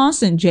 Carrie-Anne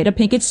Moss, and Jada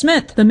Pinkett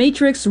Smith. The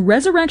Matrix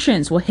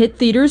Resurrections will hit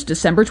theaters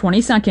December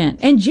 22nd.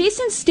 And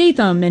Jason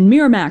Statham and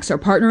Miramax are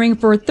partnering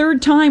for a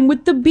third time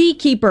with The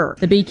Beekeeper.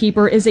 The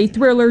Beekeeper is a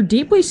thriller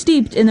deeply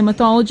steeped in the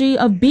mythology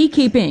of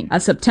beekeeping. A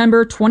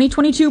September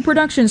 2022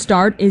 production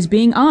start is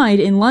being eyed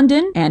in London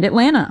and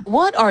Atlanta.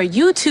 What are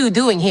you two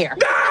doing here?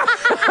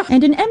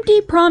 And an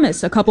empty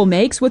promise a couple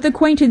makes with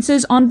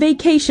acquaintances on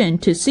vacation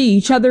to see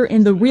each other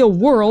in the real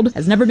world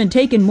has never been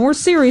taken more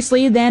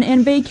seriously than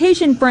in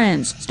Vacation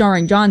Friends,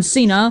 starring John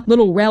Cena,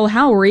 Little Rel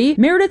Howery,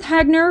 Meredith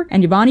Hagner,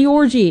 and Yvonne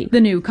Orji. The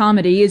new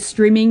comedy is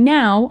streaming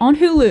now on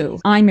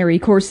Hulu. I'm Mary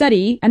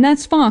Corsetti, and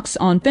that's Fox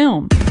on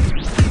Film.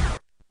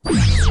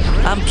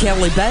 I'm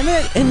Kelly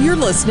Bennett, and you're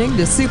listening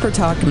to Super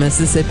Talk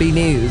Mississippi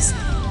News.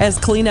 As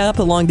cleanup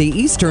along the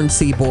eastern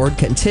seaboard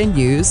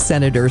continues,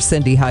 Senator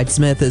Cindy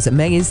Hyde-Smith is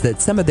amazed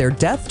that some of their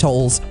death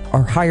tolls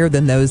are higher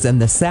than those in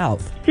the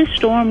south. This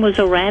storm was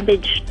a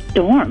ravaged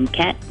storm,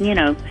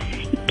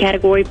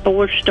 Category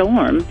 4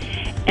 storm,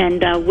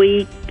 and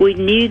we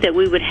knew that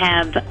we would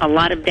have a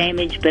lot of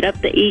damage, but up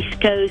the East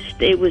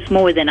Coast, it was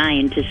more than I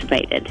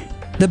anticipated.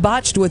 The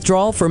botched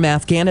withdrawal from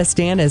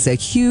Afghanistan is a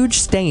huge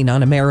stain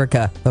on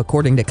America,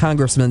 according to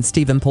Congressman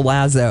Stephen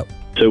Palazzo.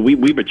 So we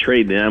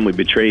betrayed them. We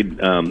betrayed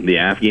the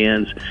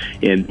Afghans.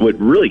 And what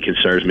really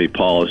concerns me,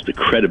 Paul, is the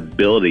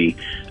credibility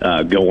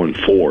going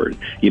forward.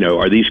 You know,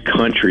 are these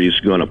countries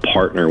going to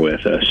partner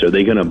with us? Are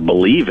they going to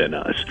believe in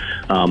us?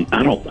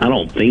 I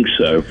don't think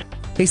so.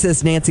 He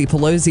says Nancy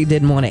Pelosi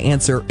didn't want to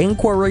answer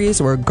inquiries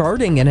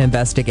regarding an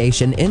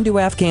investigation into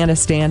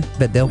Afghanistan,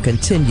 but they'll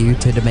continue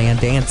to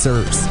demand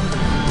answers.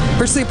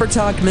 For Super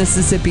Talk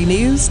Mississippi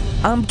News,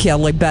 I'm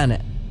Kelly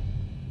Bennett.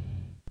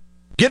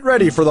 Get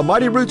ready for the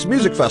Mighty Roots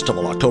Music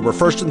Festival, October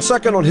 1st and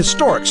 2nd on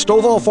historic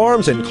Stovall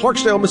Farms in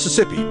Clarksdale,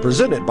 Mississippi,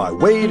 presented by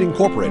Wade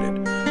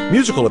Incorporated.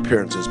 Musical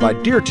appearances by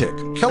Deer Tick,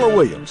 Keller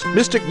Williams,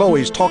 Mystic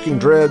Bowie's Talking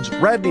Dreads,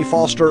 Radney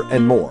Foster,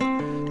 and more.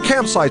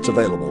 Campsites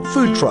available,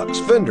 food trucks,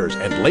 vendors,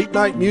 and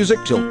late-night music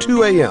till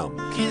 2 a.m.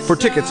 For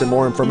tickets and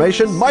more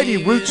information,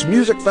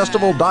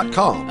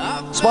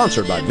 MightyRootsMusicFestival.com.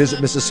 Sponsored by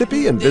Visit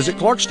Mississippi and Visit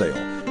Clarksdale.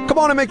 Come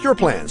on and make your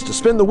plans to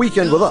spend the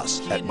weekend with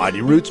us at Mighty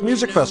Roots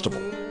Music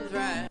Festival.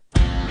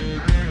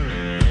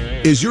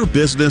 Is your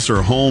business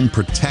or home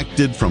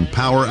protected from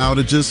power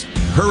outages?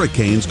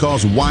 Hurricanes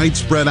cause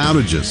widespread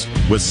outages,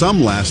 with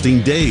some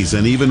lasting days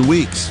and even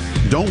weeks.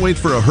 Don't wait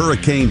for a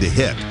hurricane to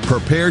hit.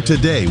 Prepare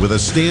today with a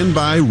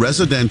standby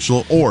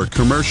residential or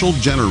commercial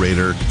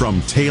generator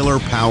from Taylor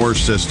Power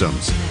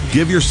Systems.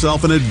 Give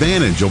yourself an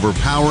advantage over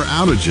power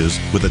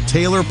outages with a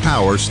Taylor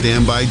Power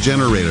standby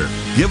generator.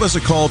 Give us a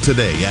call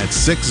today at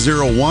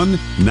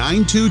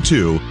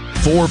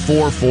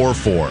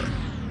 601-922-4444.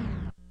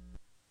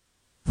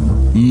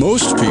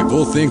 Most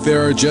people think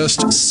there are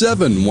just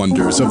 7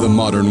 wonders of the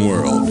modern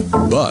world.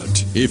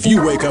 But if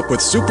you wake up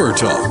with Super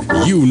Talk,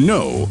 you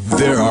know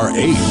there are 8.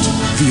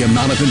 The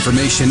amount of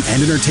information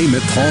and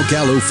entertainment Paul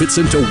Gallo fits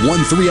into one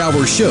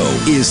 3-hour show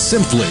is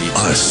simply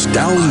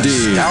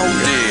astounding.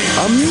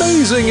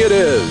 Amazing it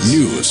is.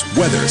 News,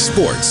 weather,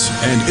 sports,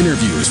 and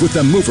interviews with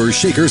the movers,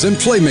 shakers, and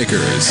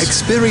playmakers.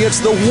 Experience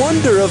the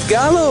wonder of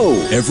Gallo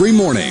every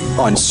morning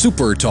on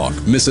Super Talk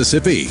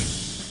Mississippi.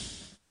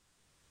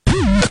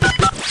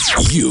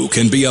 You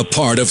can be a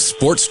part of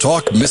Sports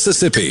Talk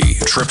Mississippi.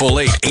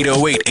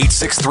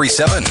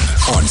 888-808-8637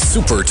 on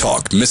Super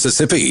Talk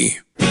Mississippi.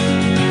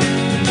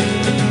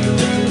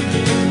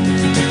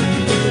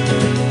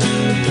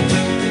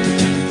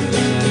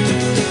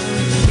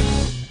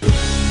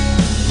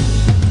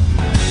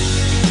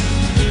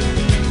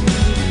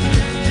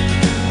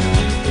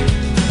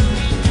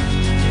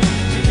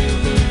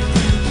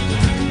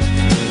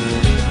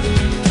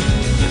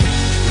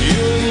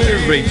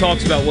 Everybody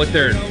talks about what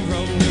their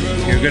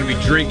they're going to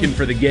be drinking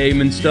for the game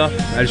and stuff.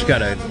 I just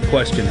got a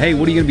question. Hey,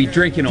 what are you going to be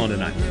drinking on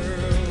tonight?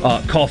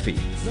 Coffee.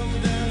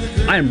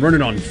 I am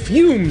running on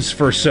fumes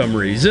for some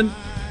reason.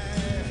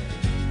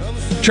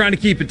 Trying to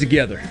keep it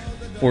together.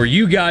 For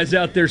you guys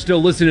out there still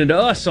listening to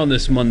us on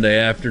this Monday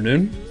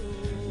afternoon.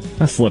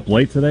 I slept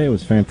late today. It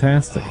was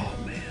fantastic. Oh,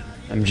 man.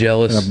 I'm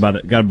jealous. Got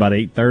about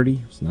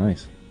 8:30. It was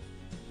nice.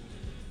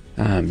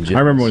 I'm jealous. I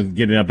remember when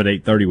getting up at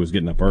 8:30 was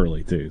getting up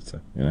early, too.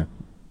 So, you know.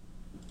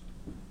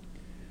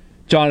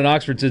 John in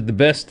Oxford says the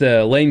best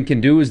Lane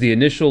can do is the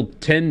initial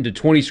 10 to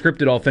 20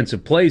 scripted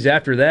offensive plays.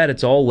 After that,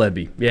 it's all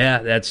Lebby. Yeah,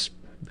 that's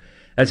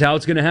how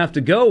it's going to have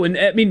to go. And,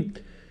 I mean,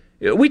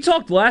 we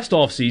talked last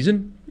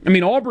offseason. I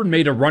mean, Auburn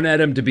made a run at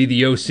him to be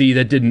the OC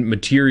that didn't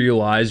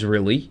materialize,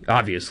 really.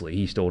 Obviously,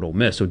 he stole at Ole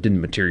Miss, so it didn't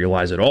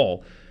materialize at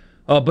all.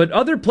 But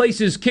other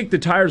places kicked the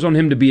tires on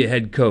him to be a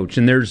head coach,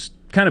 and there's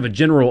kind of a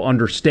general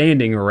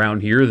understanding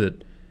around here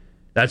that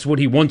that's what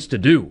he wants to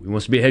do. He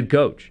wants to be a head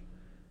coach.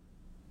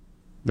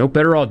 No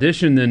better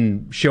audition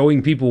than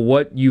showing people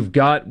what you've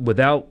got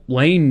without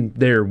Lane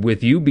there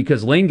with you,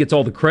 because Lane gets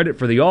all the credit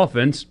for the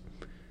offense.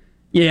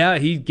 Yeah,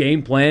 he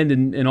game planned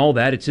and all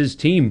that. It's his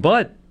team,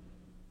 but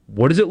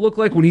what does it look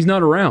like when he's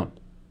not around?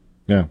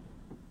 Yeah.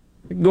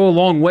 It can go a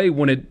long way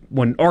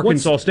when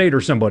Arkansas State or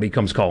somebody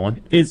comes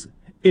calling. Is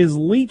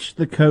Leach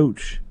the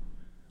coach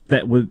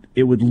that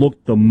it would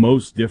look the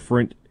most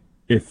different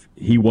if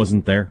he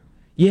wasn't there?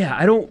 Yeah,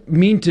 I don't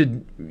mean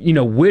to,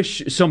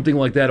 wish something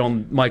like that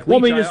on Mike Leach. Well,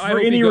 I mean, just for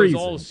any reason,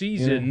 all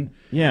season,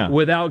 yeah.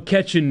 without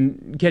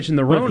catching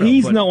the Rona. But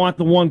he's not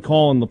the one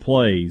calling the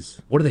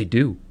plays. What do they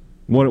do?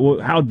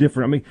 How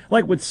different? I mean,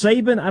 like with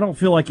Saban, I don't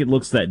feel like it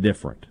looks that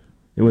different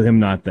with him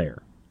not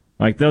there.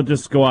 Like, they'll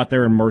just go out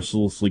there and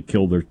mercilessly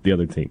kill the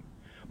other team.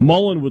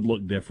 Mullen would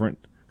look different,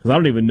 because I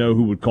don't even know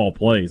who would call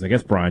plays. I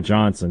guess Brian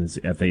Johnson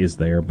is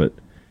there, but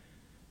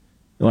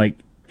like,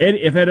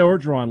 if Ed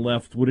Orgeron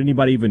left, would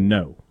anybody even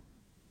know?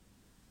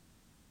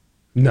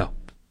 No.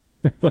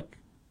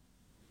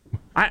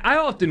 I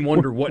often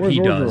wonder what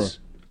he does.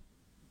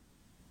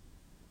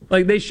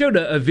 Like, they showed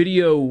a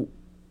video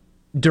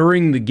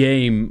during the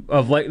game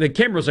of, like, the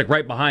camera was, like,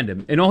 right behind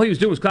him, and all he was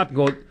doing was clapping,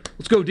 going,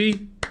 "Let's go,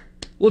 D.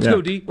 Let's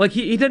go, D." Like,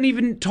 he doesn't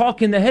even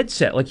talk in the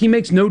headset. Like, he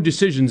makes no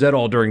decisions at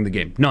all during the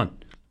game. None.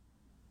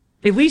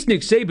 At least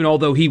Nick Saban,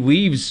 although he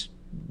leaves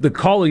the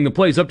calling the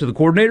plays up to the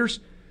coordinators,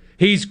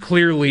 he's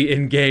clearly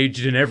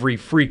engaged in every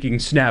freaking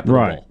snap of the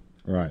ball.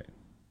 Right.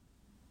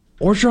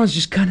 Orgeron's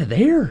just kind of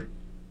there.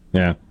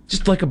 Yeah.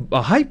 Just like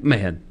a hype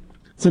man.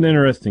 It's an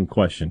interesting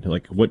question.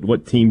 Like,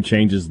 what team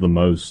changes the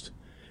most?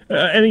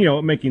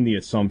 And, making the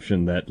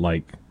assumption that,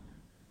 like,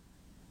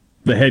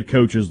 the head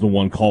coach is the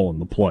one calling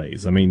the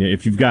plays. I mean,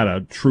 if you've got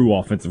a true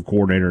offensive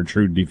coordinator, a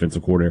true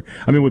defensive coordinator.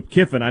 I mean, with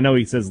Kiffin, I know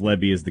he says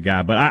Lebby is the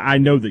guy, but I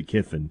know that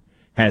Kiffin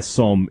has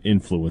some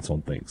influence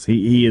on things.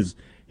 He's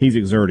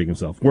exerting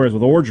himself. Whereas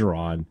with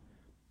Orgeron,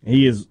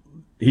 he's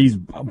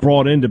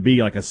brought in to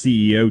be like a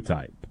CEO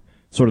type.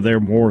 Sort of there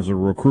more as a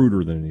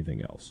recruiter than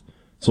anything else.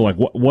 So, like,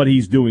 what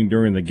he's doing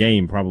during the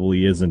game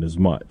probably isn't as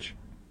much.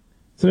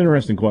 It's an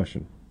interesting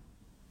question.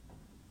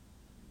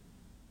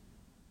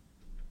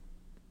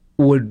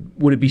 Would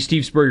it be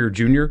Steve Spurrier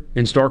Jr.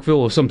 in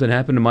Starkville if something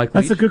happened to Mike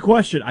Leach? That's a good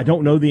question. I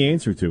don't know the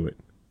answer to it.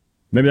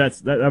 Maybe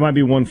that might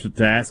be one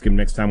to ask him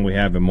next time we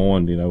have him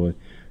on.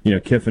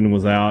 Kiffin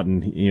was out,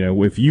 and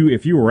if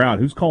you were out,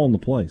 who's calling the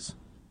plays?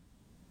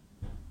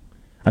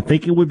 I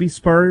think it would be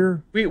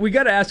Spurrier. We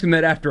got to ask him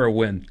that after a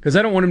win, because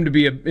I don't want him to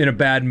be in a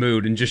bad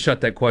mood and just shut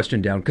that question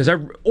down. In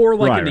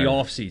the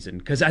off season,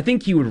 because I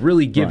think he would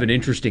really give an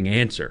interesting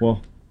answer.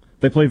 Well,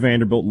 they play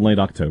Vanderbilt in late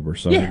October,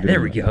 so yeah,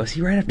 there we go. See,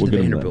 right after the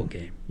Vanderbilt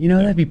game,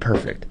 that'd be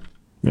perfect.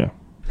 Yeah,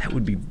 that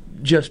would be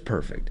just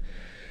perfect.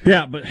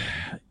 Yeah, but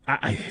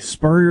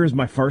Spurrier is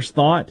my first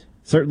thought.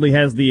 Certainly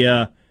has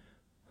the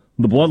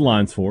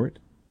bloodlines for it.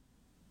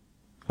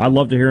 I'd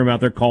love to hear him out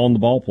there calling the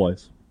ball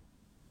plays.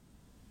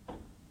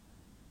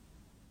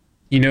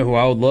 You know who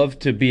I would love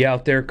to be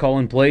out there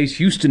calling plays?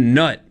 Houston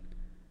Nutt.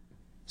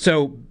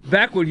 So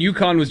back when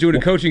UConn was doing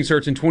a coaching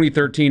search in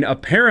 2013,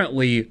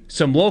 apparently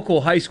some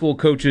local high school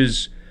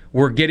coaches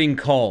were getting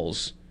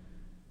calls,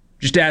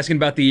 just asking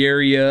about the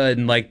area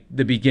and like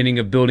the beginning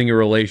of building a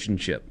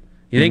relationship.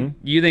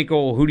 You think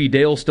old Hootie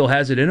Dale still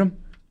has it in him?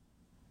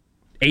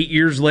 8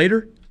 years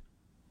later?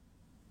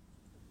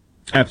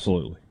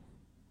 Absolutely.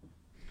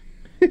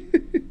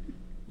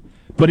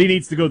 But he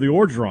needs to go the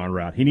Orgeron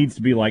route. He needs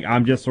to be like,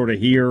 I'm just sort of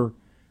here.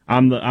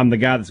 I'm the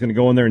guy that's going to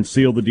go in there and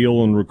seal the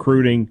deal in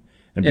recruiting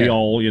and be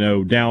all,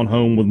 down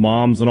home with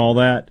moms and all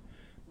that.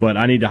 But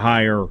I need to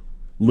hire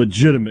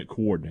legitimate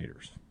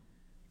coordinators.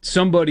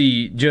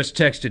 Somebody just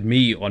texted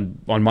me on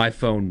my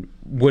phone,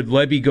 would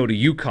Lebby go to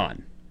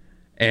UConn?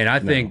 And I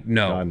think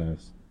no. God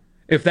knows.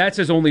 If that's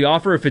his only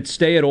offer, if it's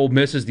stay at Ole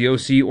Miss as the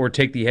OC or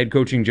take the head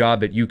coaching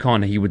job at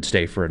UConn, he would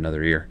stay for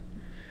another year.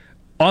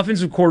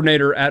 Offensive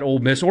coordinator at Ole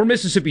Miss or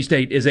Mississippi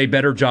State is a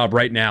better job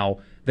right now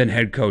than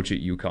head coach at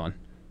UConn.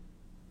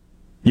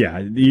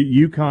 Yeah,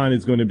 UConn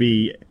is going to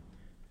be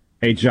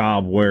a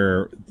job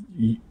where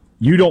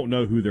you don't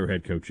know who their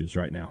head coach is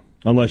right now,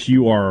 unless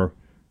you are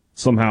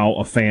somehow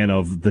a fan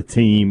of the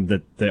team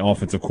that the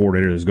offensive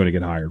coordinator is going to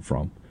get hired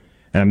from.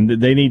 And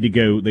they need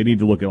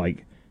to look at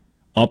like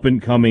up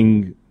and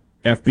coming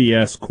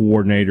FBS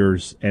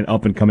coordinators and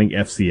up and coming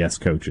FCS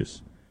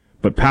coaches.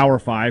 But Power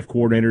 5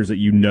 coordinators that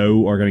you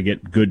know are going to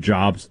get good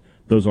jobs,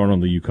 those aren't on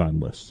the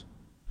UConn list.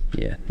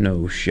 Yeah,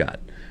 no shot.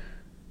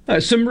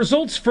 Some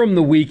results from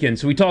the weekend.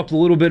 So we talked a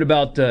little bit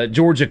about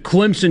Georgia,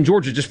 Clemson.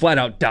 Georgia just flat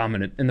out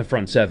dominant in the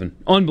front seven.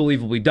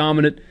 Unbelievably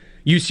dominant.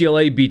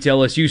 UCLA beats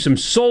LSU. Some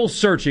soul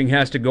searching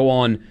has to go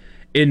on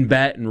in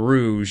Baton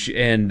Rouge.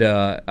 And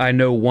I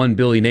know one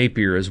Billy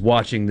Napier is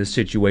watching this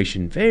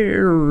situation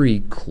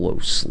very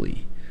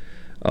closely.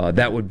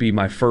 That would be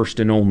my first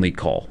and only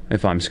call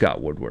if I'm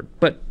Scott Woodward.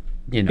 But,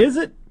 you know. Is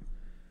it?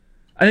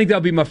 I think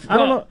that'll be my I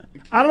don't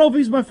know if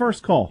he's my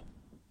first call.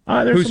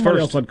 There's who's somebody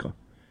first? Else I'd call.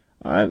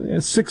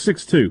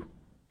 662.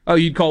 Oh,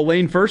 you'd call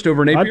Lane first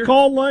over Napier? I'd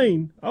call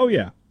Lane. Oh,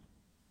 yeah.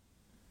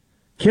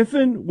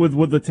 Kiffin,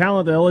 with the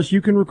talent that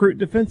LSU can recruit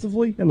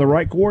defensively and the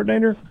right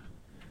coordinator,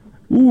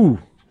 ooh,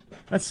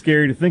 that's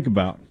scary to think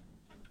about.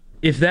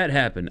 If that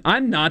happened,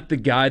 I'm not the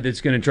guy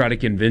that's going to try to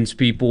convince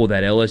people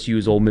that LSU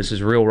is Ole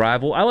Miss's real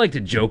rival. I like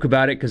to joke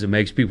about it because it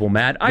makes people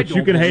mad. But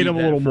you can hate them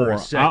a little more.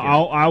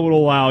 I would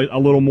allow a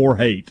little more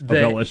hate of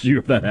LSU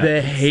if that happens.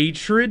 The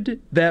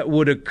hatred that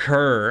would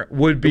occur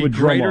would be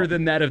greater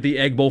than that of the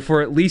Egg Bowl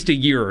for at least a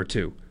year or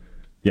two.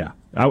 Yeah,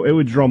 it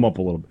would drum up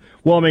a little bit.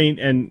 Well, I mean,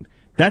 and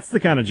that's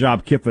the kind of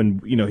job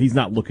Kiffin, he's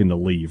not looking to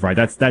leave, right?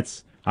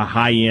 That's a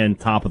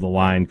high-end,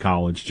 top-of-the-line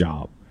college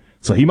job.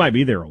 So he might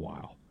be there a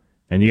while.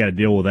 And you got to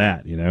deal with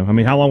that, I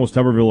mean, how long was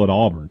Tuberville at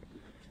Auburn?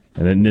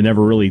 And then it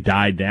never really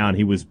died down.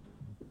 He was,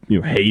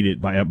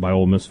 hated by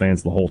Ole Miss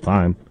fans the whole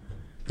time.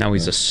 Now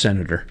he's a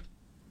senator.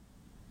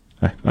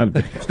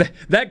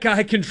 That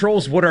guy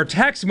controls what our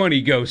tax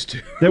money goes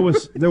to. There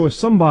was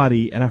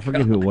somebody, and I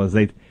forget who it was.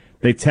 They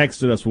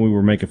texted us when we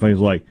were making fun. He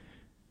was like,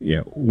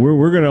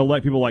 we're going to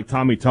elect people like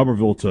Tommy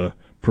Tuberville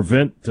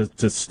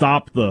to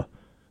stop the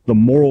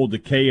moral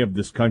decay of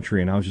this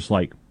country. And I was just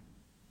like,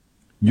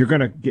 you're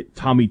going to get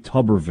Tommy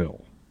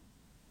Tuberville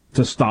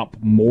to stop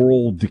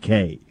moral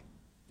decay.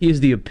 He is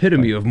the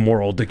epitome of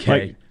moral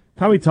decay. Like,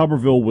 Tommy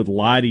Tuberville would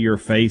lie to your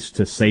face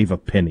to save a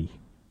penny.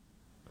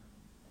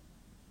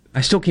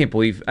 I still can't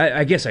believe,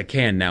 I guess I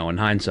can now in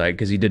hindsight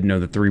because he didn't know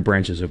the three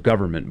branches of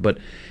government, but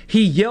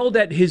he yelled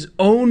at his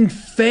own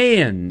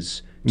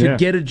fans to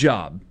get a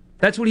job.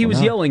 That's what he was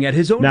yelling at,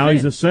 his own Now fans.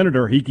 He's a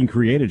senator. He can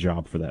create a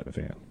job for that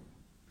fan.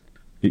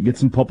 Get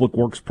some public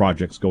works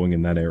projects going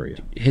in that area.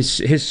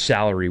 His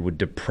salary would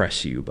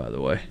depress you, by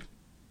the way.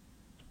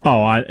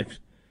 Oh,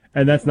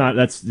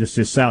 that's just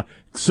his salary.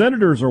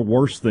 Senators are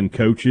worse than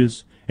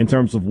coaches in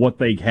terms of what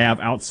they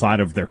have outside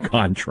of their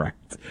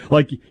contract.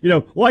 Like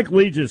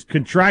Leach is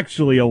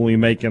contractually only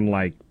making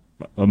like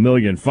 $1.5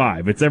 million.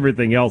 It's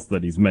everything else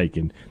that he's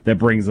making that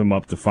brings him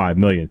up to $5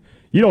 million.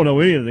 You don't know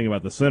anything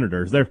about the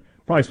Senators. They're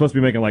probably supposed to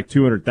be making like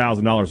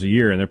 $200,000 a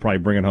year, and they're probably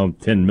bringing home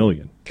 $10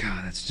 million.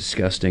 God, that's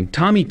disgusting.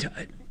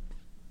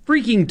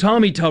 Freaking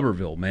Tommy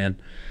Tuberville,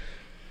 man.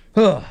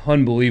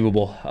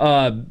 Unbelievable.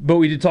 But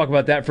we did talk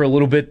about that for a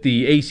little bit.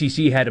 The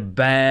ACC had a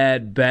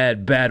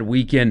bad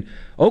weekend.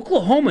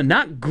 Oklahoma,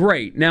 not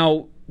great.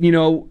 Now,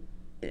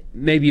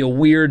 maybe a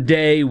weird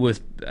day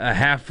with a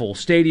half-full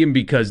stadium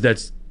because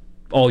that's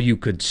all you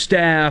could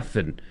staff,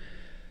 and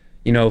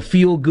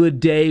feel-good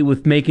day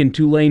with making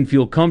Tulane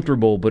feel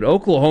comfortable. But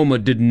Oklahoma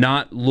did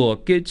not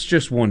look, it's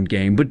just one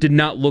game, but did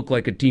not look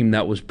like a team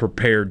that was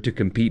prepared to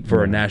compete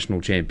for a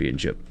national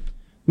championship.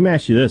 Let me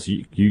ask you this,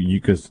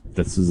 because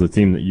this is the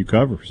team that you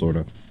cover, sort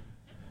of.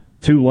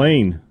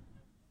 Tulane,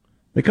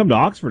 they come to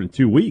Oxford in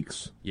 2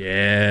 weeks.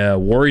 Yeah,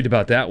 worried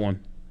about that one.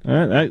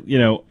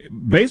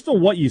 Based on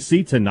what you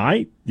see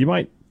tonight, you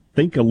might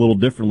think a little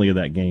differently of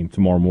that game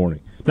tomorrow morning.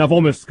 Now, if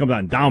Ole Miss comes out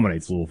and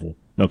dominates Louisville,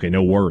 okay,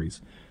 no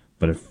worries.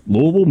 But if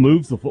Louisville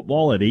moves the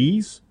football at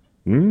ease,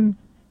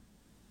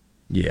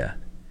 yeah.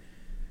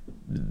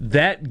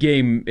 That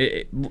game,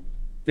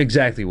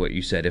 exactly what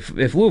you said.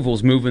 If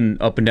Louisville's moving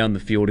up and down the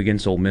field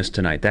against Ole Miss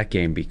tonight, that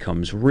game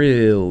becomes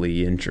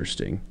really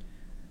interesting.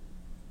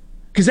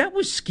 Because that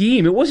was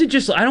scheme. It wasn't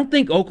just, I don't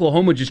think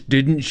Oklahoma just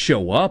didn't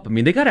show up. I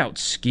mean, they got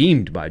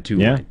out-schemed by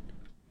Tulane.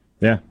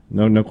 Yeah,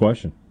 no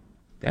question.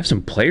 They have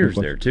some players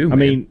there, too, man. I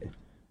mean,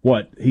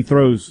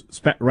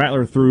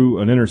 Rattler threw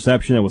an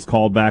interception that was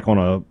called back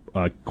on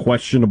a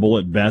questionable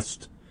at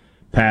best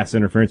pass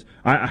interference.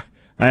 I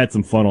had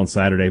some fun on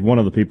Saturday. One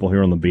of the people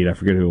here on the beat, I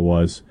forget who it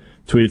was,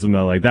 tweeted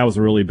something like, that was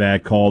a really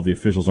bad call. The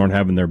officials aren't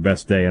having their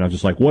best day. And I was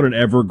just like, what an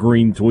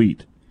evergreen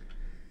tweet.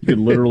 You could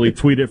literally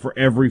tweet it for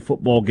every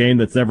football game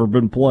that's ever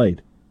been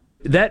played.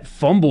 That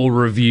fumble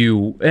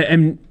review,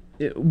 and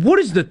what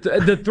is the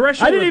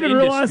threshold? I didn't even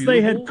realize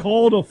they had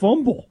called a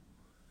fumble.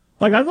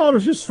 Like, I thought it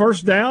was just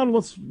first down.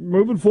 Let's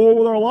moving forward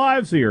with our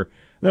lives here.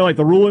 They're like,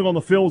 the ruling on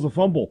the field was a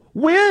fumble.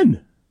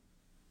 When?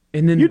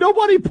 And then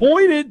nobody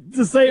pointed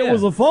to say it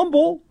was a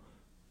fumble.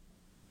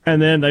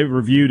 And then they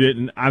reviewed it,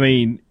 and I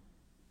mean,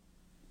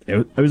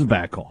 it was a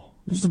bad call.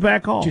 Just a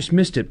bad call. Just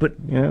missed it. But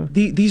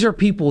these are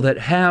people that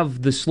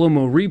have the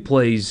slow-mo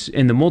replays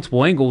and the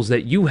multiple angles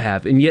that you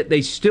have, and yet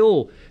they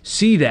still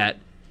see that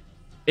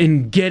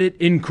and get it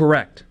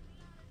incorrect.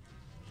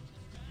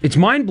 It's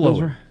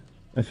mind-blowing.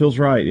 That feels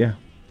right, yeah.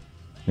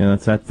 Yeah,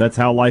 that's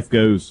how life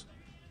goes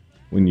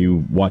when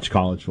you watch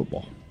college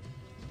football.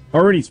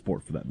 Or any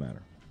sport, for that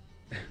matter.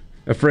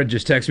 A friend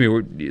just texted me,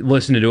 we're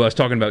listening to us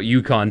talking about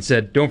UConn,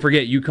 said, don't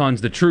forget,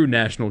 UConn's the true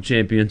national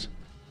champions.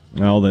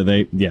 Well,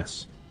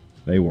 yes,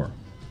 they were.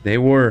 They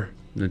were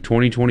the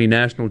 2020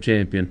 national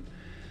champion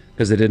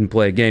because they didn't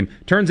play a game.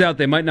 Turns out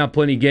they might not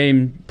play any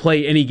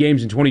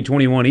games in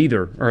 2021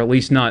 either, or at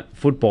least not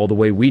football the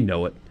way we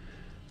know it.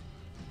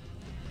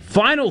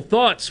 Final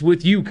thoughts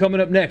with you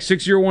coming up next.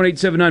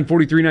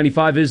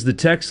 601-879-4395 is the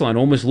text line.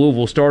 Ole Miss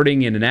Louisville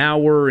starting in an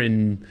hour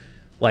and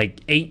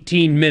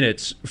 18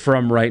 minutes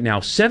from right now.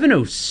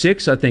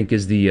 7:06, I think,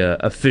 is the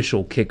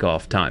official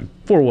kickoff time,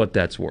 for what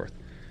that's worth.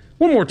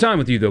 One more time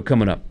with you, though,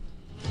 coming up.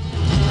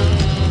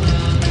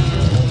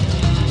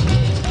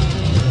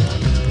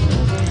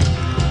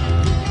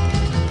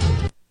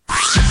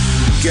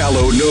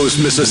 Gallo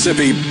knows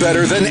Mississippi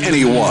better than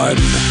anyone.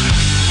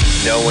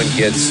 No one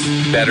gets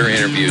better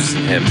interviews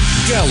than him.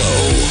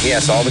 Gallo. He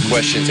asks all the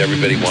questions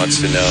everybody wants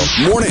to know.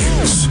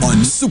 Mornings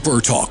on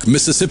Super Talk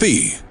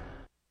Mississippi.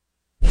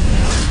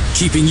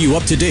 Keeping you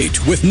up to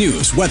date with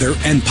news, weather,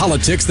 and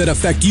politics that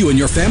affect you and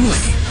your family.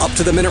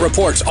 Up-to-the-minute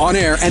reports on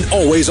air and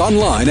always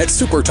online at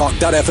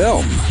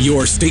supertalk.fm.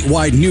 Your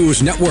statewide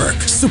news network,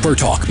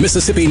 Supertalk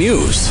Mississippi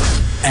News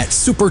at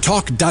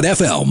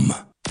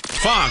supertalk.fm.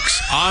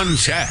 Fox on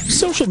Tech.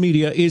 Social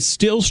media is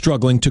still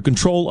struggling to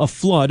control a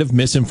flood of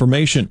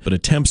misinformation, but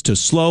attempts to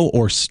slow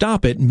or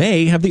stop it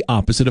may have the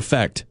opposite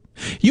effect.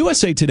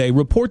 USA Today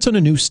reports on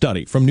a new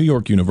study from New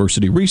York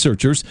University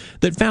researchers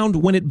that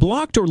found when it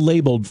blocked or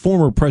labeled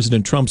former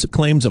President Trump's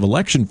claims of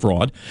election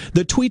fraud,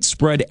 the tweets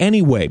spread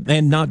anyway,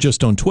 and not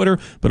just on Twitter,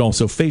 but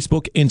also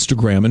Facebook,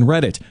 Instagram, and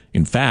Reddit.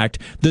 In fact,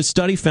 the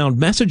study found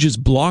messages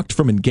blocked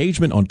from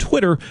engagement on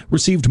Twitter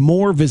received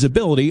more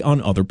visibility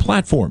on other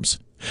platforms.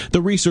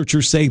 The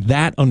researchers say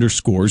that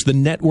underscores the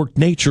networked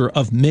nature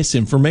of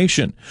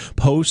misinformation.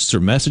 Posts or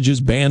messages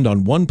banned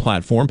on one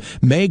platform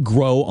may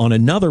grow on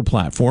another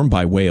platform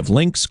by way of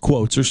links,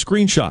 quotes, or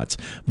screenshots,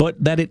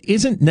 but that it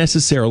isn't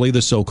necessarily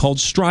the so-called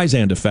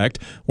Streisand effect,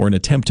 or an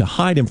attempt to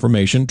hide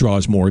information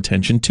draws more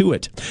attention to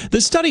it.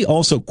 The study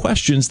also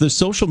questions the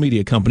social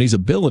media company's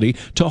ability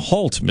to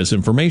halt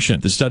misinformation.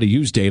 The study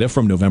used data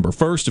from November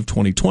 1st of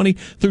 2020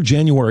 through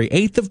January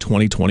 8th of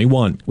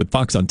 2021. With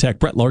Fox on Tech,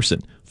 Brett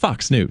Larson,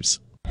 Fox News.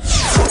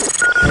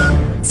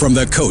 From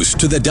the coast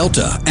to the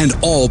Delta and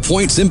all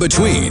points in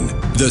between,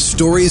 the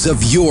stories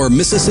of your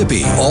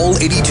Mississippi, all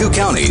 82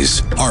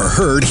 counties, are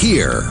heard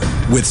here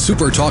with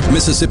Super Talk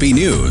Mississippi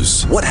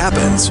News. What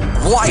happens?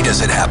 Why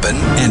does it happen?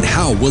 And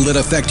how will it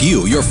affect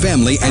you, your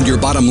family, and your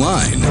bottom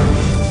line?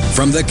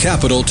 From the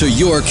capital to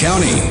your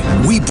county,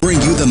 we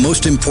bring you the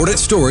most important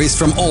stories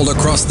from all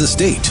across the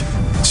state.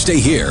 Stay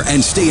here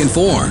and stay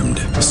informed.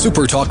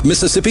 Super Talk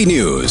Mississippi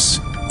News.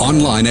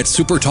 Online at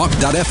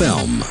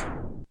supertalk.fm.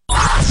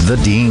 The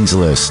Dean's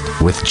List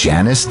with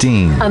Janice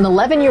Dean. An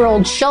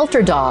 11-year-old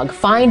shelter dog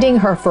finding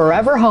her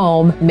forever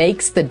home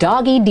makes the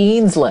Doggy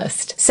Dean's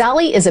List.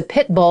 Sally is a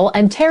pit bull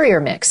and terrier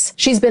mix.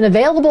 She's been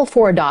available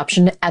for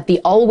adoption at the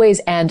Always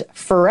and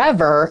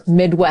Forever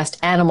Midwest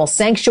Animal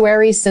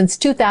Sanctuary since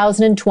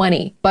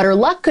 2020. But her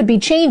luck could be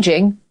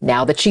changing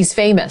now that she's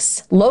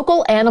famous.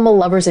 Local animal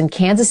lovers in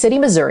Kansas City,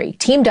 Missouri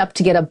teamed up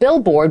to get a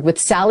billboard with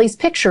Sally's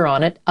picture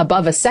on it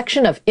above a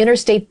section of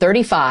Interstate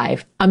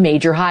 35, a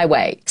major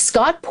highway.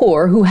 Scott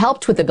Poor, who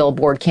helped with the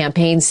billboard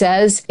campaign,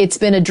 says it's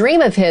been a dream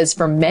of his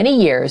for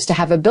many years to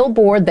have a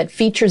billboard that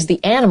features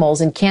the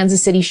animals in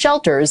Kansas City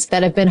shelters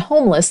that have been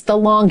homeless the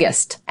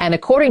longest. And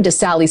according to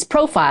Sally's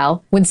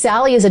profile, when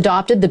Sally is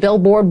adopted, the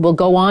billboard will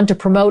go on to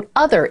promote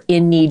other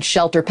in-need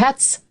shelter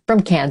pets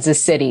from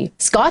Kansas City.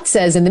 Scott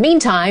says in the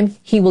meantime,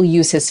 he will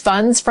use his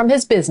funds from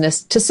his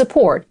business to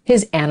support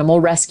his animal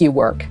rescue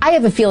work. I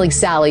have a feeling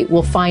Sally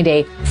will find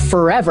a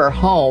forever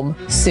home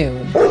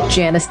soon.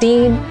 Janice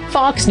Dean,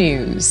 Fox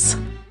News.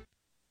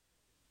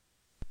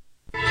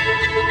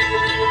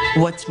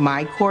 What's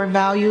my core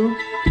value?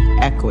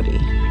 Equity.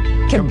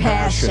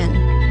 Compassion.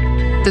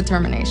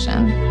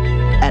 Determination.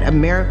 At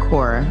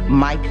AmeriCorps,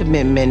 my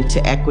commitment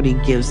to equity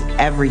gives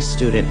every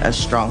student a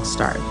strong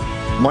start.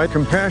 My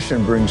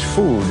compassion brings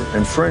food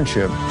and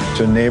friendship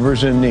to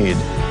neighbors in need.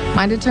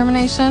 My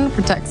determination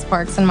protects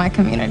parks in my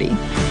community.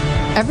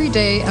 Every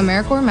day,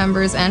 AmeriCorps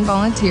members and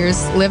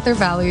volunteers live their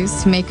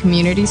values to make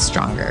communities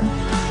stronger.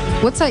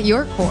 What's at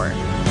your core?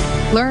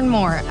 Learn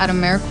more at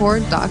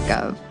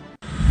AmeriCorps.gov.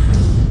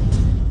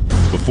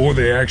 Before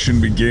the action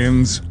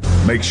begins,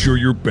 make sure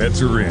your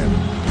bets are in.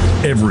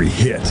 Every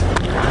hit.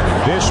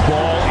 This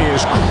ball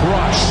is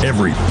crushed.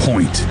 Every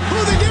point.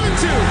 Who they give it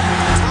to?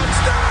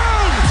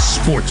 Touchdown!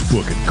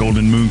 Sportsbook at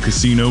Golden Moon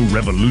Casino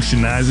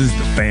revolutionizes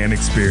the fan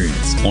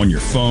experience. On your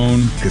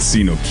phone,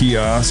 casino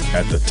kiosk,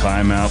 at the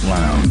Timeout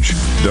Lounge.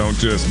 Don't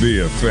just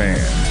be a fan,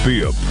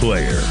 be a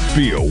player,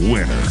 be a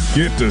winner.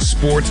 Get to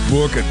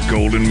Sportsbook at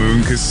Golden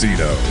Moon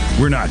Casino.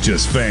 We're not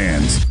just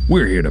fans,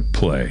 we're here to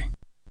play.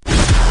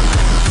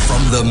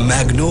 From the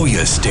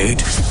Magnolia State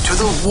to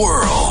the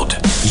world,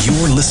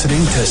 you're listening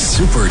to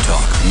Super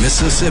Talk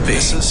Mississippi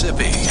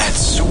at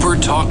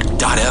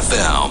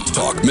supertalk.fm.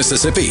 Talk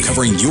Mississippi,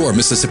 covering your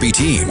Mississippi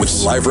team with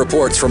live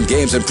reports from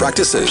games and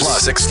practices,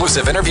 plus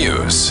exclusive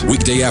interviews.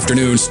 Weekday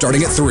afternoons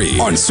starting at 3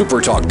 on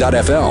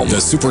supertalk.fm, the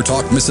Super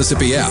Talk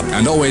Mississippi app,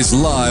 and always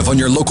live on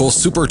your local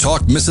Super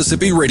Talk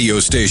Mississippi radio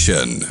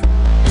station.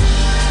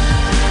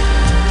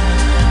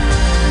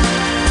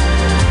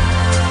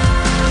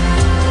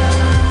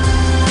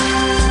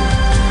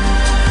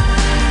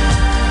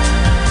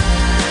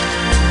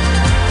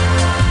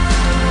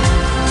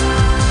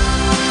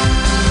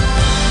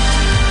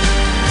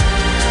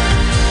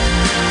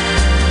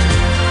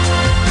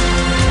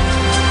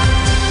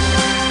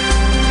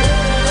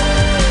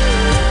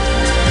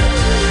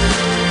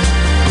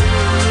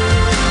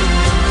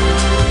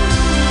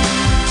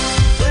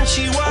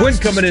 Quinn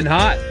coming in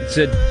hot. He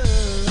said,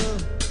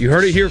 you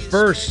heard it here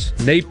first.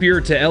 Napier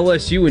to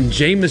LSU and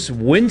Jameis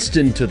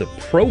Winston to the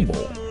Pro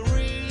Bowl.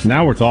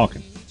 Now we're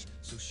talking.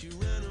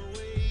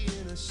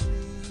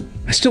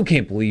 I still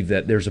can't believe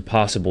that there's a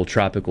possible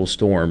tropical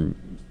storm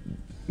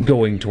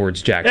going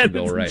towards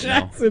Jacksonville right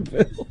now.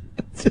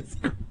 It's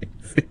just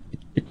crazy.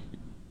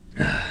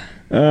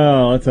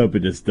 Oh, let's hope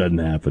it just doesn't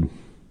happen.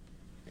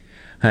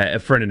 A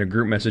friend in a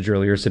group message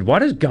earlier said, why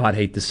does God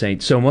hate the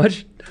Saints so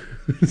much?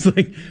 It's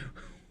like,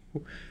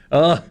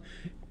 out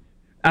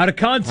of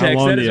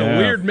context, that is a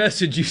weird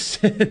message you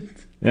sent.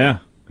 Yeah.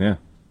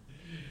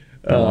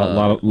 A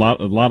lot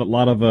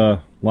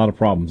of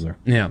problems there.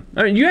 Yeah.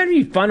 I mean, you have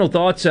any final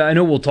thoughts? I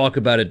know we'll talk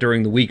about it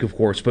during the week, of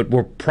course, but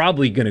we're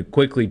probably going to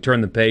quickly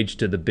turn the page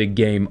to the big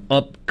game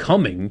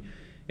upcoming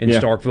in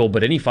Starkville.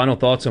 But any final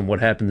thoughts on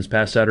what happened this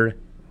past Saturday?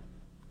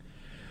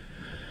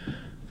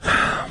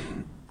 I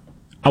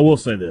will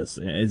say this,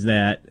 is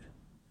that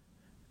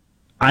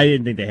I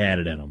didn't think they had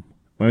it in them.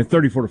 I mean,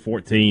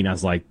 34-14, I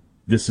was like,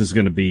 this is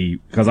going to be,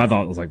 because I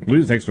thought it was like,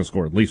 Louisiana Tech's going to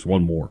score at least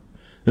one more.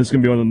 This is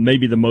going to be one of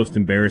maybe the most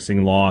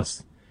embarrassing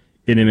loss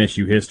in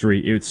MSU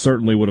history. It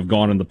certainly would have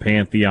gone in the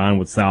pantheon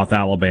with South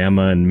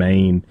Alabama and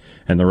Maine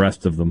and the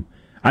rest of them.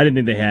 I didn't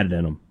think they had it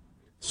in them.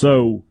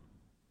 So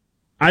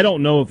I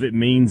don't know if it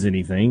means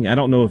anything. I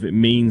don't know if it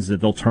means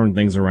that they'll turn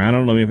things around. I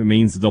don't know if it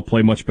means that they'll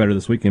play much better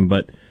this weekend,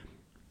 but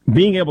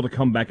being able to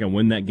come back and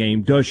win that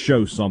game does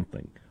show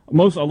something. A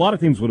lot of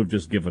teams would have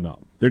just given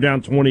up. They're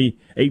down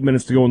 28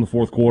 minutes to go in the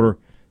fourth quarter.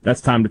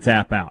 That's time to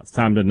tap out. It's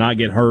time to not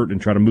get hurt and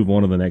try to move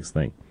on to the next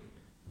thing.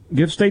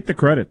 Give State the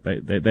credit.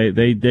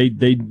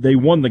 They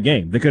won the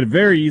game. They could have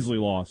very easily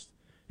lost.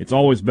 It's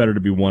always better to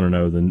be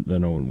 1-0 than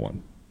 0-1.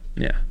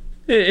 Yeah.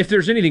 If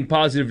there's anything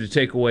positive to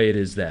take away, it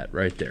is that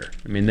right there.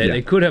 I mean,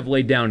 they could have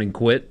laid down and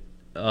quit.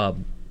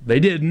 They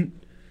didn't,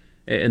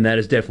 and that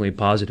is definitely a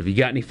positive. You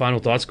got any final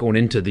thoughts going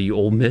into the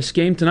Ole Miss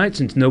game tonight?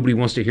 Since nobody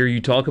wants to hear you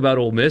talk about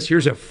Ole Miss,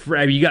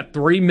 you got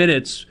 3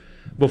 minutes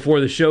before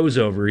the show's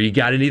over. You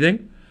got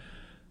anything?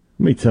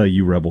 Let me tell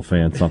you, Rebel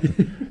fan,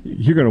 something.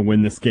 You're going to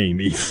win this game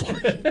easily.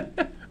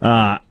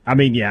 I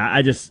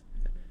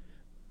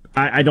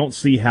don't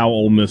see how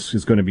Ole Miss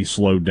is going to be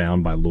slowed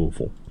down by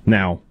Louisville.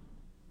 Now,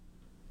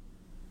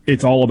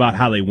 it's all about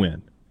how they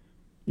win.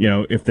 You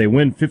know, if they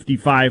win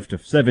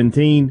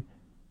 55-17,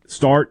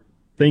 start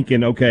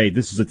thinking, okay,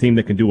 this is a team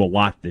that can do a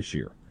lot this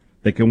year.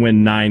 They can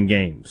win 9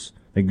 games.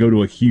 They can go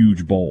to a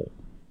huge bowl.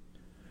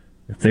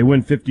 If they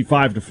win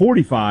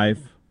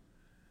 55-45,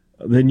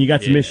 then you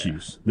got some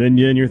issues. Then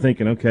you're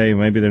thinking, okay,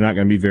 maybe they're not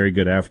going to be very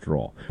good after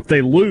all. If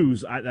they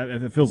lose,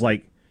 it feels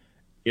like,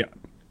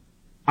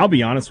 I'll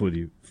be honest with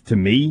you. To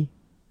me,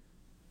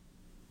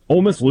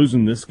 Ole Miss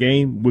losing this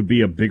game would be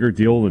a bigger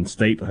deal than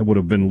State would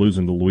have been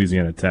losing to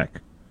Louisiana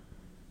Tech.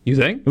 You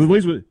think?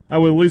 Louisiana Tech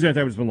would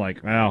have been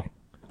like, well,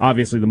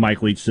 obviously the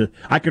Mike Leach system.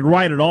 I could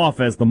write it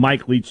off as the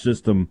Mike Leach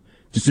system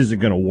just isn't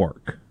going to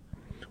work.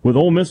 With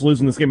Ole Miss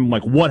losing this game, I'm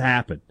like, what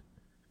happened?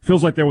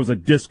 Feels like there was a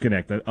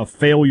disconnect, a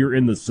failure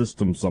in the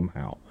system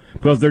somehow,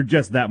 because they're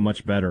just that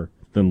much better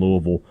than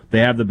Louisville.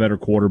 They have the better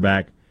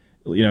quarterback.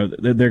 You know,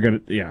 they're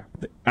going to,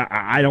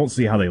 I don't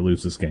see how they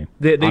lose this game.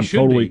 They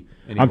should be.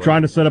 Anyway. I'm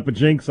trying to set up a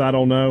jinx, I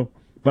don't know,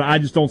 but I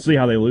just don't see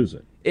how they lose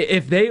it.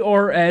 If they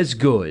are as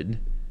good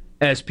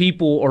as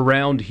people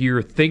around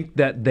here think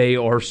that they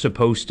are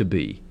supposed to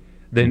be,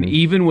 then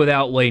even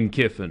without Lane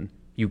Kiffin,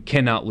 you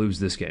cannot lose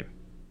this game.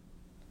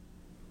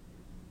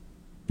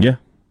 Yeah.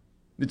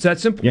 It's that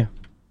simple. Yeah.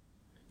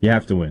 You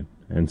have to win,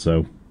 and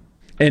so.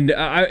 And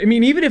I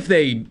mean, even if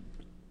they,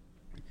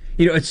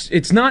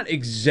 it's not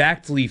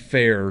exactly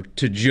fair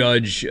to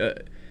judge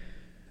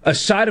a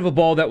side of a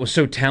ball that was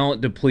so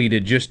talent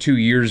depleted just 2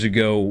 years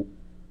ago,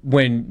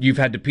 when you've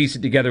had to piece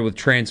it together with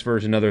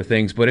transfers and other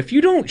things. But if you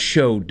don't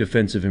show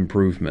defensive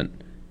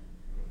improvement,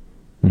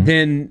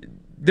 then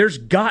there's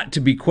got to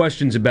be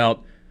questions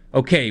about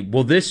okay,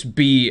 will this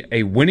be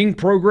a winning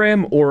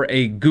program or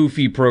a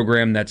goofy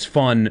program that's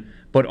fun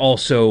but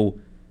also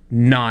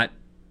not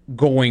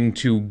going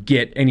to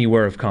get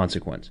anywhere of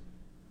consequence?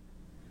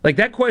 Like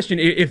that question,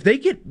 if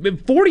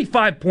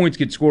 45 points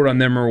get scored on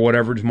them or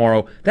whatever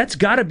tomorrow, that's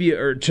got to be,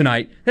 or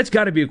tonight, that's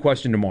got to be a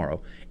question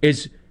tomorrow,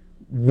 is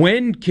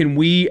when can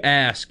we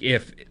ask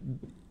if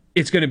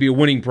it's going to be a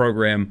winning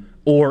program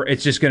or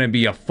it's just going to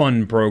be a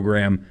fun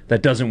program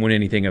that doesn't win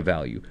anything of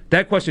value?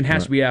 That question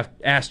has to be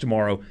asked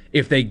tomorrow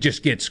if they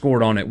just get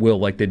scored on at will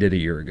like they did a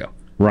year ago.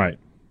 Right.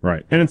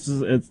 And it's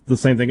the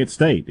same thing at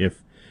State.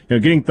 If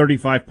getting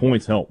 35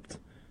 points helped,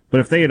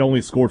 but if they had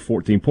only scored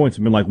 14 points,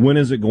 I've been like, when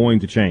is it going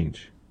to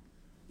change?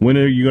 When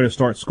are you going to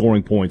start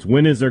scoring points?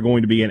 When is there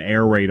going to be an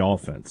air raid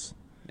offense?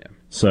 Yeah.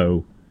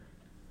 So,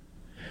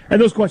 and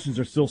those questions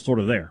are still sort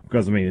of there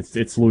because,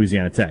 it's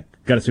Louisiana Tech.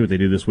 Got to see what they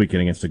do this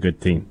weekend against a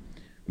good team.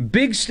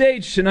 Big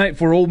stage tonight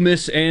for Ole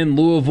Miss and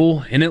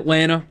Louisville in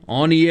Atlanta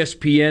on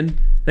ESPN.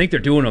 I think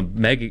they're doing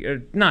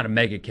not a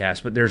mega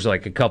cast, but there's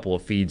like a couple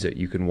of feeds that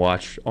you can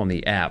watch on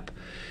the app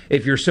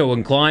if you're so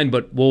inclined.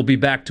 But we'll be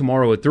back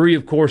tomorrow at 3,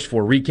 of course,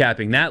 for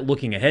recapping that,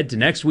 looking ahead to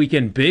next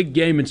weekend. Big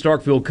game in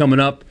Starkville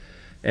coming up.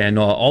 And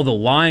all the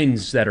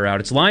lines that are out.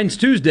 It's Lines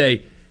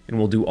Tuesday, and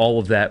we'll do all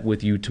of that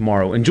with you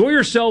tomorrow. Enjoy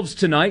yourselves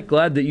tonight.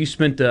 Glad that you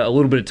spent a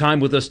little bit of time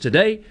with us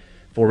today.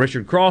 For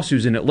Richard Cross,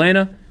 who's in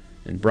Atlanta,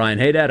 and Brian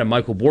Haydad and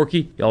Michael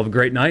Borky, y'all have a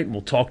great night, and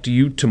we'll talk to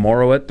you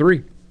tomorrow at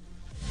 3.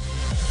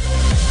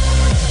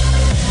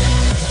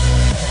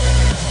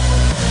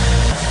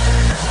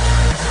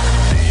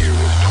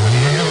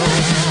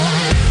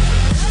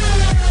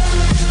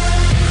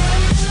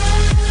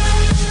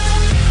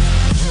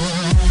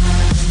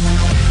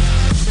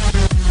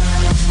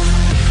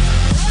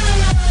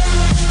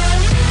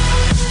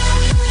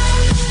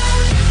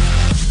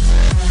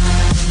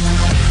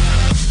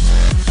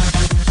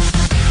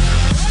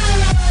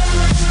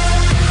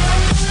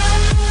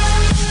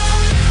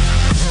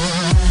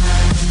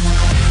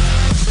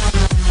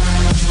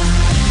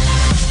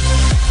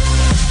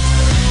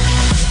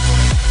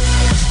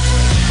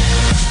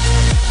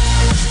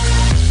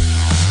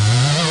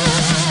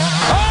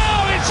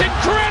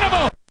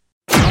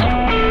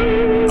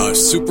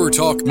 Super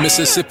Talk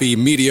Mississippi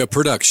Media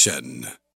Production.